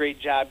does a great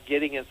job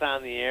getting us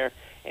on the air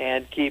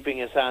and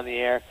keeping us on the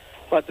air.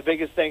 But the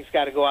biggest thanks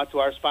got to go out to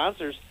our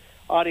sponsors,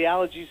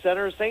 Audiology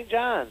Center of St.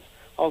 John's,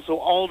 also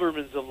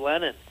Alderman's of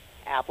Lennon,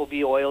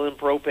 Appleby Oil and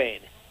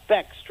Propane,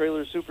 Beck's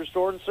Trailer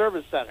Superstore and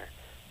Service Center,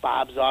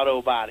 Bob's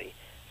Auto Body,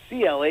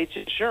 CLH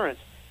Insurance,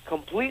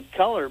 Complete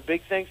Color.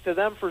 Big thanks to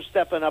them for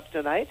stepping up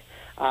tonight.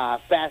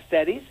 Fast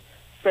Eddie's,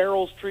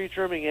 Farrell's Tree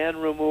Trimming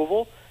and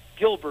Removal,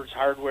 Gilbert's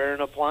Hardware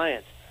and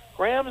Appliance,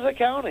 Graham's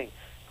Accounting,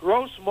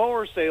 Gross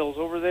Mower Sales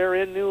over there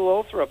in New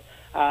Lothrop.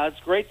 It's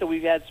great that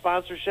we've had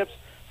sponsorships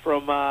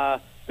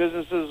from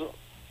businesses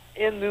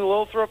in New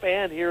Lothrop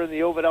and here in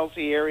the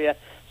Ovid-Elsie area.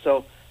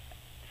 So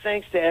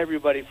thanks to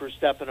everybody for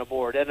stepping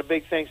aboard. And a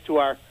big thanks to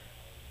our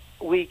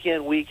week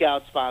in, week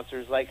out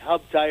sponsors like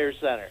Hub Tire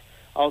Center,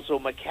 also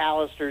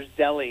McAllister's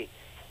Deli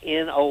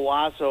in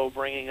Owasso,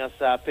 bringing us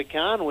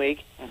Pecan Week,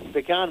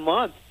 Pecan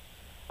Month,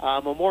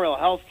 Memorial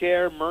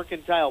Healthcare,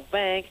 Mercantile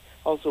Bank,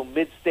 also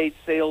Mid-State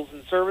Sales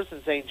and Service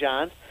in St.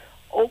 John's,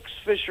 Oaks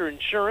Fisher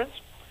Insurance,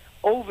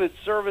 Ovid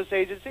Service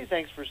Agency,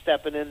 thanks for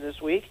stepping in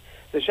this week,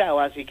 the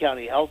Shiawassee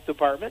County Health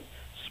Department,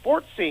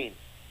 Sports Scene,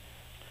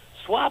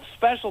 Swap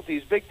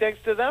Specialties, big thanks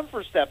to them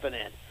for stepping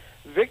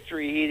in,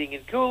 Victory Heating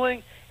and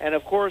Cooling, and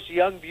of course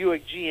Young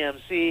Buick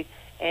GMC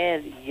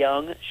and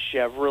Young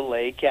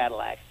Chevrolet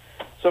Cadillac.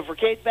 So for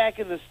Kate back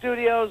in the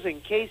studios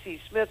and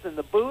Casey Smith in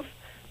the booth,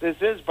 this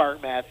is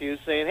Bart Matthews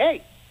saying,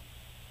 hey,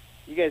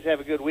 you guys have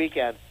a good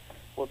weekend.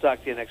 We'll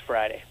talk to you next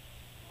Friday.